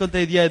ರೀತಿಯಾಗಿರ್ಬೇಕು ಅಂತ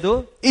ಇದೆಯಾ ಇದು?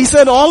 He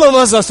said all of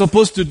us are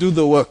supposed to do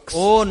the works.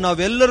 ಓ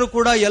ನಾವೆಲ್ಲರೂ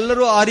ಕೂಡ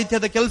ಎಲ್ಲರೂ ಆ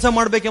ರೀತಿಯಾದ ಕೆಲಸ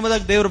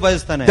ಮಾಡ್ಬೇಕೆಂಬುದಾಗಿ ದೇವರು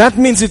ಬಯಸ್ತಾನೆ. That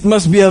means it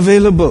must be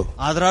available.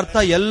 ಅದರ ಅರ್ಥ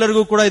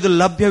ಎಲ್ಲರಿಗೂ ಕೂಡ ಇದು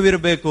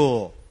ಲಭ್ಯವಿರಬೇಕು.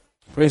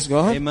 Praise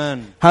God. Amen.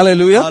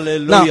 Hallelujah.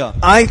 Hallelujah.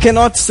 Now, I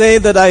cannot say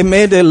that I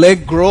made a leg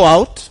grow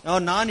out.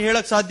 ನಾನು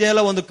ಹೇಳಕ್ ಸಾಧ್ಯ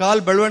ಇಲ್ಲ ಒಂದು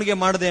ಕಾಲ್ ಬೆಳವಣಿಗೆ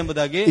ಮಾಡಿದೆ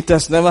ಎಂಬುದಾಗಿ. It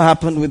has never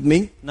happened with me.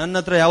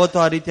 ನನ್ನ ಹತ್ರ ಯಾವತ್ತೂ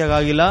ಆ ರೀತಿಯಾಗಿ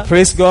ಆಗಿಲ್ಲ.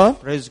 Praise God.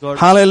 Praise God.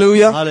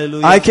 Hallelujah.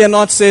 Hallelujah. I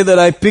cannot say that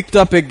I picked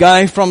up a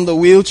guy from the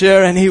wheelchair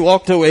and he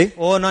walked away.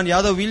 ಓ ನಾನು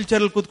ಯಾವ್ದೋ ವೀಲ್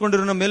ಚೇರ್ ಅಲ್ಲಿ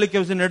ಕೂತ್ಕೊಂಡಿರೋ ಮೇಲೆ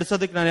ಕೆಲಸ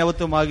ನಡೆಸೋದಕ್ಕೆ ನಾನು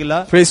ಯಾವತ್ತೂ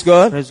ಆಗಿಲ್ಲ. Praise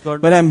God. Praise God.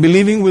 But I'm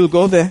believing we'll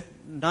go there.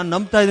 ನಾನು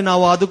ನಂಬ್ತಾ ಇದ್ದೀನಿ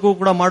ನಾವು ಅದಕ್ಕೂ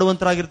ಕೂಡ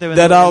ಮಾಡುವಂತರಾಗಿರ್ತೇವೆ.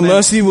 That our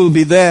mercy will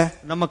be there.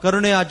 ನಮ್ಮ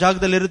ಕರುಣೆ ಆ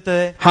ಜಾಗದಲ್ಲಿ ಇರುತ್ತೆ.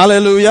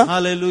 Hallelujah.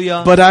 Hallelujah.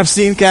 But I've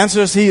seen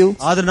cancers healed.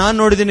 ಆದ್ರೆ ನಾನು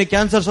ನೋಡಿದ್ದೀನಿ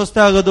ಕ್ಯಾನ್ಸರ್ ಸ್ವಸ್ಥ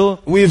ಆಗೋದು.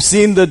 We've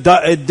seen the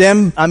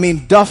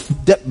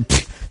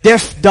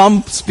deaf, dumb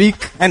speak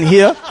and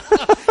hear.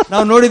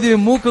 ನಾವು ನೋಡಿದೀವಿ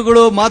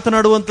ಮೂಕಗಳು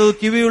ಮಾತನಾಡುವಂತದ್ದು,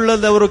 ಕಿವಿ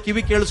ಉಳ್ಳದವರು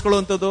ಕಿವಿ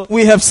ಕೇಳಿಸ್ಕೊಳ್ಳುವಂತದ್ದು.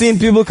 We have seen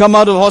people come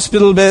out of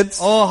hospital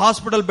beds. ಓ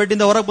ಹಾಸ್ಪಿಟಲ್ ಬೆಡ್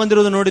ಇಂದ ಹೊರಗೆ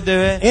ಬಂದಿರೋದು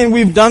ನೋಡಿದ್ದೇವೆ. And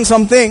we've done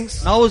some things.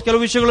 ನಾವು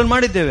ಕೆಲವು ವಿಷಯಗಳನ್ನು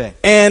ಮಾಡಿದ್ದೇವೆ.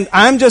 And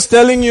I'm just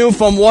telling you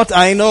from what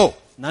I know.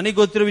 ನನಗೆ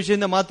ಗೊತ್ತಿರೋ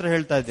ವಿಷಯದಿಂದ ಮಾತ್ರ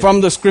ಹೇಳ್ತಾ ಇದ್ದೇನೆ. From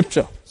the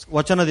scripture.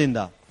 ವಚನದಿಂದ.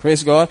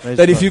 Praise God. Praise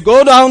that God. if you go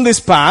down this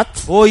path.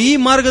 ಓ ಈ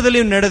ಮಾರ್ಗದಲ್ಲಿ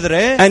ನೀವು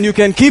ನಡೆದರೆ. And you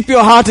can keep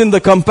your heart in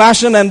the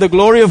compassion and the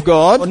glory of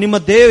God.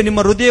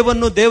 ನಿಮ್ಮ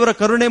ಹೃದಯವನ್ನು ದೇವರ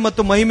ಕರುಣೆ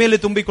ಮತ್ತು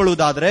ಮಹಿಮೆಯಲ್ಲಿ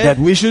ತುಂಬಿಕೊಳ್ಳುವುದಾದ್ರೆ.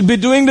 That we should be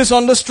doing this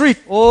on the street.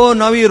 ಓ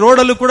ನಾವು ಈ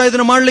ರೋಡ್ ಅಲ್ಲೂ ಕೂಡ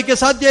ಇದನ್ನು ಮಾಡ್ಲಿಕ್ಕೆ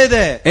ಸಾಧ್ಯ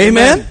ಇದೆ.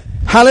 Amen.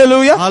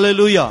 Hallelujah.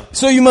 Hallelujah.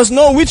 So you must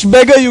know which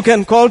beggar you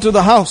can call to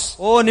the house.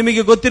 ಓ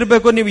ನಿಮಗೆ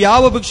ಗೊತ್ತಿರಬೇಕು ನೀವು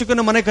ಯಾವ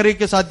ಭಿಕ್ಷುಕನ ಮನೆ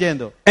ಕರೆಯಕ್ಕೆ ಸಾಧ್ಯ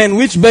ಎಂದು. And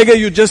which beggar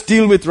you just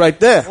deal with right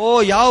there. ಓ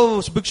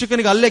ಯಾವ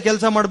ಭಿಕ್ಷುಕನಿಗೆ ಅಲ್ಲೇ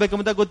ಕೆಲಸ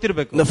ಮಾಡಬೇಕಂತ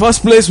ಗೊತ್ತಿರಬೇಕು. In the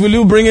first place, will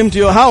you bring him to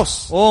your house?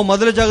 ಓ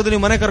ಮೊದಲ ಜಾಗದಲ್ಲಿ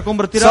ನೀವು ಮನೆ ಕರ್ಕೊಂಡ್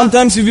ಬರ್ತೀರಾ?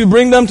 Sometimes if you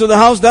bring them to the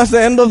house, that's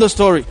the end of the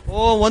story. ಓ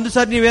ಒಂದು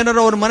ಸಾರಿ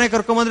ನೀವೇನಾರು ಅವ್ರ ಮನೆ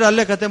ಕರ್ಕೊಂಡ್ ಬಂದ್ರೆ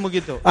ಅಲ್ಲೇ ಕತೆ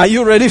ಮುಗೀತು. Are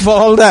you ready for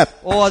all that?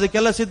 ಓ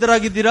ಅದಕ್ಕೆಲ್ಲ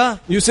ಸಿದ್ಧರಾಗಿದ್ದೀರಾ?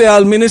 You say,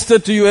 I'll minister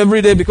to you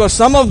every day, because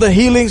some of the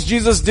healings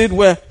Jesus did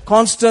were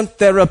constant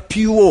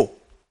therapeuo.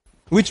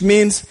 Which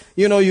means,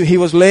 he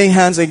was laying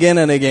hands again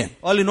and again.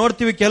 ಅಲ್ಲಿ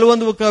ನೋಡ್ತೀವಿ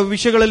ಕೆಲವೊಂದು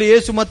ವಿಷಯಗಳಲ್ಲಿ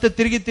ಯೇಸು ಮತ್ತೆ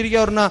ತಿರುಗಿ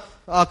ಅವ್ರನ್ನ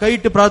ಕೈ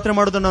ಇಟ್ಟು ಪ್ರಾರ್ಥನೆ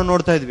ಮಾಡೋದನ್ನ ನಾವು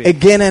ನೋಡ್ತಾ ಇದ್ವಿ.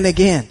 Again and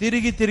again.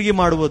 ತಿರುಗಿ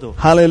ಮಾಡುವುದು.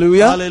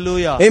 Hallelujah.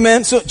 Hallelujah.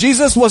 Amen. So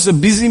Jesus was a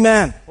busy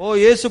man. ಓ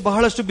ಯೇಸು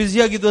ಬಹಳಷ್ಟು ಬ್ಯುಸಿ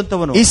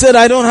ಆಗಿದ್ದಂತವನು. He said,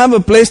 I don't have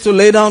a place to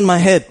lay down my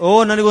head.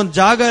 ಓ ನನಗೊಂದು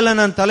ಜಾಗ ಇಲ್ಲ,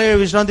 ನಾನು ತಲೆ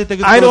ವಿಶ್ರಾಂತಿ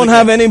ತೆಗೆದುಕೊಳ್ಳೋಕೆ. I don't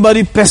have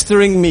anybody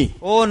pestering me.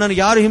 ಓ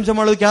ನನಗೆ ಯಾರು ಹಿಂಸೆ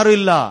ಮಾಡೋದಕ್ಕೆ ಯಾರು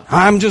ಇಲ್ಲ.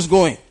 I'm just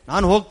going.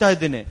 ನಾನು ಹೋಗ್ತಾ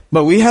ಇದ್ದೇನೆ.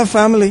 But we have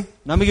family.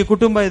 ನಮಗೆ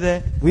ಕುಟುಂಬ ಇದೆ.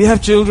 We have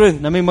children.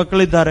 ನಮಗೆ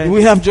ಮಕ್ಕಳಿದ್ದಾರೆ.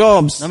 We have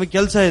jobs. ನಮಗೆ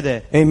ಕೆಲಸ ಇದೆ.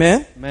 Amen.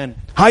 Amen.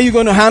 How are you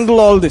going to handle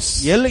all this?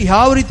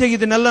 ಯಾವ ರೀತಿಯಾಗಿ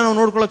ಇದನ್ನೆಲ್ಲ ನಾವು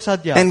ನೋಡ್ಕೊಳ್ಳೋಕೆ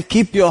ಸಾಧ್ಯ? And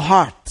keep your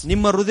heart.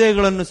 ನಿಮ್ಮ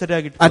ಹೃದಯಗಳನ್ನು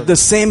ಸರಿಯಾಗಿ at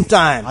the same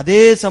time.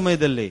 ಅದೇ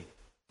ಸಮಯದಲ್ಲಿ.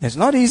 It's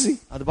not easy.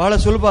 ಅದು ಬಹಳ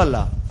ಸುಲಭ ಅಲ್ಲ.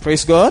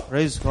 Praise God.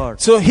 Praise God.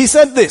 So he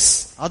said this.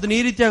 ಅದನ್ನ ಈ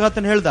ರೀತಿಯಾಗಿ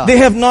ಆತನು ಹೇಳ್ದ. They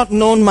have not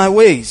known my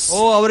ways. ಓ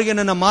ಅವರಿಗೆ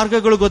ನನ್ನ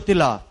ಮಾರ್ಗಗಳು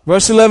ಗೊತ್ತಿಲ್ಲ.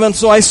 Verse 11,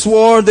 so I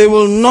swore they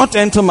will not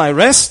enter my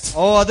rest.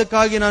 ಓ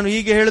ಅದಕ್ಕಾಗಿ ನಾನು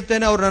ಹೀಗೆ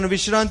ಹೇಳುತ್ತೇನೆ, ಅವರು ನನ್ನ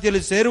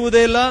ವಿಶ್ರಾಂತಿಯಲ್ಲಿ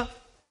ಸೇರುವುದೇ ಇಲ್ಲ.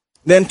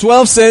 Then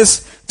 12 says,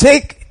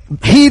 take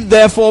heed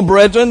therefore,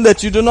 brethren, that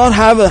you do not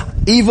have an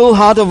evil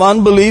heart of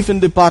unbelief in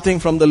departing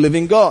from the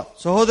living God.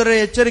 ಸಹೋದರರೇ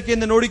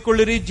ಎಚ್ಚರಿಕೆಯಿಂದ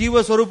ನೋಡಿಕೊಳ್ಳಿರಿ,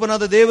 ಜೀವ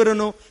ಸ್ವರೂಪನಾದ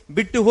ದೇವರನ್ನು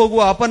ಬಿಟ್ಟು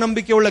ಹೋಗುವ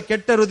ಅಪನಂಬಿಕೆಯುಳ್ಳ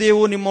ಕೆಟ್ಟ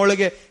ಹೃದಯವು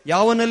ನಿಮ್ಮೊಳಗೆ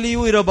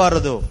ಯಾವನಲ್ಲಿಯೂ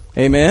ಇರಬಾರದು.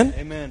 Amen.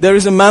 Amen. There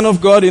is a man of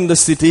God in the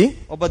city.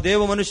 ಒಬ್ಬ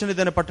ದೇವ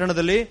ಮನುಷ್ಯನಿದ್ದಾನೆ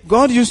ಪಟ್ಟಣದಲ್ಲಿ.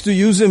 God used to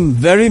use him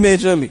very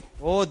majorly.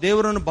 ಓ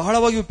ದೇವರನ್ನು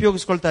ಬಹಳವಾಗಿ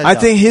ಉಪಯೋಗಿಸಿಕೊಳ್ತಾ ಇದ್ದ. I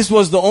think his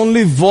was the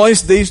only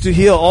voice they used to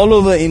hear all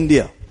over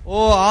India.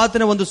 ಓ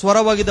ಆತನ ಒಂದು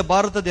ಸ್ವರವಾಗಿದ್ದ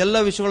ಭಾರತದ ಎಲ್ಲ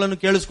ವಿಷಯಗಳನ್ನು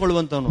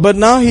ಕೇಳಿಸಿಕೊಳ್ಳುವಂತವನು. But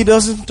now he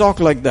doesn't talk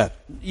like that.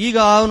 ಈಗ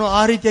ಅವನು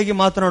ಆ ರೀತಿಯಾಗಿ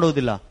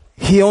ಮಾತನಾಡುವುದಿಲ್ಲ.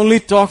 He only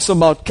talks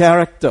about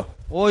character.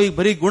 ಓ ಈಗ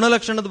ಬರೀ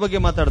ಗುಣಲಕ್ಷಣದ ಬಗ್ಗೆ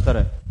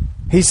ಮಾತಾಡ್ತಾರೆ.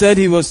 He said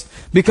he was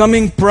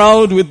becoming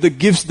proud with the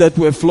gifts that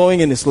were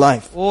flowing in his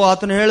life. ಓ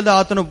ಆತನು ಹೇಳಿದ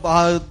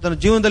ಆತನ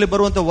ಜೀವನದಲ್ಲಿ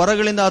ಬರುವಂತ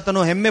ವರಗಳಿಂದ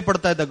ಆತನು ಹೆಮ್ಮೆ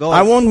ಪಡ್ತಾ ಇದ್ದ.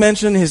 I won't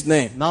mention his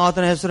name. ನಾವು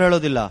ಆತನ ಹೆಸರು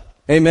ಹೇಳೋದಿಲ್ಲ.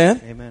 Amen.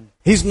 Amen.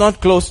 He's not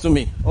close to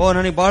me. ಓ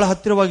ನನಗೆ ಬಹಳ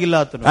ಹತ್ತಿರವಾಗಿಲ್ಲ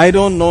ಆತನು. I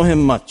don't know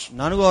him much.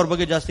 ನನಗೂ ಅವ್ರ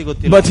ಬಗ್ಗೆ ಜಾಸ್ತಿ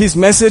ಗೊತ್ತಿಲ್ಲ. But his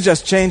message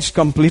has changed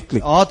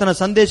completely. ಆತನ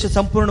ಸಂದೇಶ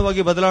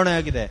ಸಂಪೂರ್ಣವಾಗಿ ಬದಲಾವಣೆ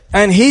ಆಗಿದೆ.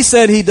 And he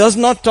said he does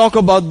not talk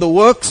about the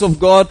works of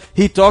God,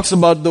 he talks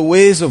about the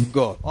ways of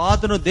God.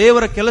 ಆತನು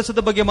ದೇವರ ಕೆಲಸದ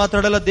ಬಗ್ಗೆ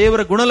ಮಾತಾಡಲ್ಲ,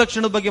 ದೇವರ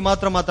ಗುಣಲಕ್ಷಣದ ಬಗ್ಗೆ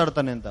ಮಾತ್ರ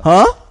ಮಾತಾಡ್ತಾನೆ ಅಂತ.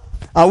 Huh?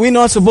 Are we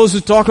not supposed to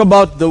talk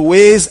about the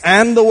ways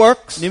and the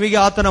works? ನಿಮಗೆ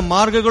ಆತನ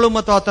ಮಾರ್ಗಗಳು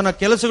ಮತ್ತು ಆತನ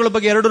ಕೆಲಸಗಳ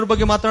ಬಗ್ಗೆ ಎರಡರ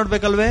ಬಗ್ಗೆ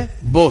ಮಾತನಾಡಬೇಕಲ್ವೇ?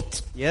 Both.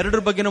 ಎರಡರ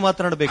ಬಗ್ಗೆನೂ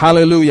ಮಾತನಾಡಬೇಕು.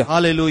 Hallelujah.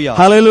 Hallelujah.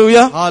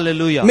 Hallelujah.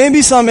 Hallelujah.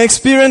 Maybe some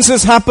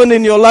experiences happened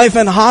in your life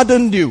and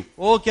hardened you.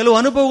 ಕೆಲವು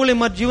ಅನುಭವಗಳು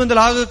ನಿಮ್ಮ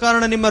ಜೀವನದಲ್ಲಿ ಆಗ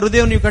ಕಾರಣ ನಿಮ್ಮ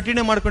ಹೃದಯವನ್ನು ನೀವು ಕಠಿಣ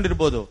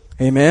ಮಾಡ್ಕೊಂಡಿರಬಹುದು.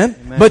 Amen.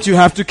 But you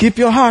have to keep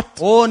your heart.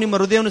 ನಿಮ್ಮ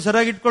ಹೃದಯವನ್ನು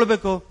ಸರಿಯಾಗಿ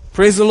ಇಟ್ಕೊಳ್ಬೇಕು.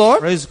 Praise the Lord.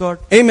 Praise God.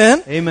 Amen.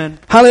 Amen.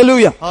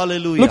 Hallelujah.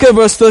 Hallelujah. Look at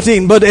verse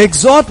 13. But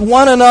exhort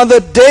one another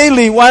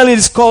daily while it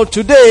is called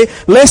today,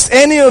 lest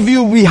any of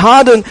you be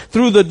hardened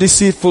through the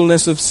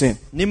deceitfulness of sin.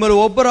 ನಿಮ್ಮಲ್ಲಿ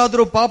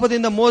ಒಬ್ಬರಾದರೂ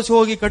ಪಾಪದಿಂದ ಮೋಸ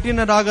ಹೋಗಿ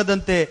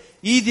ಕಠಿಣರಾಗದಂತೆ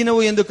ಈ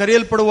ದಿನವು ಎಂದು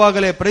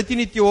ಕರೆಯಲ್ಪಡುವಾಗಲೇ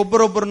ಪ್ರತಿನಿತ್ಯ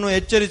ಒಬ್ಬರೊಬ್ಬರನ್ನು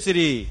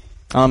ಎಚ್ಚರಿಸಿರಿ.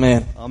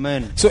 Amen.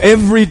 Amen. So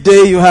every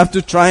day you have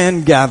to try and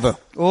gather.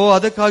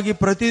 ಅದಕ್ಕಾಗಿ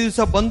ಪ್ರತಿ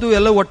ದಿವಸ ಬಂದು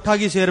ಎಲ್ಲ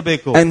ಒಟ್ಟಾಗಿ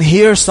ಸೇರಬೇಕು. And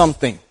hear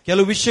something.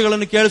 ಕೆಲವು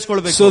ವಿಷಯಗಳನ್ನು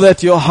ಕೇಳಿಸಿಕೊಳ್ಳಬೇಕು. So that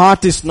your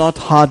heart is not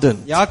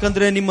hardened.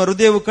 ಯಾಕಂದ್ರೆ ನಿಮ್ಮ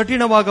ಹೃದಯವು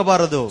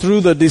ಕಠಿಣವಾಗಬಾರದು.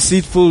 Through the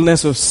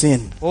deceitfulness of sin.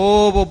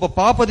 ಒಬ್ಬ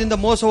ಪಾಪದಿಂದ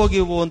ಮೋಸ ಹೋಗಿ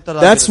ಹೋಗುವಂತ.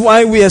 That's why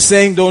we are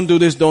saying don't do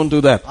this, don't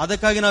do that.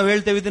 ಅದಕ್ಕಾಗಿ ನಾವು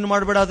ಹೇಳ್ತೇವೆ ಇದನ್ನು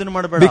ಮಾಡಬೇಡ ಅದನ್ನು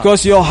ಮಾಡಬೇಡ.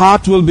 Because your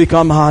heart will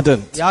become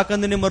hardened.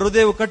 ಯಾಕಂದ್ರೆ ನಿಮ್ಮ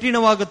ಹೃದಯವು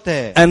ಕಠಿಣವಾಗುತ್ತೆ.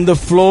 And the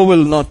flow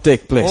will not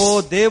take place.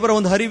 ದೇವರ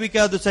ಒಂದು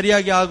ಹರಿವಿಕೆ ಅದು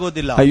ಸರಿಯಾಗಿ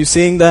ಆಗೋದಿಲ್ಲ. Are you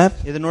seeing that?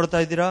 ಇದು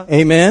ನೋಡ್ತಾ ಇದ್ದೀರಾ?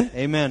 Amen.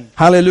 Amen.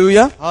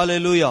 Hallelujah. Hallelujah.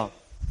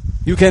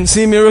 You can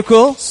see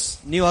miracles.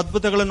 ನೀವು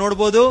ಅದ್ಭುತಗಳನ್ನು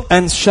ನೋಡಬಹುದು.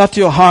 And shut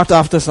your heart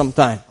after some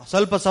time.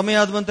 ಸ್ವಲ್ಪ ಸಮಯ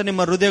ಆದ್ಮೇಲೆ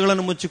ನಿಮ್ಮ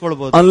ಹೃದಯಗಳನ್ನು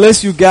ಮುಚ್ಚಿಕೊಳ್ಳಬಹುದು. Unless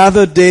you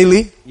gather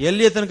daily.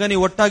 ಎಲ್ಲಿಯ ತನಕ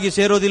ನೀವು ಒಟ್ಟಾಗಿ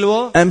ಸೇರೋದಿಲ್ವೋ.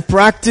 And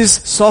practice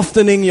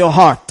softening your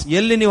heart.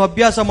 ಎಲ್ಲಿ ನೀವು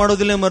ಅಭ್ಯಾಸ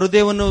ಮಾಡೋದಿಲ್ಲ ನಿಮ್ಮ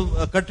ಹೃದಯವನ್ನು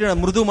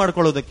ಮೃದು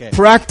ಮಾಡ್ಕೊಳ್ಳೋದಕ್ಕೆ.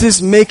 Practice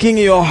making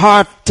your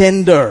heart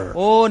tender.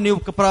 ನೀವು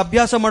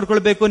ಅಭ್ಯಾಸ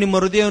ಮಾಡ್ಕೊಳ್ಬೇಕು ನಿಮ್ಮ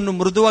ಹೃದಯವನ್ನು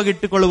ಮೃದುವಾಗಿ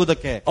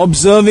ಇಟ್ಟುಕೊಳ್ಳುವುದಕ್ಕೆ.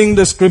 Observing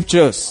the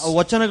scriptures.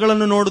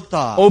 ವಚನಗಳನ್ನು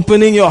ನೋಡುತ್ತಾ.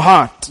 Opening your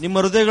heart. ನಿಮ್ಮ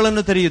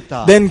ಹೃದಯಗಳನ್ನು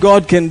ತೆರೆಯುತ್ತಾ. Then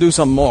God can do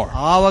some more.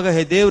 ಆವಾಗ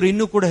ದೇವರು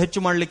ಇನ್ನೂ ಕೂಡ ಹೆಚ್ಚು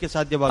ಮಾಡಲಿಕ್ಕೆ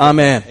ಸಾಧ್ಯವಾಗುತ್ತೆ.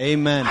 Amen.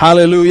 Amen.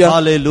 Hallelujah.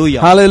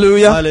 Hallelujah.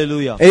 Hallelujah.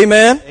 Hallelujah.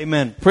 Amen.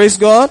 Amen. Praise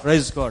God.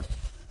 Praise God.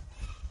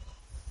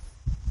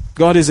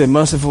 God is a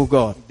merciful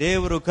God.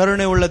 ದೇವರು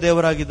ಕರುಣೆ ಉಳ್ಳ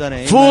ದೇವರಾಗಿದ್ದಾನೆ.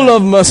 Full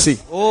of mercy.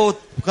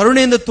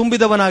 ಕರುಣೆಯಿಂದ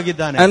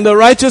ತುಂಬಿದವನಾಗಿದ್ದಾನೆ. And the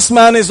righteous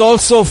man is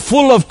also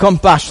full of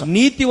compassion.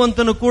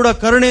 ನೀತಿವಂತನು ಕೂಡ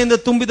ಕರುಣೆಯಿಂದ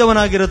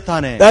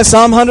ತುಂಬಿದವನಾಗಿರುತ್ತಾನೆ. That's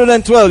Psalm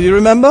 112. You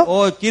remember?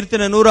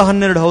 ಕೀರ್ತನೆ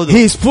 112. ಹೌದು.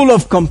 He is full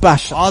of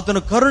compassion.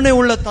 ಆತನು ಕರುಣೆ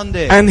ಉಳ್ಳ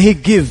ತಂದೆ. And he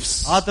gives.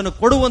 ಆತನು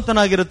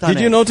ಕೊಡುವಂತನಾಗಿರುತ್ತಾನೆ.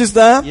 Did you notice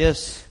that? Yes.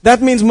 That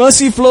means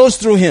mercy flows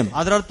through him.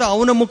 ಅದರ ಅರ್ಥ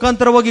ಅವನ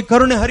ಮುಖಾಂತರವಾಗಿ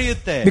ಕರುಣೆ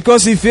ಹರಿಯುತ್ತೆ.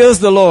 Because he fears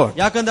the Lord.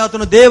 ಯಾಕಂದ್ರೆ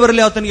ಆತನು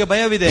ದೇವರಲ್ಲಿ ಆತನಿಗೆ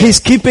ಭಯವಿದೆ. He is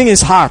keeping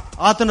his heart.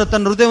 ಆತನು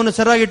ತನ್ನ ಹೃದಯವನ್ನು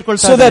ಸರಿಯಾಗಿ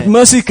ಇಟ್ಟುಕೊಳ್ಳುತ್ತಾನೆ. So that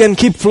mercy can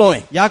keep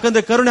flowing.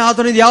 ಯಾಕಂದ್ರೆ ಕರುಣೆ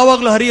ಆತನಿಂದ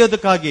ಯಾವಾಗಲೂ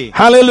ಹರಿಯೋದಕ್ಕಾಗಿ.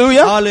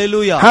 Hallelujah.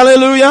 Hallelujah.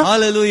 Hallelujah.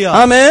 Hallelujah.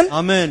 Amen.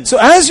 Amen. So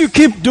as you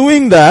keep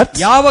doing that,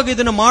 ಯಾವಾಗ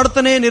ಇದನ್ನು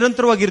ಮಾಡ್ತಾನೆ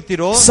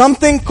ನಿರಂತರವಾಗಿರ್ತೀರೋ,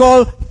 something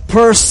called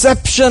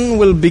perception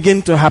will begin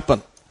to happen.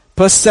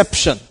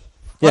 Perception.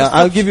 Yeah,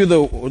 I'll give you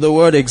the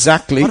word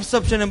exactly.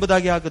 Perception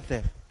ಎಂಬುದಾಗಿ ಆಗುತ್ತೆ.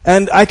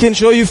 And I can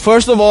show you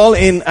first of all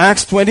in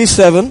Acts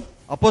 27.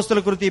 ಅಪೊಸ್ತಲ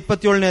ಕೃತಿ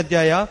 27ನೇ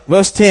ಅಧ್ಯಾಯ.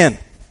 Verse 10.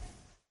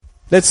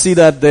 Let's see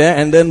that there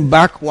and then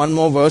back one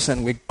more verse and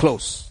we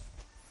close.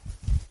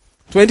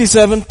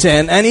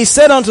 27:10. And he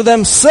said unto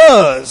them,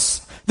 Sirs,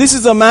 this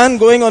is a man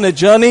going on a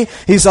journey.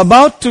 He's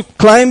about to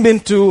climb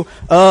into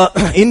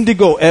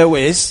Indigo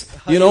Airways,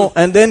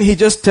 and then he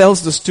just tells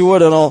the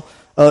steward and all,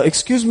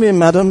 excuse me,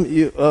 madam,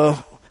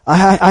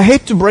 I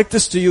hate to break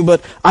this to you, but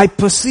I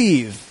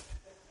perceive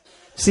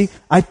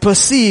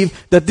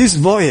that this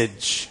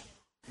voyage,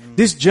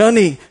 this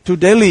journey to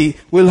Delhi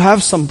will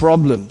have some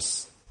problems.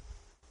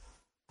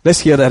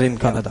 Let's hear that in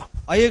Kannada.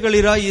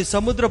 ಅಯ್ಯಗಳಿರ ಈ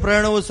ಸಮುದ್ರ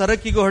ಪ್ರಯಾಣವು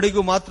ಸರಕಿಗೂ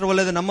ಹಡಗಿಗೂ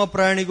ಮಾತ್ರವಲ್ಲದೆ ನಮ್ಮ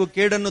ಪ್ರಯಾಣಿಗೂ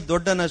ಕೇಡನ್ನು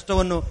ದೊಡ್ಡ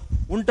ನಷ್ಟವನ್ನು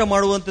ಉಂಟು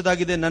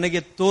ಮಾಡುವಂತದ್ದಾಗಿದೆ ನನಗೆ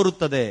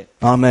ತೋರುತ್ತದೆ.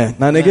 Amen.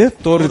 ನನಗೆ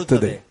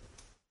ತೋರುತ್ತದೆ.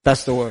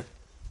 That's the word.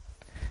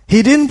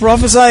 He didn't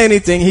prophesy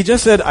anything. He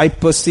just said, I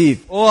perceive.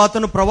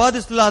 ಆತನು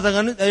ಪ್ರವಾದಿಸಲಿಲ್ಲ,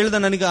 ಹೇಳಿದ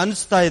ನನಗೆ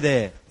ಅನಿಸ್ತಾ ಇದೆ.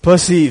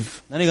 Perceive.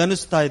 ನನಗೆ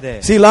ಅನಿಸ್ತಾ ಇದೆ.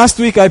 See, last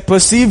week I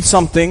perceived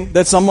something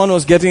that someone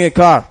was getting a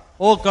car.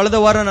 ಕಳೆದ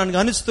ವಾರ ನನಗೆ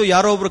ಅನಿಸ್ತು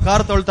ಯಾರೋ ಒಬ್ರು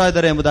ಕಾರ್ ತೊಳ್ತಾ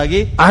ಇದ್ದಾರೆ ಎಂಬುದಾಗಿ.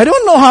 I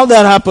don't know how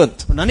that happened.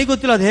 ನನಗೆ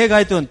ಗೊತ್ತಿಲ್ಲ ಅದು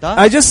ಹೇಗಾಯ್ತು ಅಂತ.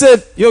 I just said,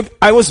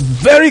 I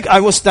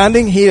was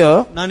standing here.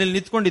 ನಾನು ಇಲ್ಲಿ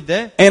ನಿಂತ್ಕೊಂಡಿದ್ದೆ.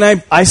 And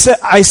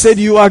I said,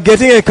 you are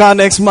getting a car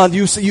next month.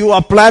 You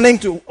are planning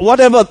to,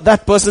 whatever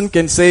that person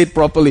can say it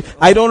properly.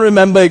 I don't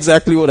remember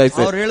exactly what I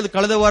said. ಅವರು ಹೇಳಿದ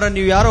ಕಳೆದ ವಾರ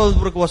ನೀವು ಯಾರೋ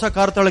ಒಬ್ರು ಹೊಸ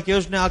ಕಾರ್ ತೊಳಕ್ಕೆ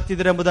ಯೋಚನೆ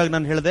ಆಗ್ತಿದ್ದೀರಾ ಎಂಬುದಾಗಿ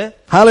ನಾನು ಹೇಳಿದೆ.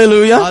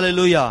 Hallelujah.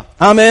 Hallelujah.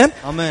 Amen.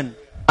 Amen.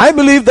 I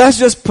believe that's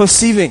just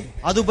perceiving.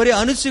 ಅದು ಬರೀ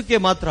ಅನಿಸಿಕೆ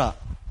ಮಾತ್ರ.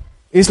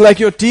 It's like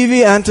your TV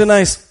antenna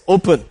is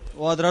open.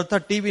 ಅದರ ಅರ್ಥ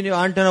ಟಿವಿ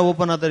ಆಂಟೆನಾ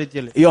ಓಪನ್ ಆದ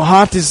ರೀತಿಯಲ್ಲಿ. Your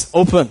heart is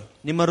open.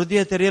 ನಿಮ್ಮ ಹೃದಯ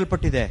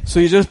ತೆರೆಯಲ್ಪಟ್ಟಿದೆ. So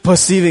you're just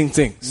perceiving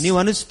things. ನೀವು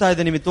ಅನಿಸ್ತಾ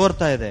ಇದೆ, ನಿಮಗೆ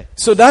ತೋರ್ತಾ ಇದೆ.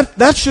 So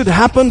that should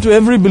happen to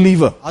every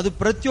believer. ಅದು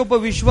ಪ್ರತಿಯೊಬ್ಬ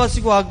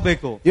ವಿಶ್ವಾಸಿಗೂ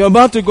ಆಗಬೇಕು. You're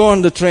about to go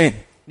on the train.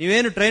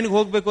 ನೀವೇನು ಟ್ರೈನ್ಗೆ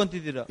ಹೋಗ್ಬೇಕು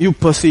ಅಂತಿದ್ದೀರಾ. You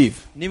perceive.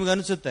 ನಿಮಗೆ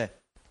ಅನಿಸುತ್ತೆ.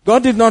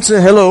 God did not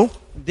say hello.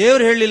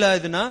 ದೇವರು ಹೇಳಿಲ್ಲ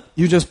ಇದನ್ನ.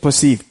 You just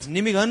perceived.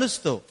 ನಿಮಗೆ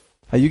ಅನಿಸ್ತು.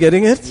 Are you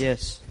getting it?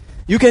 Yes.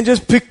 You can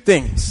just pick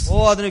things.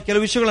 ಅದನ್ನ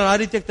ಕೆಲವು ವಿಷಯಗಳನ್ನು ಆ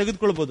ರೀತಿಯಾಗಿ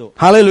ತೆಗೆದುಕೊಳ್ಳಬಹುದು.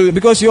 Hallelujah.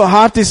 Because your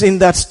heart is in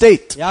that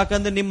state.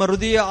 ಯಾಕಂದ್ರೆ ನಿಮ್ಮ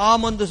ಹೃದಯ ಆ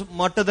ಒಂದು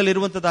ಮಟ್ಟದಲ್ಲಿ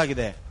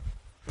ಇರುವಂತದ್ದಾಗಿದೆ.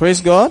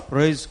 Praise God.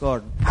 Praise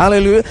God.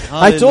 Hallelujah.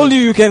 I told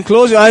you can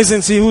close your eyes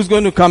and see who's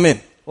going to come in.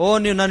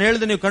 ನೀವು ನಾನು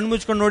ಹೇಳಿದೆ ನೀವು ಕಣ್ಣು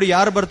ಮುಚ್ಕೊಂಡು ನೋಡಿ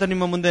ಯಾರು ಬರ್ತಾರೆ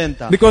ನಿಮ್ಮ ಮುಂದೆ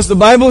ಅಂತ. Because the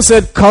Bible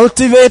said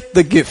cultivate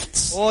the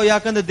gifts.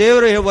 ಯಾಕಂದ್ರೆ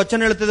ದೇವರು ವಚನ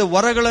ಹೇಳ್ತದೆ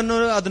ವರಗಳನ್ನು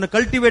ಅದನ್ನ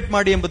ಕಲ್ಟಿವೇಟ್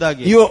ಮಾಡಿ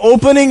ಎಂಬುದಾಗಿ. You are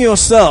opening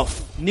yourself.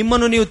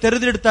 ನಿಮ್ಮನ್ನು ನೀವು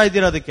ತೆರೆದಿಡ್ತಾ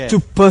ಇದ್ದೀರಾ ಅದಕ್ಕೆ. To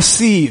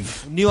perceive.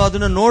 ನೀವು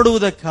ಅದನ್ನ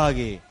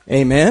ನೋಡುವುದಕ್ಕಾಗಿ.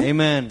 Amen.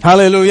 Amen.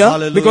 Hallelujah.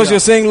 Hallelujah. Because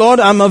you're saying, Lord,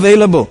 I'm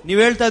available.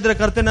 ನೀವು ಹೇಳ್ತಾ ಇದ್ರೆ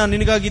ಕರ್ತನೇ ನಾನು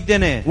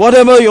ನಿನಗಾಗಿದ್ದೇನೆ.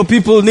 Whatever your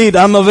people need,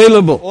 I'm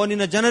available.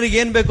 ನಿನ್ನ ಜನರಿಗೆ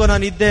ಏನ್ ಬೇಕೋ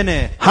ನಾನು ಇದ್ದೇನೆ.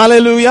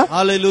 Hallelujah.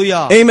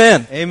 Hallelujah. Amen.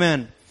 Amen.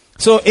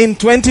 So in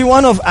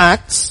 21 of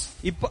Acts,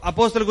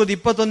 ಅಪೊಸ್ತಲರ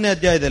 21ನೇ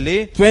ಅಧ್ಯಾಯದಲ್ಲಿ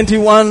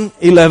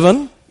 21:11,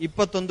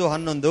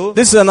 21:11,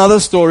 this is another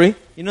story.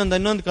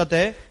 ಇನ್ನೊಂದು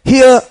ಕತೆ.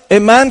 Here a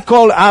man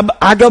called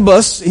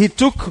Agabus, he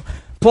took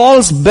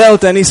Paul's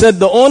belt and he said,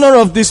 the owner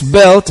of this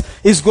belt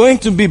is going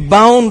to be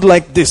bound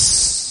like this.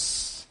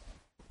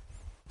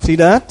 See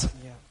that?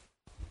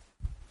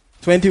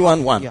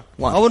 21:1.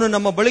 ಅವನು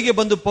ನಮ್ಮ ಬಳಿಗೆ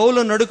ಬಂದು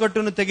ಪೌಲನ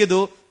ನಡುಕಟ್ಟನ್ನು ತೆಗೆದು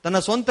ತನ್ನ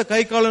ಸ್ವಂತ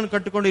ಕೈಕಾಲನ್ನು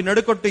ಕಟ್ಟಿಕೊಂಡು ಈ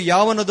ನಡುಕಟ್ಟು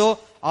ಯಾವನದೋ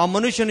ಆ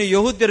ಮನುಷ್ಯನು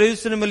ಯೆಹೂದ್ಯರ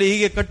ಯೇಸುವಿನ ಮೇಲೆ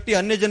ಹೀಗೆ ಕಟ್ಟಿ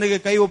ಅನ್ಯ ಜನರಿಗೆ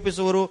ಕೈ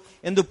ಒಪ್ಪಿಸುವರು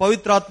ಎಂದು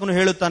ಪವಿತ್ರಾತ್ಮನು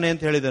ಹೇಳುತ್ತಾನೆ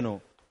ಅಂತ ಹೇಳಿದನು.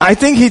 I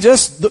think he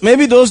just,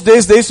 maybe those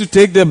days they used to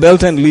take their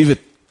belt and leave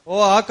it.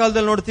 ಆ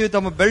ಕಾಲದಲ್ಲಿ ನೋಡ್ತೀವಿ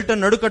ತಮ್ಮ ಬೆಲ್ಟ್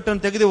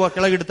ನಡುಕಟ್ಟನ್ನು ತೆಗೆದು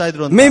ಕೆಳಗಿಡ್ತಾ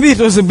ಇದ್ರು. Maybe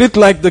it was a bit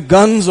like the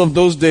guns of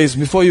those days.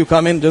 Before you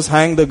come in, just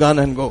hang the gun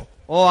and go.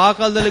 ಆ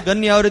ಕಾಲದಲ್ಲಿ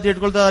gun ಯಾವ ರೀತಿ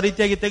ಇಟ್ಕೊಳ್ತಾ ಆ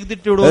ರೀತಿಯಾಗಿ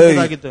ತೆಗೆದಿಟ್ಟು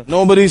ಇಡುವಂತಾಗಿತ್ತು.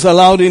 Nobody is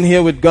allowed in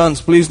here with guns.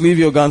 Please leave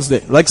your guns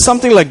there. Like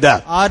something like that.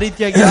 ಆ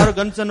ರೀತಿಯಾಗಿ ಯಾರು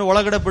guns ಅನ್ನು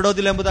ಒಳಗಡೆ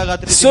ಬಿಡೋದಿಲ್ಲ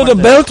ಎಂಬುದಾಗಿ. So the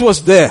belt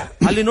was there.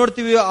 ಅಲ್ಲಿ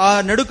ನೋಡ್ತೀವಿ ಆ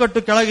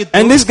ನಡುಕಟ್ಟು ಕೆಳಗಿತ್ತು.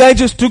 And this guy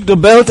just took the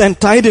belt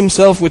and tied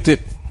himself with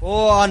it.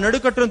 ಆ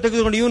ನಡುಕಟ್ಟನ್ನು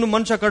ತೆಗೆದುಕೊಂಡು ಇವನು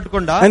ಮನುಷ್ಯ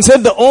ಕಟ್ಟಿಕೊಂಡ. And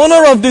said the owner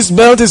of this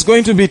belt is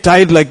going to be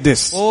tied like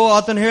this.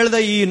 ಆತನು ಹೇಳಿದ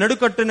ಈ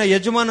ನಡುಕಟ್ಟಿನ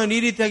ಯಜಮಾನನು ಈ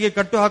ರೀತಿಯಾಗಿ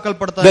ಕಟ್ಟು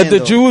ಹಾಕಲ್ಪಡ್ತಾನೆ. That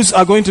the Jews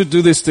are going to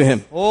do this to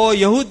him.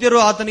 ಯಹೂದ್ಯರು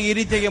ಆತನಿಗೆ ಈ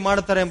ರೀತಿಯಾಗಿ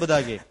ಮಾಡುತ್ತಾರೆ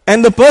ಎಂಬುದಾಗಿ. And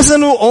the person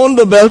who owned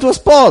the belt was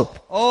Paul.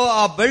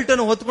 ಆ ಬೆಲ್ಟ್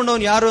ಅನ್ನು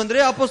ಹೊತ್ತುಕೊಂಡವನು ಯಾರು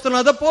ಅಂದ್ರೆ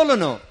ಅಪೊಸ್ತಲನಾದ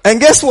ಪೌಲನು. And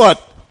guess what?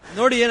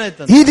 ನೋಡಿ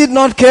ಏನಾಯ್ತು? He did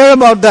not care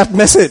about that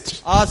message.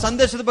 ಆ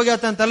ಸಂದೇಶದ ಬಗ್ಗೆ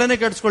ಆತನ ತಲೆನೇ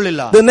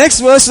ಕೆಡಿಸಿಕೊಳ್ಳಿಲ್ಲ. The next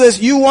verse says,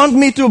 you want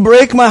me to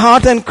break my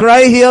heart and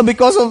cry here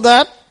because of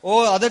that?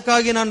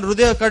 ಅದಕ್ಕಾಗಿ ನಾನು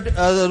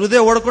ಹೃದಯ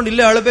ಓಡ್ಕೊಂಡು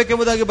ಇಲ್ಲೇ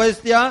ಅಳಬೇಕೆಂಬುದಾಗಿ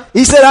ಬಯಸ್ತೀಯಾ?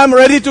 He said, I'm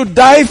ready to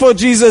die for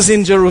Jesus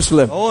in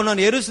Jerusalem.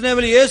 ನಾನು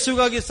ಯೆರೂಸಲೇಮಿನಲ್ಲಿ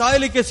ಯೇಸುಗಾಗಿ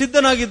ಸಾಯಲಿಕ್ಕೆ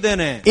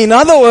ಸಿದ್ಧನಾಗಿದ್ದೇನೆ. In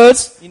other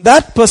words,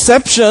 that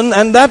perception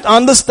and that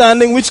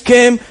understanding which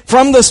came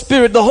from the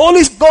Spirit, the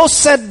Holy Ghost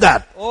said that.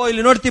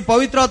 ಇಲ್ಲಿ ನೋಡ್ತೀವಿ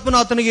ಪವಿತ್ರಾತ್ಮನ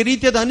ಆತನಿಗೆ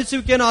ರೀತಿಯಾದ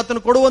ಅನಿಸುವಿಕೆಯನ್ನು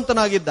ಆತನು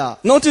ಕೊಡುವಂತನಾಗಿದ್ದ.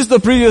 Notice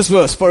the previous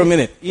verse for a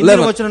minute.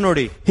 11 ವಚನ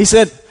ನೋಡಿ. He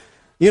said,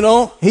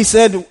 he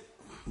said,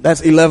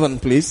 that's 11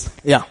 please.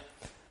 Yeah.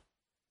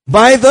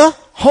 By the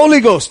Holy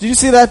Ghost. Did you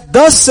see that?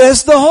 Thus says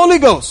the Holy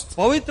Ghost.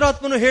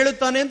 ಪವಿತ್ರಾತ್ಮನು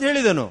ಹೇಳುತ್ತಾನೆ ಅಂತ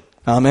ಹೇಳಿದನು.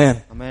 Amen.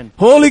 Amen.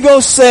 Holy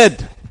Ghost said,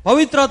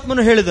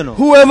 ಪವಿತ್ರಾತ್ಮನು ಹೇಳಿದನು,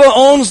 whoever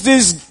owns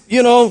this,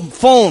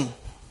 phone,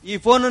 ಈ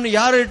phone ಅನ್ನು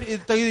ಯಾರು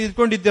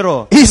ಇಟ್ಕೊಂಡಿದ್ದಾರೋ,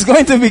 he's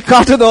going to be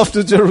carted off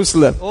to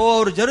Jerusalem.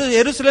 ಅವರು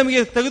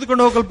ಯೆರೂಸಲೇಮಿಗೆ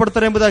ತೆಗೆದುಕೊಂಡು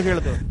ಹೋಗಲ್ಪಡ್ತಾರೆ ಎಂಬುದಾಗಿ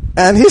ಹೇಳಿದ್ರು.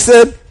 And he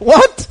said,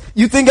 what?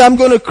 You think I'm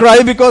going to cry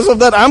because of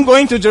that? I'm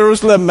going to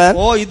Jerusalem, man.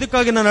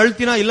 ಇದಕ್ಕಾಗಿ ನಾನು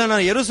ಅಳ್ತೀನಾ? ಇಲ್ಲ,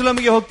 ನಾನು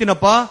ಯೆರೂಸಲೇಮಿಗೆ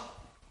ಹೋಗ್ತೀನಪ್ಪ.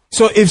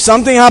 So if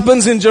something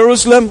happens in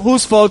Jerusalem,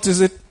 whose fault is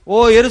it?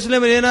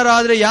 ಯೆರೂಸಲೇಮ್ ಏನಾರ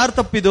ಆದ್ರೆ ಯಾರು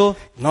ತಪ್ಪಿದು?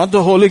 Not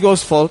the Holy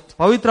Ghost fault.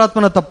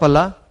 ಪವಿತ್ರಾತ್ಮನ ತಪ್ಪಲ್ಲ.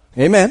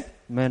 Amen.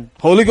 Amen.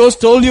 Holy Ghost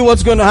told you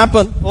what's going to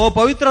happen.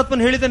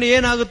 ಪವಿತ್ರಾತ್ಮನ ಹೇಳಿದಾನೆ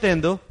ಏನಾಗುತ್ತೆ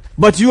ಎಂದು.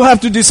 But you have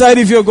to decide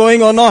if you're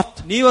going or not.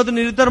 ನೀವು ಅದನ್ನ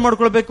ನಿರ್ಧಾರ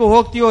ಮಾಡ್ಕೊಳ್ಬೇಕು,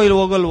 ಹೋಗ್ತೀಯೋ ಇಲ್ಲ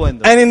ಹೋಗಲ್ವೋ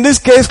ಎಂದು. And in this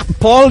case,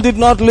 Paul did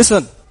not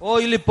listen.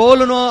 ಇಲ್ಲಿ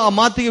ಪೌಲನು ಆ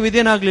ಮಾತಿಗೆ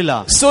ವಿಧೇಯನಾಗಲಿಲ್ಲ.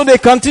 So they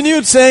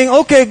continued saying,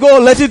 okay, go,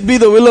 let it be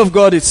the will of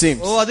God, it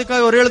seems.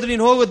 ಅದಕ್ಕಾಗಿ ಅವರು ಹೇಳಿದ್ರು,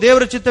 ನೀನು ಹೋಗು,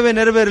 ದೇವರ ಚಿತ್ತವೇ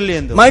ನೆರವೇರಲಿ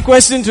ಎಂದು. My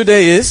question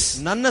today is,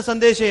 ನನ್ನ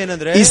ಸಂದೇಶ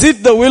ಏನಂದ್ರೆ, is it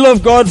the will of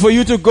God for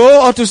you to go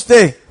or to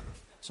stay?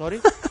 Sorry?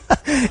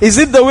 Is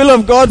it the will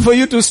of God for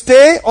you to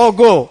stay or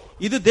go?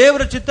 ಇದು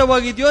ದೇವರ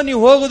ಚಿತ್ತವಾಗಿದೆಯೋ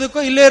ನೀವು ಹೋಗೋದಕ್ಕೋ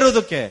ಇಲ್ಲೇ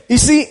ಇರೋದಕ್ಕೆ?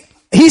 You see,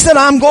 he said,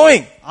 I'm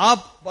going.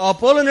 ಆ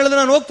ಪೌಲನು ಹೇಳಿದ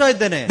ನಾನು ಹೋಗ್ತಾ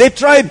ಇದ್ದೇನೆ. They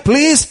tried,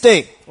 please stay.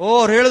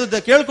 ಅವ್ರು ಹೇಳಿದ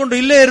ಕೇಳ್ಕೊಂಡು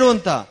ಇಲ್ಲೇ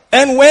ಇರುವಂತ.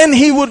 And when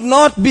he would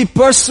not be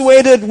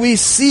persuaded, we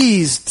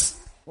ceased.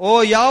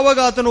 ಯಾವಾಗ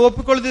ಆತನು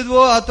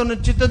ಒಪ್ಪಿಕೊಳ್ಳದಿದ್ವೋ ಆತನ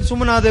ಚಿತ್ತದ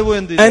ಸುಮ್ಮನಾದೆವು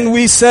ಎಂದು. And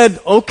we said,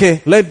 okay,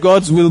 let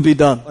God's will be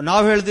done.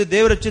 ನಾವು ಹೇಳಿದ್ವಿ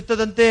ದೇವರ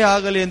ಚಿತ್ತದಂತೆ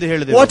ಆಗಲಿ ಎಂದು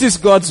ಹೇಳಿದೆವು. What is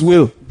God's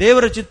will?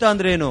 ದೇವರ ಚಿತ್ತ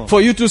ಅಂದ್ರೆ ಏನು?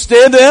 For you to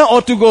stay there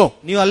or to go?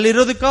 ನೀವು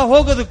ಅಲ್ಲಿರೋದಕ್ಕ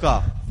ಹೋಗೋದಕ್ಕ?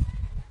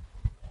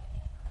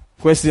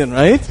 Question,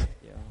 right?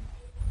 Yeah.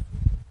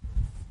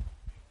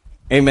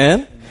 Amen.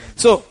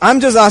 So I'm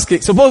just asking,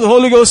 suppose the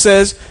Holy Ghost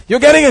says,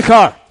 you're getting a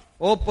car.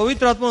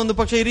 ಪವಿತ್ರಾತ್ಮ ಒಂದು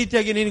ಪಕ್ಷ ಈ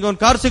ರೀತಿಯಾಗಿ ನಿನಗೆ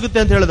ಒಂದು ಕಾರ್ ಸಿಗುತ್ತೆ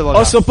ಅಂತ ಹೇಳಿದವಾಗ,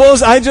 or suppose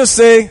I just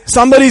say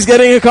somebody's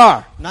getting a car.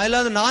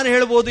 ಇಲ್ಲಾಂದ್ರೆ ನಾನು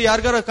ಹೇಳ್ಬೋದು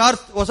ಯಾರಿಗಾರ ಕಾರ್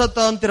ಹೊಸತ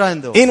ಅಂತೀರಾ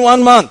ಎಂದು. In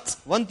 1 month.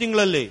 ಒಂದ್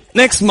ತಿಂಗಳಲ್ಲಿ.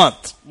 Next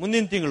month.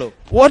 ಮುಂದಿನ ತಿಂಗಳು.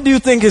 What do you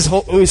think is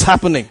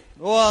happening?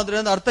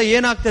 ಅದ್ರಿಂದ ಅರ್ಥ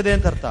ಏನಾಗ್ತದೆ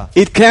ಅಂತ ಅರ್ಥ.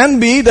 It can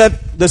be that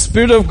the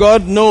Spirit of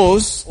God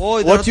knows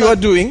what you are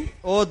doing.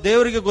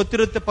 ದೇವರಿಗೆ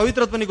ಗೊತ್ತಿರುತ್ತೆ,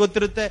 ಪವಿತ್ರಾತ್ಮನಿಗೆ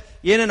ಗೊತ್ತಿರುತ್ತೆ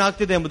ಏನೇನ್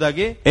ಆಗ್ತಿದೆ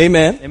ಎಂಬುದಾಗಿ.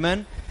 Amen. Amen.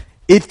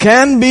 It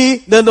can be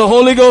that the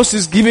Holy Ghost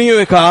is giving you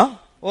a car.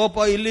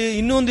 ಇಲ್ಲಿ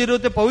ಇನ್ನೊಂದು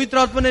ಇರುತ್ತೆ,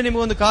 ಪವಿತ್ರಾತ್ಮನೇ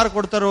ನಿಮಗೆ ಒಂದು ಕಾರ್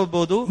ಕೊಡ್ತಾ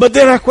ಇರಬಹುದು. But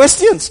there are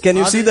questions. Can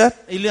you see that?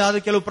 ಇಲ್ಲಿ ಆದ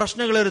ಕೆಲವು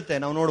ಪ್ರಶ್ನೆಗಳಿರುತ್ತೆ,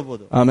 ನಾವು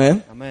ನೋಡಬಹುದು. Amen.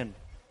 Amen.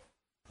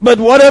 But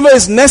whatever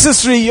is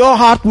necessary, your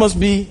heart must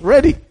be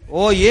ready.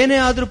 ಏನೇ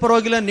ಆದ್ರೂ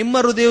ಪರವಾಗಿಲ್ಲ, ನಿಮ್ಮ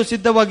ಹೃದಯವು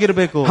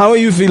ಸಿದ್ಧವಾಗಿರಬೇಕು. How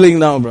are you feeling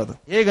now, brother?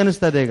 ಹೇಗೆ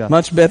ಅನಿಸ್ತದೆ ಈಗ?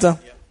 Much better.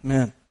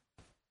 Man.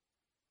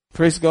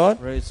 Praise God.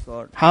 Praise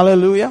God.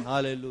 Hallelujah.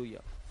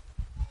 Hallelujah.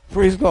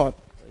 Praise God.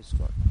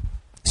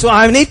 So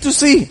I need to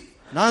see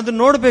ನಾನು ಅದನ್ನ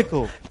ನೋಡ್ಬೇಕು,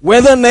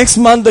 whether next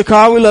month the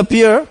car will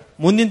appear,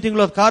 ಮುಂದಿನ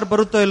ತಿಂಗಳು ಕಾರ್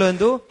ಬರುತ್ತೋ ಇಲ್ಲೋ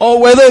ಎಂದು, or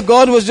whether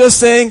God was just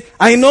saying,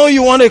 I know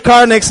you want a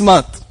car next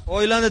month.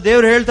 ಇಲ್ಲಾಂದ್ರೆ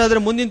ದೇವ್ರು ಹೇಳ್ತಾ ಇದ್ರೆ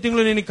ಮುಂದಿನ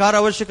ತಿಂಗಳು ನಿನಗೆ ಕಾರ್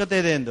ಅವಶ್ಯಕತೆ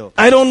ಇದೆ ಎಂದು.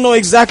 I don't know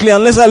exactly.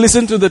 Unless I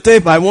listen to the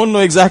tape, I won't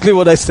know exactly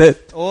what I said.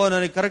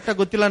 ನನಗೆ ಕರೆಕ್ಟ್ ಆಗಿ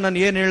ಗೊತ್ತಿಲ್ಲ ನಾನು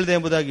ಏನ್ ಹೇಳಿದೆ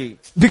ಎಂಬುದಾಗಿ.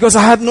 Because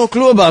I had no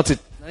clue about it.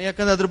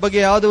 ಯಾಕಂದ್ರೆ ಅದ್ರ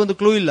ಬಗ್ಗೆ ಯಾವುದೇ ಒಂದು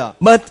ಕ್ಲೂ ಇಲ್ಲ.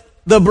 But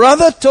the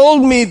brother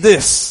told me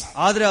this.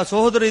 ಆದ್ರೆ ಆ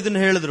ಸಹೋದರ ಇದನ್ನ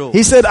ಹೇಳಿದ್ರು.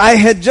 He said, I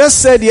had just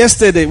said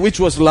yesterday, which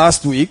was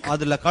last week.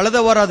 ಅದಲ್ಲ, ಕಳೆದ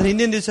ವಾರ ಅದ್ರ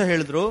ಹಿಂದಿನ ದಿವಸ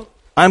ಹೇಳಿದ್ರು,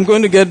 I'm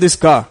going to get this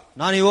car.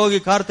 ನಾನು ಹೋಗಿ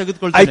ಕಾರ್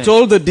ತೆಗೆದುಕೊಳ್ತೇನೆ. I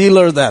told the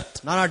dealer that.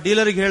 ನಾನು ಆ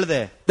ಡೀಲರ್ಗೆ ಹೇಳಿದೆ.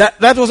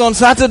 That was on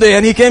Saturday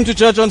and he came to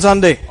church on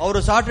Sunday. ಅವರು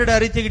ಸಾಟರ್ಡೆ ಆ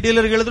ರೀತಿಗೆ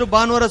ಡೀಲರ್ಗೆ ಹೇಳಿದ್ರು,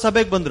 ಭಾನುವಾರ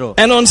ಸಭೆಗೆ ಬಂದ್ರು.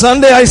 And on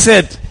Sunday I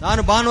said,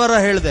 ನಾನು ಭಾನುವಾರ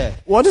ಹೇಳಿದೆ.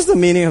 What is the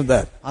meaning of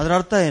that? ಅದರ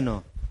ಅರ್ಥ ಏನು?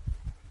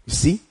 You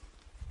see?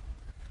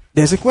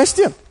 There's a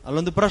question.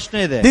 ಅಲ್ಲೊಂದು ಪ್ರಶ್ನೆ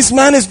ಇದೆ. This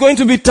man is going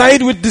to be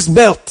tied with this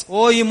belt.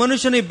 ಈ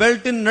ಮನುಷ್ಯನ ಈ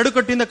ಬೆಲ್ಟಿನ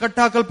ನಡುಕಟ್ಟಿಂದ ಕಟ್ಟ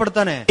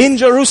ಹಾಕಲ್ಪಡ್ತಾನೆ. In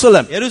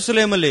Jerusalem.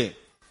 ಯೆರೂಸಲೇಮಲ್ಲಿ.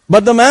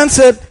 But the man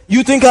said,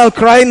 you think I'll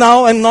cry now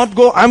and not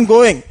go? I'm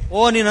going.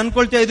 ನೀನ್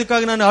ಅನ್ಕೊಳ್ತೀಯ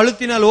ಇದಕ್ಕಾಗಿ ನಾನು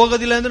ಅಳುತ್ತೀನಿ, ಅಲ್ಲಿ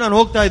ಹೋಗೋದಿಲ್ಲ ಎಂದು ನಾನು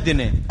ಹೋಗ್ತಾ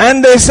ಇದ್ದೀನಿ. And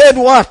they said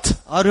what?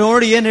 ಅವ್ರು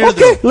ನೋಡಿ ಏನ್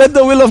ಹೇಳಿದ್ರು? Okay, let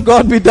the will of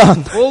God be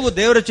done. ಹೋಗು,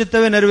 ದೇವರ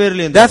ಚಿತ್ತವೇ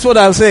ನೆರವೇರಲಿ ಅಂತ. That's what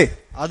I'll say.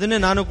 ಅದನ್ನೇ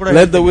ನಾನು ಕೂಡ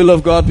Let the will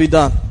of God be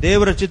done.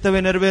 ದೇವರ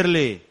ಚಿತ್ತವೇ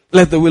ನೆರವೇರಲಿ.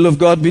 Let the will of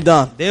God be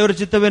done. ದೇವರ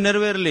ಚಿತ್ತವೇ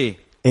ನೆರವೇರಲಿ.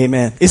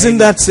 Amen. Isn't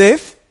that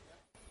safe?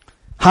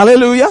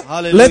 Hallelujah.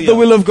 Hallelujah. Let the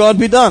will of God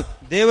be done.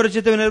 ದೇವರ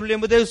ಚಿತ್ತವೇ ನೆರವೇರಲಿ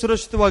ಎಂಬುದೇ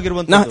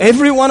ಸುರಕ್ಷಿತವಾಗಿರುವಂತದ್ದು. Now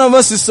every one of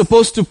us is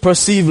supposed to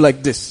perceive like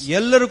this.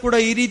 ಎಲ್ಲರೂ ಕೂಡ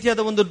ಈ ರೀತಿಯಾದ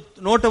ಒಂದು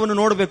ನೋಟವನ್ನು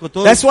ನೋಡಬೇಕು.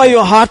 That's why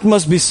your heart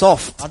must be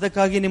soft.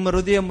 ಅದಕ್ಕಾಗಿ ನಿಮ್ಮ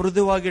ಹೃದಯ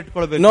ಮೃದುವಾಗಿ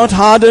ಇಟ್ಕೊಳ್ಬೇಕು. Not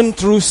hardened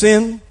through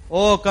sin.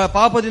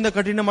 ಪಾಪದಿಂದ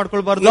ಕಠಿಣ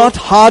ಮಾಡ್ಕೊಳ್ಬಾರ್ದು. Not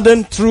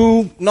hardened through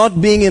not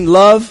being in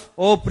love.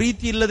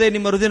 ಪ್ರೀತಿ ಇಲ್ಲದೆ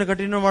ನಿಮ್ಮ ಹೃದಯನ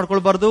ಕಠಿಣ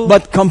ಮಾಡ್ಕೊಳ್ಬಾರ್ದು.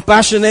 But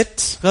compassionate.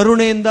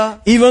 ಕರುಣೆಯಿಂದ.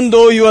 Even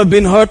though you have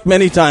been hurt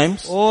many times.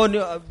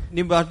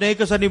 ನಿಮ್ಮ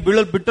ಅನೇಕ ಸಲ ನೀವು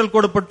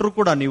ಬಿಟ್ಟಲ್ಕೊಡಪಟ್ಟರು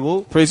ಕೂಡ ನೀವು.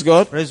 Praise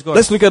God. Praise God.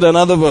 Let's look at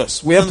another verse.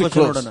 We have to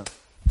close.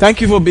 Thank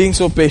you for being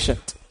so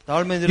patient.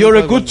 You're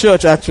a good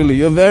church actually.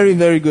 You're very,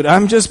 very good.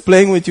 I'm just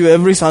playing with you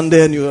every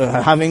Sunday and you're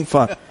having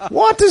fun.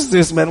 What is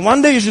this, man?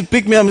 One day you should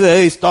pick me up and say,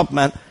 hey, stop,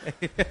 man.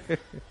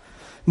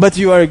 But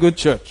you are a good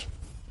church.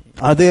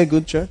 Are they a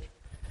good church?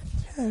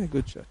 Yeah, a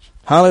good church.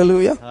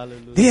 Hallelujah.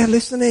 Hallelujah. They are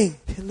listening.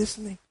 They're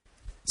listening.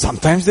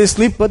 Sometimes they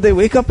sleep, but they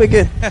wake up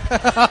again.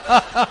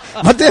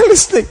 But they're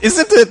listening,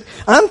 isn't it?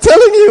 I'm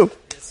telling you.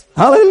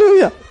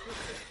 Hallelujah.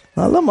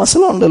 Allah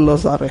masalandallah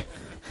sare.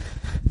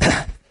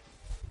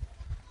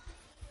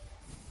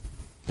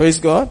 Praise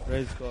God.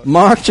 Praise God.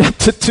 Mark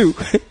chapter 2.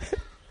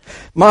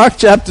 Mark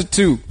chapter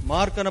 2.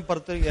 ಮಾರ್ಕನ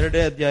ಪತ್ರಿಕೆ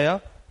 2ನೇ ಅಧ್ಯಾಯ.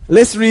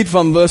 Let's read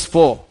from verse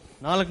 4.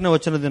 4ನೇ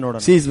ವಚನದಿಂದ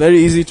ನೋಡೋಣ. See, it's very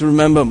easy to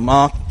remember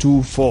Mark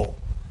 2:4.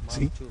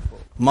 See?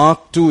 Mark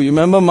 2. You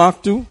remember Mark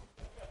 2?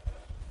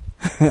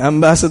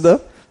 Ambassador?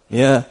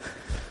 Yeah.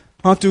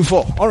 Mark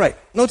 2:4. All right.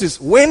 Notice,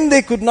 when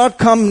they could not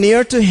come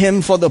near to him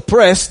for the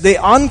press, they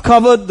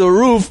uncovered the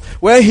roof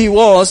where he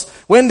was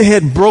when they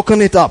had broken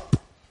it up.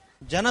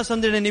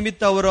 ಜನಸಂದಣಿ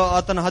ನಿಮಿತ್ತ ಅವರು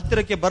ಆತನ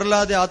ಹತ್ತಿರಕ್ಕೆ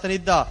ಬರಲಾದೆ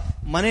ಆತನಿದ್ದ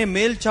ಮನೆ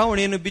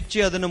ಮೇಲ್ಛಾವಣಿಯನ್ನು ಬಿಚ್ಚಿ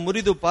ಅದನ್ನು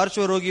ಮುರಿದು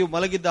ಪಾರ್ಶ್ವರೋಗಿಯು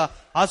ಮಲಗಿದ್ದ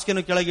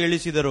ಹಾಸಿಗೆಯನ್ನು ಕೆಳಗೆ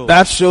ಇಳಿಸಿದರು.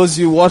 That shows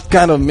you what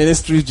kind of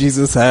ministry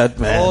Jesus had,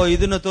 man.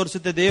 ಇದನ್ನು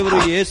ತೋರಿಸುತ್ತೆ ದೇವರು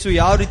ಯೇಸು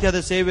ಯಾವ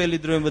ರೀತಿಯಾದ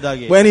ಸೇವೆಯಲ್ಲಿದ್ರು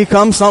ಎಂಬುದಾಗಿ. When he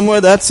comes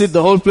somewhere, that's it.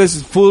 The whole place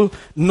is full,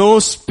 no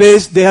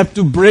space. They have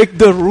to break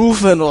the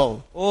roof and all.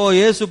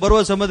 ಯೇಸು ಬರುವ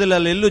ಸಮಯದಲ್ಲಿ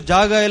ಅಲ್ಲಿ ಎಲ್ಲೂ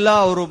ಜಾಗ ಇಲ್ಲ.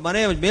 ಅವರು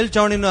ಮನೆ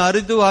ಮೇಲ್ಛಾವಣಿಯನ್ನು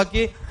ಹರಿದು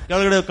ಹಾಕಿ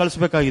ಕೆಳಗಡೆ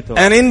ಕಳಿಸಬೇಕಾಗಿತ್ತು.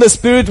 And in the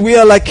spirit we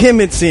are like him,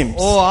 it seems.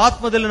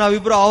 ಆತ್ಮದಲ್ಲಿ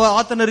ನಾವಿಬ್ರು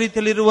ಆತನ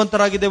ರೀತಿಯಲ್ಲಿ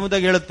ಇರುವಂತರಾಗಿದೆ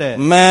ಎಂಬುದಾಗಿ ಹೇಳುತ್ತೆ.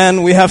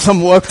 Man, we have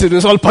some work to do.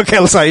 ಸ್ವಲ್ಪ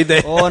ಕೆಲಸ ಇದೆ.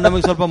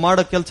 ನಮಗೆ ಸ್ವಲ್ಪ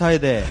ಮಾಡೋ ಕೆಲಸ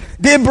ಇದೆ.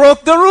 They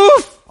broke the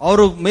roof.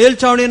 ಅವರು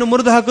ಮೇಲ್ಛಾವಣಿಯನ್ನು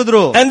ಮುರಿದು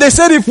ಹಾಕಿದ್ರು. And they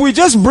said, if we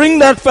just bring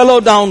that fellow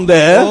down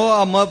there,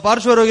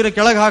 ಪಾರ್ಶ್ವರೋಗಿನ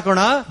ಕೆಳಗೆ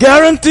ಹಾಕೋಣ,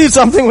 guaranteed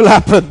something will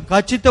happen.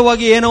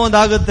 ಖಚಿತವಾಗಿ ಏನೋ ಒಂದು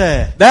ಆಗುತ್ತೆ.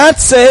 That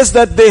says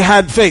that they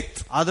had faith.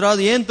 ಆದ್ರೆ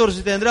ಅದು ಏನ್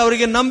ತೋರಿಸುತ್ತೆ ಅಂದ್ರೆ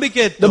ಅವರಿಗೆ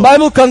ನಂಬಿಕೆ ಇತ್ತು. The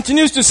Bible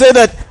continues to say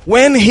that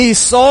when he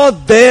saw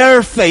their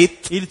faith,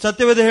 ಇಲ್ಲಿ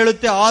ಸತ್ಯವೇದ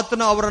ಹೇಳುತ್ತೆ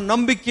ಆತನ ಅವರ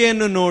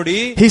ನಂಬಿಕೆಯನ್ನು ನೋಡಿ,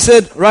 he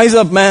said, rise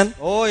up, man.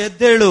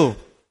 ಎದ್ದೇಳು.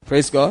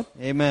 Praise God.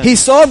 Amen. He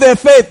saw their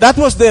faith. That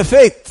was their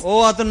faith.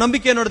 ಆತನ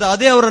ನಂಬಿಕೆ ನೋಡಿದ,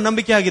 ಅದೇ ಅವರ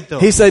ನಂಬಿಕೆ ಆಗಿತ್ತು.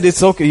 He said,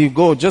 it's okay, you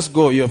go, just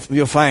go,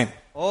 you're fine.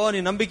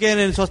 ನೀ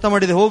ನಂಬಿಕೆಯನ್ನು ಸ್ವಸ್ಥ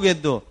ಮಾಡಿದೆ, ಹೋಗಿ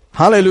ಎದ್ದು.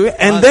 Hallelujah.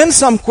 And then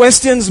some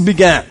questions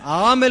began.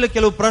 ಆಮೇಲೆ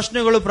ಕೆಲವು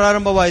ಪ್ರಶ್ನೆಗಳು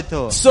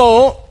ಪ್ರಾರಂಭವಾಯಿತು. So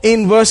in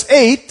verse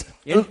 8,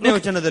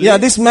 yeah,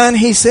 this man,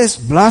 he says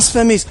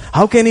blasphemies.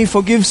 How can he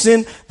forgive sin?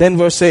 Then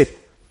verse 8.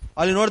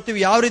 ಅಲ್ಲಿ ನೋಡ್ತೀವಿ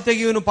ಯಾವ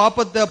ರೀತಿಯಾಗಿ ಇವನು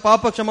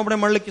ಪಾಪ ಕ್ಷಮಾಪಣೆ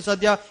ಮಾಡಲಿಕ್ಕೆ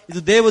ಸಾಧ್ಯ, ಇದು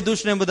ದೇವ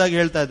ದೂಷಣೆ ಎಂಬುದಾಗಿ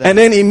ಹೇಳ್ತಾ ಇದ್ದಾರೆ. And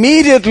then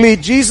immediately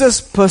Jesus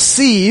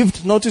perceived,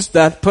 notice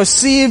that,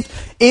 perceived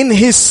in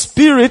his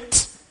spirit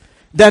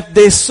that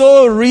they so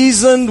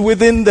reasoned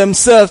within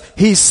themselves.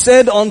 He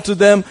said unto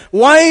them,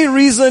 why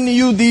reason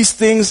you these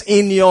things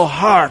in your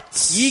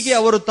hearts? ಹೀಗೆ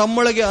ಅವರು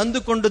ತಮ್ಮೊಳಗೆ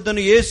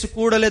ಅಂದುಕೊಂಡದ್ದನ್ನು ಯೇಸು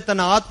ಕೂಡಲೇ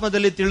ತನ್ನ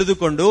ಆತ್ಮದಲ್ಲಿ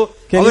ತಿಳಿದುಕೊಂಡು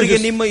ಅವರಿಗೆ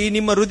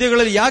ನಿಮ್ಮ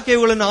ಹೃದಯಗಳಲ್ಲಿ ಯಾಕೆ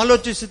ಇವುಗಳನ್ನು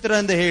ಆಲೋಚಿಸುತ್ತೀರಾ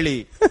ಎಂದು ಹೇಳಿ.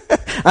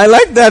 I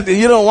like that.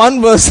 One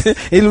verse,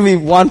 it'll be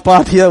one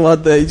part here,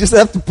 one there. You just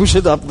have to push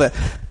it up there.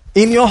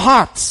 in your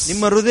hearts.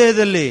 ನಿಮ್ಮ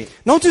ಹೃದಯದಲ್ಲಿ.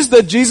 Notice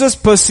that Jesus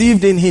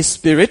perceived in his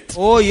spirit.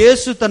 ಓ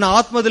ಯೇಸು ತನ್ನ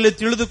ಆತ್ಮದಲ್ಲಿ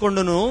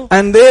ತಿಳಿದುಕೊಂಡನು.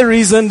 And they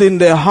reasoned in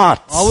their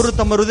hearts. ಅವರು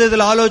ತಮ್ಮ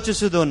ಹೃದಯದಲ್ಲಿ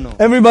ಆಲೋಚಿಸಿದನು.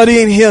 Everybody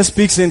in here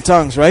speaks in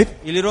tongues, right?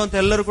 ಇಲ್ಲಿರುವಂತ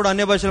ಎಲ್ಲರೂ ಕೂಡ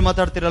ಅನ್ಯ ಭಾಷೆಯಲ್ಲಿ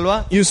ಮಾತಾಡ್ತಿರಲ್ವಾ?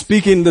 You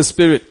speak in the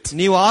spirit.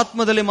 ನೀವು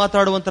ಆತ್ಮದಲ್ಲಿ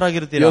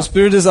ಮಾತಾಡುವಂತರಾಗಿರ್ತೀರಾ. Your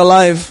spirit is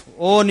alive.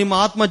 ಓ ನಿಮ್ಮ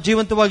ಆತ್ಮ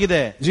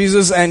ಜೀವಂತವಾಗಿದೆ.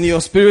 Jesus and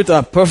your spirit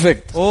are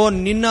perfect. ಓ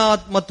ನಿನ್ನ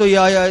ಮತ್ತು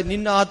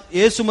ನಿನ್ನ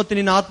ಯೇಸು ಮತ್ತು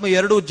ನಿನ್ನ ಆತ್ಮ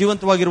ಎರಡೂ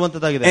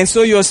ಜೀವಂತವಾಗಿರುವಂತದ್ದಾಗಿದೆ. And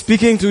so you are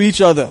speaking to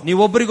each other. ನೀವು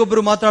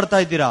ಒಬ್ಬರಿಗೊಬ್ಬರು ಮಾತಾಡ್ತಾ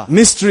ಇದ್ದೀರಾ.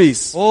 Mysteries.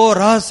 ಓ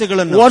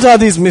ರಹಸ್ಯಗಳನ್ನು. What are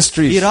these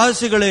mysteries? ಈ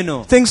ರಹಸ್ಯಗಳೇನು?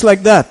 Things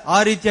like that. ಆ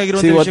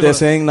ರೀತಿಯಾಗಿರುವಂತ See what they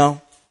are saying now?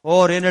 ಓ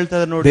ಏನ್ ಹೇಳ್ತಾ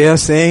ಇದ್ದಾರೆ ನೋಡಿ. They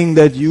are saying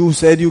that you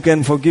said you can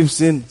forgive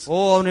sins. ಓ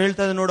ಅವನು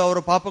ಹೇಳ್ತಾ ಇದ್ದಾನೆ ನೋಡು ಅವರ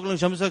ಪಾಪಗಳನ್ನು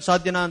ಕ್ಷಮಿಸಕ್ಕೆ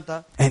ಸಾಧ್ಯನಾ ಅಂತ.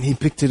 And he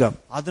picked it up.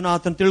 ಅದನ್ನ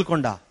ಆತನು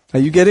ತಿಳ್ಕೊಂಡ.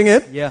 Are you getting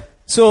it? Yeah.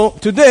 So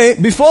today,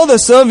 before the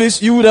service,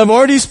 you would have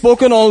already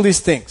spoken all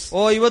these things.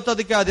 ಓ ಇವತ್ತು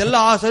ಅದಕ್ಕೆ ಅದೆಲ್ಲ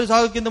ಆ ಸರ್ವಿಸ್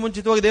ಆಗೋಕ್ಕಿಂತ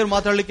ಮುಂಚಿತವಾಗಿ ದೇವರು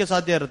ಮಾತಾಡಲಿಕ್ಕೆ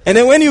ಸಾಧ್ಯ ಇರುತ್ತೆ. And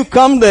then when you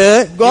come there,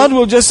 God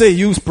will just say,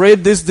 you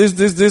prayed this,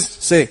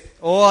 say.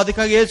 ಓ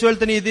ಅದಕ್ಕಾಗಿ ಯೇಸು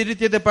ಹೇಳ್ತಾನೆ ಈ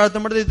ರೀತಿಯಾದ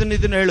ಪ್ರಾರ್ಥನೆ ಮಾಡಿದ್ರೆ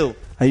ಇದನ್ನ ಹೇಳು.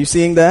 Are you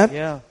seeing that?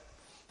 Yeah.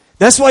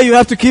 That's why you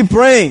have to keep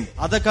praying.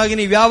 ಅದಕ್ಕಾಗಿ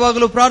ನೀವು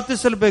ಯಾವಾಗಲೂ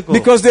ಪ್ರಾರ್ಥಿಸಬೇಕು.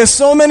 Because there's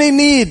so many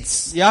needs.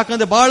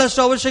 ಯಾಕಂದ್ರೆ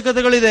ಬಹಳಷ್ಟು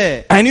ಅವಶ್ಯಕತೆಗಳಿದೆ.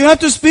 And you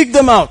have to speak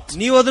them out.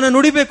 ನೀವು ಅದನ್ನ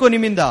ನುಡಿಬೇಕು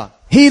ನಿಮ್ಮಿಂದ.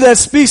 He that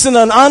speaks in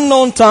an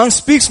unknown tongue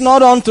speaks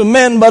not unto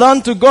men but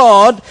unto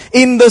God.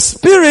 In the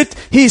spirit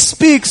he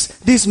speaks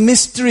these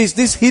mysteries,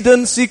 these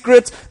hidden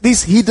secrets,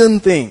 these hidden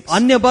things.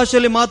 ಅನ್ಯ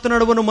ಭಾಷೆಯಲ್ಲಿ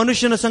ಮಾತನಾಡುವನು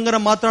ಮನುಷ್ಯನ ಸಂಗಡ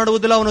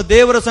ಮಾತನಾಡುವುದಿಲ್ಲ, ಅವನು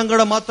ದೇವರ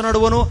ಸಂಗಡ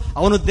ಮಾತನಾಡುವನು,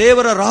 ಅವನು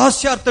ದೇವರ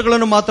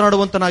ರಹಸ್ಯಾರ್ಥಗಳನ್ನು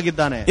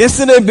ಮಾತನಾಡುವಂತನಾಗಿದ್ದಾನೆ.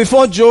 Yesterday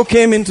before Joe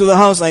came into the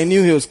house, I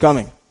knew he was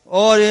coming.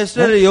 ಓ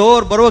yesterday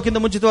ಯೋರ್ ಬರುವಕ್ಕಿಂತ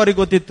ಮುಂಚಿತವಾಗಿ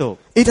ಗೊತ್ತಿತ್ತು.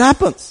 It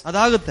happens.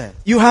 ಅದಾಗುತ್ತೆ.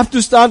 You have to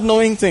start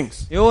knowing things.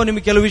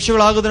 ನಿಮಗೆ ಕೆಲವು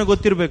ವಿಷಯಗಳು ಆಗೋದನ್ನ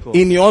ಗೊತ್ತಿರಬೇಕು.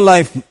 In your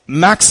life,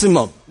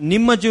 maximum.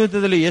 ನಿಮ್ಮ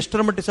ಜೀವಿತದಲ್ಲಿ ಎಷ್ಟರ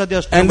ಮಟ್ಟಿಗೆ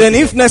ಸಾಧ್ಯ ಅಷ್ಟು. And then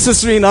if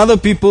necessary in other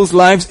people's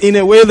lives in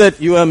a way that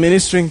you are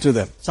ministering to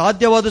them.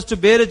 ಸಾಧ್ಯವಾದಷ್ಟು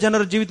ಬೇರೆ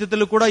ಜನರ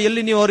ಜೀವಿತದಲ್ಲೂ ಕೂಡ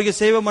ಎಲ್ಲಿ ನೀವು ಅವರಿಗೆ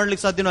ಸೇವೆ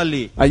ಮಾಡ್ಲಿಕ್ಕೆ ಸಾಧ್ಯನೋ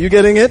ಅಲ್ಲಿ. Are you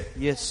getting it?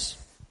 Yes.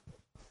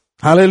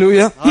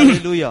 Hallelujah.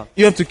 Hallelujah.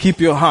 You have to keep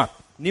your heart.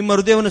 ನಿಮ್ಮ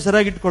ಹೃದಯವನ್ನು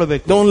ಸರಿಯಾಗಿ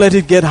ಇಟ್ಕೊಳ್ಬೇಕು. Don't let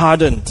it get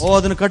hardened. ಓ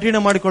ಅದನ್ನು ಕಠಿಣ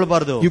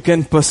ಮಾಡಿಕೊಳ್ಳಬಾರದು. You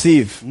can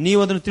perceive. ನೀವು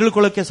ಅದನ್ನು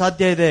ತಿಳ್ಕೊಳ್ಳಕ್ಕೆ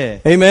ಸಾಧ್ಯ ಇದೆ.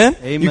 Amen.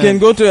 You can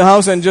go to a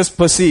house and just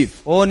perceive.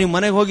 ಓ ನೀವು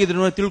ಮನೆಗೆ ಹೋಗಿದ್ರೆ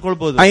ನೀವು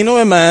ತಿಳ್ಕೊಳ್ಬಹುದು. I know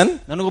a man.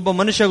 ನನಗೊಬ್ಬ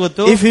ಮನುಷ್ಯ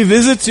ಗೊತ್ತು. If he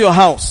visits your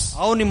house,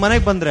 ಅವನು ನಿಮ್ಮ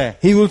ಮನೆಗೆ ಬಂದ್ರೆ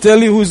he will tell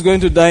you who is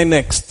going to die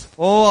next.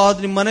 ಓ ಅದು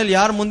ನಿಮ್ಮ ಮನೆಯಲ್ಲಿ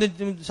ಯಾರು ಮುಂದೆ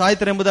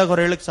ಸಾಯ್ತಾರೆ ಎಂಬುದಾಗಿ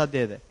ಅವರು ಹೇಳಕ್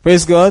ಸಾಧ್ಯ ಇದೆ.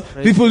 Praise God.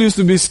 People used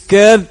to be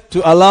scared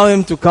to allow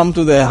him to come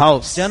to their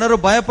house.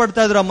 ಜನರು ಭಯ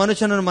ಪಡ್ತಾ ಇದ್ರು ಆ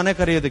ಮನುಷ್ಯನನ್ನು ಮನೆ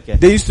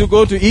ಕರೆಯೋದಕ್ಕೆ. They used to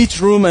go to each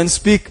room and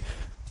speak,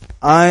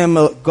 I am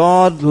a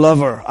God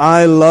lover.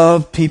 I love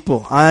people.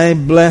 I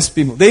bless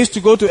people. They used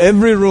to go to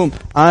every room.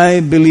 I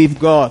believe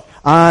God.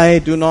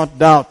 I do not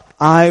doubt.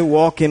 I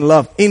walk in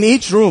love. In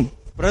each room.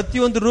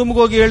 ಪ್ರತಿಯೊಂದು ರೂಮ್ಗೆ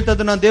ಹೋಗಿ ಹೇಳ್ತಾ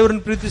ಇದ್ರು ನಾನು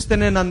ದೇವರನ್ನು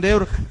ಪ್ರೀತಿಸ್ತೇನೆ,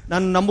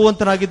 ನಾನು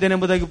ನಂಬುವಂತನಾಗಿದ್ದೇನೆ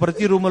ಎಂಬುದಾಗಿ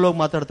ಪ್ರತಿ ರೂಮಲ್ಲಿ ಹೋಗಿ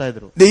ಮಾತಾಡ್ತಾ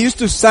ಇದ್ರು. They used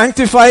to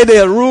sanctify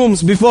their rooms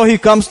before he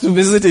comes to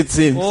visit, it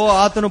seems. ಓ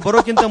ಆತನು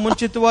ಬರೋಕ್ಕಿಂತ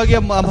ಮುಂಚಿತವಾಗಿ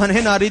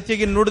ಮನೆಯನ್ನು ಆ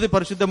ರೀತಿಯಾಗಿ ನುಡಿದು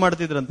ಪರಿಶುದ್ಧ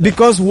ಮಾಡ್ತಿದ್ರಂತೆ.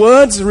 Because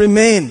words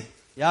remain.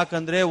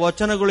 ಯಾಕಂದ್ರೆ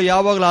ವಚನಗಳು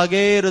ಯಾವಾಗಲೂ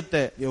ಹಾಗೇ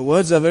ಇರುತ್ತೆ. Your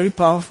words are very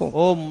powerful.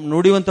 ಓ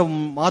ನುಡಿಯುವಂತ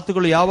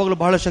ಮಾತುಗಳು ಯಾವಾಗಲೂ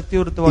ಬಹಳ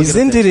ಶಕ್ತಿಯುತವಾಗಿರುತ್ತೆ.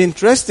 Isn't it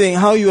interesting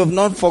how you have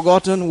not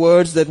forgotten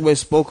words that were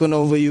spoken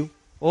over you?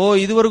 ಓ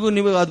ಇದುವರೆಗೂ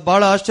ನೀವು ಅದು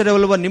ಬಹಳ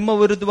ಆಶ್ಚರ್ಯವಲ್ವಾ, ನಿಮ್ಮ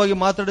ವಿರುದ್ಧವಾಗಿ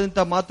ಮಾತಾಡಿದಂತ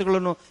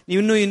ಮಾತುಗಳನ್ನು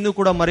ನೀವು ಇನ್ನೂ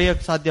ಕೂಡ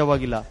ಮರೆಯಕ್ಕೆ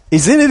ಸಾಧ್ಯವಾಗಿಲ್ಲ.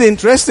 Isn't it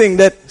interesting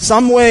that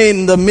somewhere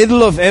in the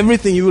middle of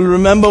everything you will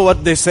remember what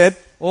they said?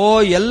 ಓ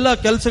ಎಲ್ಲ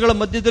ಕೆಲಸಗಳ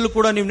ಮಧ್ಯದಲ್ಲೂ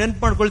ಕೂಡ ನೀವು ನೆನಪು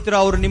ಮಾಡ್ಕೊಳ್ತೀರಾ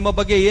ಅವರು ನಿಮ್ಮ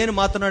ಬಗ್ಗೆ ಏನು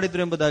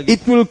ಮಾತನಾಡಿದ್ರು ಎಂಬುದಾಗಿ.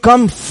 It will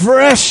come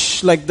fresh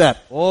like that.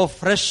 ಓ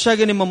ಫ್ರೆಶ್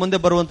ಆಗಿ ನಿಮ್ಮ ಮುಂದೆ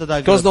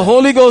ಬರುವಂತದ್ದಾಗಿ. Because the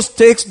Holy Ghost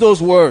takes those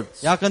words.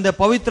 ಯಾಕಂದ್ರೆ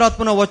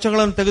ಪವಿತ್ರಾತ್ಮನ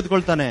ವಚನಗಳನ್ನು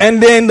ತೆಗೆದುಕೊಳ್ತಾನೆ. And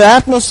they in the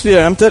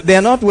atmosphere. They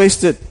are not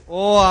wasted.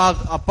 ಓ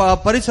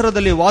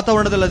ಪರಿಸರದಲ್ಲಿ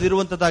ವಾತಾವರಣದಲ್ಲಿ ಅದು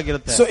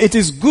ಇರುವಂತದ್ದಾಗಿರುತ್ತೆ. So it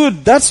is good.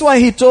 That's why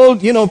he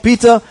told,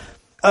 Peter,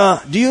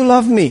 do you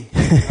love me?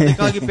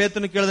 ಅದಕ್ಕಾಗಿ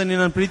ಪೇತ್ರನು ಕೇಳಿದ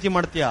ನೀನು ನನ್ನ ಪ್ರೀತಿ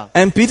ಮಾಡ್ತೀಯಾ?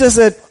 And Peter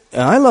said,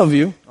 I love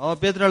you.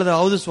 ಪೇತ್ರ ಹೇಳಿದ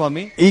ಹೌದು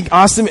ಸ್ವಾಮಿ. He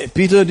asked him,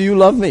 Peter, do you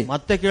love me?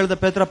 ಮತ್ತೆ ಕೇಳಿದ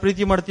ಪೇತ್ರ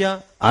ಪ್ರೀತಿ ಮಾಡ್ತೀಯಾ?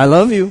 I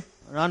love you.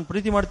 ನಾನು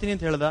ಪ್ರೀತಿ ಮಾಡ್ತೀನಿ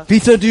ಅಂತ ಹೇಳ್ದ.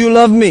 Peter, do you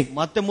love me?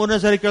 ಮತ್ತೆ ಮೂರನೇ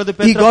ಸಾರಿ ಕೇಳಿದ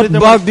He got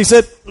bugged. He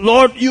said,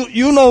 Lord,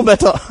 you know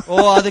better. ಓ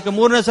ಅದಕ್ಕೆ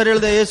ಮೂರನೇ ಸಾರಿ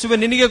ಹೇಳಿದ ಯೇಸುವೆ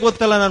ನಿನಗೆ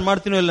ಗೊತ್ತಲ್ಲ ನಾನು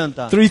ಮಾಡ್ತೀನೋ ಇಲ್ಲ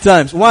ಅಂತ. 3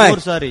 times. Why?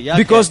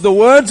 Because the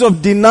words of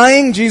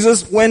denying Jesus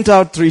went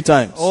out 3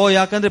 times. ಓ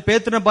ಯಾಕಂದ್ರೆ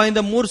ಪೇತ್ರನ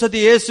ಬಾಯಿಂದ 3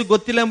 ಸತಿ ಯೇಸು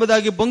ಗೊತ್ತಿಲ್ಲ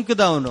ಎಂಬುದಾಗಿ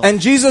ಬಂಕಿದ ಅವನು. And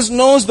Jesus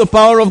knows the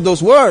power of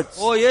those words.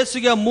 ಓ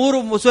ಯೇಸುಗೆ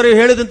 3 ಸಾರಿ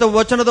ಹೇಳಿದಂತ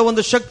ವಚನದ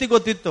ಒಂದು ಶಕ್ತಿ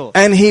ಗೊತ್ತಿತ್ತು.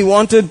 And he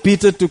wanted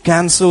Peter to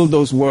cancel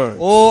those words.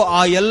 ಓ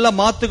ಆ ಎಲ್ಲ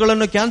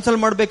ಮಾತುಗಳನ್ನು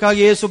ಕ್ಯಾನ್ಸಲ್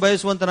ಮಾಡಬೇಕಾಗಿ ಯೇಸು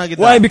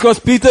ಬಯಸುವಂತನಾಗಿದ್ದ. Why? Because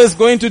Peter is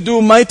going to do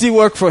mighty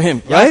work for him,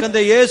 right?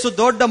 ಯಾಕಂದ್ರೆ ಯೇಸು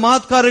ದೊಡ್ಡ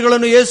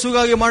ಮಹತ್ಕಾರ್ಯಗಳನ್ನು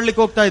ಯೇಸುಗಾಗಿ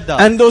ಮಾಡ್ಲಿಕ್ಕೆ ಹೋಗ್ತಾ ಇದ್ದ.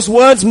 And those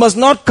words must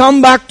not come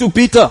back to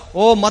Peter.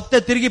 ಓ ಮತ್ತೆ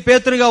ತಿರುಗಿ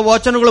ಪೇತ್ರನಿಗೆ ಆ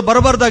ವಚನಗಳು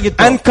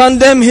ಬರಬಾರದಾಗಿತ್ತು. And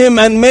condemn him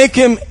and make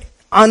him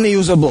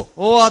unusable.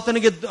 ಓ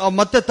ಆತನಿಗೆ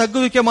ಮತ್ತೆ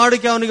ತಗ್ಗುವಿಕೆ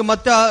ಮಾಡಿಕೆ ಅವನಿಗೆ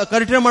ಮತ್ತೆ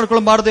ಕಠಿಣ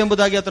ಮಾಡ್ಕೊಳ್ಳಬಾರದು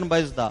ಎಂಬುದಾಗಿ ಆತನು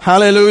ಬಯಸಿದ.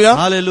 Hallelujah.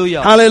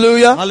 Hallelujah.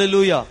 Hallelujah.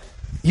 Hallelujah.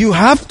 You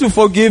have to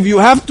forgive. You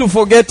have to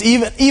forget.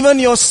 Even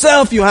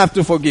yourself you have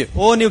to forgive.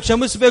 ಓ ನೀವು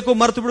ಕ್ಷಮಿಸಬೇಕು,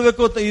 ಮರೆತು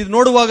ಬಿಡಬೇಕು. ಇದು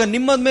ನೋಡುವಾಗ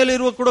ನಿಮ್ಮ ಮೇಲೆ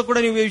ಇರುವ ಕೂಡ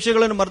ನೀವು ಈ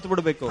ವಿಷಯಗಳನ್ನು ಮರೆತು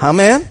ಬಿಡಬೇಕು.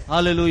 Amen.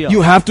 Hallelujah.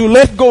 You have to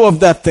let go of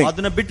that thing.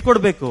 ಅದನ್ನ ಬಿಟ್ಟು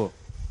ಕೊಡಬೇಕು.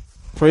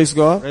 Praise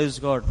God. Praise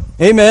God.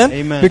 Amen.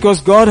 Amen.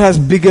 Because God has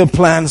bigger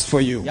plans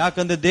for you.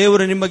 ಯಾಕಂದ್ರೆ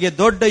ದೇವರು ನಿಮಗೆ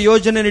ದೊಡ್ಡ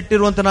ಯೋಜನೆ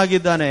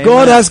ಇಟ್ಟಿರುವಂತನಾಗಿದ್ದಾನೆ.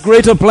 God has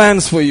greater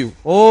plans for you.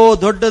 ಓ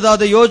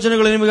ದೊಡ್ಡದಾದ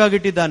ಯೋಜನೆಗಳು ನಿಮಗಾಗಿ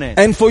ಇಟ್ಟಿದ್ದಾನೆ.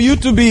 And for you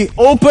to be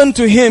open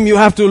to Him, you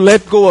have to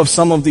let go of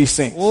some of these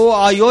things. ಓ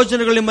ಆ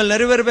ಯೋಜನೆಗಳು ನಿಮ್ಮಲ್ಲಿ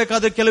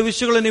ನೆರವೇರಬೇಕಾದ್ರೆ ಕೆಲವು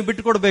ವಿಷಯಗಳನ್ನು ನೀವು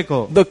ಬಿಟ್ಟುಕೊಡಬೇಕು.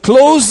 The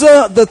closer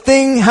the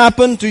thing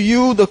happened to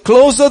you, the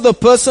closer the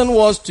person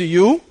was to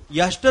you,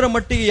 ಎಷ್ಟರ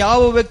ಮಟ್ಟಿಗೆ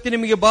ಯಾವ ವ್ಯಕ್ತಿ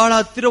ನಿಮಗೆ ಬಹಳ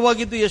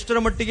ಹತ್ತಿರವಾಗಿದ್ದು ಎಷ್ಟರ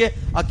ಮಟ್ಟಿಗೆ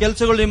ಆ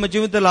ಕೆಲಸಗಳು ನಿಮ್ಮ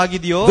ಜೀವಿತದಲ್ಲಿ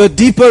ಆಗಿದೆಯೋ the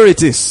deeper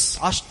it is.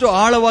 ಅಷ್ಟು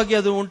ಆಳವಾಗಿ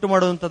ಅದು ಉಂಟು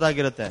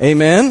ಮಾಡುವಂತದ್ದಾಗಿರುತ್ತೆ.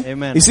 Amen.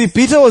 Amen. You see,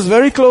 Peter was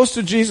very close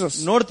to Jesus.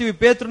 ನೋಡ್ತೀವಿ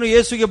ಪೇತ್ರನು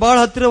ಯೇಸುವಿಗೆ ಬಹಳ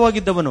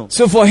ಹತ್ತಿರವಾಗಿದ್ದವನು.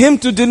 So for him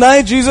to deny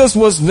Jesus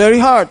was very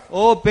hard.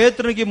 ಓ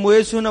ಪೇತ್ರನಿಗೆ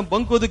ಯೇಸುವಿನ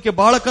ಬಂಕುವುದಕ್ಕೆ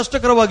ಬಹಳ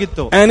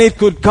ಕಷ್ಟಕರವಾಗಿತ್ತು. And it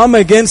could come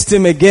against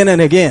him again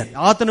and again.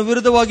 ಆತನ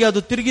ವಿರುದ್ಧವಾಗಿ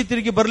ಅದು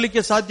ತಿರುಗಿ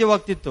ಬರ್ಲಿಕ್ಕೆ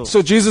ಸಾಧ್ಯವಾಗ್ತಿತ್ತು.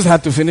 So Jesus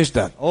had to finish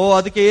that. ಓ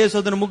ಅದಕ್ಕೆ ಯೇಸು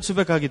ಅದನ್ನು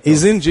ಮುಗಿಸಬೇಕಾಗಿತ್ತು.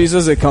 Isn't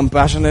Jesus a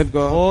compassionate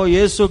God? ಓ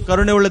ಯೇಸು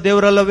ಕರುಣೆ ಉಳ್ಳ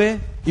ದೇವರಲ್ಲವೇ?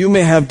 You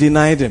may have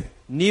denied him.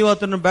 ನೀವು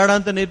ಆತನ ಬೇಡ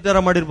ಅಂತ ನಿರ್ಧಾರ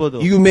ಮಾಡಿರಬಹುದು.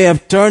 You may have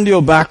turned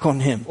your back on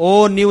him. ಓ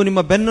ನೀವು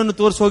ನಿಮ್ಮ ಬೆನ್ನನ್ನು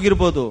ತೋರಿಸಿ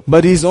ಹೋಗಿರಬಹುದು.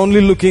 But he's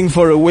only looking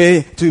for a way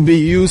to be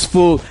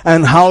useful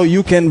and how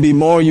you can be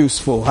more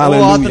useful.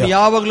 Hallelujah. ಆತನು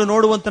ಯಾವಾಗಲೂ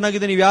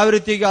ನೋಡುವಂತನಾಗಿದೆ ನೀವು ಯಾವ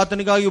ರೀತಿಯಾಗಿ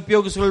ಆತನಿಗಾಗಿ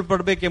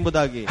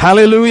ಉಪಯೋಗಿಸಲ್ಪಡಬೇಕೆಂಬುದಾಗಿ.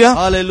 Hallelujah.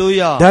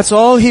 Hallelujah. That's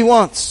all he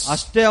wants.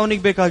 ಅಷ್ಟೇ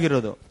ಅವನಿಗೆ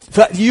ಬೇಕಾಗಿರೋದು.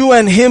 You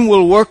and him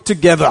will work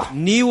together.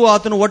 ನೀವು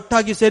ಆತನು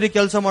ಒಟ್ಟಾಗಿ ಸೇರಿ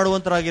ಕೆಲಸ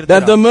ಮಾಡುವಂತರಾಗಿರ್ತೀರ.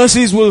 That the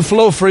mercies will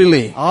flow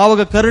freely.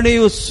 ಆವಾಗ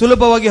ಕರುಣೆಯು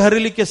ಸುಲಭವಾಗಿ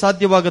ಹರಿಲಿಕ್ಕೆ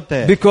ಸಾಧ್ಯವಾಗುತ್ತೆ.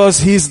 Because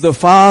he's the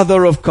Father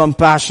of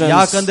compassion.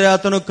 ಯಾಕಂದ್ರೆ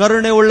ಆತನು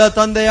ಕರುಣೆ ಉಳ್ಳ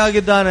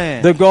ತಂದೆಯಾಗಿದ್ದಾನೆ.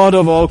 The God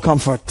of all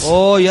comfort.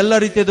 ಓ ಎಲ್ಲ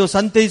ರೀತಿಯದು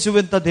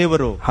ಸಂತೈಸುವಂತ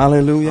ದೇವರು.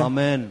 Hallelujah.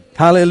 Amen.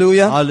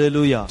 Hallelujah.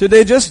 Hallelujah.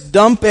 Today just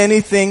dump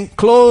anything,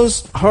 close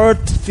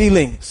hurt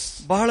feelings.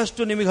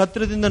 ಬಹಳಷ್ಟು ನಿಮಗೆ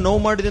ಹತ್ತಿರದಿಂದ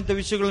ನೋವು ಮಾಡಿದಂತ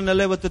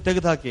ವಿಷಯಗಳನ್ನೆಲ್ಲ ಇವತ್ತು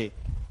ತೆಗೆದುಹಾಕಿ.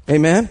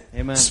 Amen.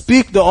 Amen.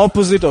 Speak the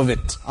opposite of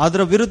it.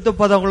 ಅದರ ವಿರುದ್ಧ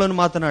ಪದಗಳನ್ನು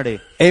ಮಾತನಾಡಿ.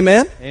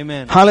 Amen.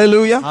 Amen.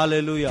 Hallelujah.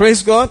 Hallelujah.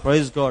 Praise God.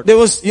 Praise God. There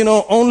was,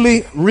 only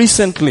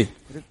recently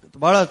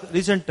ಬಹಳ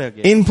ರೀಸೆಂಟ್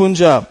ಆಗಿ in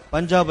Punjab,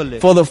 ಪಂಜಾಬ್ ಅಲ್ಲಿ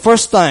for the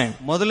first time,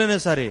 ಮೊದಲನೇ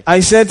ಸಾರಿ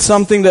I said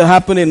something that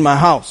happened in my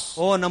house.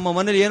 ಓ ನಮ್ಮ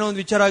ಮನೆಯಲ್ಲಿ ಏನೋ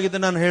ಒಂದು ವಿಚಾರ ಆಗಿದೆ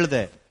ನಾನು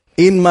ಹೇಳಿದೆ.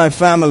 In my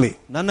family.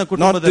 ನನ್ನ Not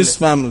ಕುಟುಂಬದಲ್ಲಿ. this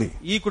family.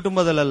 ಈ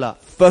ಕುಟುಂಬದಲ್ಲ.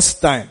 First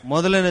time.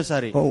 ಮೊದಲನೇ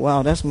ಸಾರಿ. Oh wow,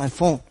 that's my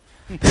phone.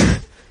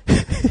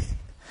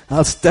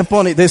 I'll step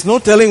on it. There's no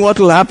telling what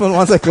will happen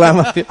once I climb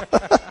up here.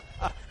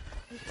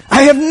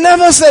 I have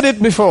never said it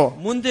before.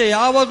 ಮುಂದೆ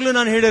ಯಾವಾಗಲೂ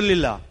ನಾನು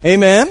ಹೇಳಿರಲಿಲ್ಲ.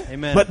 Amen.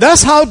 Amen. But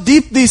that's how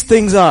deep these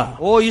things are.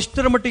 ಓ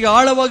ಇಷ್ಟರ ಮಟ್ಟಿಗೆ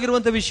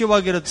ಆಳವಾಗಿರುವಂತ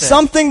ವಿಷಯವಾಗಿರುತ್ತೆ.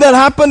 Something that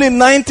happened in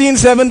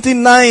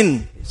 1979.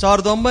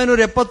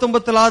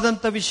 1979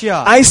 ಆದಂತ ವಿಷಯ.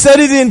 I said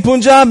it in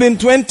Punjab in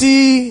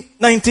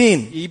 2019.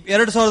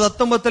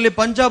 2019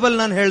 Punjab ಅಲ್ಲಿ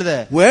ನಾನು ಹೇಳಿದೆ.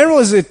 Where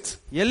was it?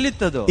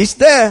 ಎಲ್ಲಿತ್ತದು? It's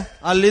there.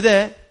 ಅಲ್ಲಿದೆ.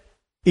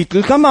 It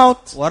will come out.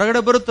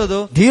 ಹೊರಗಡೆ ಬರುತ್ತದು.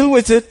 Deal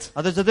with it.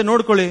 ಅದರ ಜೊತೆ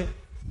ನೋಡ್ಕೊಳ್ಳಿ.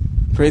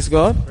 Praise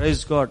God.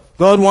 Praise God.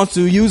 God wants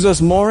to use us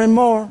more and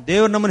more.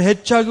 ದೇವರು ನಮ್ಮನ್ನು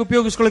ಹೆಚ್ಚಾಗಿ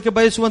ಉಪಯೋಗಿಸಿಕೊಳ್ಳಕ್ಕೆ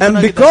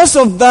ಬಯಸುವಂತನಾಗಿದ್ದಾನೆ. And because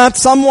of that,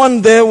 someone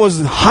there was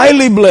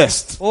highly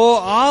blessed. ಓ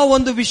ಆ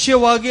ಒಂದು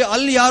ವಿಷಯವಾಗಿ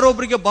ಅಲ್ಲಿ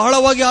ಯಾರೊಬ್ಬರಿಗೆ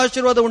ಬಹಳವಾಗಿ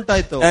ಆಶೀರ್ವಾದ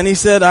ಉಂಟಾಯಿತು. And he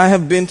said, I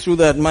have been through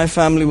that. My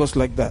family was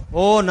like that.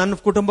 ಓ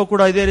ನನ್ನ ಕುಟುಂಬ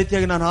ಕೂಡ ಇದೇ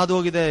ರೀತಿಯಾಗಿ ನಾನು ಹಾದು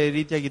ಹೋಗಿದೆ ಈ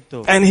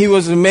ರೀತಿಯಾಗಿತ್ತು. And he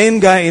was the main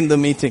guy in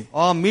the meeting.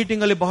 ಆ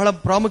ಮೀಟಿಂಗ್ ಅಲ್ಲಿ ಬಹಳ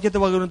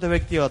ಪ್ರಾಮುಖ್ಯತೆವಾಗಿರುವಂತ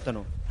ವ್ಯಕ್ತಿ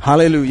ಆತನು.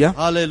 Hallelujah.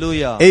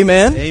 Hallelujah.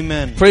 Amen.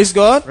 Amen. Praise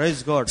God.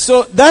 Praise God. So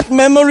that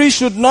memory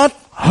should not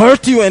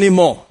hurt you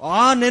anymore.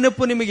 ಆ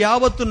ನೆನಪು ನಿಮಗೆ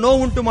ಯಾವತ್ತೂ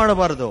ನೋವು ಉಂಟು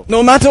ಮಾಡಬಾರದು. No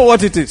matter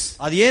what it is.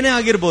 ಅದು ಏನೇ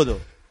ಆಗಿರಬಹುದು.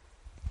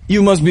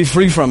 You must be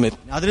free from it.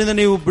 ಅದರಿಂದ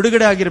ನೀವು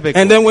ಬಿಡುಗಡೆ ಆಗಿರಬೇಕು.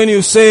 And then when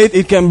you say it,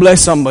 it can bless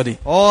somebody.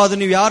 ಓ ಅದು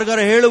ನೀವು ಯಾರಿಗಾರ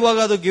ಹೇಳುವಾಗ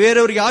ಅದು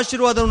ಬೇರೆಯವರಿಗೆ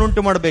ಆಶೀರ್ವಾದವನ್ನು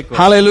ಉಂಟು ಮಾಡಬೇಕು.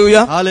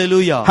 Hallelujah.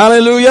 Hallelujah.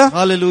 Hallelujah.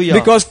 Hallelujah.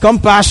 Because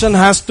compassion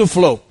has to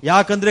flow.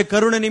 ಯಾಕಂದ್ರೆ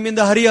ಕರುಣೆ ನಿಮ್ಮಿಂದ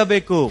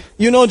ಹರಿಯಬೇಕು.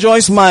 You know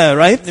Joyce Meyer,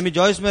 right? ನಿಮಗೆ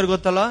ಜಾಯ್ಸ್ ಮೇಯರ್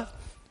ಗೊತ್ತಲ್ಲ?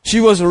 She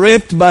was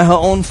raped by her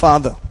own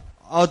father.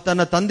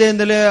 ತನ್ನ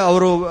ತಂದೆಯಿಂದಲೇ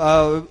ಅವರು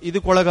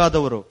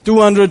ಇದಕ್ಕೊಳಗಾದವರು.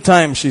 200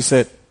 times, she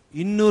said.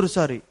 200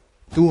 sorry.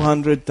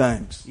 200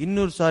 times.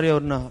 200 ಸಾರಿ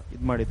ಅವ್ರನ್ನ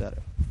ಇದು ಮಾಡಿದ್ದಾರೆ.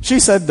 She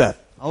said that.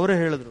 ಅವರೇ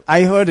ಹೇಳಿದ್ರು.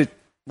 I heard it.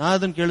 ನಾನು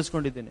ಅದನ್ನು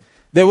ಕೇಳಿಸ್ಕೊಂಡಿದ್ದೇನೆ.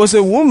 There was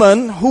a woman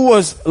who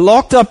was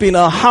locked up in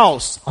her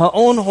house, her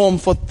own home,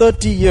 for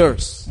 30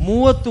 years.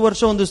 30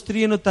 ವರ್ಷ ಒಂದು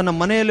ಸ್ತ್ರೀಯನ್ನು ತನ್ನ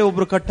ಮನೆಯಲ್ಲೇ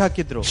ಒಬ್ರು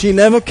ಕಟ್ಟಾಕಿದ್ರು. She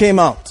never came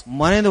out.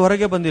 ಮನೆಯಿಂದ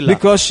ಹೊರಗೆ ಬಂದಿಲ್ಲ.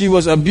 Because she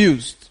was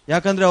abused.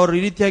 ಯಾಕಂದ್ರೆ ಅವರು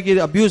ಈ ರೀತಿಯಾಗಿ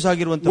ಅಬ್ಯೂಸ್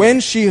ಆಗಿರುವಂತ. When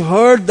she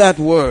heard that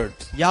word,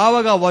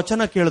 ಯಾವಾಗ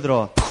ವಚನ ಕೇಳಿದ್ರು,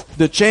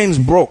 the chains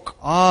broke.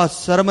 ಆ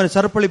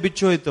ಸರಪಳಿ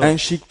ಬಿಚ್ಚೋಯ್ತು. And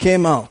she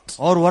came out.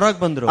 ಅವ್ರು ಹೊರಗೆ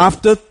ಬಂದ್ರು.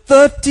 After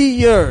 30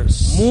 years,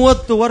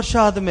 30 ವರ್ಷ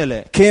ಆದ್ಮೇಲೆ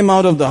came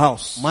out of the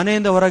house.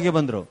 ಮನೆಯಿಂದ ಹೊರಗೆ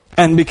ಬಂದ್ರು.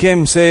 And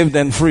became saved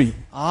and free.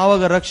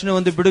 ಆವಾಗ ರಕ್ಷಣೆ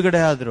ಒಂದು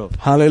ಬಿಡುಗಡೆ ಆದ್ರು.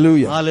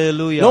 Hallelujah.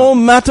 Hallelujah. No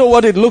matter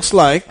what it looks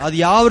like, ಅದು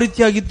ಯಾವ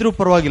ರೀತಿಯಾಗಿದ್ರೂ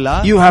ಪರವಾಗಿಲ್ಲ.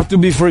 you have to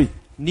be free.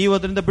 ನೀವು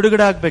ಅದರಿಂದ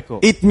ಬಿಡುಗಡೆ ಆಗ್ಬೇಕು.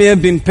 It may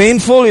have been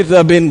painful, it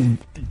have been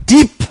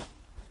deep.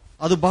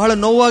 ಅದು ಬಹಳ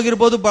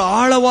ನೋವಾಗಿರಬಹುದು,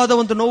 ಆಳವಾದ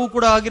ಒಂದು ನೋವು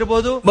ಕೂಡ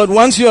ಆಗಿರಬಹುದು. But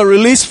once you are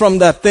released from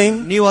that thing,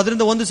 ನೀವು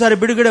ಅದರಿಂದ ಒಂದು ಸಾರಿ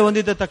ಬಿಡುಗಡೆ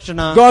ಹೊಂದಿದ ತಕ್ಷಣ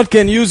God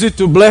can use it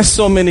to bless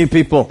so many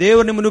people.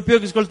 ದೇವರು ನಿಮ್ಮನ್ನು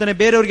ಉಪಯೋಗಿಸಿಕೊಳ್ತಾನೆ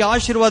ಬೇರೆಯವರಿಗೆ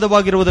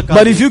ಆಶೀರ್ವಾದವಾಗಿರುವುದಕ್ಕಾಗಿ.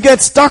 But if you get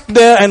stuck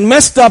there and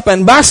messed up and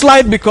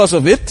backslide because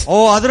of it,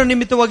 ಅದರ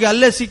ನಿಮಿತ್ತವಾಗಿ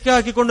ಅಲ್ಲೇ ಸಿಕ್ಕಿ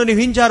ಹಾಕಿಕೊಂಡು ನೀವು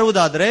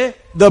ಹಿಂಜಾರುವುದಾದ್ರೆ,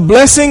 the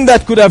blessing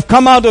that could have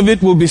come out of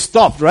it will be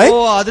stopped, right?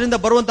 ಅದರಿಂದ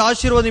ಬರುವಂತ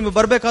ಆಶೀರ್ವಾದ ನಿಮಗೆ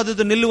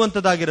ಬರಬೇಕಾದದ್ದು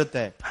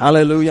ನಿಲ್ಲುವಂತದ್ದಾಗಿರುತ್ತೆ.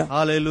 Hallelujah.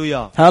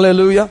 Hallelujah.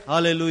 Hallelujah.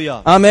 Hallelujah.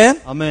 Amen.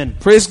 Amen.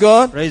 Praise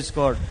God. Praise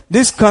God.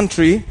 This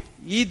country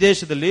ಈ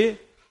ದೇಶದಲ್ಲಿ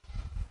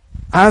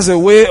has a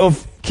way of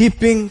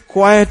keeping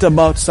quiet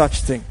about such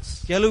things.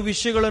 ಕೆಲವು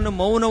ವಿಷಯಗಳನ್ನು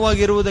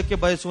ಮೌನವಾಗಿರುವುದಕ್ಕೆ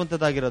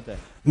ಬಯಸುವಂತದ್ದಾಗಿರುತ್ತೆ.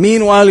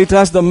 Meanwhile, it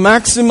has the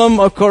maximum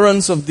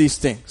occurrence of these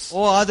things.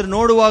 ಆದ್ರೆ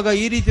ನೋಡುವಾಗ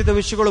ಈ ರೀತಿಯ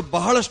ವಿಷಯಗಳು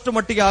ಬಹಳಷ್ಟು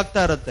ಮಟ್ಟಿಗೆ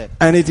ಆಗ್ತಾ ಇರುತ್ತೆ.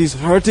 And it is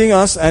hurting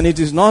us and it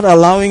is not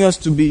allowing us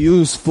to be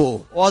useful.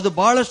 ಅದು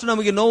ಬಹಳಷ್ಟು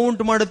ನಮಗೆ ನೋವು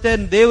ಉಂಟು ಮಾಡುತ್ತೆ,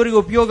 ದೇವರಿಗೆ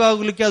ಉಪಯೋಗ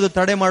ಆಗಲಿಕ್ಕೆ ಅದು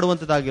ತಡೆ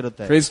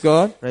ಮಾಡುವಂತದ್ದಾಗಿರುತ್ತೆ. Praise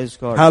God. Praise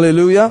God.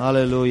 Hallelujah.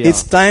 Hallelujah.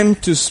 It's time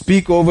to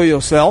speak over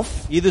yourself.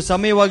 ಇದು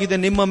ಸಮಯವಾಗಿದೆ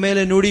ನಿಮ್ಮ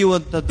ಮೇಲೆ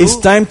ನುಡಿಯುವಂತದ್ದು. It's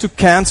time to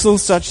cancel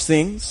such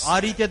things. ಆ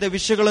ರೀತಿಯಾದ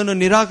ವಿಷಯಗಳನ್ನು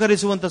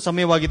ನಿರಾಕರಿಸುವಂತ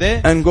ಸಮಯವಾಗಿದೆ.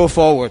 And go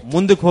forward.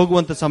 ಮುಂದಕ್ಕೆ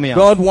ಹೋಗುವಂತ ಸಮಯ.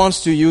 God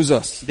wants to use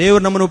us.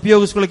 ದೇವರು ನಮ್ಮನ್ನು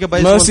ಉಪಯೋಗಿಸಿಕೊಳ್ಳಕ್ಕೆ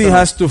ಬಯಸುತ್ತಾನೆ. Mercy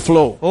has to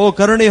flow.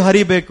 ಕರುಣೆ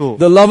ಹರಿಬೇಕು.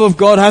 The love of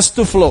God has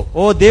to flow.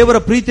 ದೇವರ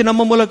ಪ್ರೀತಿ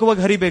ನಮ್ಮ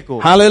ಮೂಲಕವಾಗಿ ಹರಿಬೇಕು.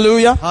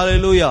 Hallelujah.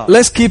 Hallelujah.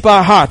 Let's keep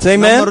our hearts.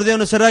 Amen. ನಮ್ಮ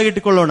ಹೃದಯವನ್ನು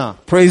ಸರಿಯಾಗಿಟ್ಟುಕೊಳ್ಳೋಣ.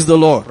 Praise the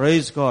Lord.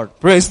 Praise God.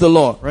 Praise the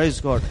Lord. Praise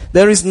God.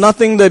 There is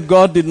nothing that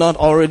God did not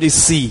already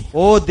see.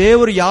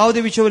 ದೇವರು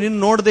ಯಾವುದೇ ವಿಷಯವನ್ನು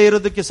ಇನ್ನು ನೋಡದೇ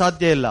ಇರೋದಕ್ಕೆ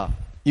ಸಾಧ್ಯ ಇಲ್ಲ.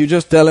 You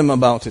just tell him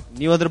about it.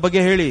 ನೀವು ಅದರ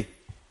ಬಗ್ಗೆ ಹೇಳಿ.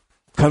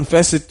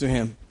 Confess it to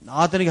him.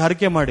 ಆತನಿಗೆ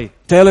ಹರಕೆ ಮಾಡಿ.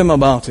 Tell him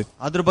about it.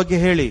 ಅದರ ಬಗ್ಗೆ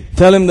ಹೇಳಿ.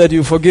 Tell him that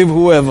you forgive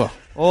whoever.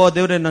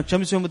 ದೇವರೇ ನಾನು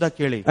ಕ್ಷಮಿಸು ಎಂಬುದಾಗಿ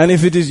ಕೇಳಿ. And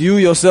if it is you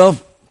yourself,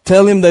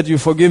 tell him that you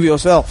forgive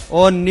yourself.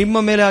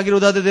 ನಿಮ್ಮ ಮೇಲೆ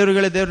ಆಗಿರುವುದಾದ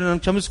ದೇವರುಗಳೇ, ದೇವರು ನಾನು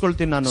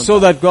ಕ್ಷಮಿಸಿಕೊಳ್ತೀನಿ ನಾನು. So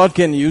that God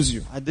can use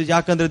you. ಅದು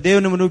ಯಾಕಂದ್ರೆ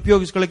ದೇವರು ನಿಮ್ಮನ್ನು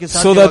ಉಪಯೋಗಿಸಿಕೊಳ್ಳಕ್ಕೆ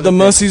ಸಾಧ್ಯ. So that the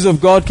mercies of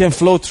God can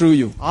flow through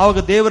you.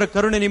 ಆವಾಗ ದೇವರ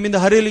ಕರುಣೆ ನಿಮ್ಮಿಂದ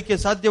ಹರಿಯಲಿಕ್ಕೆ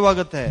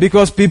ಸಾಧ್ಯವಾಗುತ್ತೆ.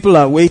 Because people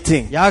are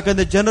waiting.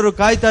 ಯಾಕಂದ್ರೆ ಜನರು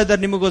ಕಾಯ್ತಾ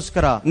ಇದ್ದಾರೆ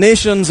ನಿಮಗೋಸ್ಕರ.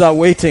 Nations are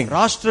waiting.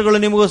 ರಾಷ್ಟ್ರಗಳು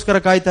ನಿಮಗೋಸ್ಕರ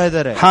ಕಾಯ್ತಾ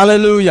ಇದ್ದಾರೆ.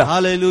 Hallelujah.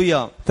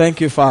 Hallelujah. Thank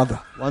you, Father.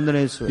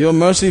 ವಂದನೆ ಯೇಸುವೇ. Your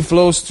mercy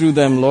flows through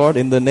them, Lord,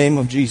 in the name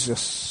of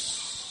Jesus.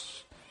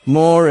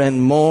 More and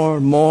more,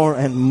 more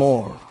and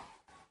more.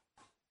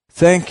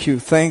 Thank you,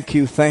 thank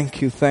you, thank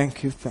you, thank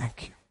you, thank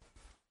you.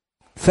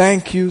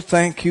 Thank you,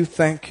 thank you,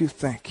 thank you,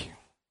 thank you.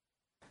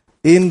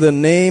 In the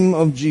name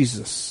of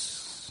Jesus.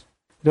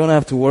 You don't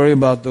have to worry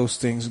about those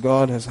things.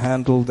 God has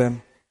handled them.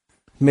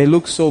 It may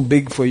look so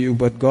big for you,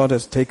 but God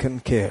has taken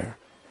care.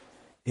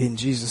 In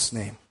Jesus'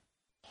 name.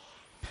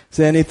 Is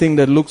there anything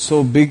that looks so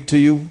big to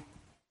you?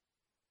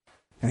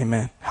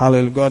 Amen.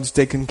 Hallelujah. God's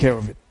taken care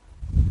of it.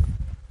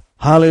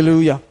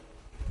 Hallelujah.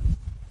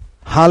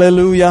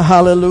 Hallelujah,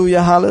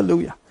 hallelujah,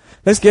 hallelujah.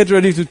 Let's get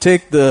ready to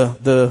take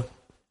the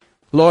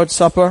Lord's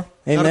Supper.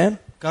 Amen.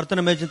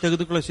 ಕರ್ತನ ಮೇಜನ್ನು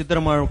ತೆಗೆದುಕೊಳ್ಳಲು ಸಿದ್ಧ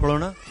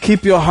ಮಾಡಿಕೊಳ್ಳೋಣ.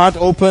 Keep your heart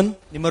open.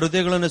 ನಿಮ್ಮ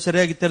ಹೃದಯಗಳನ್ನು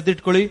ಸರಿಯಾಗಿ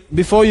ತೆರೆದಿಟ್ಕೊಳ್ಳಿ.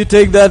 Before you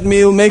take that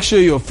meal, make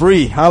sure you're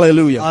free.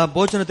 Hallelujah. ಆ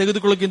ಭೋಜನ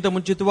ತೆಗೆದುಕೊಳ್ಳೋಕ್ಕಿಂತ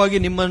ಮುಂಚಿತವಾಗಿ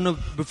ನಿಮ್ಮನ್ನು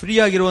ಫ್ರೀ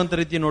ಆಗಿರುವಂತ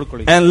ರೀತಿ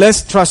ನೋಡ್ಕೊಳ್ಳಿ. And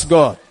let's trust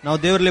God. ನಾವು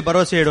ದೇವರಲ್ಲಿ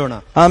ಭರವಸೆ ಇಡೋಣ.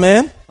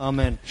 Amen.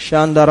 Amen.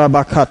 Shandara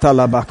bakata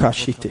la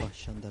bakashite.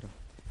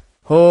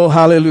 Oh,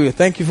 hallelujah.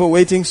 Thank you for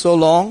waiting so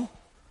long.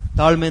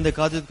 ತಾಳ್ಮೆಯಿಂದ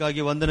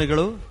ಕಾದಿದ್ದಕ್ಕಾಗಿ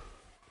ವಂದನೆಗಳು.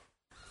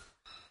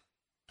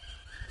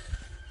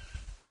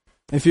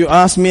 If you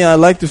ask me, I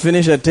like to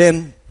finish at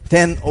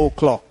 10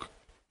 o'clock.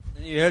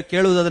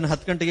 ಕೇಳುವುದು ಅದನ್ನು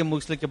 10 ಗಂಟೆಗೆ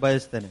ಮುಗಿಸ್ಲಿಕ್ಕೆ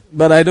ಬಯಸ್ತೇನೆ.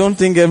 But I don't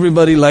think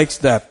everybody likes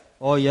that.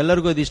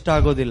 ಎಲ್ಲರಿಗೂ ಅದು ಇಷ್ಟ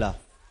ಆಗೋದಿಲ್ಲ.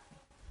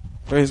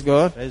 Praise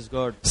God. Praise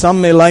God. Some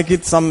may like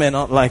it, some may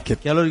not like it.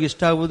 ಕೆಲವರಿಗೆ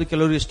ಇಷ್ಟ ಆಗಬಹುದು,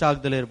 ಕೆಲವರಿಗೆ ಇಷ್ಟ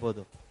ಆಗದಲೇ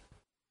ಇರಬಹುದು.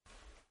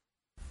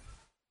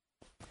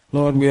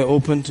 Lord, we are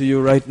open to you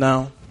right now.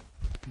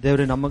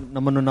 ದೇವರೇ,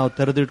 ನಮ್ಮನ್ನು ನಾವು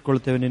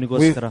ತೆರೆದಿಟ್ಕೊಳ್ತೇವೆ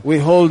ನಿನಗೋಸ್ಕರ. We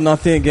hold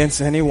nothing against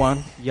anyone.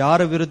 ಯಾರ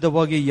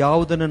ವಿರುದ್ಧವಾಗಿ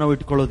ಯಾವುದನ್ನು ನಾವು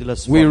ಇಟ್ಕೊಳ್ಳೋದಿಲ್ಲ.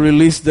 We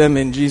release them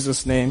in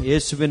Jesus' name.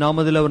 ಯೇಸುವಿನ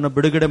ನಾಮದಲ್ಲಿ ಅವರನ್ನು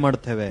ಬಿಡುಗಡೆ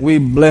ಮಾಡುತ್ತೇವೆ. We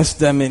bless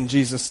them in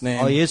Jesus' name.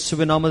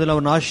 ಯೇಸುವಿನ ನಾಮದಲ್ಲಿ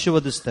ಅವರನ್ನು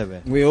ಆಶೀರ್ವದಿಸುತ್ತೇವೆ.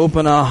 We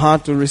open our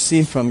heart to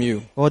receive from you.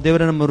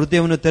 ದೇವರೇ, ನಮ್ಮ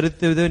ಹೃದಯವನ್ನು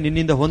ತೆರೆಯುತ್ತೇವೆ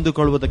ನಿನ್ನಿಂದ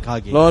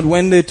ಹೊಂದಿಕೊಳ್ಳುವುದಕ್ಕಾಗಿ. Lord,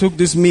 when they took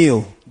this meal,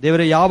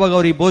 ದೇವರೇ, ಯಾವಾಗ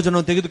ಅವರು ಈ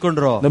ಭೋಜನವನ್ನು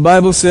ತೆಗೆದುಕೊಂಡ್ರೋ, the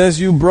Bible says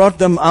you brought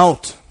them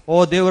out.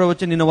 ದೇವರ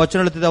ವಚನ, ನಿನ್ನ ವಚನ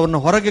ಹೇಳುತ್ತಿದೆ, ಅವರನ್ನು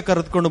ಹೊರಗೆ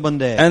ಕರೆದುಕೊಂಡು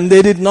ಬಂದೆ. And they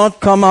did not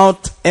come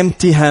out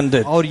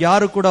empty-handed. ಅವರು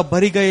ಯಾರು ಕೂಡ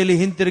ಬರಿಗೈಯಲ್ಲಿ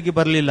ಹಿಂತಿರುಗಿ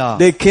ಬರಲಿಲ್ಲ.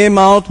 They came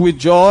out with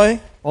joy.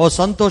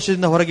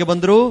 ಸಂತೋಷದಿಂದ ಹೊರಗೆ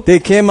ಬಂದ್ರು. They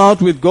came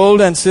out with gold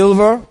and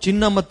silver.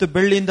 ಚಿನ್ನ ಮತ್ತು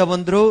ಬೆಳ್ಳಿಯಿಂದ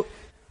ಬಂದ್ರು.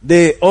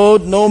 They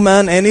owed no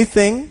man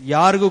anything.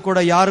 ಯಾರಿಗೂ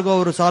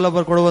ಅವರು ಸಾಲ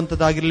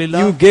ಕೊಡುವಂತದ್ದಾಗಿರಲಿಲ್ಲ.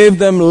 You gave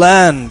them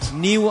land.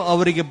 ನೀವು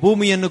ಅವರಿಗೆ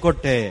ಭೂಮಿಯನ್ನು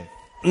ಕೊಟ್ಟೆ.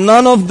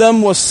 None of them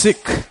was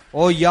sick.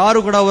 ಯಾರು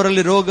ಕೂಡ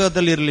ಅವರಲ್ಲಿ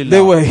ರೋಗದಲ್ಲಿ ಇರಲಿಲ್ಲ.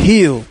 They were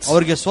healed.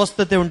 ಅವರಿಗೆ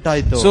ಸ್ವಸ್ಥತೆ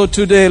ಉಂಟಾಯಿತು. So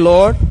today,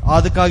 Lord,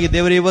 ಅದಕ್ಕಾಗಿ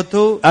ದೇವರೇ,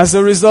 ಇವತ್ತು as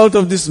a result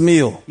of this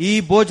meal, ಈ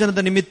ಭೋಜನದ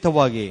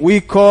ನಿಮಿತ್ತವಾಗಿ we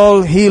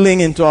call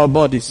healing into our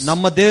bodies.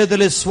 ನಮ್ಮ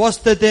ದೇಹದಲ್ಲಿ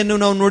ಸ್ವಸ್ಥತೆಯನ್ನು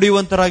ನಾವು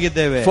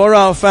ನುಡಿಯುವಂತರಾಗಿದ್ದೇವೆ. For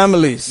our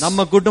families,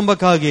 ನಮ್ಮ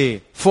ಕುಟುಂಬಕ್ಕಾಗಿ,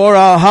 for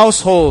our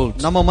household,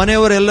 ನಮ್ಮ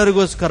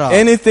ಮನೆಯವರೆಲ್ಲರಿಗೋಸ್ಕರ,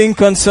 anything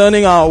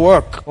concerning our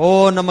work,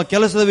 ನಮ್ಮ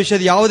ಕೆಲಸದ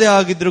ವಿಷಯದ ಯಾವುದೇ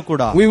ಆಗಿದ್ರು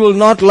ಕೂಡ, we will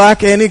not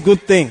lack any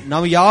good thing.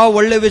 ನಾವು ಯಾವ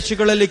ಒಳ್ಳೆ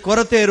ವಿಷಯಗಳಲ್ಲಿ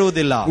ಕೊರತೆ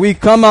ಇರುವುದಿಲ್ಲ. We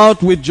come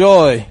out with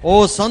joy.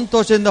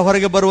 ಸಂತೋಷದಿಂದ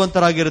ಹೊರಗೆ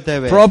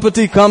ಬರುವಂತರಾಗಿರುತ್ತೇವೆ.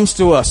 Property comes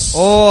to us.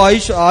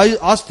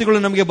 ಆಸ್ತಿಗಳು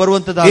ನಮಗೆ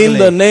ಬರುವಂತದಾಗಲಿ. In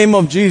the name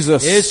of Jesus.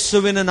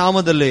 ಯೇಸುವಿನ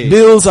ನಾಮದಲ್ಲಿ.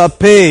 Bills are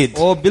paid.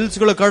 ಬಿಲ್ಸ್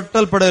ಗಳು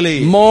ಕಟ್ಟಲ್ಪಡಲಿ.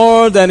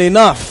 More than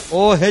enough.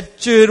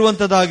 ಹೆಚ್ಚು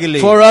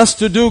ಇರುವಂತದಾಗಲಿ. For us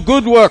to do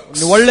good works.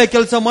 ಒಳ್ಳೆ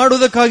ಕೆಲಸ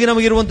ಮಾಡುವುದಕ್ಕಾಗಿ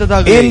ನಮಗೆ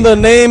ಆಗಿರುವಂತದ್ದಾಗಲಿ. In the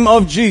name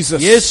of Jesus.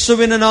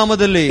 ಯೇಸುವಿನ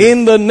ನಾಮದಲ್ಲಿ. In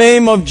the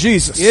name of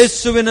Jesus.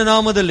 ಯೇಸುವಿನ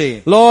ನಾಮದಲ್ಲಿ.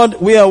 Lord,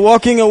 we are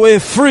walking away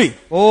free.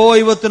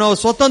 ಇವತ್ತು ನಾವು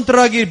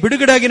ಸ್ವತಂತ್ರರಾಗಿ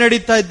ಬಿಡುಗಡೆಯಾಗಿ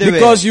ನಡೀತಾ ಇದ್ದೇವೆ.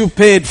 Because you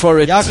paid for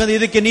it. ಯಾಕಂದ್ರೆ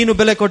ಇದಕ್ಕೆ ನೀನು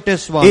ಬೆಲೆ ಕೊಟ್ಟೆ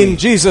ಸ್ವಾಮಿ. In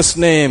Jesus'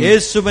 name.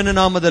 ಯೇಸುವಿನ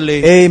ನಾಮದಲ್ಲಿ.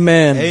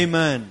 Amen.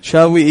 Amen.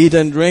 Shall we eat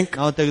and drink?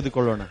 ನಾವು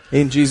ತೆಗೆದುಕೊಳ್ಳೋಣ.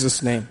 In Jesus'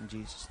 name.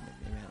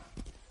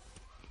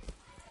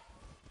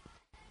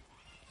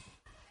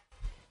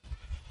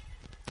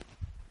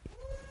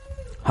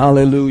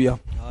 Hallelujah.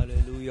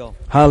 Hallelujah.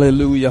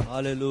 Hallelujah.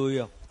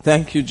 Hallelujah.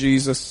 Thank you,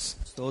 Jesus.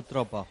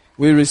 ಸ್ತೋತ್ರಪ್ಪ.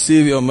 We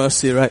receive your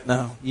mercy right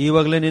now.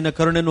 ಈವಾಗಲೇ ನಿನ್ನ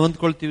ಕರುಣೆಯನ್ನು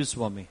ಹೊಂದಿಕೊಳ್ಳುತ್ತೀವಿ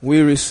ಸ್ವಾಮಿ. We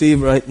receive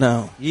right now.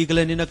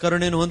 ಈಗಲೇ ನಿನ್ನ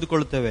ಕರುಣೆಯನ್ನು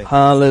ಹೊಂದಿಕೊಳ್ಳುತ್ತೇವೆ.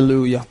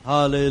 Hallelujah.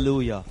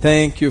 Hallelujah.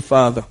 Thank you,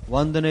 Father.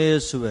 ವಂದನೆ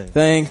ಯೇಸುವೇ.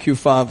 Thank you,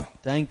 Father.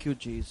 Thank you,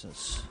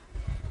 Jesus.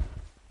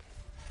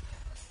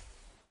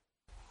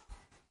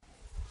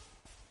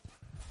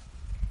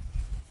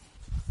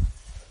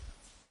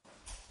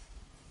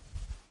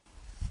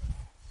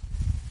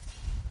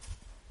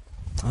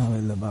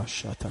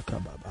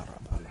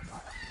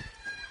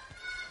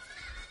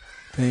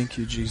 Thank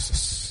you,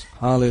 Jesus.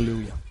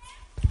 Hallelujah.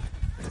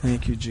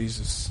 Thank you,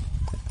 Jesus.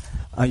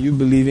 Are you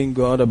believing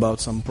God about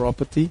some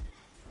property?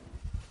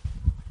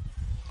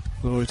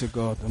 Glory to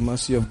God. The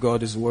mercy of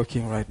God is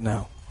working right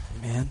now.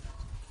 Amen.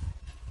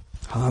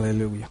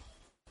 Hallelujah.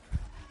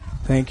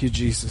 Thank you,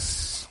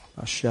 Jesus.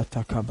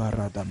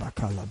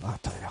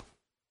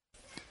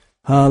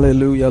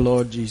 Hallelujah,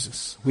 Lord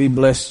Jesus. We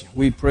bless you.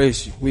 We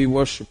praise you. We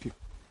worship you.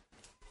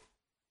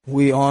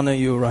 We honor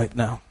you right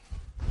now.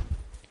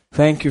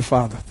 Thank you,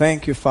 Father.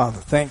 Thank you, Father.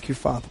 Thank you,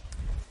 Father.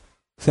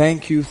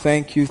 Thank you,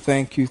 thank you,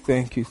 thank you,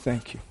 thank you,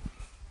 thank you.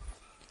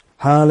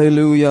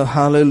 Hallelujah,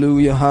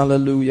 hallelujah,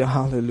 hallelujah,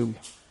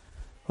 hallelujah.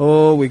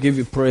 Oh, we give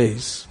you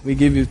praise. We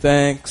give you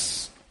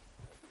thanks.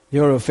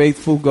 You're a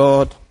faithful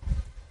God.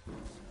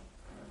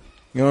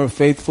 You're a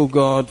faithful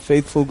God,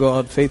 faithful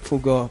God, faithful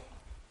God.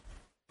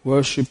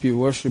 Worship you,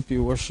 worship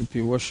you, worship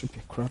you, worship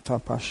you.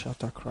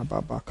 Kratapashata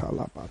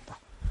krababakalabata.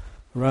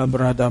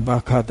 Rabrada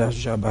bakada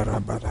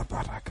jabarabada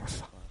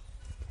barakasa.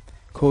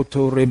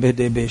 Koto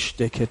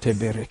rebedebeshte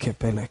ketebere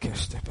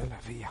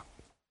belavia.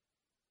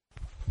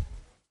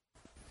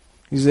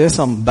 Is there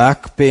some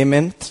back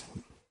payment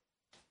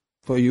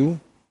for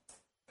you?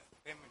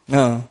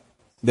 No,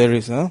 there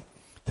is, huh?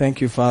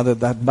 Thank you, Father.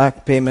 That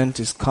back payment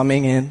is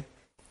coming in.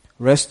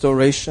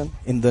 Restoration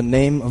in the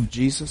name of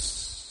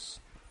Jesus.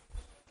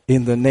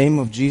 In the name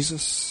of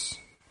Jesus.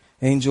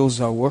 Angels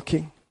are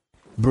working,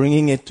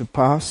 bringing it to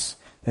pass,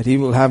 that he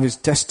will have his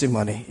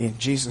testimony in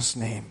Jesus'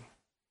 name.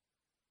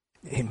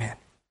 Amen.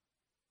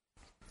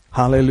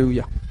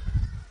 Hallelujah.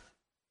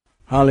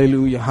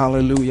 Hallelujah,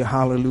 hallelujah,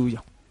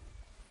 hallelujah.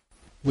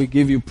 We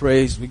give you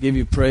praise, we give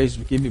you praise,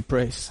 we give you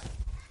praise.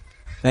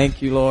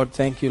 Thank you, Lord,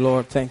 thank you,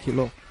 Lord, thank you,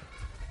 Lord.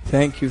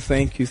 Thank you,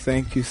 thank you,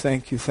 thank you,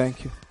 thank you,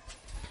 thank you.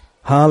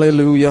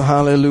 Hallelujah,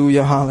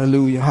 hallelujah,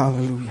 hallelujah,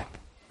 hallelujah.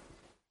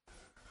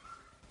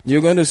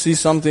 You're going to see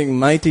something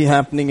mighty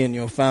happening in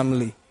your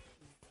family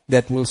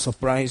that will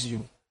surprise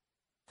you.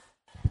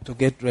 So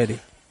get ready.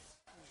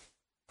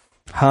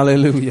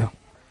 Hallelujah.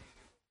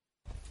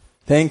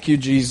 Thank you,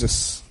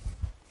 Jesus.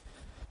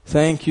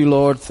 Thank you,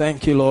 Lord.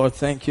 Thank you, Lord.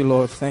 Thank you,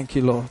 Lord. Thank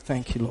you, Lord.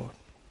 Thank you, Lord.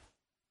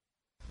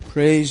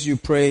 Praise you,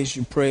 praise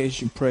you,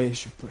 praise you,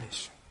 praise you,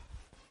 praise you.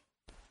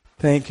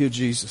 Thank you,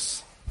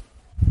 Jesus.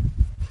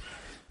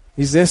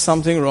 Is there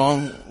something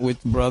wrong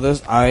with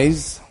brother's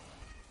eyes?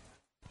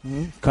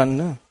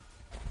 Kanna.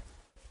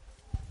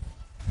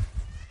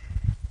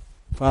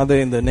 Father,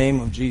 in the name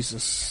of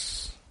Jesus,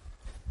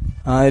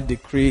 I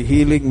decree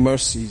healing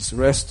mercies,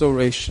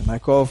 restoration. I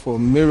call for a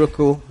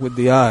miracle with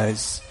the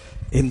eyes.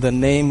 In the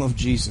name of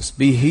Jesus,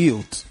 be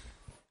healed,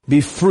 be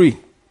free.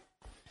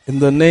 In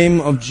the name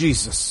of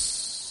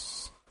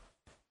Jesus.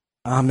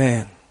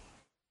 Amen.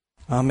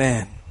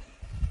 Amen.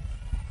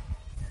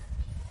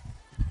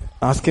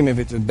 Ask him if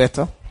it is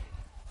better.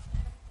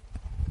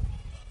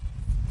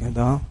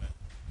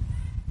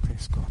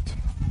 Praise God.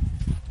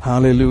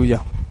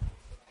 Hallelujah.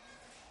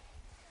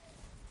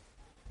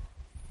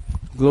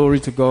 Glory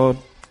to God.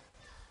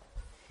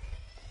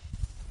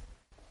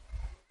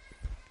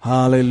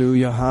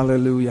 Hallelujah,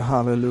 hallelujah,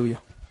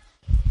 hallelujah.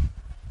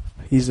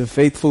 He's a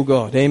faithful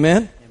God.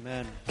 Amen?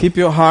 Amen. Keep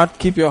your heart,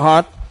 keep your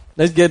heart.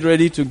 Let's get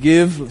ready to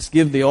give. Let's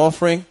give the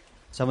offering.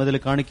 ಸಮಯದಲ್ಲಿ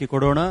ಕಾಣಿಕೆ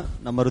ಕೊಡೋಣ,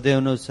 ನಮ್ಮ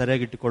ಹೃದಯವನ್ನು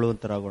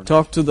ಸರಿಯಾಗಿಟ್ಟುಕೊಳ್ಳುವಂತರಾಗೋಣ.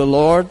 Talk to the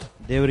Lord.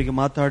 ದೇವರಿಗೆ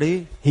ಮಾತಾಡಿ.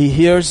 He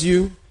hears you.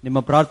 ನಿಮ್ಮ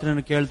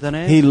ಪ್ರಾರ್ಥನೆಯನ್ನು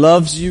ಕೇಳ್ತಾನೆ. He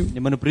loves you.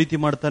 ನಿಮ್ಮನ್ನು ಪ್ರೀತಿ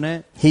ಮಾಡ್ತಾನೆ.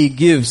 He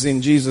gives in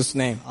Jesus'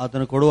 name.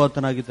 ಆತನು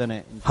ಕೊಡುವಾತನಾಗಿದ್ದಾನೆ.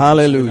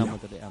 Hallelujah.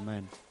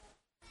 Amen.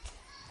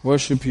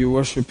 Worship you,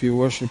 worship you,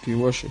 worship you,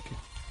 worship you.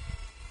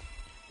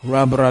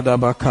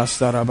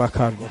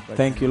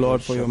 Thank you,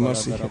 Lord, for your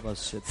mercy here.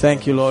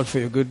 Thank you, Lord, for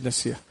your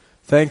goodness here.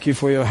 Thank you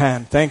for your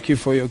hand. Thank you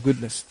for your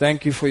goodness.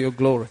 Thank you for your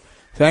glory.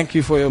 Thank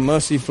you for your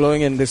mercy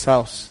flowing in this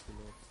house.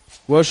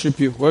 Worship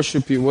you,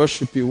 worship you,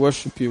 worship you,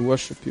 worship you,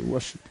 worship you,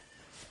 worship you.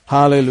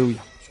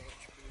 Hallelujah.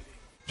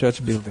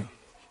 Church building.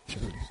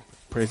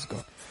 Praise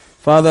God.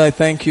 Father, I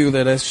thank you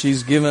that as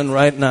she's given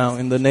right now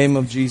in the name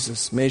of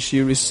Jesus, may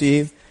she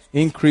receive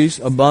increase,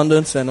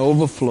 abundance, and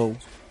overflow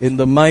in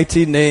the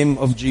mighty name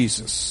of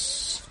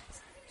Jesus.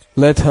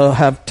 Let her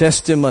have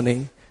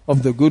testimony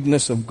of the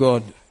goodness of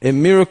God, a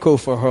miracle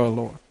for her,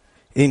 Lord,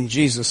 in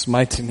Jesus'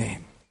 mighty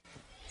name.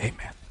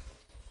 Amen.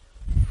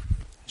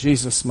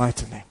 Jesus'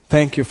 mighty name.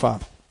 Thank you,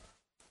 Father.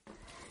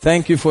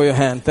 Thank you for your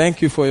hand.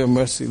 Thank you for your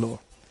mercy, Lord.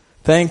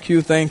 Thank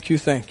you, thank you,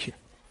 thank you.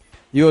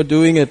 You are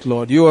doing it,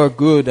 Lord. You are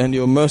good and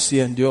your mercy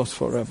endures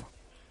forever.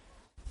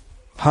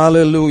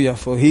 Hallelujah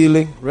for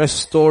healing,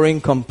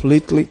 restoring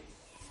completely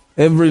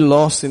every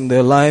loss in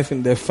their life,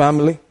 in their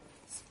family.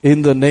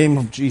 In the name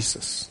of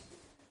Jesus.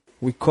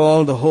 We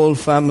call the whole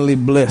family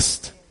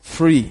blessed,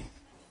 free,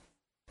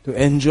 to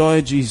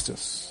enjoy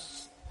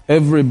Jesus.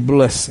 Every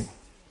blessing.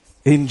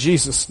 In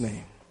Jesus'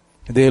 name.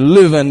 They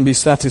live and be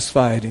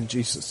satisfied in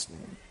Jesus'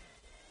 name.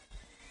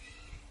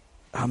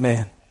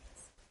 Amen.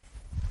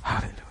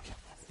 Hallelujah.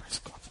 Praise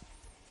God.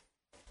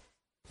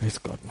 Praise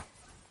God.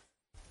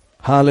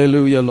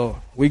 Hallelujah, Lord.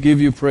 We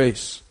give you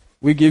praise.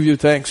 We give you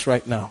thanks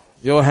right now.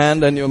 Your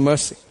hand and your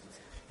mercy.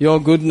 Your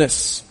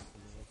goodness.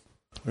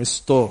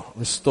 Restore,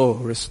 restore,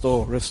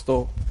 restore,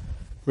 restore.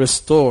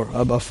 Restore,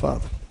 Abba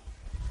Father.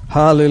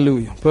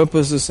 Hallelujah.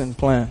 Purposes and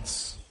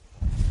plans.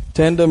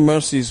 Tender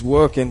mercies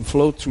work and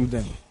flow through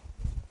them.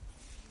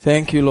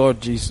 Thank you,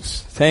 Lord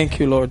Jesus. Thank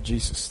you, Lord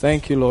Jesus.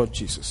 Thank you, Lord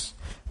Jesus.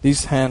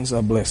 These hands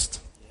are blessed.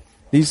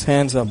 These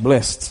hands are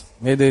blessed.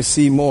 May they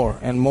see more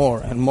and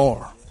more and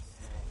more.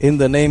 In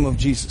the name of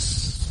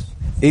Jesus.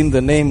 In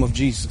the name of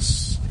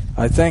Jesus.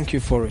 I thank you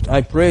for it.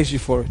 I praise you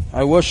for it.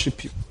 I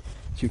worship you.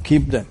 You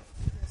keep them.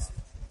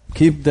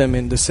 Keep them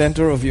in the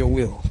center of your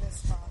will.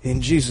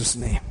 In Jesus'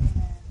 name.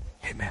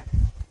 Amen.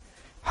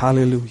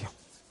 Hallelujah.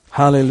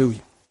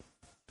 Hallelujah.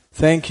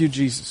 Thank you,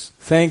 Jesus.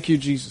 Thank you,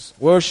 Jesus.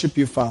 Worship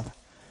you, Father.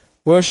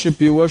 Worship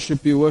you,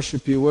 worship you,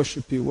 worship you,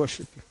 worship you,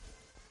 worship you.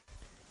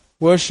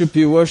 Worship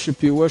you,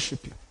 worship you,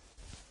 worship you.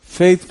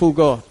 Faithful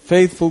God,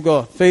 faithful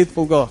God,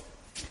 faithful God.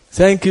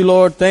 Thank you,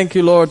 Lord, thank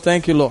you, Lord,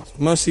 thank you, Lord.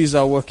 Mercies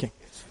are working.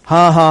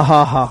 Ha, ha,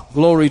 ha, ha.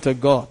 Glory to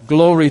God,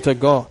 glory to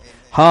God.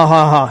 Ha,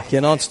 ha, ha.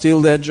 Cannot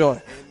steal their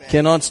joy.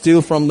 Cannot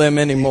steal from them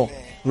anymore.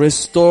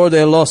 Restore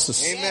their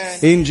losses.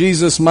 In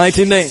Jesus'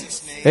 mighty name.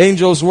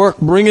 Angels work,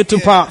 bring it to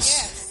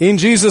pass. In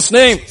Jesus'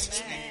 name.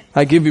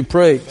 I give you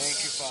praise.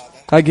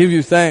 I give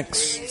you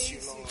thanks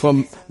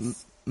for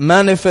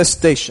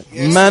manifestation.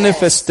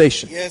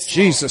 Manifestation.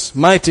 Jesus'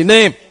 mighty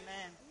name.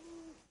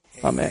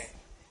 Amen.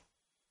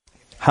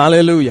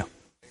 Hallelujah.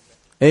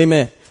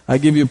 Amen. I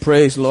give you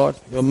praise, Lord,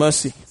 your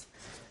mercy.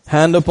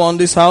 Hand upon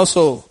this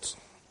household.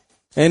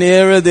 Any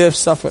area they have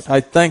suffered,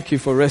 I thank you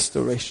for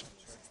restoration.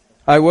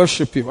 I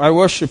worship you. I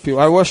worship you.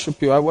 I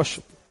worship you. I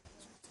worship you.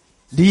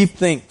 Deep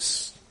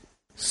things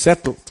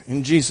settled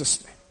in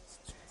Jesus' name.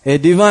 A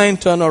divine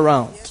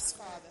turnaround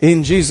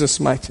in Jesus'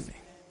 mighty name.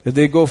 That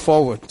they go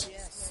forward.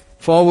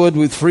 Forward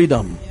with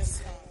freedom.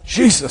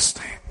 Jesus'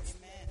 name.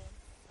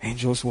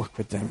 Angels work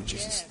with them in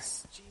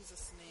Jesus'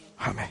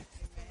 name. Amen.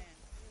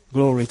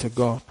 Glory to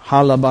God.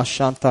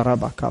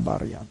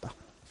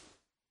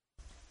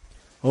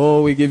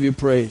 Oh, we give you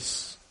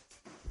praise.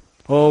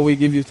 Oh, we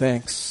give you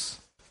thanks.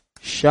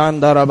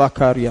 Father,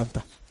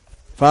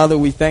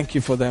 we thank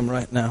you for them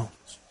right now.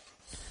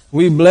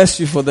 We bless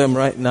you for them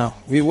right now.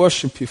 We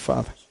worship you,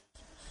 Father.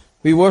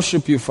 We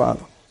worship you,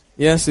 Father.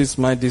 Yes, it's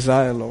my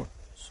desire, Lord.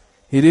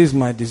 It is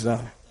my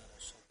desire.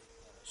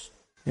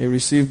 They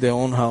receive their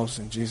own house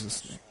in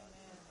Jesus' name.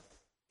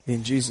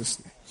 In Jesus'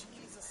 name.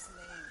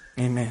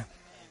 Amen.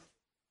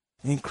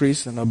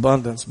 Increase and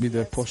abundance be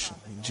their portion.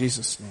 In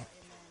Jesus' name.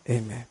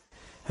 Amen.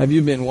 Have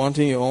you been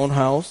wanting your own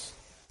house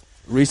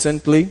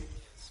recently?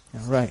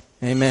 All right.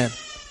 Amen.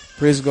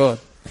 Praise God.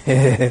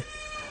 You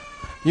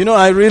know,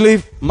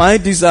 my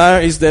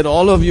desire is that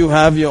all of you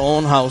have your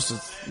own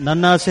houses.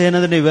 ನನ್ನ ಆಸೆ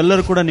ಏನಂದ್ರೆ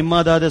ನೀವೆಲ್ಲರೂ ಕೂಡ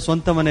ನಿಮ್ಮದಾದ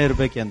ಸ್ವಂತ ಮನೆ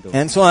ಇರಬೇಕೆಂದು.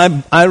 And so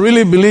I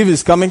really believe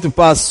it's coming to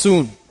pass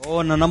soon.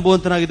 ನಾನು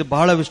ನಂಬುವಂತನಾಗಿದ್ದು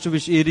ಬಹಳಷ್ಟು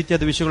ಈ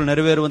ರೀತಿಯಾದ ವಿಷಯಗಳು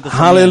ನೆರವೇರುವಂತ.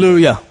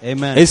 Hallelujah.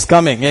 Amen. It's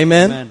coming.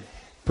 Amen. Amen.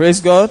 Praise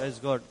God.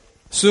 Praise God.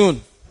 Soon.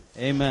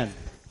 Amen.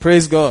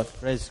 Praise God.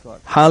 Praise God.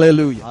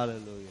 Hallelujah.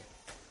 Hallelujah.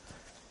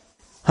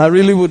 I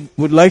really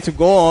would like to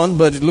go on,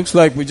 but it looks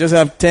like we just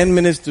have 10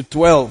 minutes to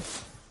 12.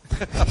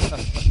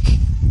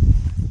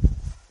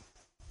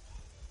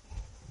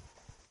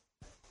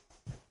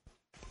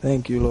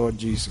 Thank you, Lord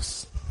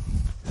Jesus.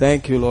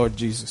 Thank you, Lord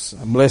Jesus.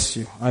 I bless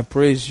you. I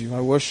praise you.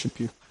 I worship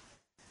you.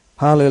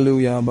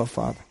 Hallelujah, Abba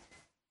Father.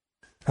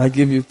 I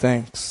give you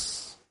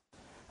thanks.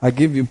 I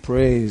give you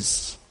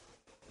praise.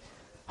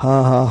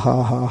 Ha, ha,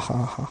 ha, ha,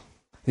 ha, ha.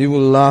 You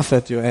will laugh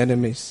at your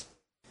enemies.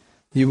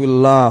 You will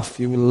laugh.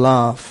 You will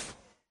laugh.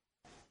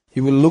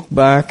 You will look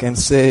back and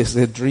say it's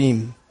a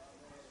dream.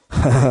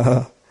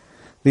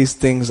 These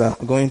things are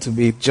going to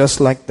be just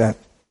like that.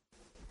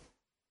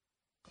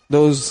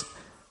 Those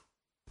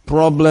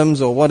problems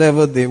or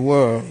whatever they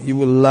were, you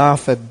will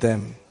laugh at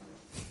them.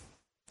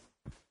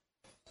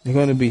 They're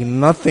going to be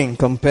nothing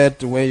compared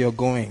to where you're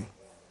going.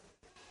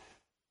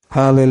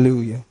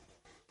 Hallelujah.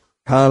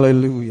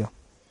 Hallelujah.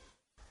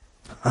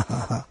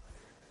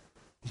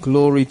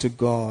 Glory to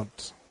God.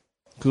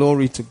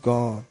 Glory to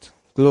God.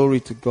 Glory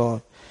to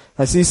God.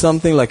 I see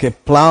something like a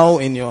plow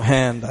in your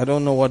hand. I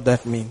don't know what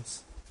that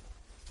means.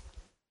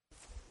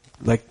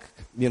 Like,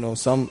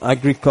 some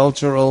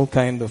agricultural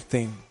kind of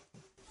thing.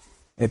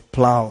 A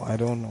plow, I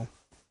don't know.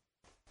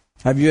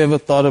 Have you ever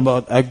thought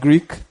about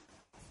agric?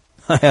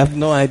 I have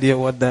no idea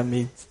what that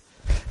means.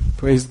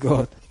 Praise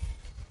God.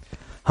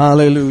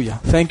 Hallelujah.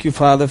 Thank you,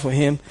 Father, for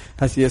him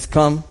as he has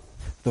come.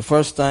 The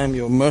first time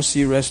your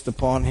mercy rest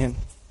upon him.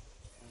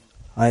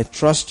 I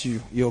trust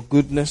you, your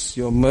goodness,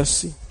 your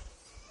mercy.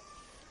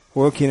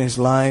 Work in his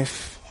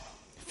life,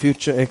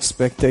 future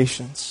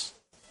expectations.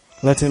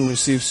 Let him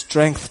receive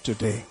strength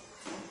today.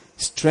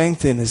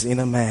 Strength in his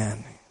inner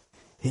man.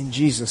 In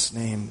Jesus'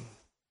 name.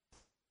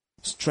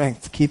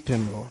 Strength, keep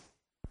him, Lord.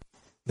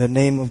 The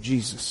name of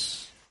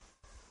Jesus.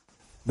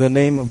 The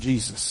name of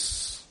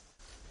Jesus.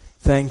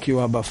 Thank you,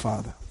 Abba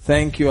Father.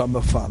 Thank you,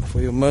 Abba Father,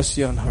 for your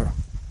mercy on her.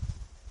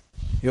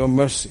 Your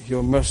mercy,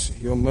 your mercy,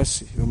 your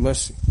mercy, your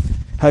mercy.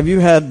 Have you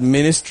had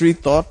ministry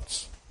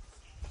thoughts?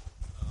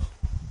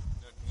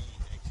 Not me,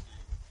 actually.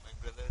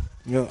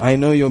 My brother. I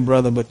know your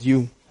brother, but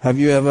you. Have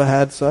you ever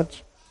had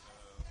such?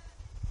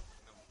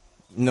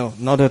 No,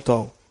 not at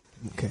all.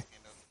 Okay.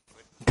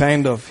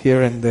 Kind of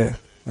here and there.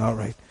 All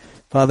right.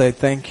 Father, I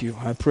thank you.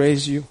 I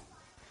praise you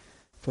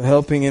for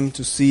helping him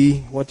to see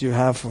what you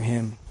have for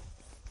him.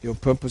 Your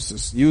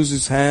purposes. Use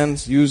his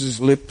hands, use his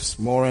lips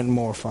more and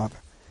more, Father.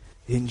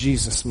 In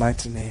Jesus'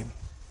 mighty name.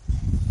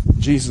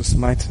 Jesus'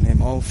 mighty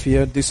name. All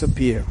fear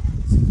disappear.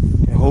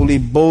 A holy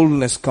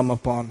boldness come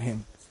upon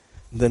him.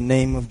 In the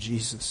name of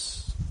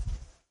Jesus.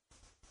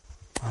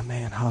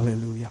 Amen.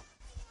 Hallelujah.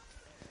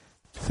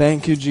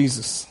 Thank you,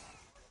 Jesus.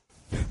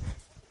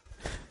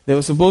 There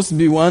was supposed to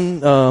be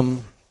one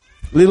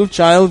little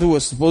child who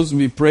was supposed to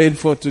be prayed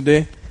for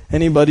today.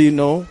 Anybody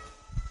know?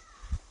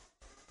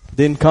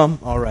 Didn't come?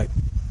 All right.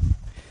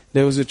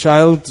 There was a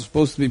child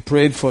supposed to be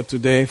prayed for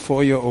today,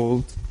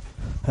 4-year-old,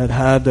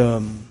 had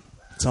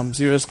some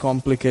serious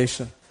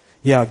complication.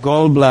 Yeah,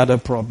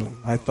 gallbladder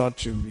problem. I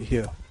thought you'd be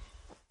here.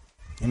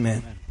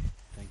 Amen.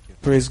 Thank you.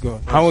 Praise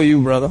God. How are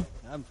you, brother?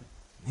 I'm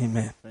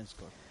Amen. Praise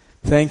God.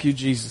 Thank you,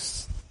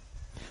 Jesus.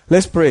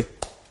 Let's pray.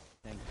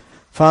 Thank you.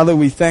 Father,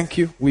 we thank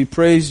you. We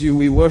praise you.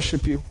 We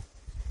worship you.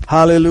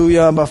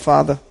 Hallelujah, Abba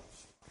Father.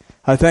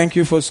 I thank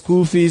you for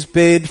school fees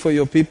paid for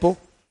your people.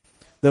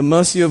 The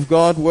mercy of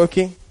God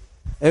working.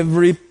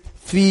 Every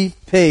fee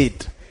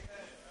paid.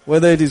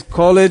 Whether it is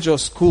college or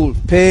school.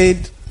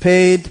 Paid,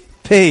 paid,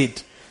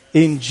 paid.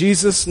 In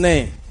Jesus'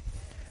 name.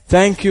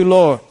 Thank you,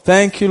 Lord.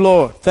 Thank you,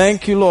 Lord.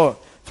 Thank you, Lord.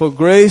 For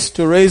grace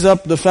to raise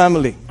up the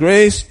family.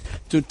 Grace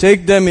to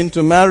take them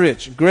into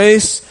marriage.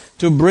 Grace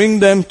to bring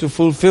them to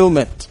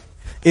fulfillment.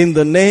 In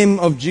the name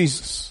of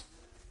Jesus.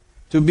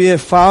 To be a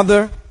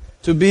father,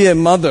 to be a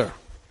mother.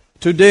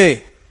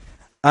 Today,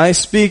 I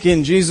speak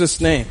in Jesus'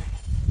 name.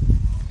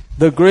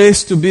 The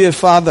grace to be a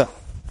father,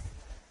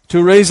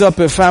 to raise up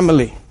a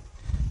family,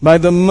 by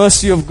the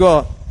mercy of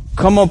God,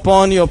 come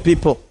upon your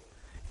people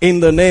in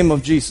the name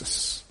of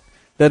Jesus.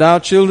 That our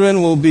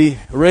children will be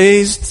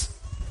raised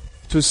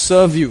to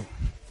serve you,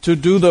 to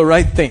do the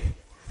right thing.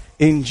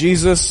 In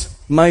Jesus'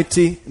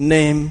 mighty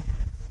name,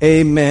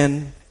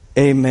 amen,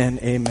 amen,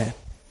 amen.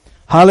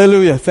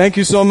 Hallelujah. Thank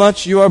you so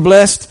much. You are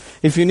blessed.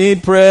 If you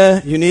need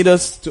prayer, you need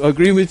us to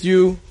agree with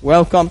you,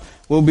 welcome.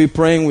 We'll be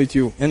praying with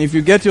you. And if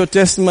you get your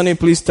testimony,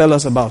 please tell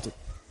us about it.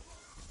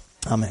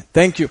 Amen.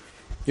 Thank you.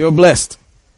 You're blessed.